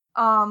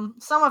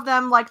 Some of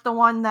them, like the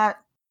one that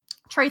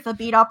Tratha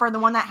beat up or the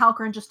one that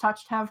Halcyon just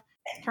touched, have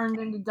turned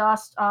into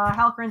dust.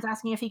 Halcron's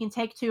asking if he can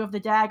take 2 of the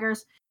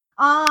daggers.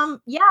 Yeah,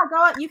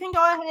 you can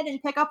go ahead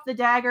and pick up the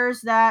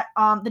daggers that,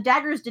 the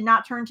daggers did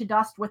not turn to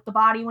dust with the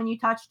body when you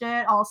touched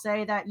it. I'll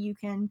say that you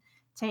can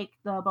take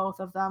both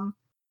of them.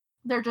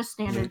 They're just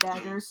standard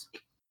daggers.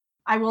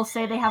 I will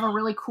say they have a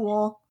really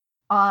cool,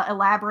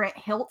 elaborate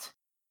hilt,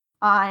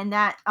 and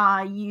that,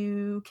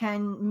 you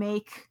can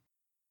make,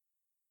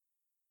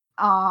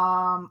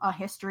 a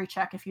history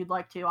check if you'd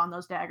like to on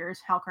those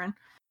daggers, Halcyon.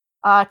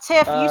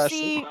 Tiff,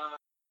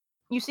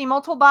 you see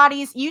multiple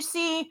bodies. You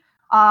see,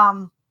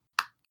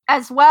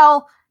 as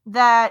well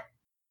that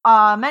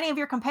many of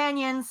your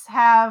companions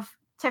have.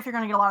 Tiff, you're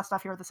going to get a lot of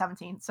stuff here with the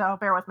 17, so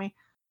bear with me.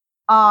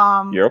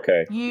 You're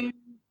okay.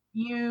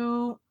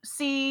 You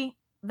see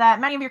that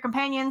many of your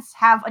companions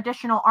have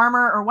additional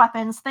armor or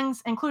weapons,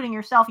 things including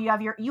yourself. You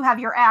have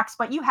your axe,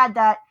 but you had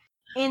that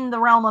in the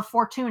realm of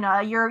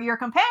Fortuna. Your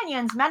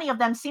companions, many of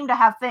them seem to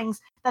have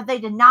things that they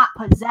did not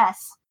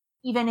possess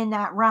even in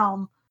that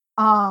realm.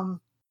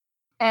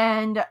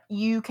 And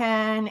you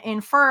can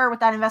infer with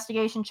that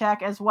investigation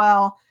check as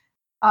well,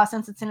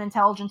 since it's an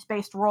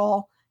intelligence-based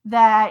roll,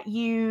 that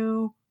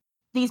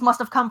these must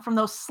have come from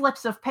those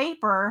slips of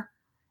paper,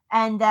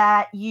 and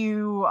that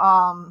you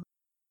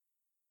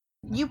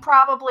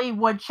probably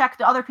would check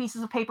the other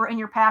pieces of paper in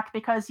your pack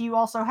because you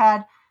also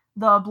had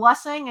the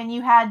blessing, and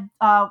you had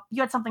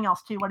something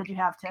else too. What did you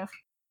have, Tiff?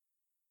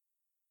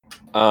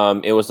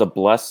 It was a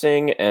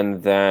blessing,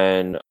 and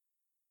then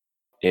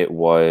it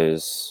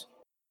was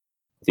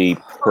the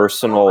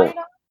personal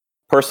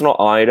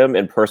item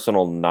and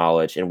personal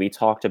knowledge, and we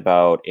talked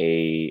about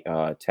a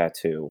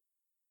tattoo,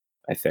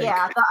 I think.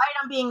 Yeah, the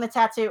item being the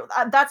tattoo.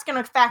 That's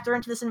going to factor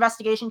into this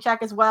investigation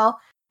check as well.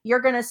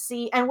 You're going to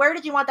see. And where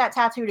did you want that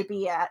tattoo to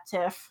be at,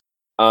 Tiff?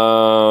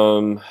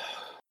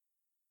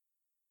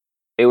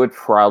 It would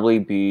probably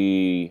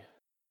be.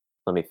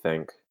 Let me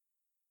think.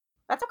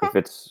 That's okay. If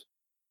it's.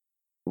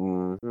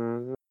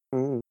 Well,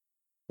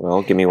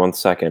 give me 1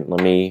 second.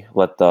 Let me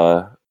let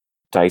the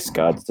dice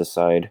gods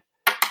decide.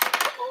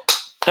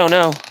 Oh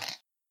no.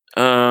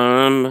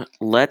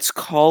 Let's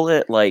call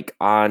it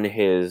on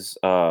his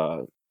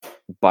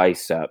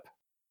bicep.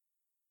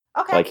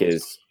 Okay.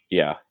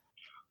 Yeah.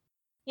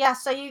 Yeah,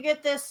 so you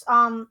get this,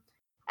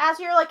 as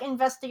you're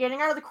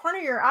investigating, out of the corner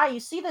of your eye,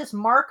 you see this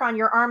mark on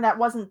your arm that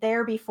wasn't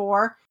there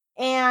before,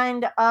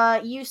 and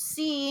you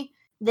see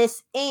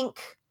this ink,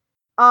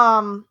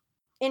 in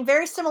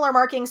very similar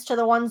markings to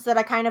the ones that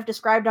I kind of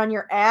described on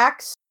your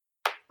axe.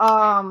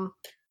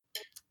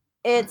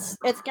 It's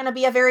going to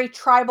be a very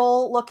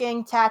tribal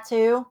looking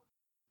tattoo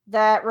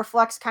that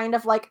reflects kind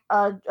of like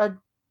a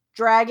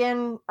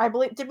dragon. I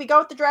believe. Did we go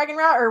with the dragon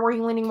route, or were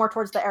you leaning more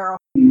towards the arrow?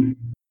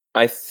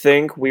 I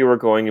think we were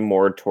going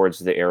more towards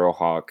the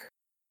Arrowhawk.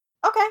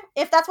 Okay,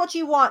 if that's what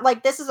you want,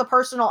 like this is a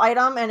personal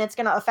item and it's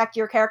going to affect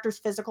your character's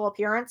physical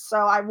appearance, so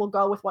I will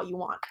go with what you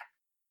want.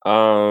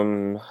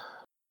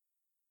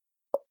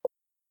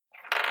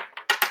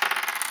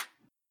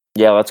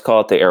 Yeah, let's call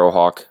it the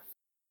Arrowhawk.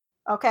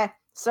 Okay,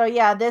 so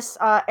yeah, this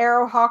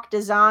Arrowhawk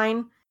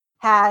design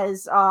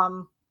has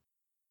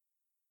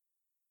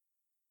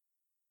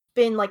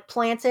been like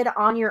planted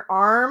on your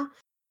arm.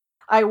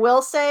 I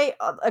will say,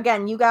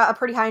 again, you got a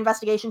pretty high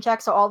investigation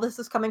check, so all this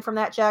is coming from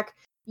that check.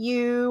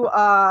 You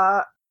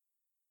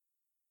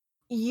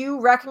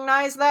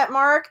recognize that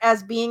mark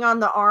as being on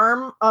the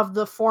arm of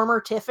the former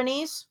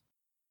Tiffany's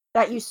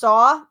that you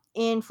saw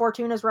in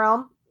Fortuna's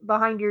realm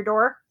behind your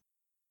door.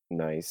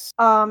 Nice.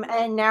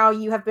 And now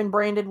you have been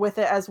branded with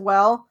it as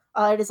well.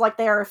 It is like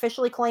they are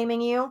officially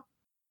claiming you.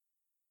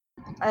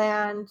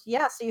 And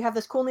yeah, so you have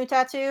this cool new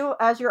tattoo.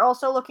 As you're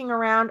also looking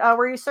around, what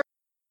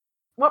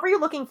were you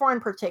looking for in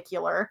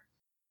particular?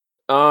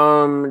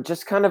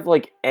 Just kind of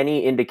like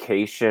any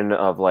indication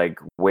of like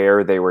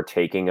where they were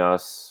taking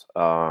us,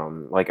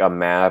 like a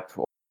map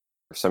or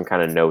some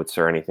kind of notes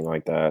or anything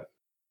like that.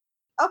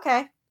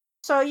 Okay,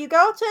 so you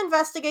go to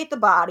investigate the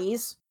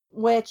bodies,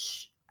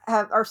 which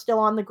are still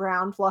on the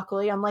ground,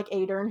 luckily, unlike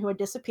Adern, who had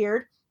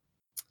disappeared.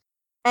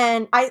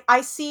 And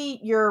I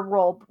see your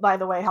roll, by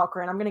the way,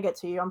 Halkarin. I'm gonna get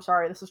to you. I'm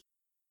sorry, this is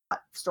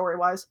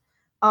story-wise.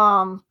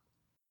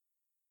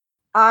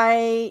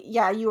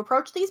 You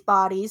approach these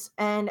bodies,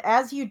 and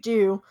as you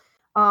do,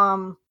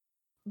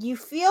 you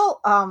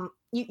feel,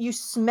 you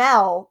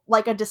smell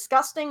like a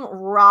disgusting,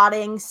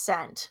 rotting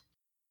scent.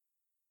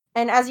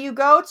 And as you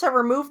go to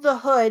remove the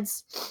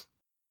hoods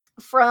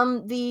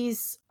from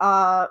these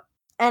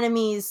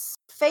enemies'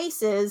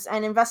 faces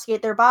and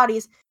investigate their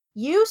bodies,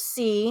 you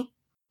see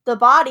the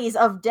bodies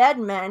of dead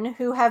men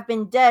who have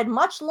been dead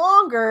much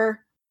longer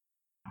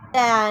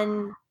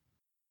than,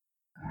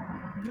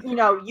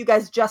 you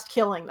guys just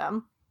killing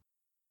them.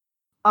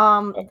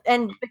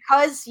 And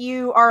because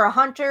you are a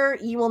hunter,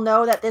 you will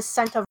know that this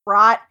scent of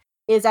rot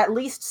is at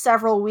least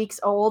several weeks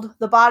old.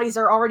 The bodies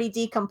are already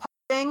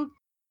decomposing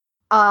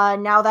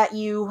now that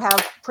you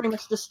have pretty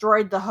much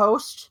destroyed the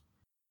host.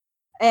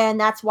 And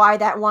that's why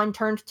that one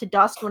turned to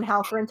dust when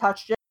Halkarin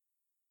touched it.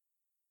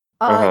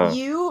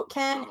 You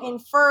can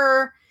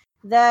infer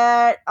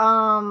that,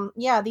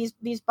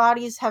 these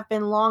bodies have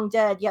been long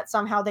dead, yet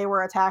somehow they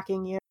were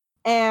attacking you.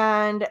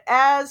 And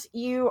as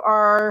you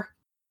are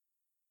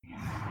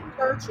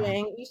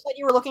searching, you said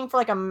you were looking for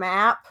like a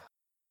map?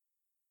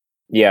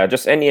 Yeah,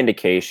 just any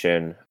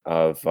indication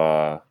of,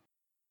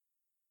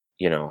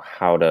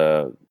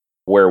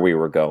 where we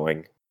were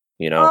going,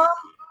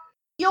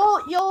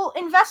 You'll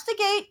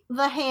investigate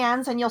the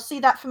hands, and you'll see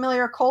that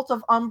familiar Cult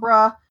of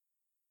Umbra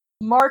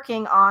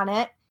marking on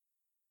it.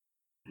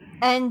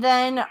 And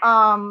then,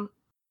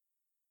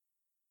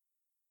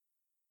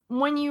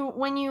 when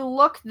you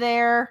look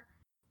there,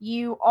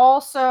 you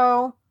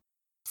also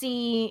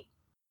see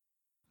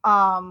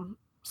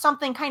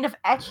something kind of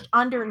etched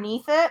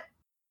underneath it,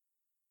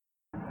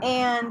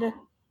 and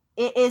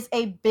it is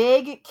a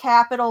big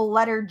capital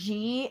letter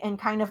G in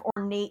kind of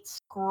ornate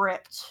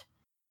script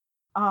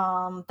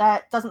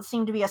that doesn't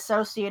seem to be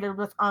associated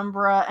with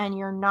Umbra, and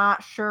you're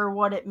not sure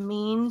what it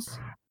means.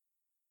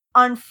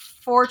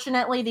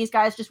 Unfortunately, these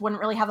guys just wouldn't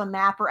really have a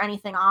map or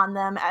anything on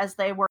them, as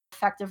they were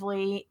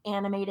effectively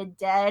animated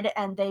dead,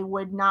 and they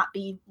would not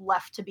be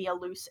left to be a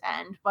loose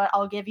end, but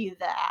I'll give you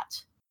that.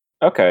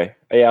 Okay.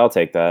 Yeah, I'll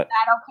take that. Is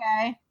that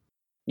okay?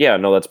 Yeah,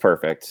 no, that's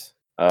perfect.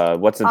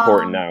 What's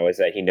important now is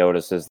that he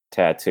notices the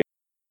tattoo.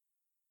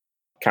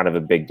 Kind of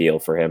a big deal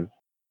for him.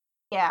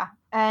 Yeah,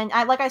 and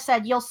like I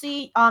said, you'll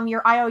see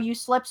your IOU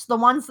slips, the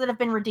ones that have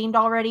been redeemed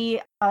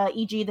already,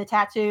 e.g. the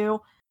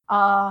tattoo,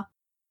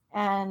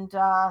 and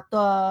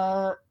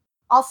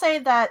I'll say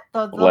that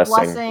the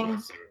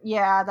blessings,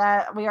 yeah,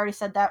 that we already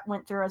said that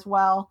went through as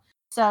well.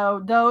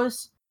 So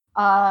those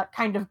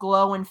kind of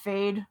glow and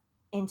fade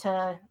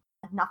into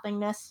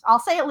nothingness. I'll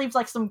say it leaves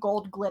like some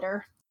gold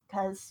glitter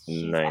because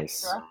she's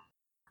nice.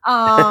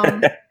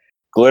 Extra.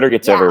 Glitter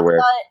gets everywhere.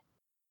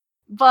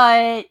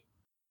 But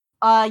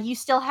you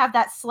still have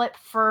that slip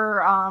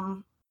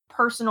for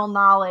personal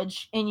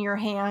knowledge in your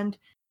hand.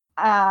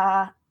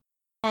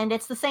 And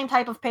it's the same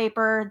type of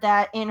paper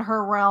that in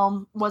her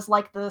realm was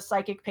like the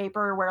psychic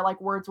paper where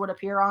like words would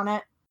appear on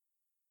it.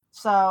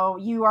 So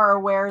you are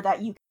aware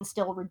that you can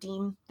still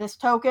redeem this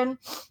token.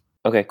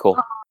 Okay,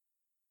 cool.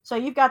 So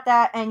you've got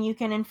that, and you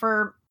can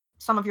infer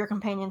some of your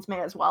companions may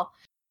as well.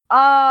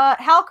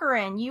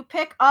 Halkarin, you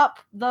pick up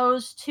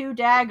those 2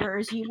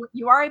 daggers.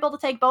 You are able to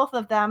take both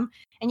of them,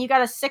 and you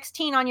got a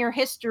 16 on your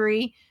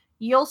history.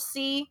 You'll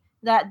see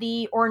that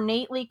the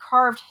ornately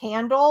carved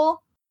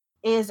handle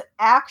is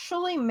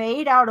actually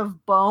made out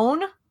of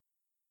bone.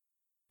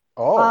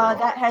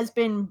 That has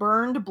been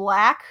burned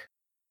black.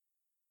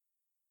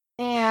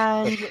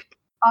 And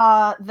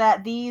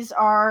that these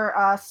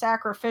are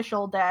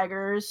sacrificial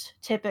daggers,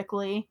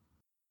 typically,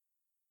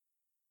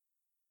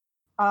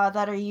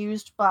 that are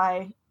used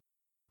by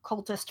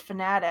cultist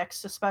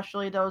fanatics,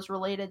 especially those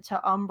related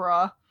to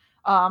Umbra,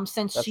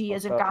 since That's she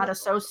is a fucked up. god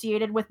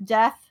associated with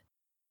death.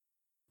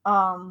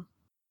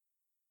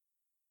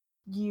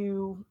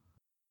 You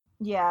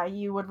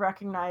would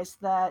recognize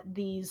that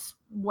these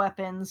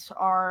weapons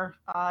are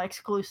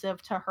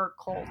exclusive to her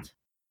cult.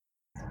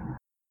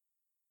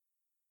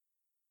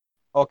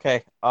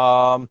 Okay.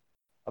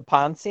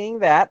 Upon seeing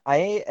that,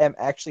 I am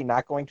actually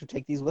not going to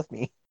take these with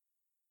me.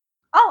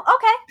 Oh,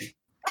 okay.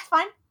 That's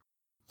fine.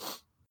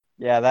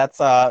 Yeah, that's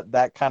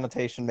that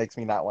connotation makes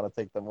me not want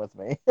to take them with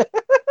me.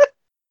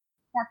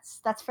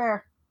 That's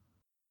fair.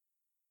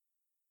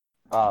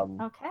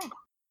 Okay.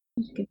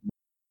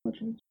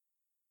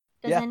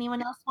 Does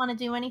anyone else want to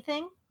do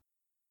anything?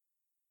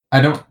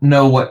 I don't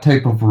know what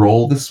type of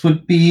role this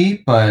would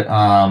be, but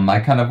I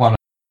kind of want to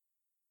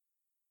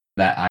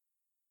that I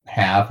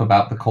have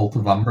about the Cult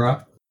of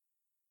Umbra.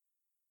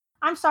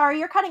 I'm sorry,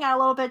 you're cutting out a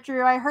little bit,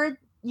 Drew. I heard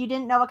you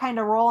didn't know what kind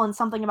of role and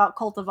something about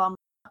Cult of Umbra.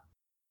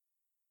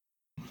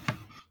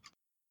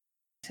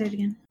 Say it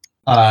again.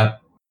 I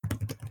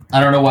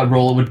don't know what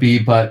role it would be,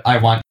 but I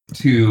want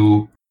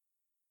to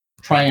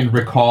try and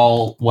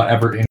recall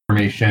whatever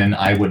information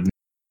I would know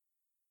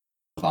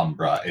of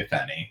Umbra, if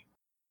any.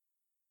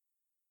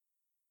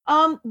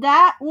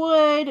 That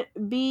would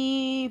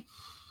be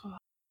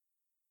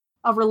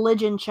a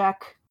religion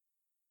check.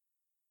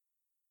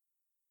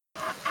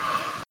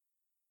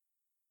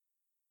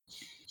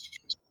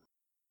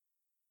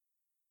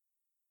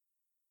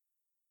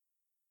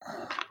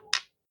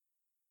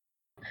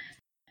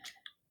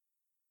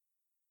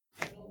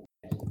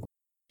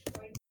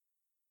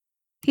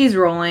 He's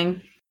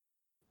rolling.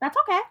 That's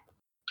okay.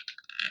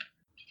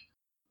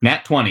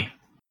 Nat 20.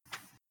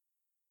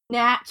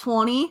 Nat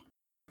 20.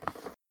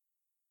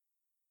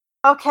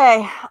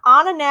 Okay,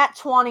 on a nat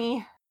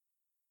 20,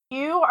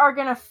 you are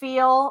going to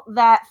feel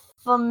that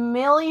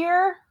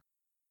familiar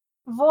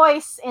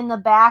voice in the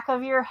back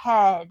of your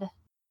head.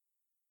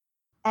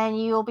 And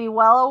you'll be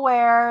well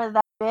aware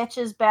that bitch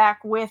is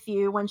back with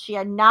you when she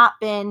had not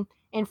been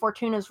in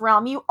Fortuna's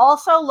realm. You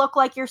also look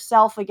like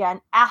yourself again.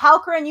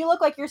 Halcorin, you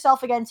look like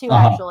yourself again too,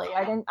 actually.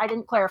 I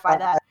didn't clarify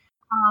that.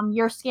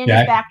 Your skin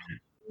is back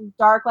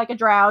dark like a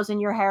drowse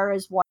and your hair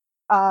is white.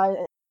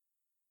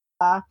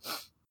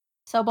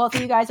 So both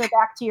of you guys are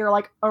back to your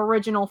like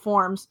original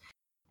forms.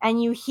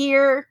 And you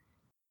hear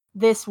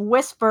this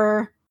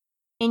whisper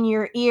in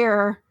your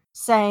ear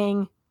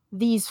saying,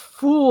 "These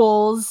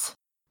fools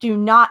do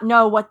not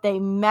know what they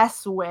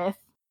mess with."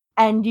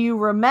 And you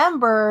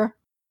remember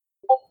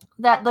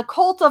that the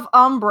Cult of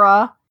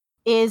Umbra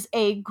is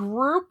a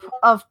group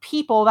of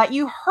people that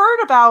you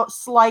heard about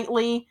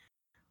slightly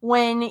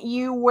when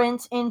you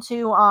went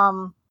into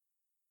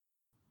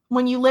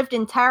when you lived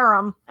in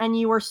Tarim and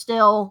you were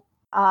still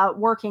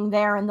working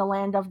there in the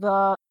land of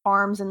the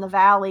farms and the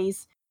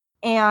valleys.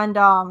 And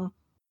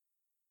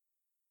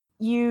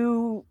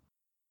you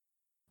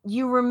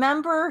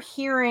remember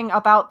hearing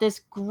about this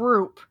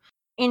group.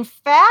 In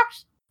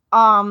fact,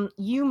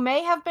 you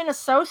may have been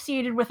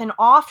associated with an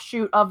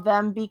offshoot of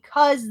them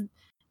because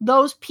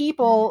those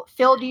people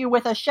filled you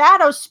with a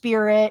shadow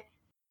spirit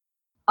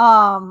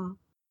behind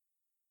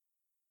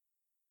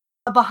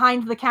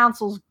the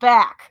council's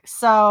back.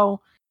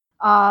 So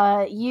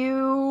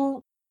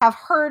you have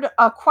heard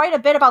quite a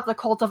bit about the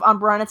Cult of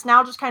Umbra, and it's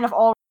now just kind of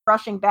all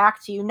rushing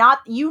back to you.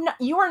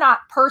 You are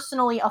not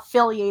personally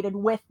affiliated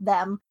with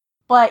them,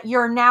 but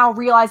you're now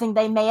realizing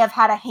they may have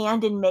had a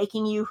hand in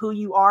making you who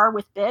you are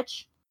with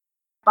Bitch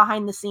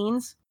behind the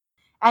scenes.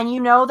 And you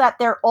know that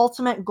their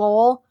ultimate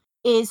goal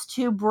is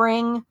to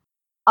bring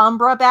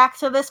Umbra back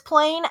to this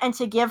plane and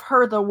to give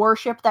her the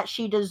worship that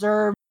she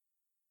deserves,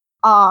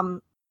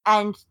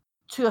 and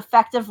to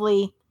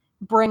effectively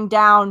bring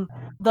down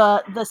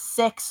the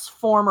 6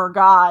 former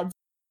gods.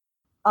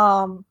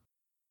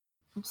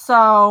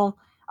 So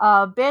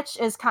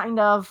Bitch is kind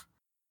of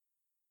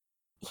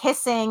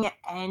hissing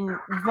and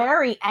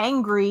very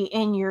angry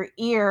in your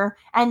ear,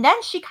 and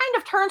then she kind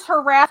of turns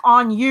her wrath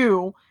on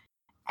you,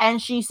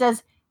 and she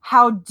says,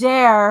 "How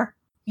dare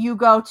you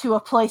go to a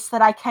place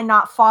that I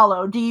cannot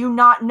follow? Do you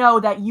not know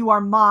that you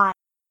are mine,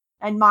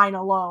 and mine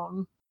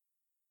alone?"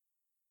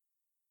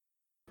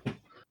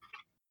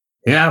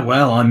 Yeah,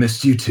 well, I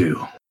missed you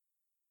too.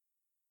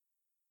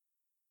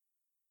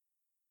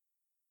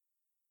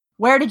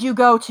 Where did you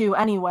go to,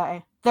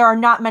 anyway? There are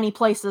not many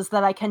places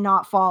that I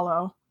cannot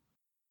follow.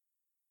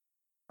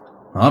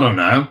 I don't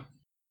know.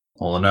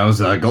 All I know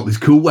is I got these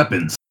cool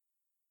weapons.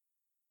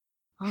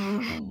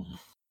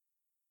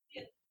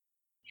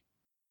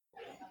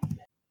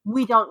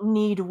 We don't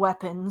need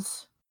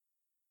weapons.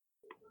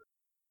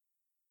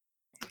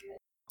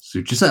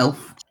 Suit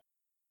yourself.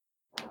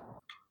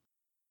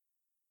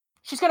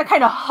 She's gonna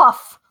kind of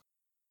huff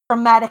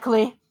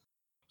dramatically.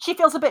 She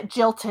feels a bit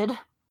jilted.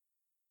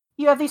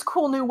 You have these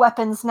cool new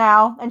weapons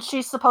now, and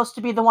she's supposed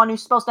to be the one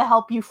who's supposed to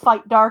help you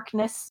fight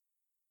darkness.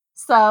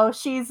 So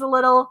she's a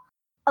little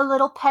a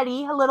little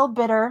petty, a little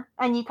bitter,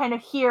 and you kind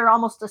of hear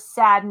almost a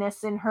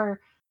sadness in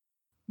her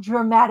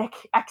dramatic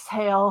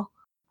exhale.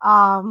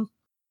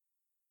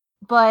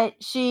 But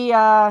she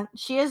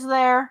is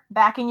there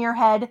back in your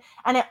head,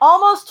 and it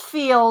almost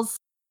feels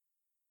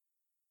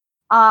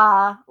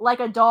like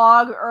a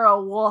dog or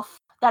a wolf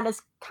that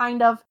is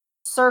kind of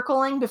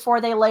circling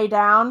before they lay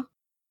down.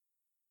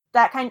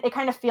 It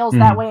kind of feels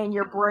that way in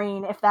your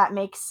brain, if that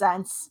makes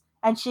sense.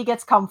 And she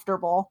gets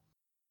comfortable.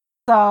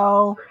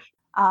 So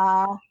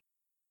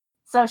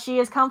she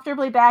is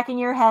comfortably back in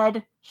your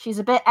head. She's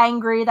a bit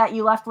angry that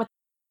you left with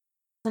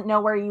doesn't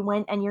know where you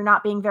went and you're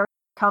not being very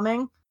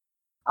coming.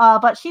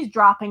 But she's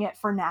dropping it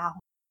for now.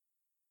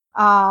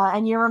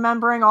 And you're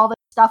remembering all the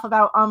stuff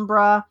about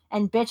Umbra,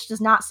 and Bitch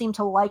does not seem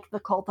to like the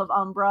cult of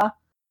Umbra.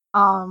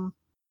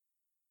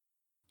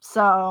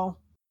 So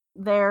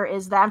there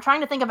is that. I'm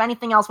trying to think of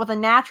anything else. With a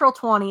natural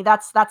 20,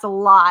 that's a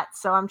lot.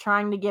 So I'm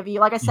trying to give you,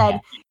 like I said,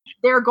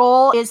 their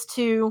goal is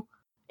to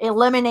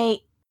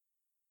eliminate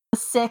the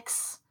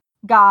 6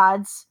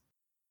 gods.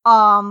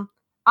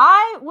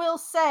 I will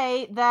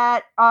say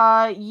that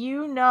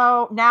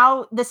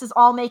now this is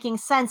all making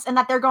sense, and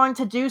that they're going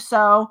to do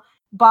so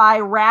by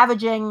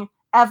ravaging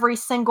every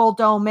single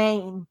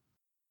domain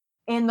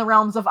in the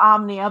realms of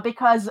Omnia,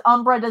 because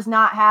Umbra does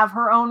not have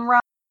her own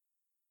realm.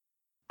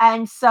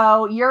 And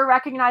so you're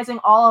recognizing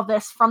all of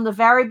this from the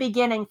very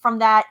beginning, from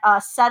that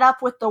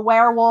setup with the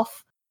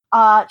werewolf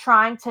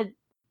trying to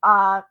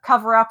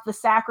cover up the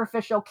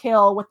sacrificial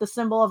kill with the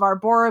symbol of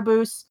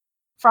Arboribus,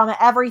 from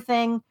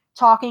everything,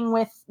 talking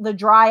with the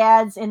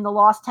dryads in the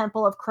Lost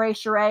Temple of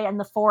Kreshare, and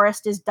the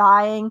forest is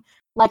dying.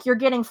 Like, you're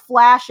getting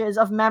flashes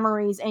of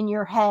memories in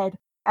your head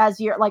as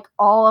you're, like,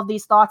 all of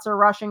these thoughts are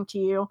rushing to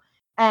you.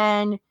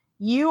 And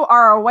you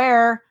are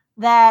aware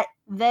that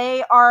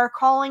they are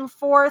calling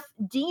forth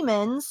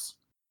demons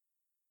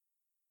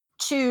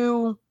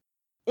to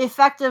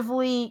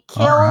effectively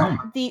kill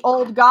the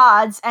old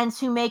gods and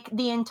to make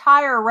the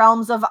entire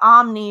realms of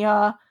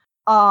Omnia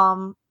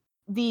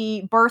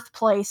the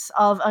birthplace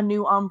of a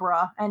new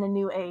Umbra and a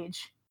new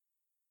age.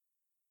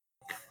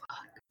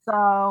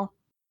 So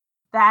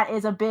that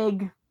is a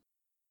big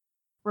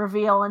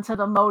reveal into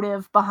the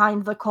motive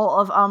behind the cult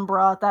of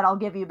Umbra that I'll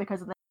give you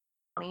because of the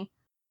money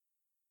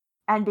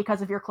and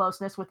because of your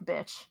closeness with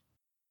Bitch.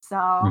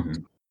 So,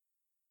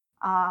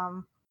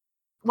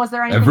 was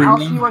there anything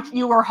else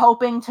you were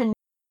hoping to know?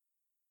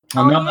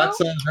 No,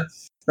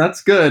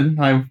 that's good.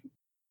 I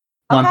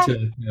want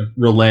to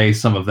relay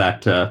some of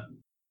that to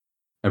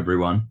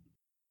everyone.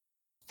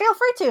 Feel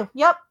free to.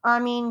 Yep. I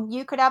mean,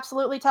 you could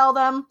absolutely tell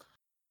them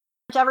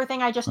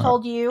everything I just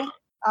told you.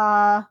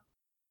 I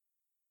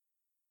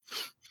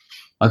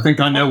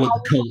think I know what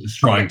the cult is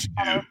trying to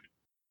do.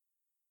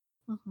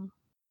 Mm-hmm.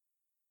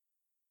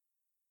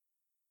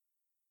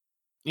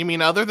 You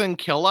mean other than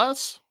kill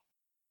us?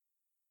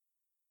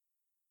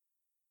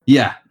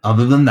 Yeah,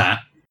 other than that.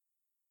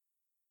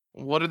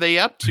 What are they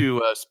up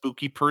to,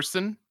 spooky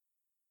person?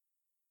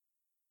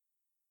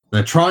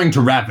 They're trying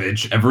to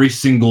ravage every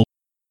single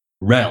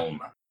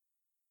realm.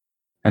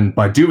 And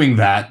by doing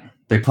that,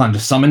 they plan to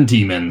summon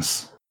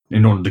demons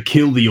in order to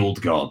kill the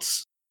old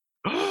gods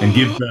and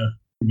give the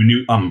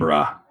new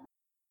Umbra.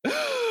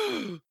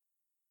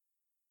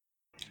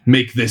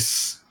 Make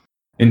this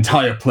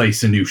entire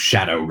place a new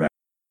shadow realm.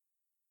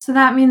 So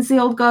that means the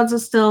old gods are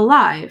still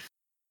alive.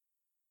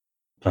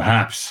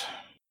 Perhaps.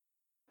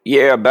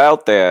 Yeah,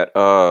 about that.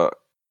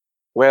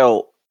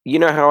 Well, you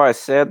know how I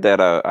said that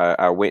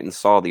I went and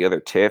saw the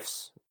other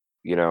TIFs,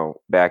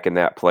 back in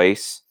that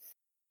place.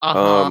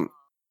 I'm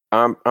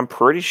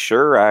pretty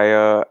sure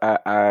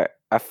I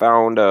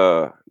found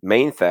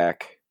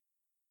Mainthak.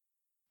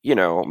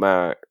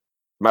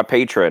 My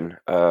patron.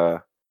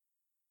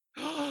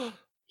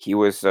 He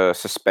was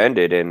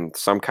suspended in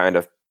some kind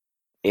of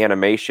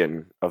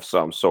animation of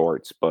some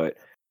sorts, but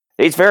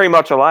he's very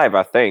much alive,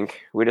 I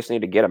think. We just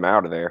need to get him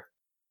out of there.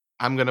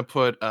 I'm going to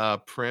put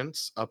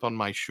Prince up on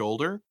my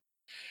shoulder,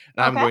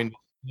 and I'm going to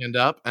stand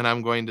up, and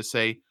I'm going to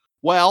say,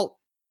 well,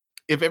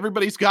 if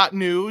everybody's got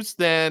news,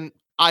 then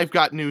I've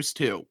got news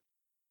too.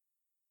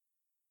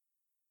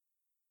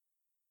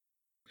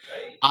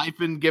 I've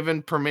been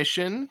given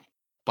permission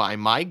by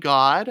my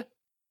god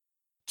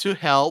to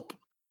help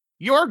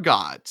your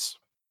gods.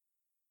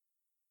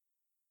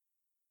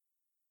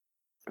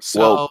 So,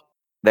 well,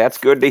 that's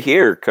good to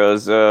hear,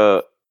 because,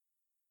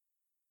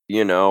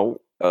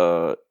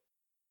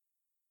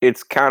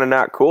 it's kind of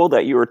not cool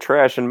that you were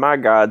trashing my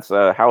god's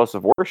house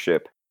of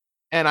worship.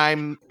 And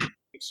I'm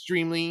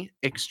extremely,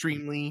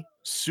 extremely,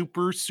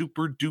 super,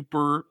 super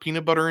duper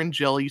peanut butter and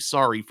jelly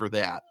sorry for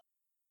that.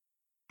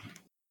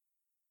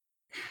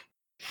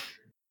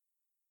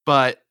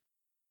 But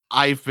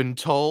I've been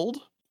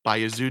told by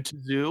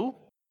Azutuzu,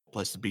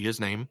 blessed be his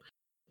name,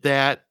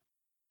 that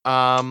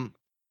I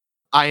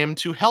am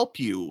to help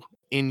you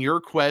in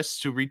your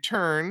quest to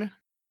return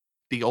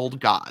the old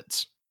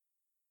gods.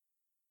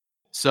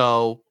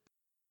 So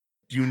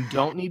you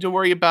don't need to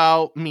worry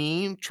about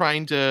me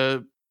trying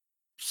to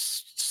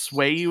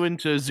sway you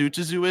into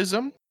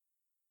Azutuzuism.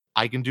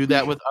 I can do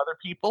that with other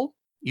people.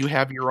 You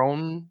have your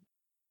own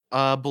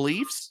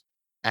beliefs,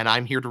 and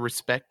I'm here to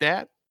respect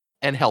that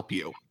and help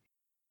you.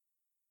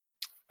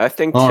 I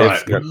think All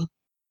Tiff's right. good.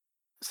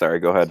 Sorry,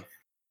 go ahead.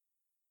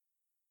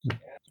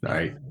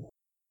 Right.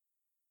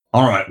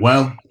 All right.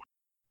 Well,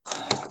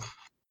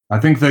 I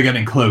think they're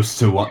getting close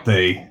to what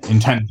they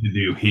intend to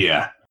do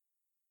here.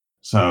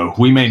 So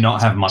we may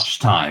not have much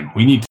time.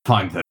 We need to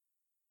find them.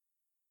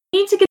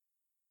 We need to get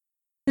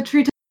the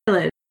treetop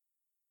village.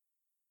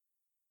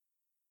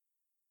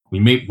 We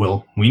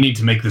need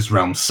to make this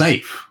realm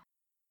safe.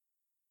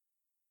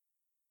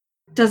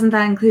 Doesn't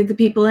that include the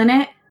people in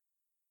it?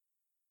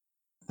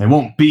 There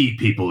won't be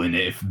people in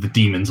it if the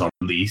demons are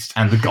released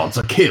and the gods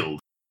are killed.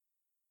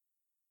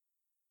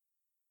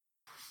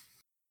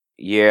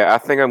 Yeah, I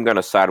think I'm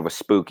gonna side with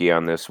Spooky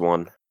on this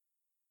one.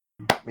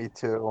 Me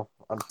too.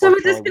 So we're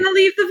just gonna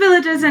leave the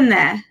villagers in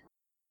there.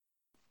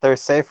 They're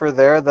safer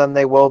there than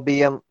they will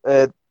be in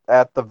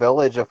at the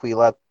village if we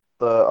let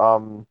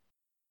the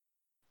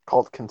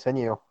cult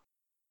continue.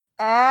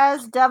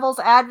 As devil's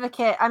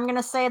advocate, I'm going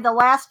to say the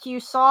last you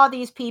saw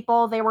these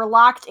people, they were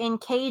locked in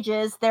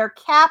cages. Their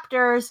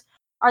captors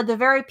are the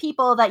very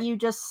people that you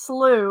just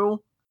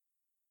slew.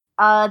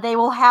 They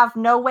will have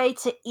no way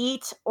to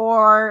eat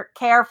or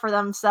care for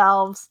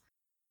themselves.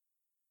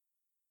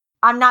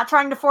 I'm not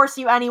trying to force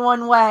you any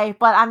one way,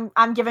 but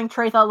I'm giving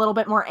Tretha a little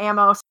bit more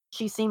ammo.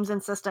 She seems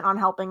insistent on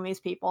helping these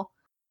people.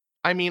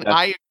 I mean,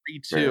 I agree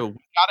too. We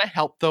gotta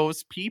help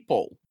those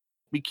people.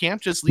 We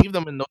can't just leave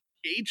them in those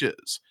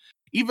cages.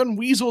 Even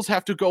weasels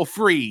have to go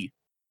free.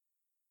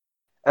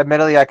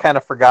 Admittedly, I kind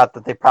of forgot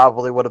that they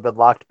probably would have been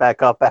locked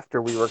back up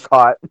after we were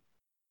caught.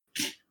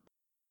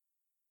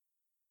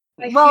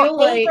 Well,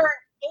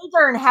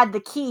 Adern had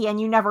the key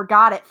and you never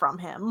got it from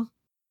him.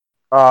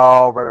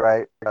 Oh,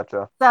 right.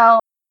 Gotcha. So,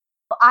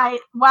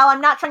 while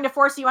I'm not trying to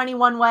force you any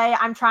one way,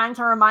 I'm trying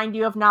to remind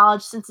you of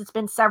knowledge since it's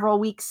been several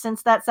weeks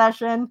since that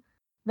session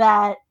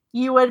that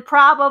you would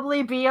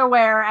probably be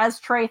aware as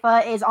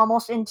Tretha is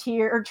almost in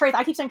tears. Or Tretha,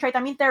 I keep saying Tretha,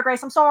 I mean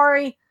Theragrace, I'm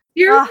sorry.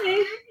 You're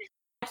okay.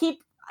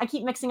 I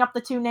keep mixing up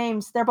the two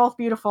names. They're both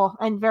beautiful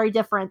and very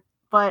different,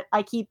 but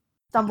I keep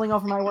stumbling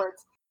over my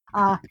words.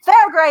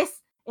 Theragrace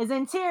is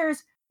in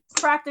tears,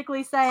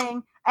 practically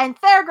saying, and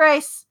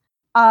Theragrace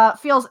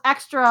feels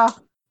extra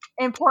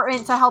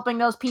important to helping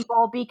those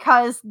people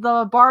because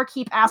the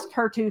barkeep asked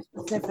her to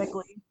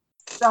specifically.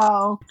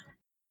 So,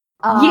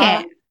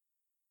 yeah.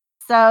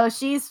 So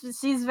she's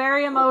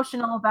very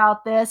emotional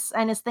about this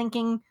and is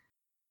thinking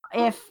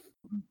if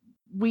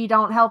we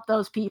don't help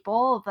those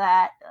people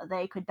that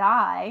they could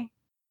die.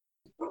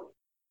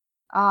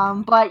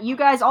 But you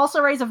guys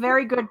also raise a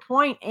very good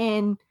point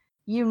in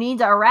you need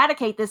to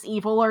eradicate this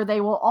evil or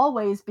they will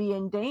always be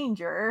in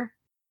danger.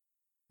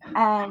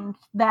 And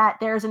that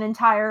there's an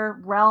entire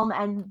realm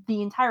and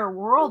the entire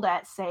world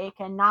at stake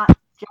and not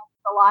just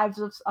the lives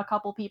of a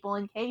couple people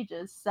in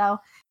cages. So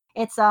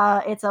it's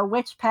a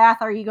which path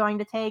are you going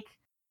to take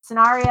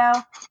scenario.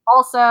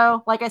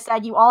 Also, like I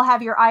said, you all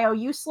have your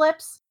IOU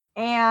slips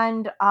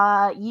and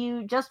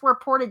you just were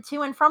ported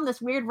to and from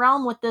this weird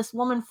realm with this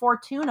woman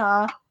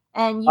Fortuna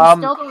and you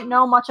still don't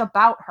know much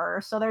about her.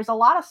 So there's a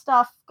lot of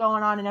stuff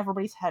going on in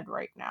everybody's head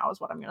right now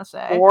is what I'm going to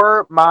say.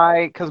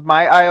 Because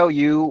my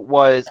IOU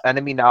was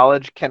enemy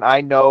knowledge, can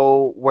I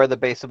know where the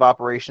base of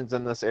operations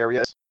in this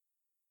area is?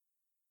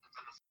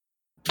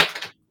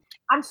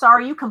 I'm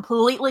sorry, you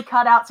completely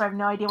cut out, so I have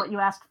no idea what you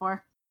asked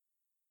for.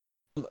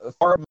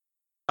 For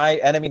my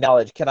enemy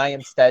knowledge, can I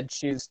instead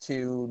choose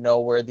to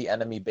know where the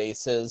enemy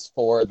base is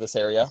for this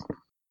area?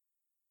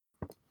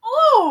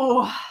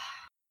 Ooh!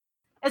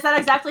 Is that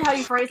exactly how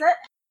you phrase it?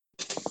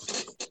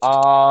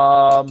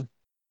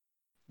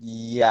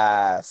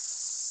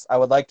 Yes. I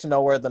would like to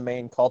know where the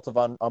main Cult of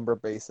Umber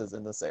base is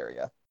in this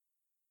area.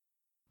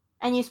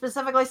 And you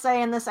specifically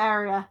say in this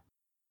area?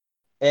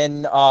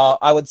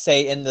 I would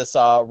say in this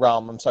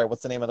realm. I'm sorry,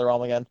 what's the name of the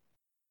realm again?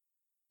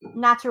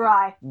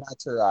 Naturai.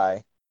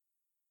 Naturai.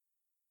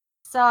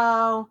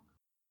 So,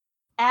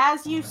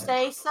 as you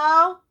say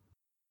so,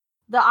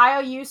 the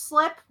IOU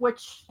slip,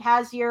 which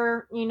has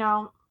your,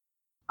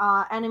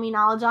 enemy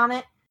knowledge on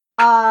it,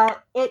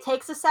 it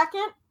takes a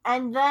second,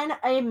 and then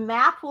a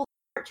map will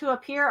start to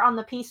appear on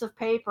the piece of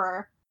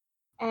paper.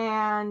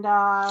 And,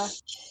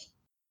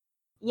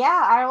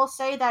 yeah, I will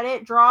say that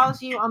it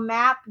draws you a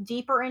map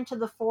deeper into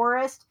the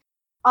forest.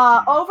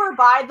 Over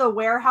by the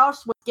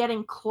warehouse was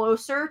getting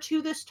closer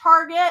to this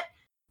target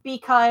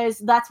because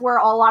that's where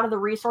a lot of the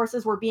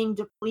resources were being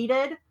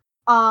depleted.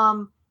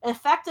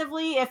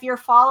 Effectively, if you're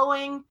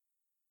following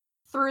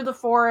through the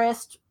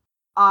forest,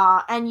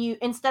 and you,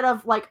 instead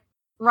of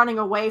running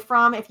away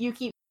from, if you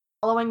keep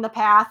following the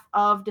path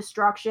of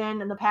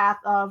destruction and the path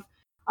of,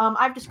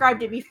 I've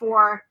described it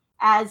before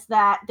as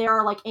that there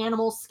are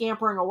animals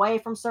scampering away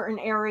from certain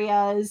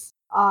areas.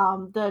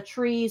 The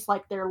trees,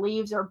 their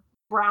leaves are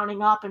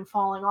browning up and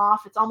falling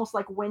off. It's almost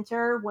like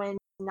winter when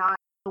not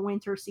the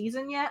winter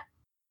season yet.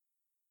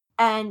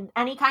 And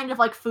any kind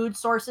of food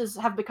sources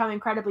have become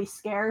incredibly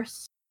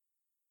scarce.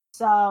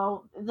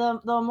 So the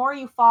more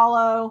you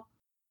follow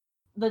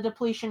the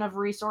depletion of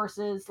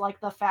resources, like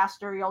the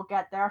faster you'll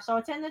get there. So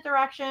it's in the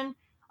direction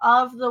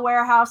of the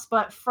warehouse,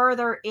 but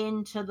further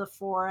into the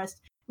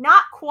forest.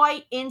 Not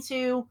quite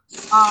into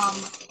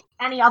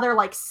any other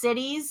like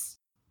cities.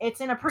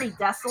 It's in a pretty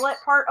desolate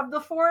part of the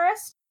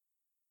forest.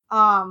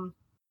 But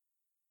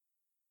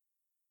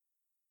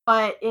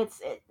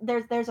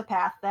there's a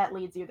path that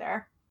leads you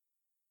there.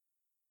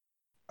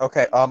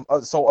 Okay.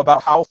 So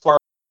about how far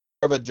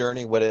of a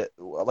journey would it?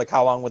 Like,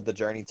 how long would the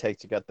journey take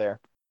to get there?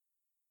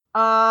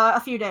 A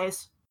few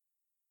days.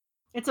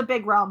 It's a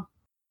big realm.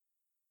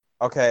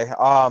 Okay.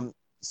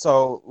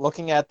 So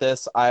looking at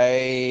this, I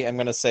am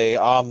gonna say,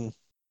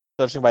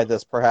 judging by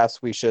this,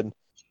 perhaps we should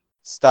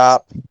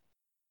stop,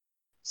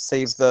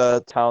 save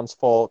the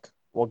townsfolk.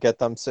 We'll get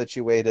them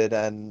situated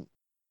and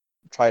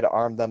try to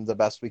arm them the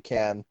best we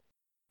can,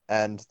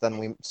 and then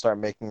we start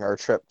making our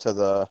trip to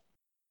the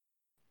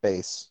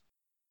base.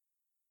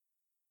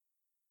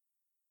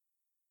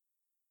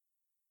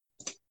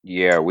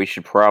 Yeah, we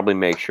should probably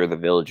make sure the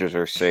villagers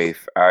are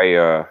safe.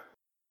 I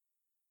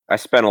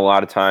spent a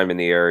lot of time in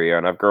the area,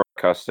 and I've grown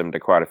accustomed to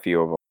quite a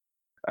few of them.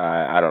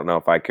 I don't know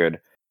if I could.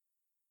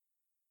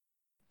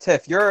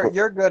 Tiff,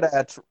 you're good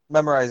at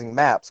memorizing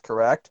maps,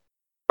 correct?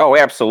 Oh,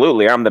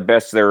 absolutely. I'm the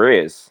best there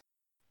is.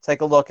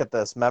 Take a look at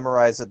this.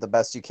 Memorize it the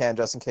best you can,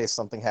 just in case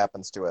something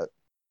happens to it.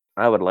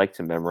 I would like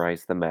to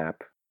memorize the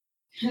map.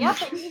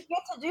 Yep, and you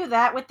get to do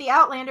that with the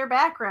Outlander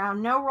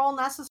background. No roll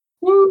necessary.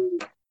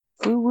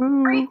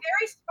 Very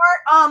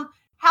smart.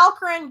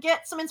 Halcyon,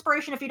 get some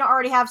inspiration if you don't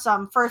already have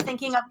some for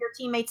thinking of your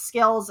teammates'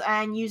 skills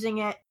and using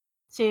it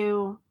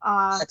to.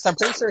 I'm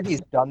pretty sure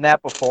he's done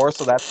that before,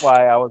 so that's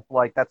why I was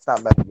like, that's not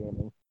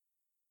metagaming.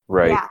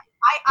 Right. Yeah,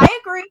 I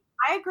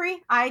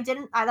agree. I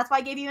didn't. That's why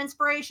I gave you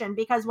inspiration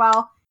because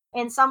while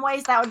in some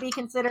ways that would be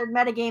considered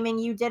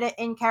metagaming, you did it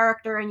in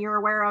character and you're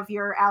aware of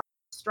your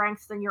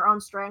strengths and your own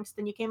strengths.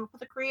 Then you came up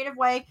with a creative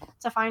way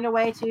to find a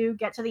way to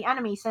get to the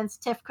enemy since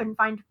Tiff couldn't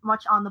find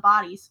much on the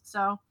bodies.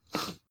 So.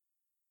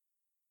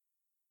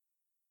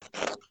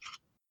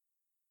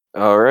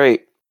 All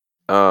right.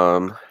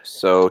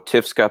 So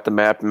Tiff's got the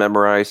map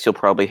memorized. He'll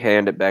probably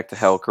hand it back to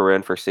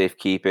Helkarin for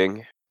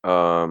safekeeping.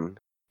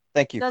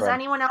 Thank you. Does friend.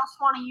 anyone else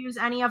want to use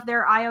any of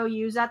their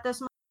IOUs at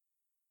this moment?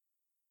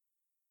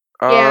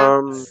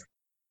 Yeah.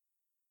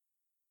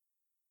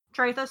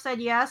 Tretha said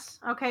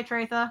yes. Okay,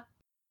 Tretha.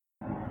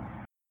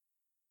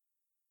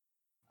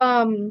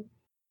 I've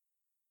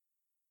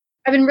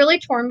been really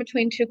torn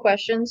between two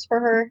questions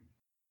for her.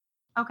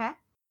 Okay.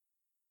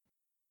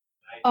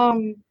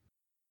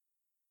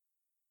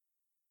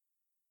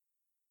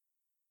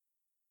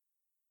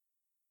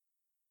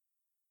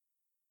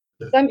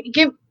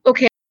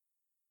 Okay.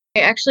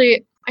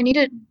 Actually, I need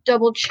to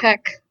double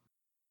check.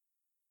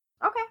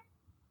 Okay.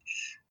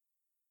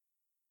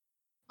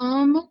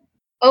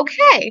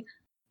 Okay.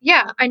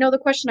 Yeah, I know the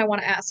question I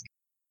want to ask.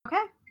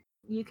 Okay.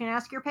 You can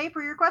ask your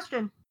paper your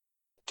question.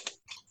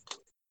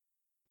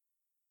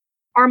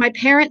 Are my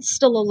parents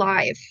still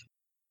alive?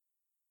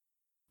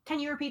 Can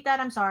you repeat that?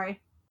 I'm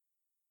sorry.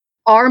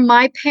 Are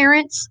my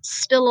parents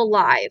still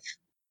alive?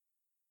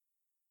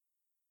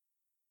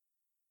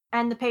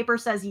 And the paper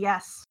says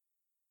yes.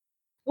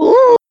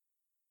 Ooh.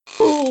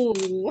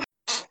 Ooh.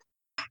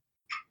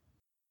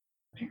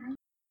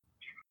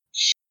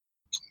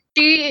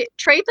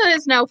 Tretha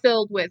is now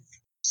filled with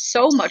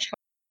so much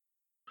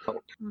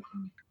hope.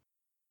 Mm-hmm.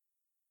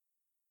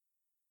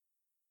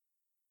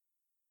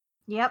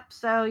 Yep,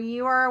 so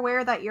you are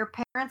aware that your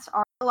parents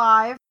are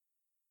alive.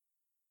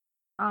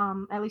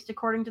 At least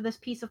according to this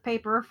piece of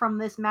paper from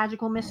this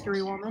magical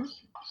mystery woman.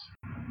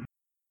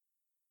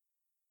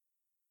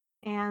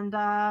 And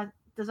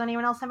does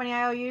anyone else have any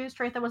IOUs?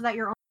 Tretha, was that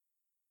your own?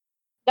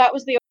 That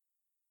was the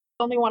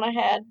only one I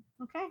had.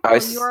 Okay,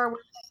 well, you are aware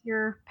that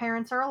your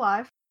parents are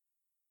alive.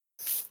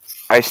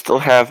 I still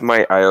have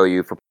my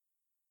IOU for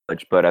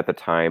college, but at the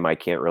time I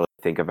can't really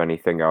think of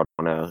anything I would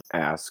want to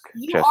ask.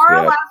 You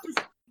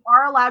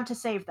are allowed to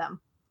save them.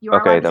 You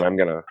are okay, then I'm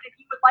gonna. But if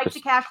you would like to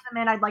cash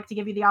them in, I'd like to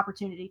give you the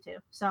opportunity to.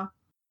 So,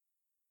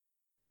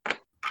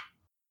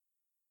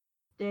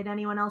 did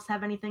anyone else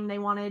have anything they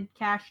wanted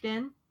cashed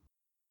in?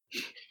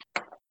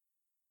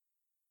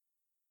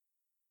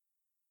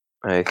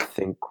 I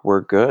think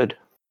we're good.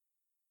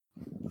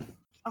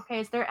 Okay,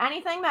 is there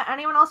anything that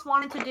anyone else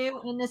wanted to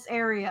do in this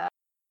area?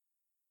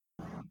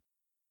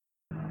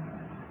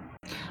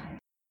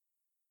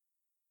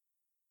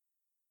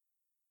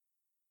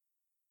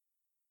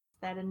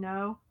 Is that a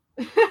no?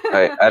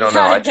 I don't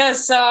know. I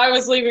guess so. I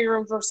was leaving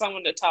room for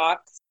someone to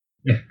talk.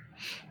 Yeah.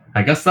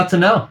 I guess that's a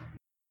no.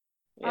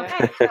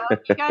 Okay, so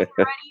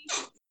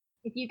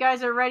if you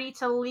guys are ready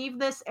to leave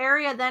this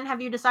area, then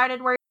have you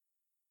decided where?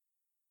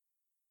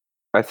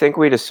 I think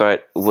we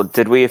decide. Well,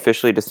 did we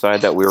officially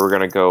decide that we were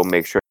gonna go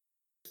make sure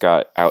we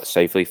got out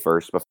safely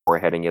first before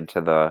heading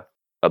into the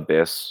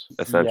abyss?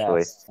 Essentially.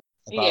 Yes.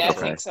 Yeah, I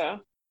think so.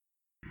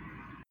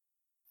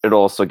 It'll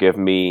also give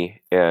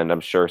me, and I'm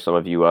sure some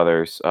of you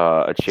others,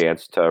 a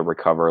chance to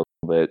recover a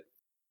little bit.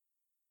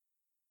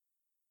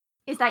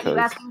 Is that you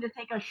asking to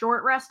take a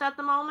short rest at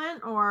the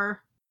moment,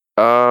 or?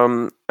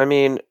 I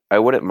mean, I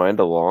wouldn't mind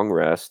a long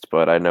rest,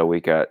 but I know we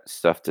got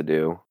stuff to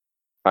do.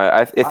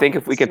 I think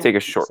if we could take a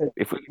short,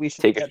 if We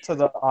should take a get to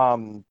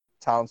the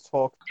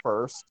townsfolk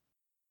first.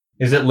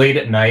 Is it late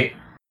at night?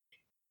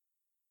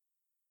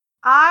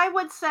 I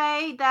would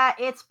say that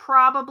it's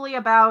probably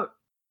about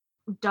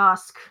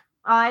dusk.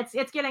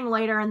 It's getting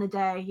later in the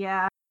day.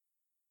 Yeah.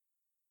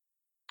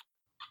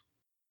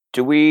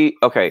 Do we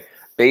okay?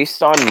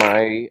 Based on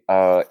my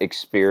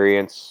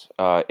experience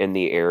in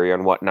the area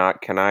and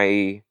whatnot,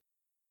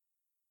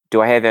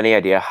 do I have any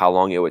idea how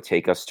long it would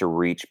take us to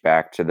reach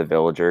back to the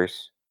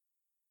villagers?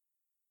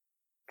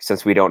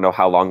 Since we don't know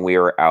how long we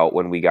were out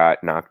when we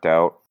got knocked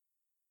out.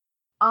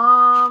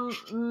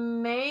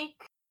 Make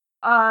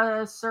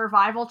a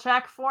survival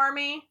check for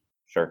me.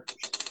 Sure.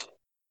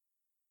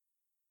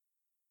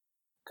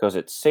 Because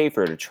it's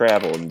safer to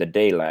travel in the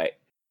daylight.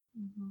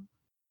 Mm-hmm.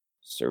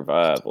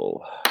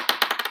 Survival.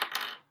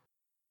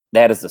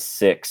 That is a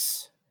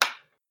 6.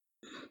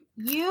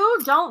 You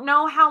don't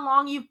know how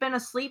long you've been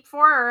asleep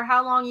for or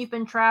how long you've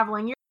been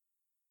traveling.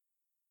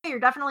 You're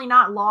definitely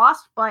not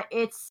lost, but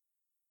it's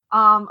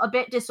a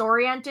bit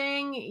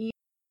disorienting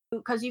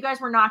because you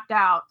guys were knocked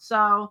out.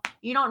 So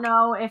you don't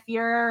know if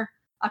you're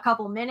a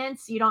couple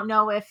minutes, you don't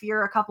know if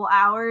you're a couple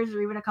hours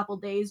or even a couple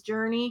days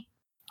journey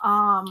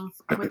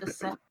with the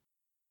set.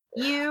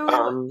 You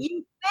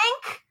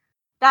think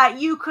that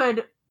you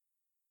could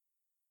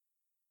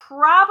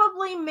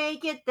probably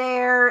make it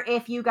there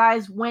if you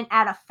guys went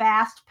at a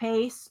fast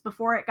pace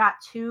before it got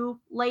too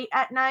late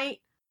at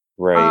night.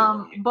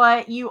 Right.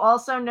 But you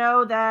also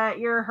know that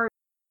you're hurt.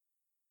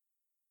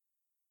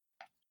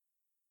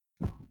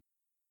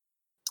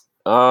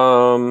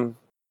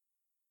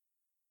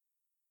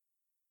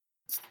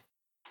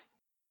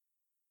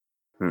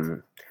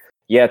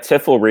 Yeah,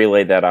 Tiff will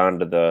relay that on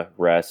to the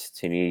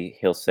rest, and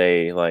he'll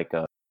say, like,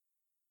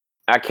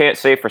 I can't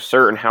say for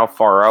certain how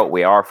far out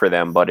we are for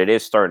them, but it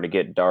is starting to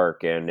get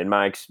dark, and in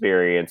my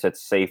experience,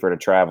 it's safer to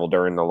travel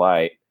during the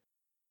light.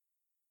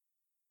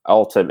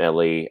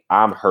 Ultimately,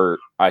 I'm hurt.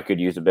 I could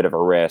use a bit of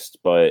a rest,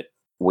 but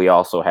we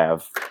also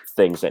have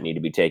things that need to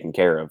be taken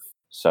care of.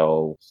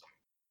 So,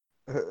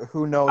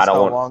 Who knows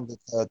how long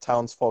the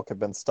townsfolk have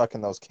been stuck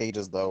in those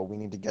cages, though? We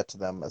need to get to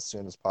them as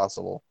soon as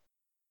possible.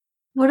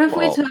 What if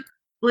we took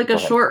like a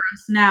short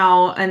rest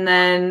now and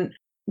then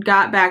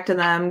got back to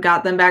them,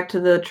 got them back to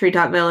the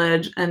treetop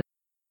village, and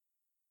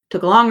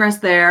took a long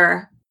rest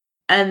there,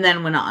 and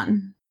then went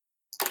on?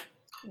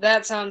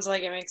 That sounds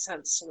like it makes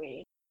sense to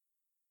me.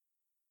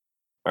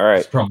 All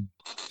right.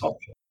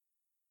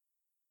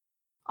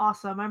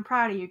 Awesome. I'm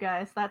proud of you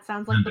guys. That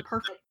sounds like the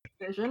perfect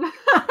decision.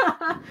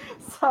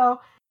 So,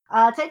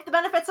 take the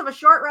benefits of a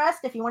short rest.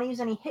 If you want to use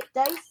any hit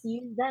dice,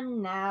 use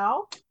them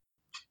now.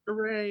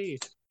 Hooray!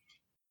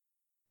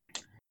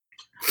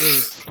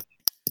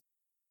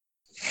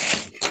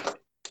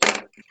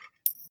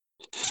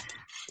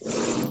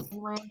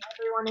 When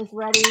everyone is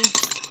ready,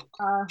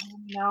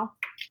 no.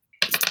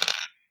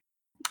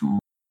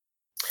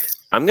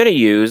 I'm going to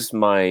use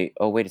my...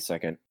 Oh, wait a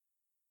second.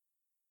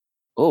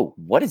 Oh,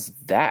 what is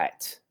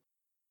that?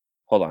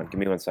 Hold on. Give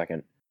me 1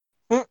 second.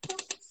 And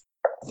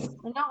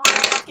don't worry,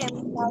 we are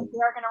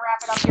going to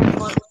wrap it up here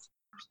shortly.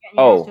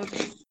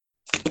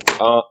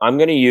 I'm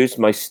going to use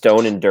my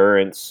Stone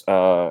Endurance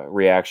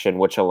reaction,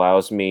 which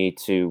allows me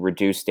to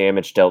reduce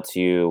damage dealt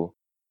to you.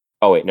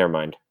 Oh, wait, never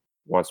mind.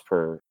 Once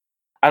per...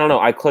 I don't know.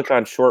 I click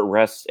on short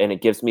rest, and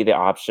it gives me the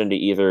option to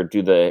either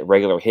do the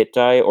regular hit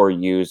die or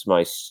use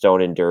my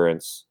Stone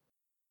Endurance.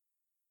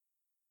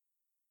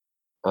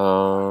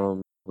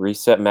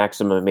 Reset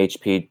maximum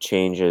HP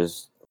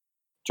changes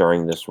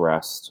during this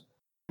rest.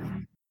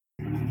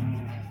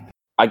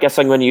 I guess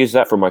I'm going to use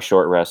that for my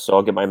short rest, so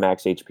I'll get my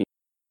max HP.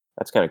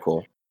 That's kind of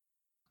cool.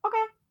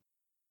 Okay.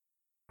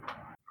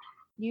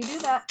 You do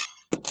that.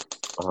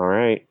 All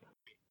right.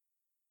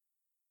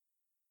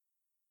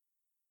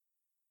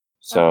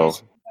 So, you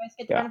guys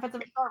get the benefits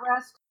of a short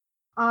rest.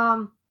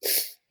 For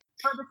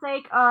the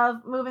sake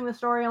of moving the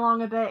story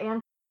along a bit and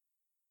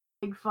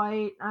big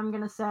fight, I'm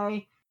gonna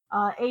say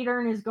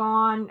Adern is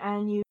gone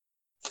and you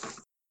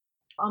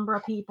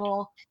Umbra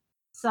people,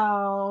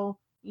 so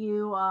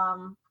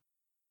you're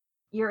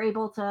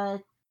able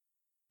to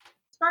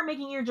start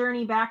making your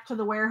journey back to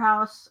the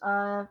warehouse,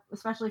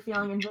 especially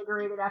feeling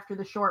invigorated after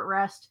the short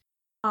rest.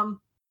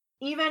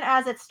 Even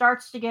as it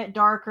starts to get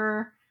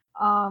darker,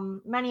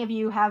 many of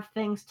you have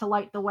things to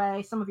light the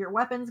way. Some of your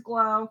weapons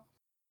glow.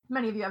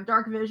 Many of you have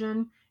dark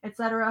vision,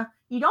 etc.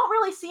 You don't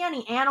really see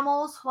any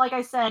animals. Like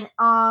I said,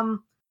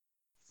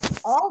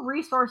 all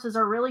resources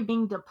are really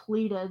being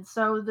depleted.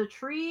 So the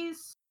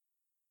trees,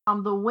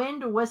 the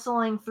wind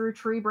whistling through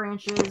tree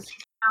branches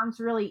sounds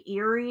really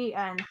eerie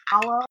and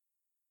hollow.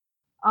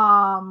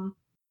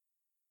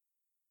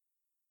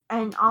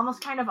 And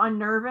almost kind of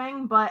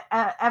unnerving, but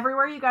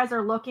everywhere you guys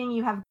are looking,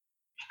 you have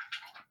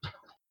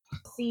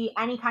see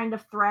any kind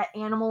of threat,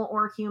 animal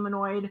or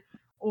humanoid,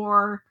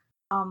 or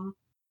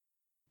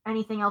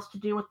anything else to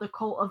do with the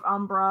Cult of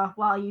Umbra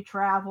while you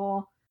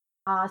travel,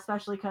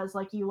 especially because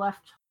like you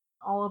left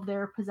all of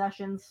their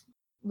possessions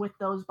with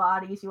those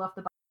bodies. You left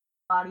the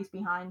bodies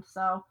behind.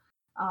 So,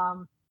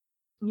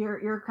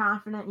 you're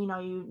confident. You know,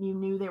 you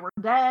knew they were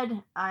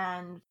dead,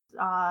 and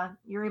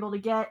you're able to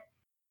get.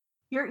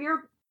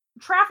 You're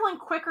traveling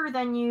quicker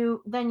than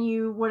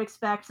you would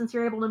expect, since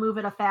you're able to move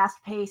at a fast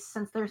pace,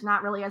 since there's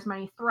not really as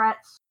many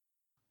threats.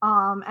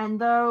 And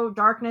though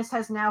darkness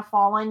has now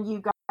fallen,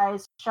 you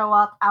guys show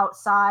up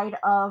outside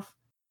of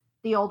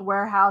the old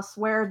warehouse,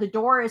 where the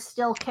door is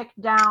still kicked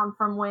down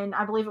from when,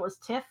 I believe it was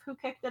Tiff who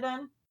kicked it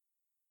in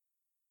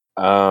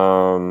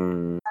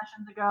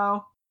sessions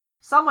ago.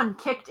 Someone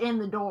kicked in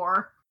the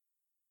door,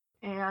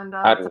 and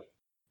it's a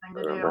thing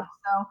to do.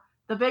 So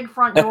the big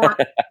front door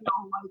is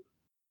still like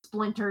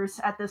splinters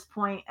at this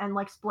point and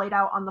like splayed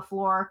out on the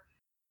floor.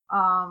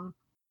 But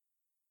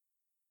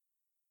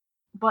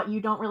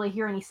you don't really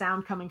hear any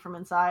sound coming from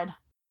inside.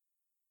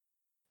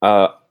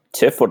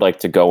 Tiff would like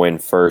to go in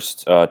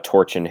first,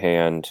 torch in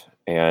hand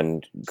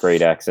and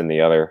great axe in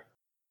the other.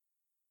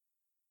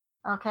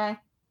 Okay.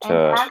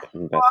 To And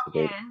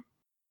investigate.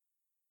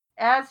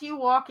 as you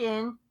walk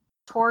in,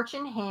 torch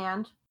in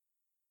hand,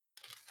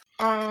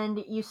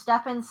 and you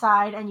step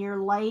inside, and your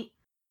light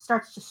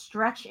starts to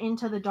stretch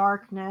into the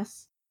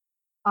darkness,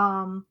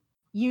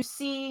 you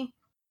see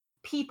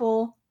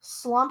people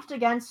slumped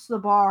against the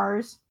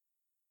bars.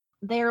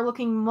 They are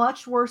looking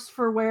much worse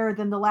for wear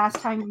than the last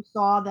time you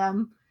saw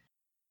them.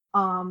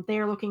 They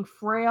are looking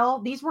frail.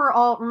 These were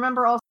all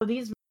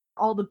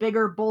the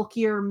bigger,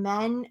 bulkier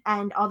men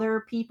and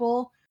other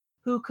people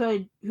who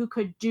could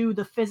do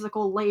the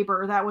physical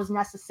labor that was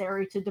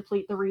necessary to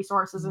deplete the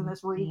resources in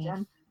this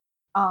region.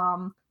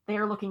 They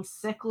are looking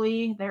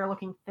sickly. They are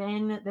looking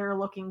thin. They're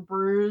looking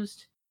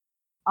bruised.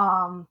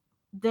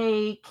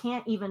 They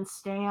can't even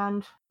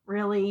stand,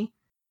 really.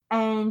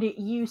 And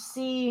you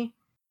see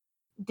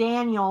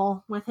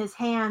Daniel with his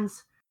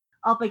hands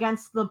up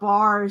against the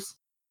bars,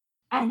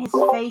 and his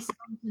face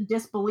comes in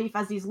disbelief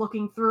as he's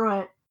looking through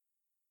it.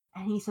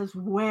 And he says,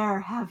 "Where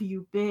have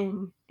you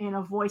been?" in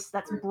a voice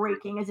that's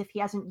breaking, as if he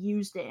hasn't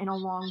used it in a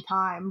long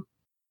time.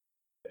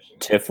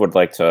 Tiff would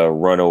like to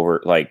run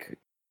over, like,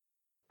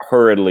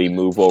 hurriedly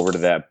move over to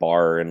that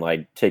bar and,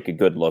 like, take a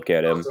good look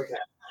at him.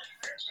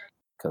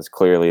 Because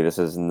clearly this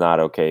is not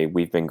okay.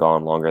 We've been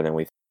gone longer than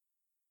we.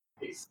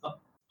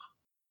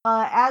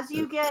 As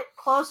you get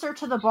closer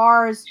to the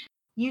bars,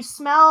 you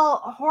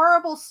smell a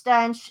horrible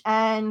stench,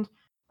 and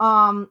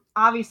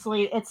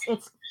obviously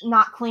it's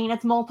not clean.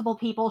 It's multiple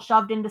people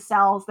shoved into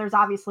cells. There's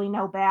obviously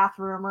no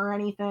bathroom or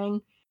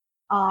anything.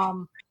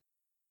 And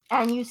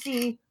you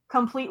see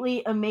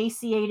completely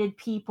emaciated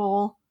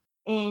people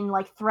in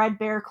like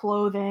threadbare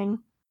clothing,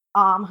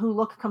 who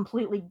look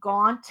completely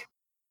gaunt.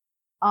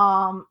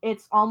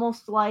 It's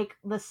almost like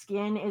the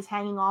skin is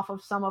hanging off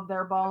of some of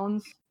their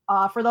bones.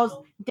 For those,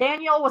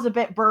 Daniel was a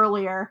bit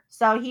burlier,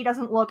 so he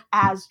doesn't look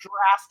as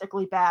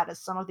drastically bad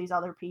as some of these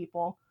other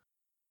people.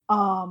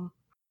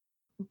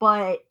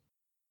 But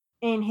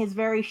in his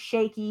very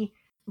shaky,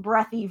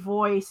 breathy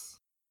voice,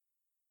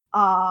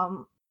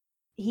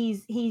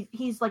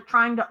 he's like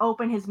trying to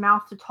open his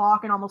mouth to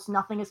talk, and almost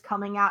nothing is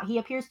coming out. He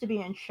appears to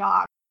be in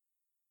shock.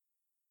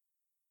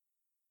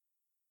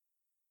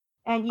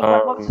 And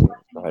what was the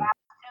question you asked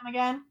him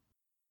again?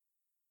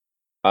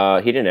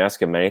 He didn't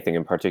ask him anything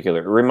in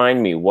particular.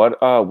 Remind me,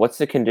 what's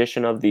the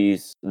condition of the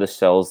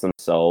cells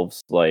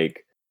themselves?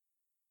 Like,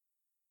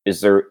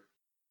 is there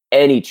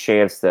any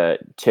chance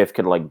that Tiff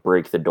could like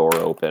break the door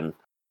open?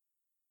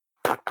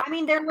 I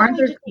mean, they're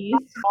literally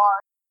just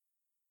bars.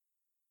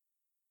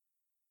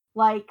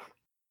 Like,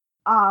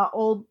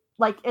 old,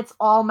 like it's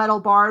all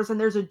metal bars, and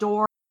there's a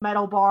door,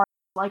 metal bar.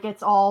 Like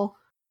it's all.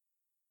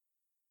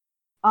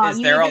 Is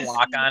there a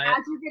lock on it?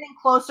 As you're getting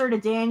closer to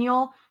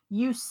Daniel,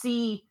 you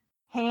see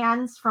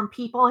hands from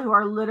people who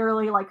are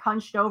literally like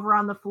hunched over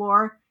on the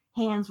floor,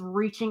 hands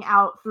reaching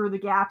out through the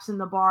gaps in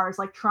the bars,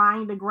 like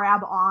trying to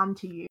grab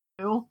onto you.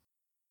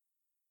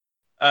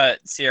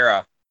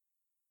 Sierra.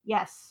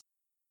 Yes.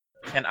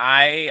 Can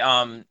I,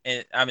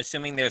 I'm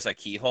assuming there's a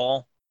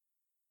keyhole.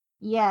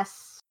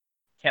 Yes.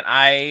 Can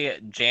I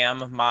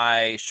jam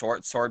my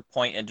short sword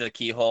point into the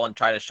keyhole and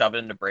try to shove it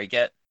in to break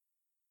it?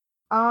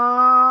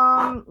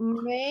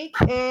 Make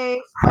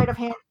a sleight of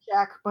hand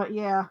check, but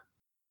yeah.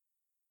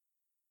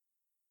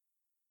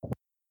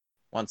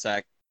 1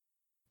 sec.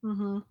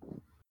 Mm-hmm.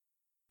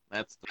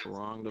 That's the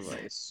wrong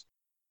device.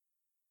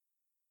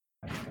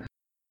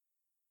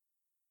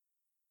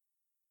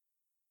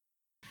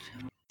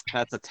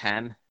 That's a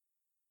 10.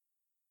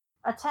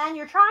 A 10.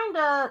 You're trying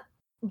to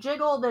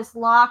jiggle this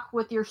lock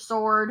with your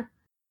sword.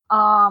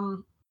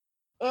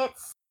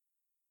 It's,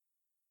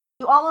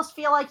 you almost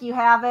feel like you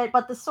have it,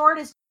 but the sword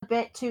is a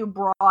bit too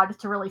broad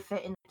to really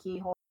fit in the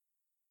keyhole.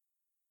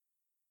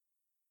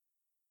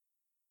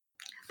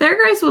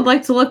 Thergrice would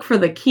like to look for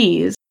the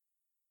keys.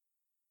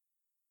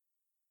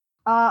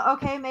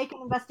 Okay, make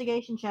an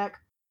investigation check.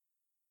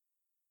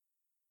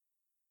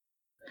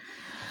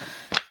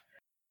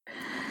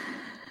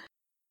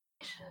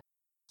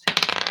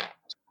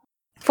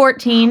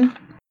 14.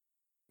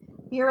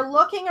 You're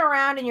looking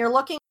around, and you're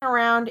looking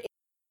around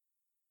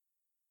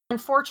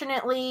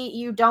Unfortunately,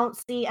 you don't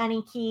see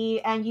any key,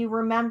 and you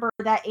remember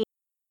that Aiden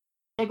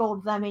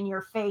jiggled them in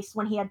your face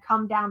when he had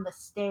come down the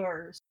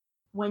stairs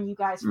when you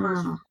guys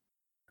first.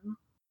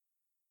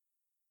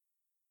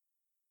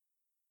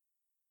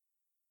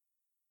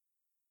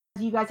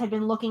 You guys had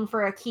been looking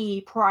for a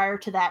key prior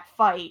to that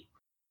fight.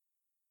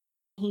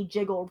 He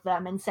jiggled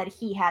them and said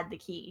he had the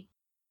key.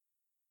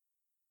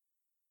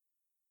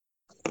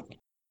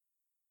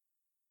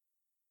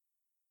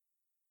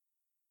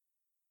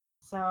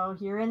 So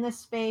you're in this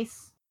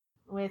space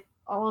with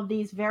all of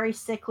these very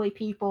sickly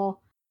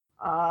people.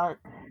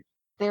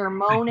 They're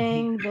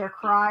moaning, they're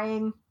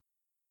crying.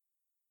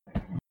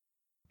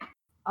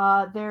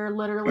 They're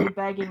literally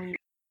begging you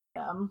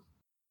to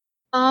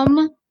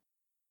them.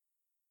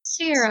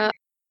 Sierra,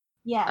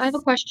 Yes. I have a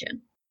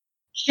question.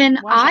 Can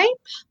What's I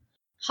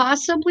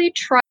possibly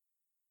try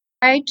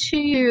to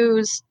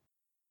use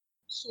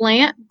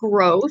plant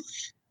growth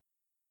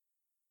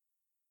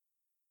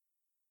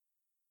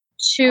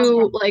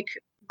to like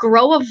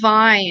grow a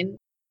vine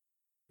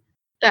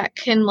that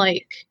can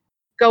like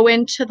go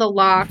into the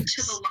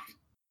locks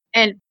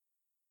and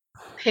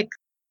pick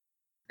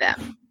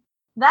them?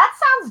 That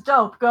sounds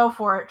dope. Go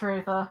for it,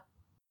 Tretha.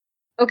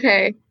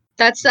 Okay,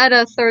 that's at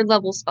a 3rd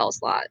level spell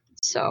slot.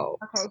 So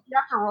Okay, do you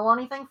have to roll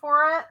anything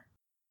for it?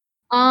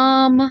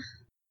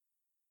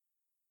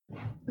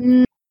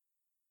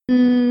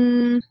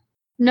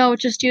 No, it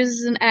just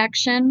uses an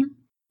action.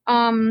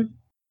 But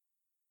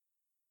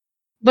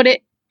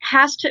it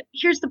has to.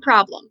 Here's the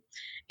problem.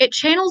 It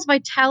channels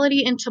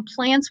vitality into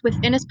plants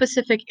within a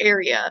specific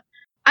area.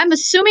 I'm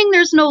assuming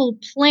there's no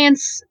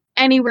plants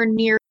anywhere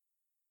near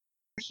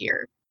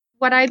here.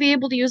 Would I be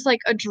able to use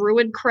like a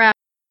druidcraft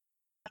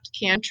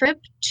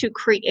cantrip to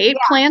create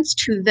plants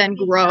to then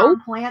grow?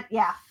 Plant,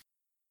 yeah.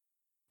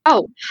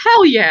 Oh,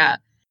 hell yeah.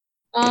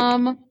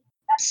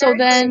 So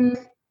then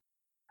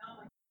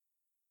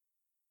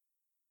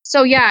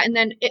so yeah, and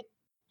then it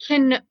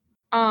can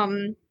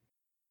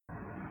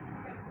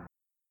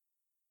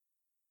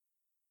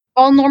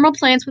all normal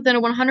plants within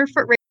a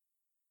 100-foot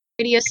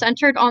radius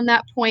centered on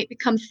that point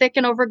become thick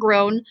and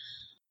overgrown.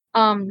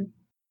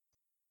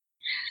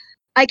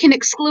 I can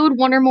exclude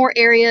one or more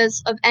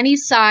areas of any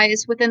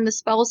size within the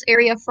spell's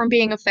area from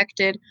being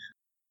affected,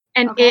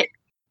 and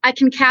I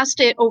can cast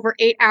it over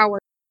 8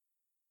 hours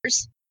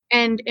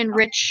and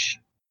enrich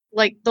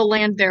like the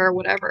land there or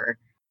whatever.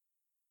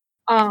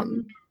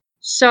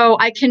 So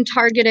I can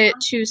target it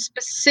to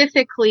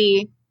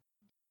specifically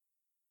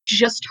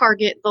just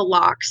target the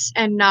locks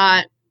and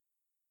not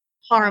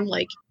harm,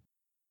 like,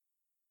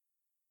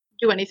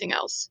 do anything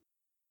else.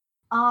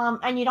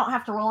 And you don't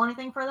have to roll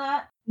anything for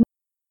that?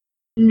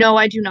 No,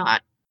 I do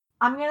not.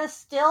 I'm gonna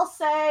still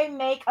say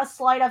make a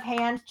sleight of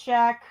hand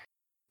check.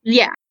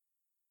 Yeah.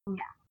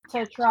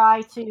 To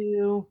try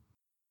to,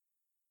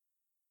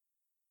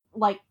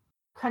 like,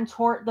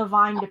 contort the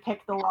vine to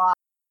pick the lock.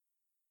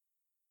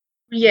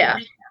 Yeah.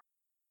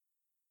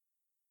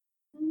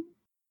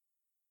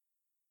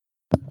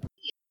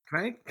 Can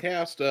I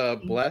cast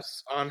a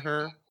bless on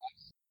her?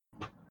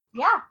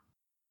 Yeah.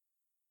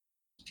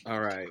 All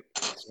right.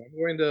 So I'm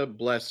going to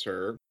bless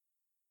her.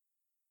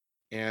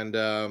 And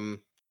let's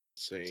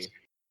see.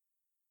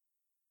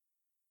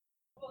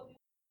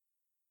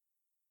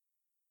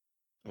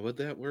 Would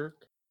that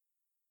work?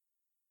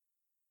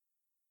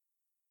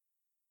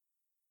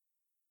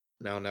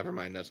 No, never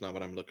mind. That's not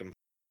what I'm looking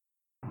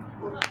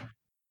for.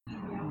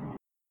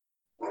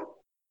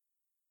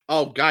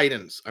 Oh,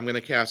 guidance. I'm going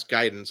to cast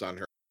guidance on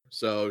her.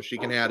 So she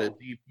can add a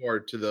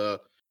D4 to the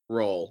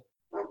roll.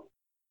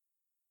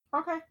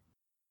 Okay.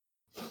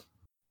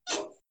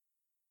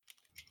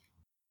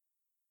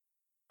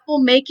 We'll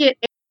make it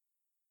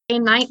a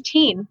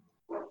 19.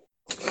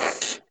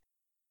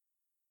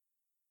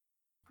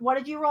 What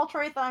did you roll,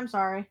 Tretha? I'm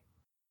sorry.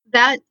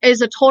 That is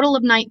a total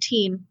of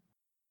 19.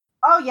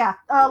 Oh, yeah.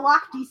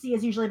 Lock DC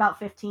is usually about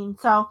 15.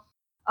 So,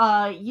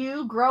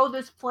 you grow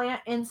this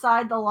plant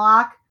inside the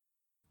lock,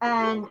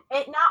 and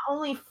it not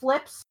only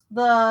flips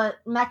the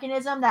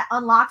mechanism that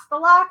unlocks the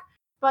lock,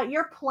 but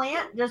your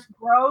plant just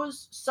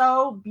grows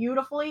so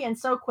beautifully and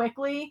so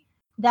quickly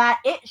that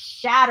it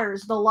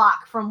shatters the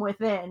lock from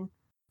within.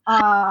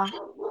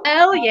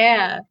 Hell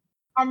yeah.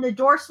 And the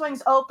door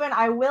swings open.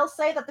 I will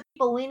say that the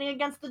people leaning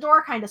against the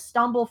door kind of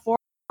stumble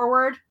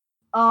forward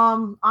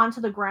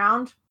onto the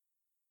ground,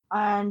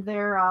 and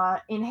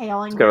they're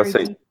inhaling. I was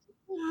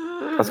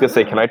gonna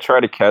say, can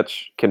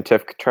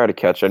Tiff try to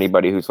catch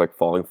anybody who's like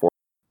falling forward?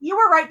 You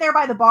were right there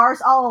by the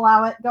bars. I'll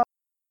allow it. Go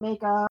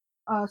make a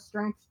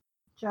strength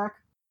check.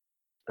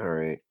 All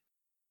right.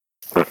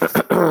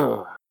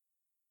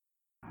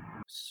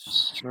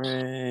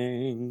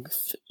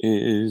 Strength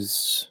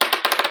is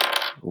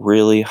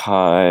really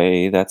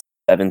high. That's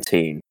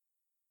 17.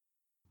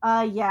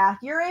 Yeah,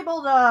 you're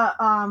able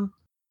to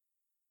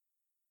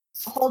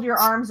hold your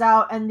arms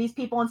out, and these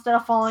people, instead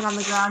of falling on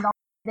the ground,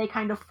 they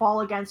kind of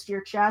fall against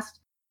your chest.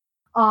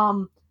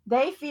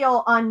 They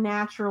feel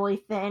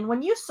unnaturally thin.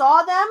 When you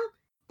saw them,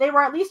 they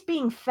were at least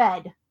being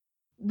fed.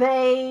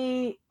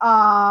 They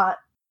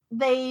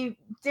they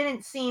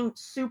didn't seem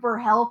super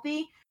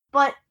healthy,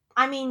 but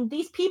I mean,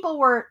 these people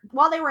were,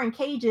 while they were in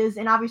cages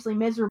and obviously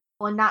miserable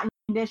and not in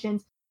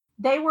conditions,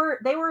 they were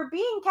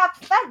being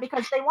kept fed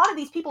because they wanted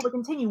these people to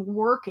continue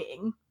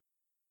working.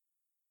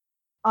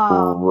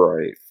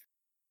 Right.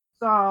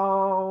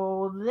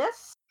 So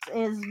this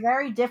is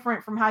very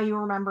different from how you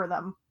remember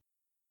them.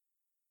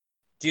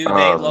 Do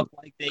they look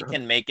like they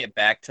can make it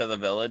back to the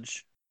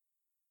village?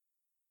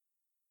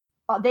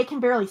 They can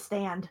barely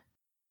stand.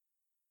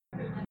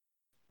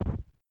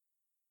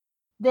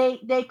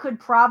 They could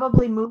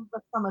probably move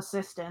with some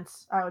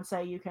assistance, I would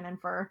say you can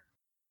infer.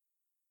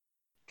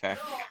 Okay.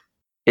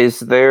 Is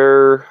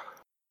there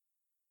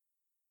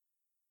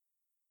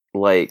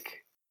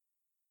like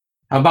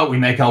How about we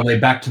make our way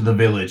back to the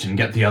village and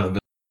get the other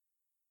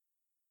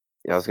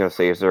I was gonna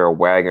say, is there a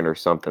wagon or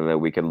something that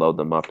we can load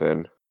them up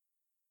in?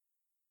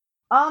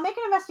 Make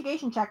an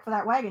investigation check for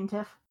that wagon,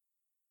 Tiff.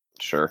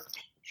 Sure.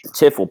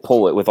 Tiff will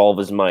pull it with all of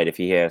his might if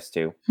he has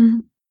to.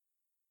 Can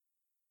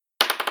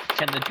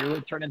the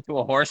druid turn into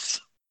a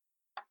horse?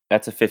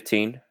 That's a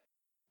 15.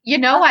 You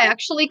know, I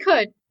actually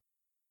could.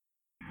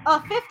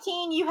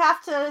 15, you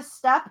have to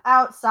step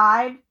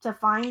outside to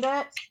find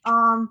it.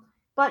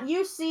 But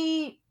you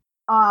see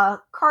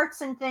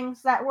carts and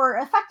things that were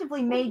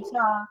effectively made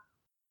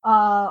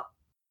to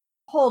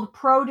hold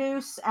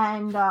produce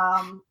and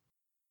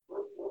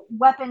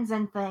weapons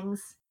and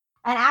things.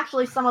 And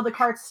actually, some of the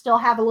carts still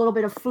have a little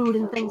bit of food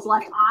and things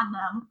left on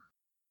them.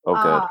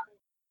 Oh, good.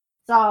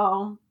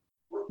 So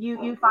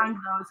you find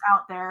those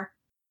out there.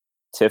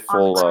 Tiff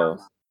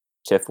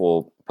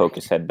will poke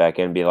his head back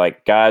in and be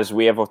like, guys,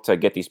 we have to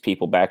get these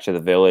people back to the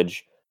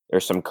village.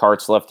 There's some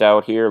carts left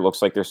out here.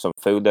 Looks like there's some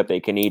food that they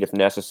can eat if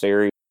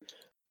necessary,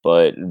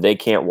 but they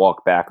can't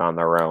walk back on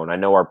their own. I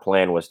know our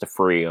plan was to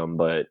free them,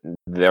 but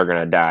they're going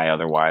to die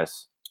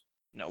otherwise.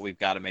 No, we've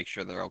got to make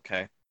sure they're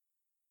okay.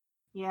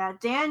 Yeah,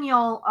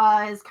 Daniel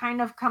is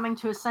kind of coming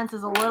to his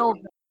senses a little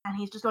bit, and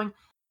he's just going,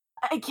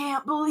 I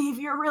can't believe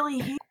you're really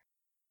here.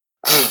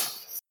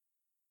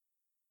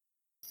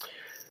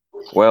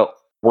 Well,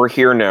 we're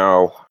here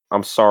now.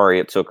 I'm sorry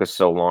it took us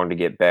so long to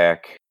get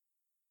back,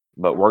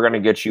 but we're going to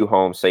get you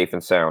home safe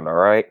and sound, all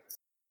right?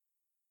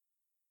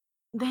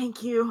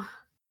 Thank you.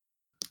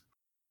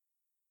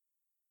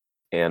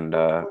 And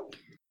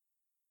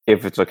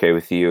if it's okay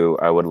with you,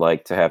 I would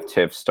like to have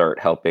Tiff start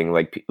helping,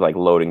 like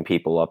loading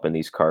people up in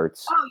these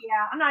carts. Oh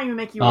yeah, I'm not even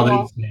making you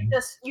roll.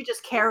 You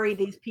just carry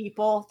these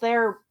people.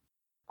 They're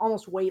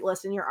almost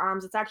weightless in your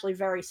arms. It's actually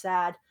very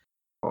sad.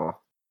 Oh.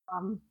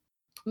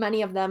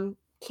 Many of them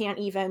can't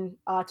even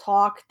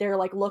talk. They're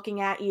like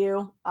looking at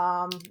you.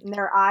 And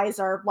their eyes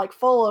are like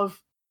full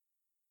of,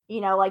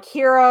 like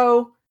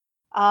hero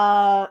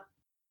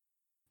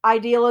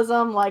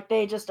idealism. Like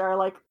they just are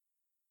like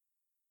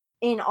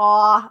in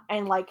awe,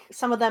 and like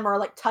some of them are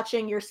like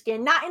touching your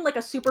skin, not in like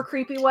a super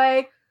creepy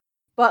way,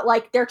 but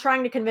like they're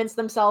trying to convince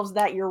themselves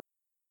that you're.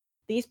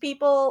 These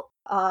people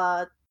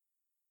are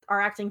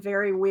acting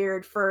very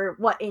weird for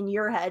what in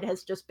your head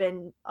has just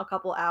been a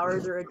couple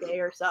hours or a day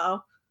or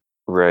so.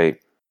 Right.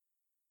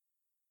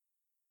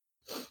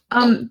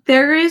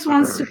 Therace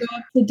wants to go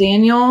up to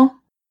Daniel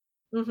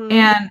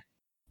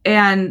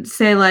and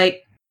say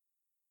like,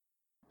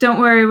 don't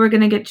worry, we're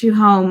gonna get you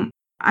home.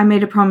 I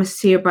made a promise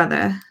to your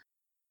brother.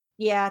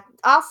 Yeah,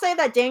 I'll say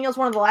that Daniel's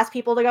one of the last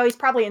people to go. He's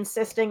probably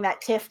insisting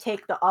that Tiff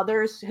take the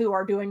others who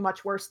are doing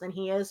much worse than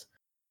he is.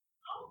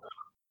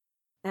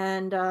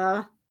 And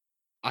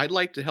I'd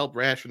like to help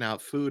ration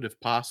out food if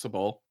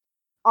possible.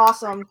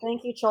 Awesome.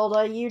 Thank you,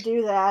 Cholda. You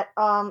do that.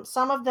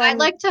 Some of them I'd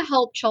like to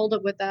help Cholda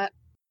with that.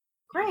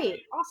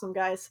 Great. Awesome,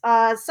 guys.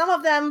 Some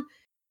of them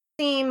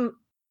seem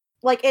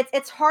like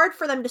it's hard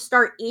for them to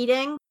start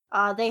eating.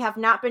 They have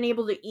not been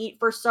able to eat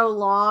for so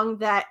long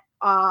that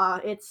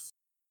it's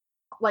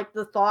like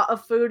the thought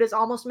of food is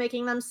almost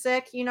making them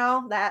sick,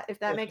 that if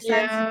that makes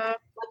sense. Like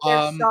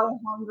they're so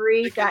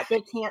hungry that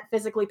they can't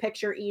physically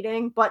picture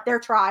eating, but they're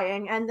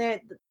trying, and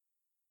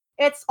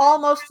it's all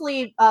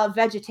mostly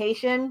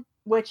vegetation,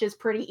 which is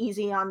pretty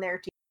easy on their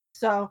team.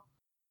 So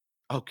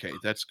okay,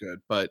 that's good.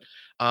 But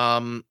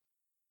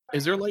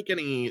is there like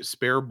any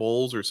spare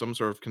bowls or some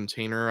sort of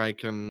container I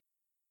can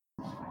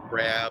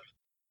grab?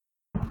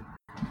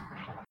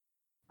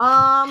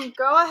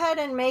 Go ahead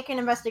and make an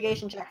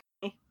investigation check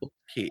for me.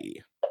 Okay.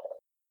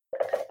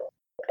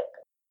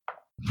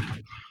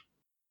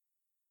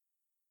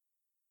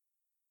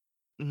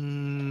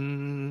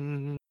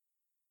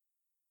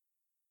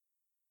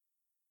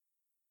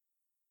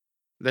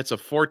 That's a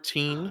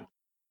 14.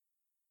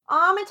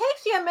 It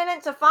takes you a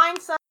minute to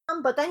find some,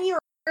 but then you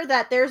remember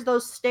that there's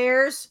those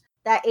stairs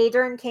that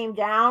Adern came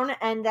down,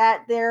 and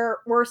that there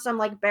were some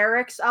like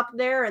barracks up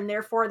there, and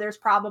therefore there's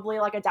probably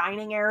like a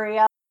dining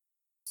area.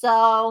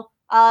 So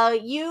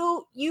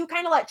you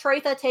kind of let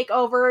Tretha take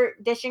over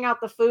dishing out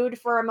the food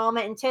for a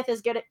moment, and Tiff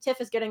is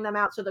getting them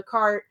out to the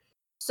cart.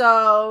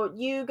 So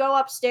you go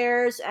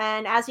upstairs,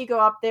 and as you go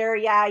up there,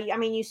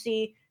 you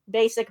see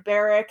basic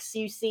barracks.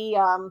 You see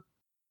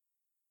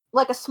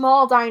like a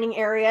small dining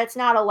area. It's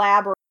not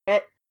elaborate,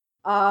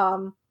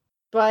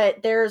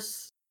 but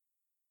there's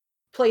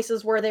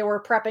places where they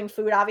were prepping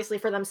food, obviously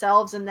for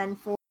themselves and then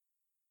for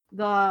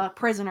the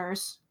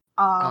prisoners.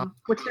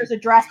 Which there's a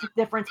drastic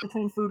difference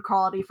between food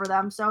quality for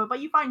them. So,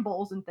 but you find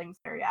bowls and things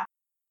there, yeah.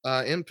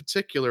 In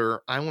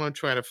particular, I want to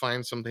try to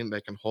find something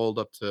that can hold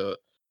up to,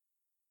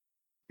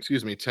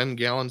 10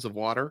 gallons of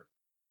water.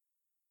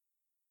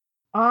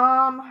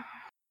 10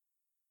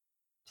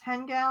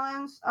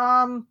 gallons.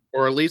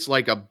 Or at least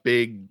like a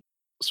big,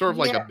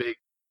 like Yeah. a big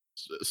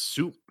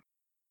soup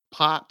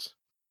pot,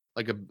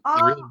 like a.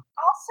 I'll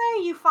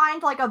say you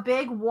find like a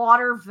big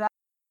water vessel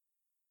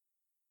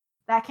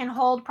that can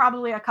hold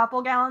probably a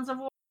couple gallons of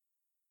water.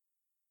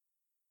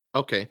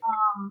 Okay.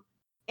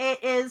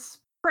 It is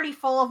pretty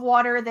full of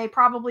water. They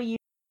probably use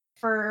it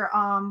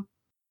for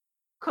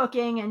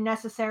cooking and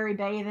necessary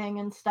bathing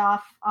and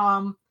stuff.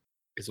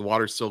 Is the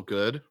water still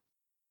good?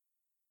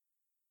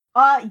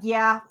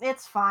 Yeah,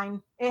 it's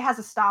fine. It has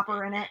a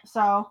stopper in it,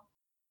 so.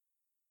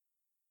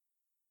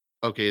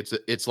 Okay,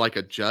 it's like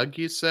a jug,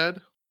 you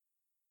said?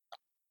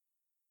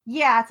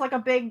 Yeah, it's like a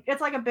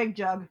big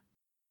jug.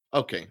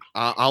 Okay,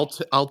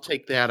 I'll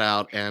take that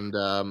out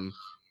and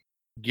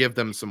give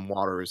them some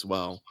water as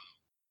well.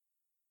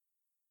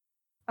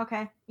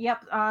 Okay.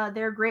 Yep.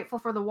 They're grateful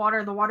for the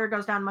water. The water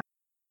goes down much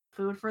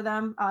food for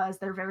them, as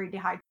they're very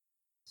dehydrated.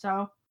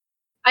 So.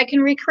 I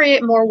can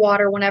recreate more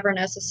water whenever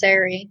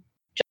necessary.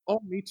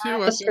 Me too.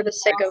 Just for the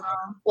sake of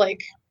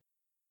like.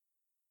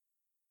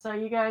 So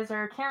you guys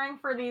are caring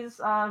for these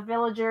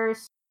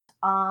villagers.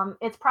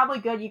 It's probably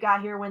good you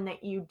got here when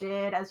you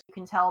did, as you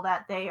can tell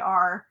that they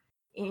are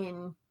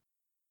in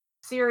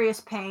serious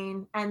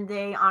pain, and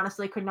they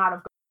honestly could not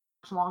have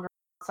gone much longer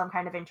without some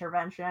kind of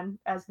intervention,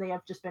 as they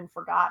have just been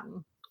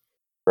forgotten.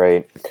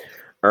 Right.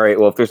 All right.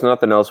 Well, if there's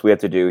nothing else we have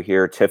to do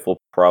here, Tiff will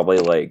probably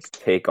like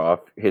take off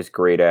his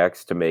great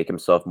axe to make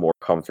himself more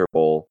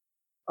comfortable.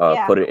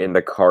 Put it in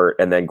the cart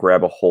and then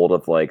grab a hold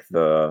of like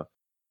the.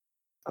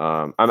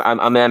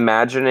 I'm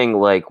imagining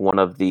like one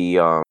of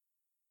the.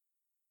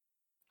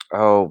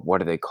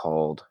 What are they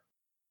called?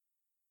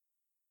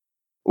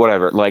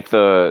 Whatever, like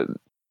the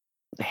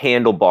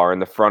handlebar in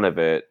the front of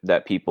it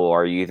that people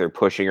are either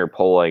pushing or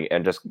pulling,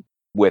 and just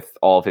with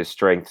all of his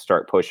strength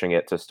start pushing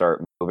it to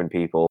start moving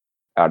people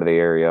out of the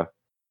area.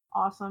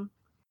 Awesome.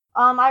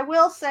 I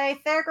will say,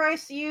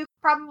 Thairgrace, you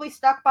probably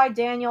stuck by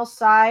Daniel's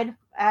side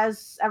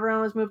as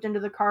everyone was moved into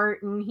the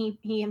cart, and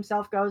he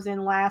himself goes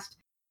in last.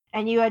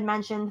 And you had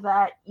mentioned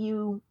that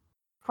you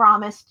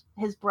promised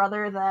his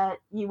brother that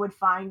you would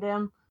find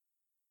him.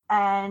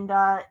 And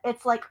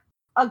it's like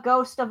a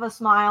ghost of a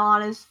smile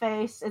on his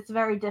face. It's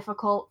very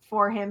difficult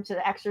for him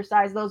to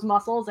exercise those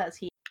muscles, as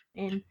he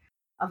in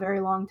a very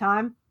long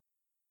time.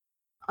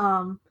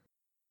 And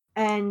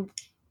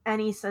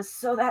he says,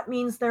 so that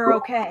means they're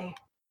okay.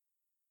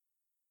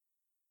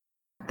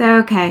 They're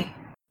okay.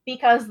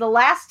 Because the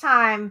last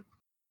time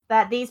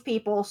that these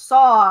people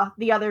saw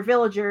the other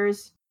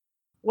villagers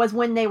was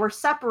when they were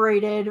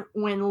separated,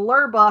 when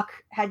Lurbuck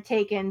had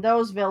taken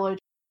those villagers,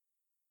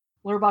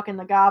 Lurbuck and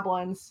the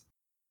goblins,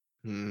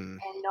 and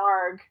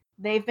Narg.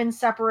 They've been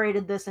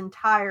separated this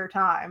entire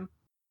time.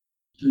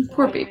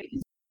 Poor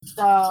baby.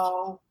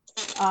 So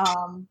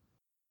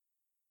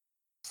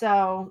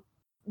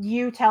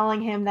you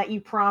telling him that you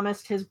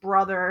promised his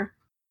brother,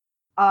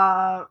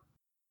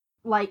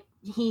 like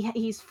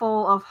he's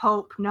full of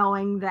hope,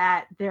 knowing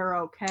that they're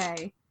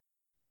okay,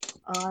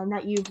 and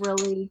that you've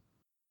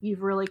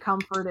really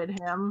comforted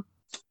him.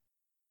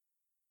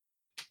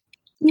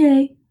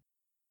 Yay!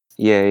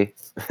 Yay!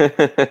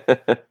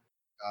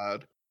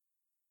 God.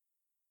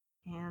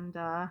 And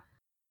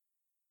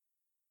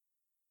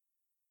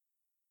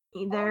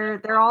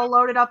they're all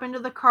loaded up into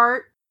the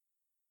cart,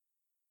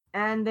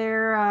 and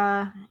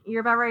you're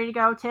about ready to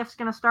go. Tiff's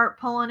gonna start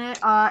pulling it.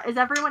 Is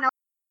everyone else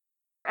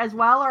as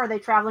well, or are they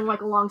traveling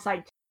like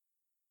alongside?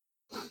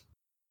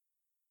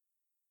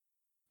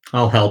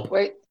 I'll help.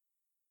 Wait.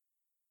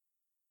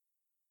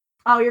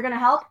 Oh, you're gonna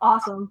help?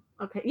 Awesome.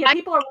 Okay. Yeah,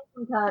 people are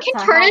welcome I to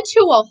can turn help.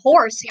 into a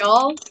horse,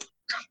 y'all.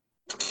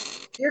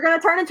 You're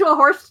gonna turn into a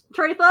horse,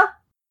 Tretha?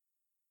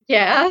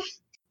 Yeah.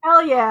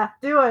 Hell yeah,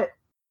 do it.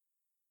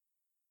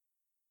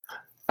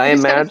 I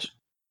just gotta imagine.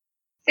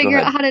 Figure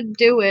out how to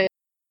do it.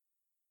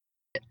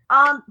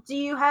 Do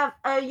you have?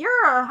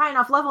 You're a high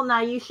enough level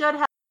now. You should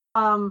have.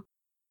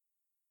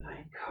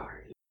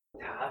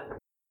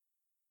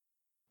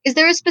 Is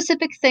there a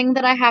specific thing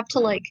that I have to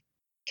like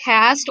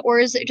cast, or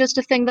is it just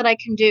a thing that I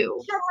can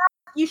do?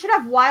 You should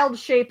have wild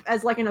shape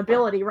as like an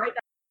ability, right?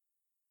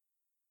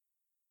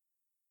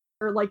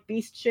 Or like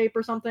beast shape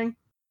or something.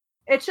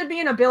 It should be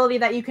an ability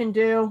that you can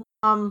do.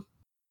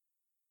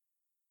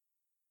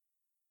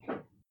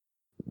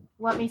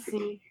 Let me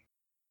see.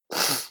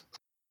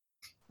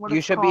 What You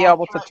it's should be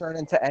called. able to turn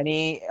into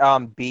any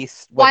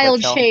beast. With Wild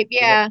a challenge. shape,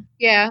 yeah.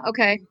 Yeah,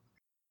 okay.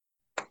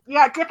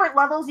 Yeah, different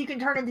levels you can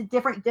turn into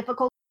different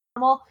difficulty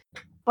animal,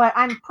 but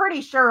I'm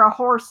pretty sure a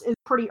horse is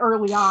pretty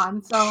early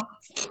on, so.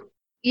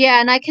 Yeah,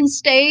 and I can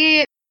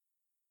stay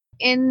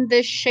in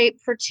this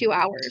shape for 2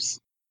 hours.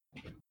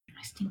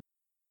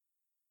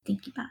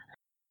 Thinking about it.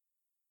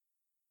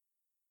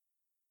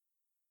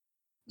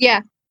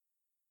 Yeah.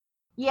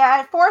 Yeah,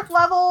 at 4th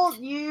level,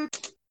 you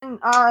can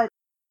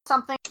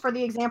something for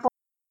the example,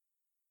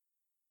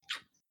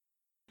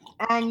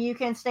 and you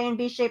can stay in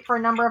B shape for a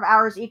number of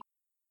hours.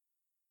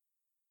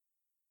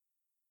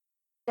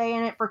 Stay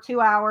in it for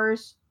 2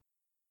 hours.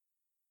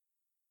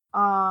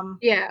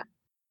 Yeah.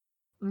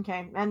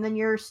 Okay, and then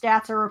your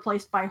stats are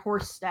replaced by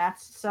horse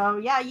stats. So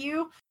yeah,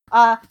 you.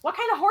 What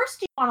kind of horse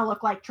do you want to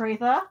look like,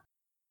 Tretha?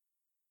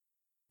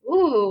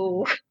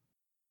 Ooh.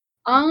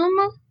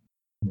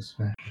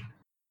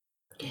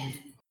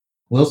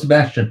 Will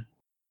Sebastian.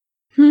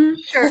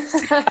 Sure.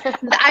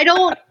 I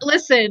don't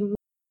listen.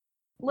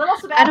 Little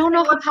Sebastian. I don't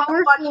know how looks so much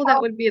powerful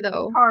that would be,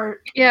 though.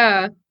 heart.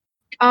 Yeah.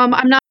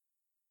 I'm not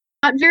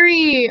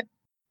very.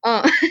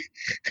 I'm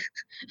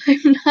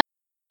not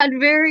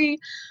very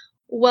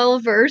well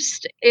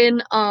versed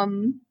in.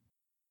 Do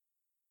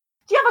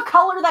you have a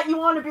color that you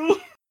want to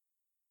be?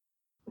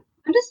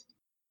 I'm just.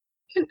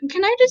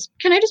 Can I just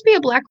be a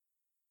black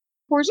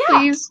horse, Yeah,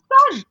 please?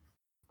 done.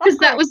 Because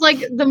that was like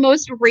the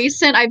most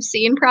recent I've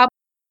seen, probably.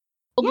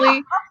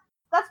 Yeah,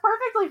 that's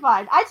perfectly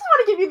fine. I just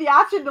want to give you the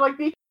option to like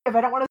be. If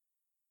I don't want to,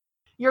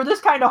 you're this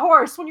kind of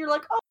horse. When you're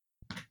like, oh,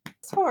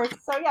 this horse.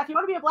 So yeah, if you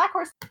want to be a black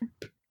horse.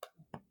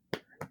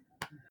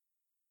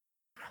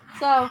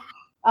 So,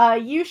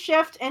 you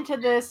shift into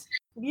this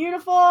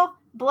beautiful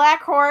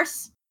black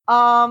horse.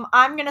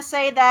 I'm gonna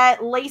say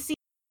that Lacey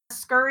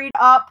scurried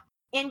up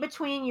in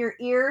between your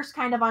ears,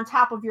 kind of on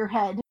top of your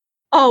head.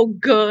 Oh,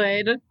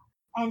 good.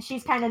 And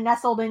she's kind of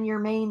nestled in your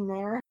mane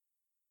there.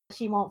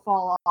 She won't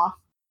fall off.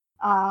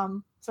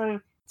 So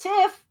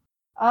Tiff,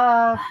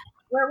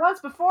 where once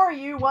before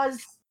you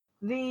was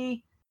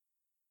the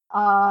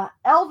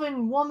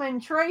elven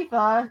woman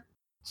Tretha,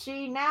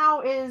 she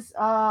now is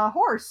a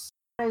horse.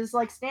 Is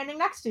like standing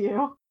next to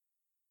you.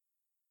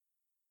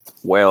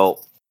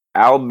 Well,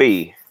 I'll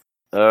be.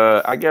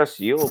 I guess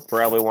you'll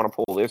probably want to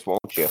pull this,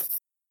 won't you?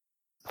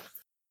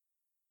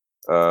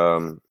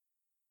 I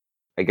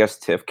guess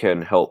Tiff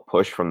can help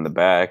push from the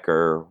back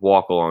or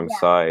walk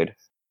alongside. Yeah.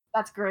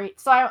 That's great.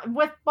 So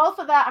with both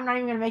of that, I'm not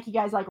even going to make you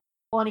guys like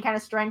roll any kind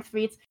of strength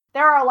feats.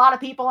 There are a lot of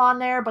people on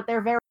there, but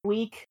they're very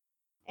weak.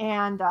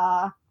 And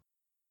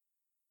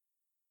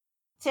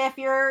Tiff,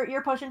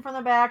 you're pushing from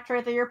the back.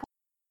 Tretha, you're.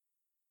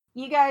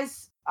 You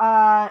guys,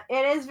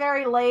 it is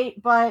very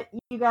late, but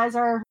you guys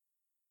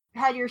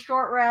had your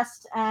short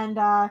rest, and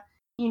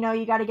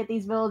you got to get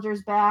these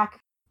villagers back.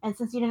 And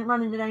since you didn't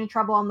run into any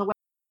trouble on the way,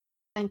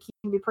 I think you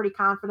can be pretty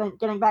confident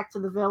getting back to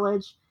the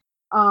village.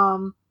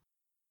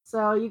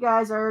 So you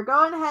guys are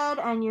going ahead,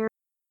 and you're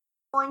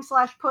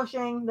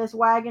pulling/pushing this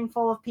wagon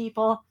full of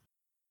people.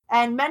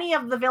 And many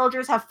of the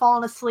villagers have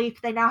fallen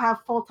asleep. They now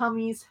have full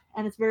tummies,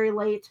 and it's very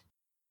late,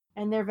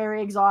 and they're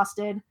very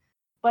exhausted.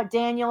 But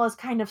Daniel is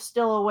kind of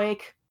still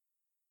awake,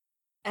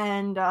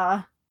 and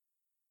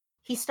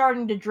he's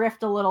starting to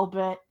drift a little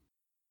bit,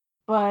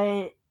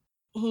 but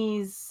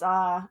he's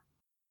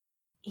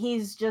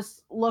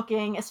just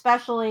looking,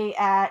 especially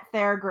at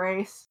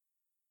Fairgrace,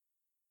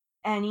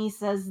 and he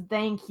says,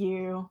 "Thank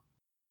you."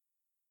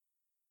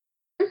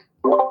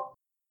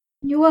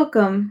 You're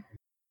welcome.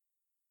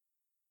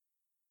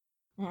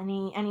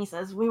 And he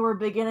says, "We were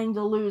beginning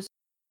to lose."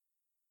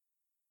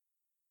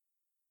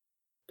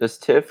 Does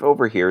Tiff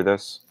overhear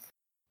this?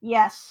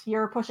 Yes,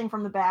 you're pushing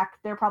from the back.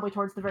 They're probably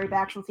towards the very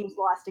back since he's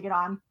the last to get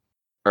on.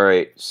 All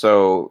right.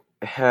 So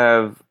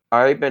have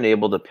I been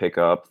able to pick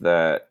up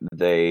that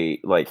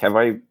have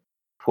I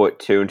put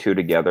 2 and 2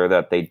 together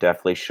that they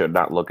definitely should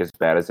not look as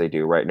bad as they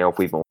do right now if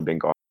we've only been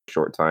gone a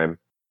short time?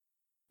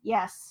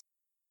 Yes.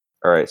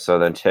 All right. So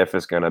then Tiff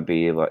is going to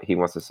be like, he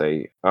wants to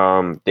say,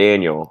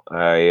 Daniel,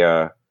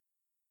 I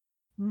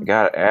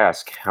gotta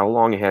ask, how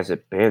long has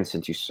it been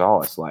since you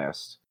saw us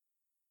last?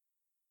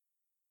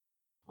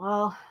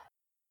 Well,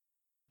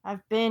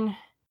 I've been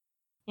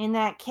in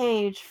that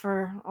cage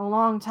for a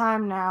long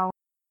time now.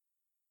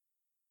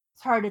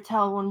 It's hard to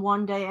tell when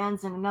one day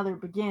ends and another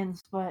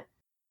begins, but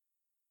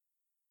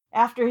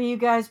after you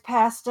guys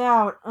passed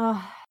out,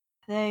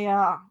 they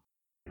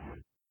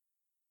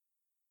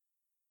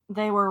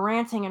were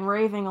ranting and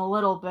raving a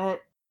little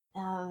bit.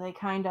 They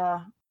kind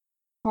of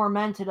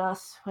tormented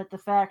us with the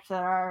fact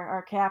that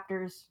our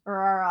captors,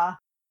 or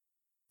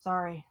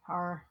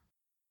our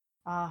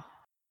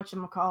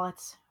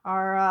whatchamacallits,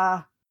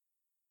 our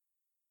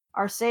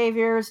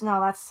saviors. No,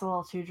 that's a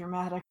little too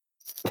dramatic.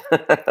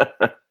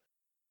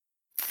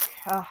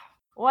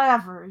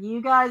 Whatever.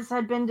 You guys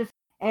had been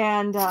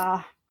and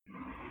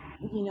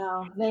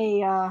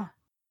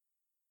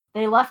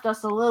they left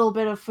us a little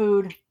bit of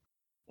food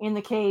in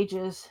the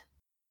cages.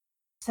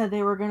 Said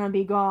they were gonna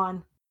be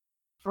gone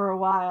for a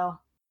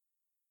while.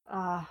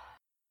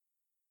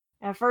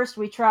 At first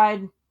we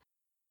tried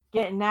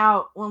getting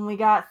out. When we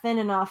got thin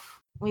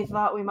enough, we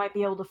thought we might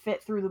be able to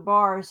fit through the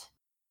bars.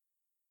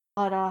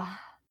 But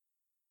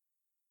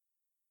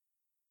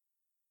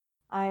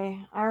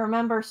I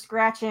remember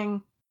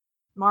scratching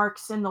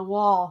marks in the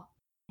wall,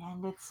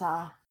 and it's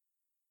I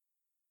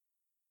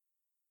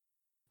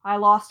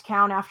lost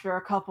count after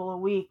a couple of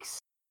weeks.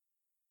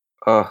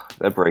 Oh,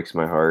 that breaks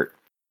my heart.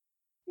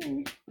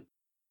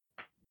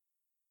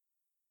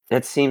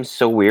 That seems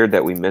so weird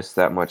that we missed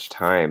that much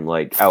time,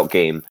 like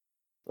outgame.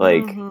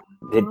 Like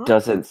it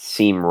doesn't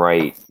seem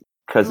right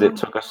because it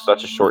took us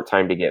such a short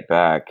time to get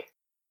back.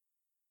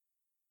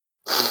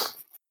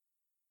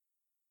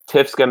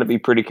 Tiff's gonna be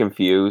pretty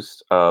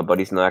confused, but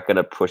he's not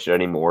gonna push it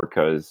anymore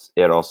because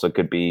it also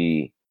could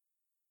be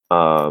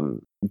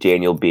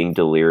Daniel being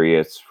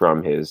delirious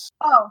from his.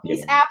 Oh,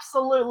 he's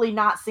absolutely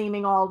not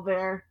seeming all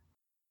there.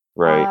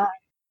 Right.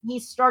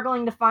 He's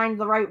struggling to find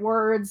the right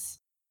words.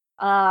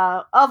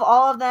 Of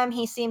all of them,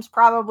 he seems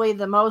probably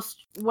the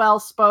most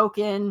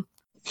well-spoken,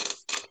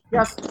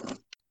 just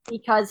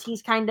because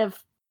he's kind of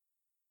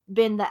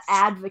been the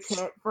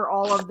advocate for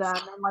all of them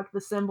and like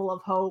the symbol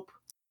of hope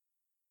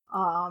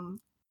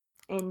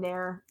in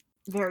their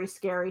very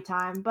scary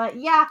time. But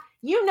yeah,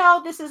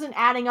 this isn't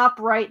adding up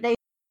right. They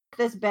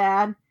this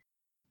bad.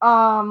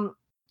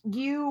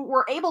 You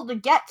were able to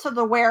get to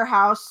the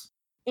warehouse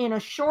in a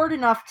short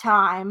enough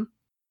time,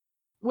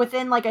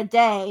 within like a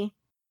day.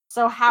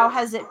 So how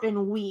has it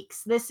been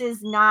weeks? This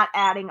is not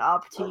adding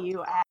up to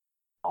you at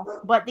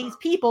all. But these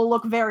people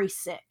look very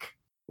sick.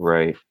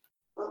 Right.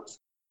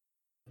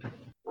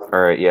 All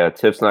right, yeah,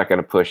 Tiff's not going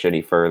to push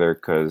any further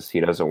because he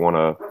doesn't want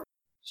to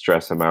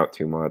stress him out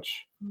too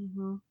much.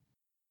 Mm-hmm.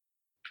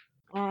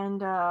 And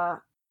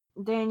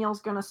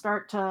Daniel's going to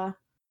start to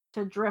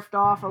drift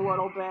off a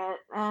little bit.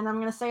 And I'm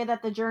going to say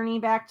that the journey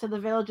back to the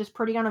village is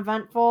pretty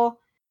uneventful.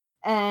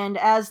 And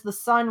as the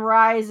sun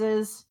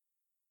rises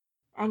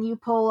and you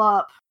pull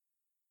up,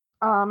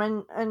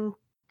 and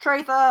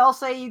Tretha, I'll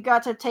say you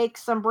got to take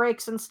some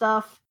breaks and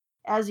stuff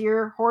as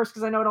your horse,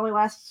 because I know it only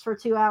lasts for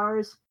 2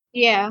 hours.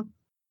 Yeah.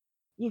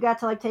 You got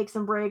to like take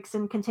some breaks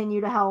and continue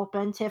to help,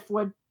 and Tiff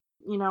would,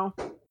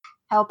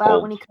 help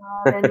out when he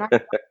could, and I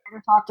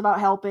talked about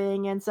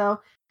helping, and so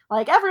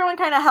like everyone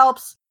kind of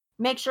helps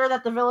make sure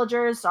that the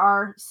villagers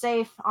are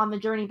safe on the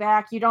journey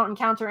back. You don't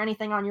encounter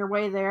anything on your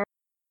way there,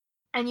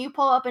 and you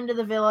pull up into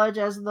the village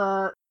as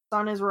the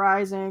sun is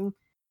rising,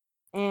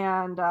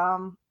 and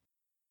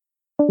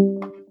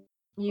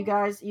you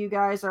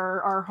guys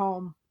are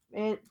home.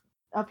 It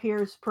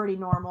appears pretty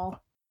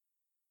normal.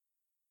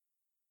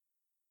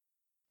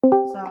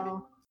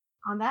 So,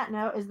 on that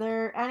note, is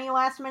there any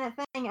last minute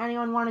thing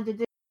anyone wanted to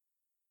do?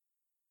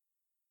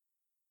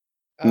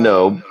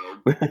 No.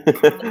 All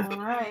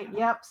right.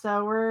 Yep.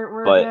 So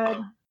we're But good.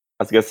 I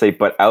was gonna say,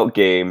 but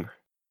outgame,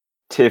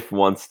 Tiff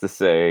wants to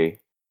say.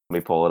 Let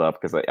me pull it up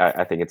because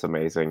I think it's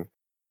amazing.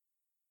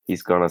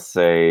 He's gonna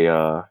say,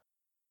 "Oh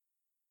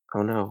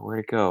no,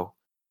 where'd it go?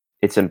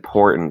 It's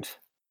important."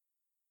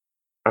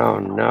 Oh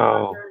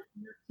no.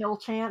 Your kill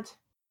chant.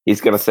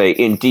 He's gonna say,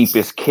 "In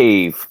deepest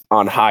cave,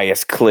 on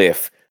highest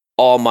cliff,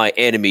 all my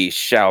enemies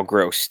shall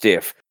grow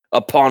stiff.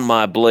 Upon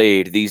my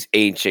blade, these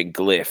ancient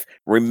glyph.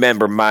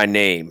 Remember my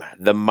name,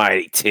 the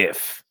mighty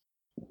Tiff."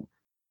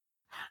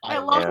 I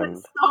love it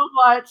so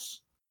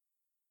much.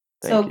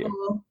 Thank So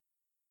you.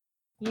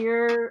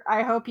 cool.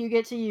 I hope you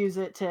get to use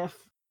it,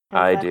 Tiff.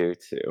 I do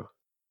too.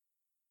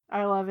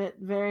 I love it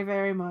very,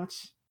 very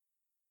much.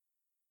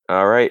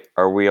 All right,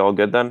 are we all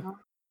good then? On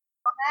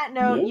that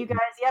note, you guys,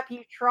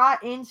 you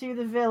trot into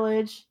the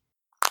village,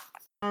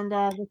 and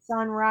the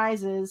sun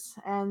rises,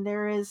 and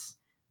there is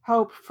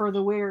hope for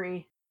the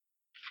weary.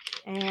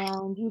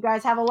 And you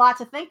guys have a lot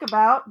to think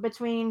about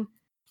between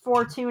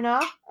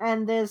Fortuna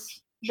and this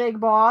big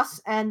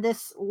boss and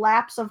this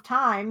lapse of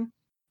time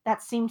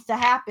that seems to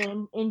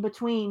happen in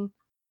between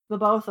the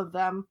both of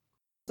them.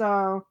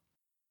 So,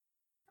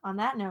 on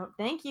that note,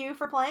 thank you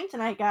for playing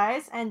tonight,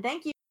 guys, and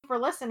thank you for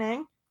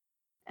listening.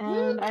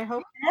 And I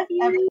hope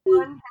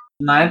everyone.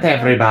 Night,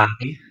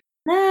 everybody.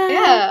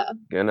 Yeah.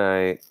 Good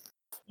night.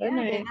 Good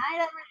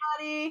night,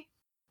 everybody.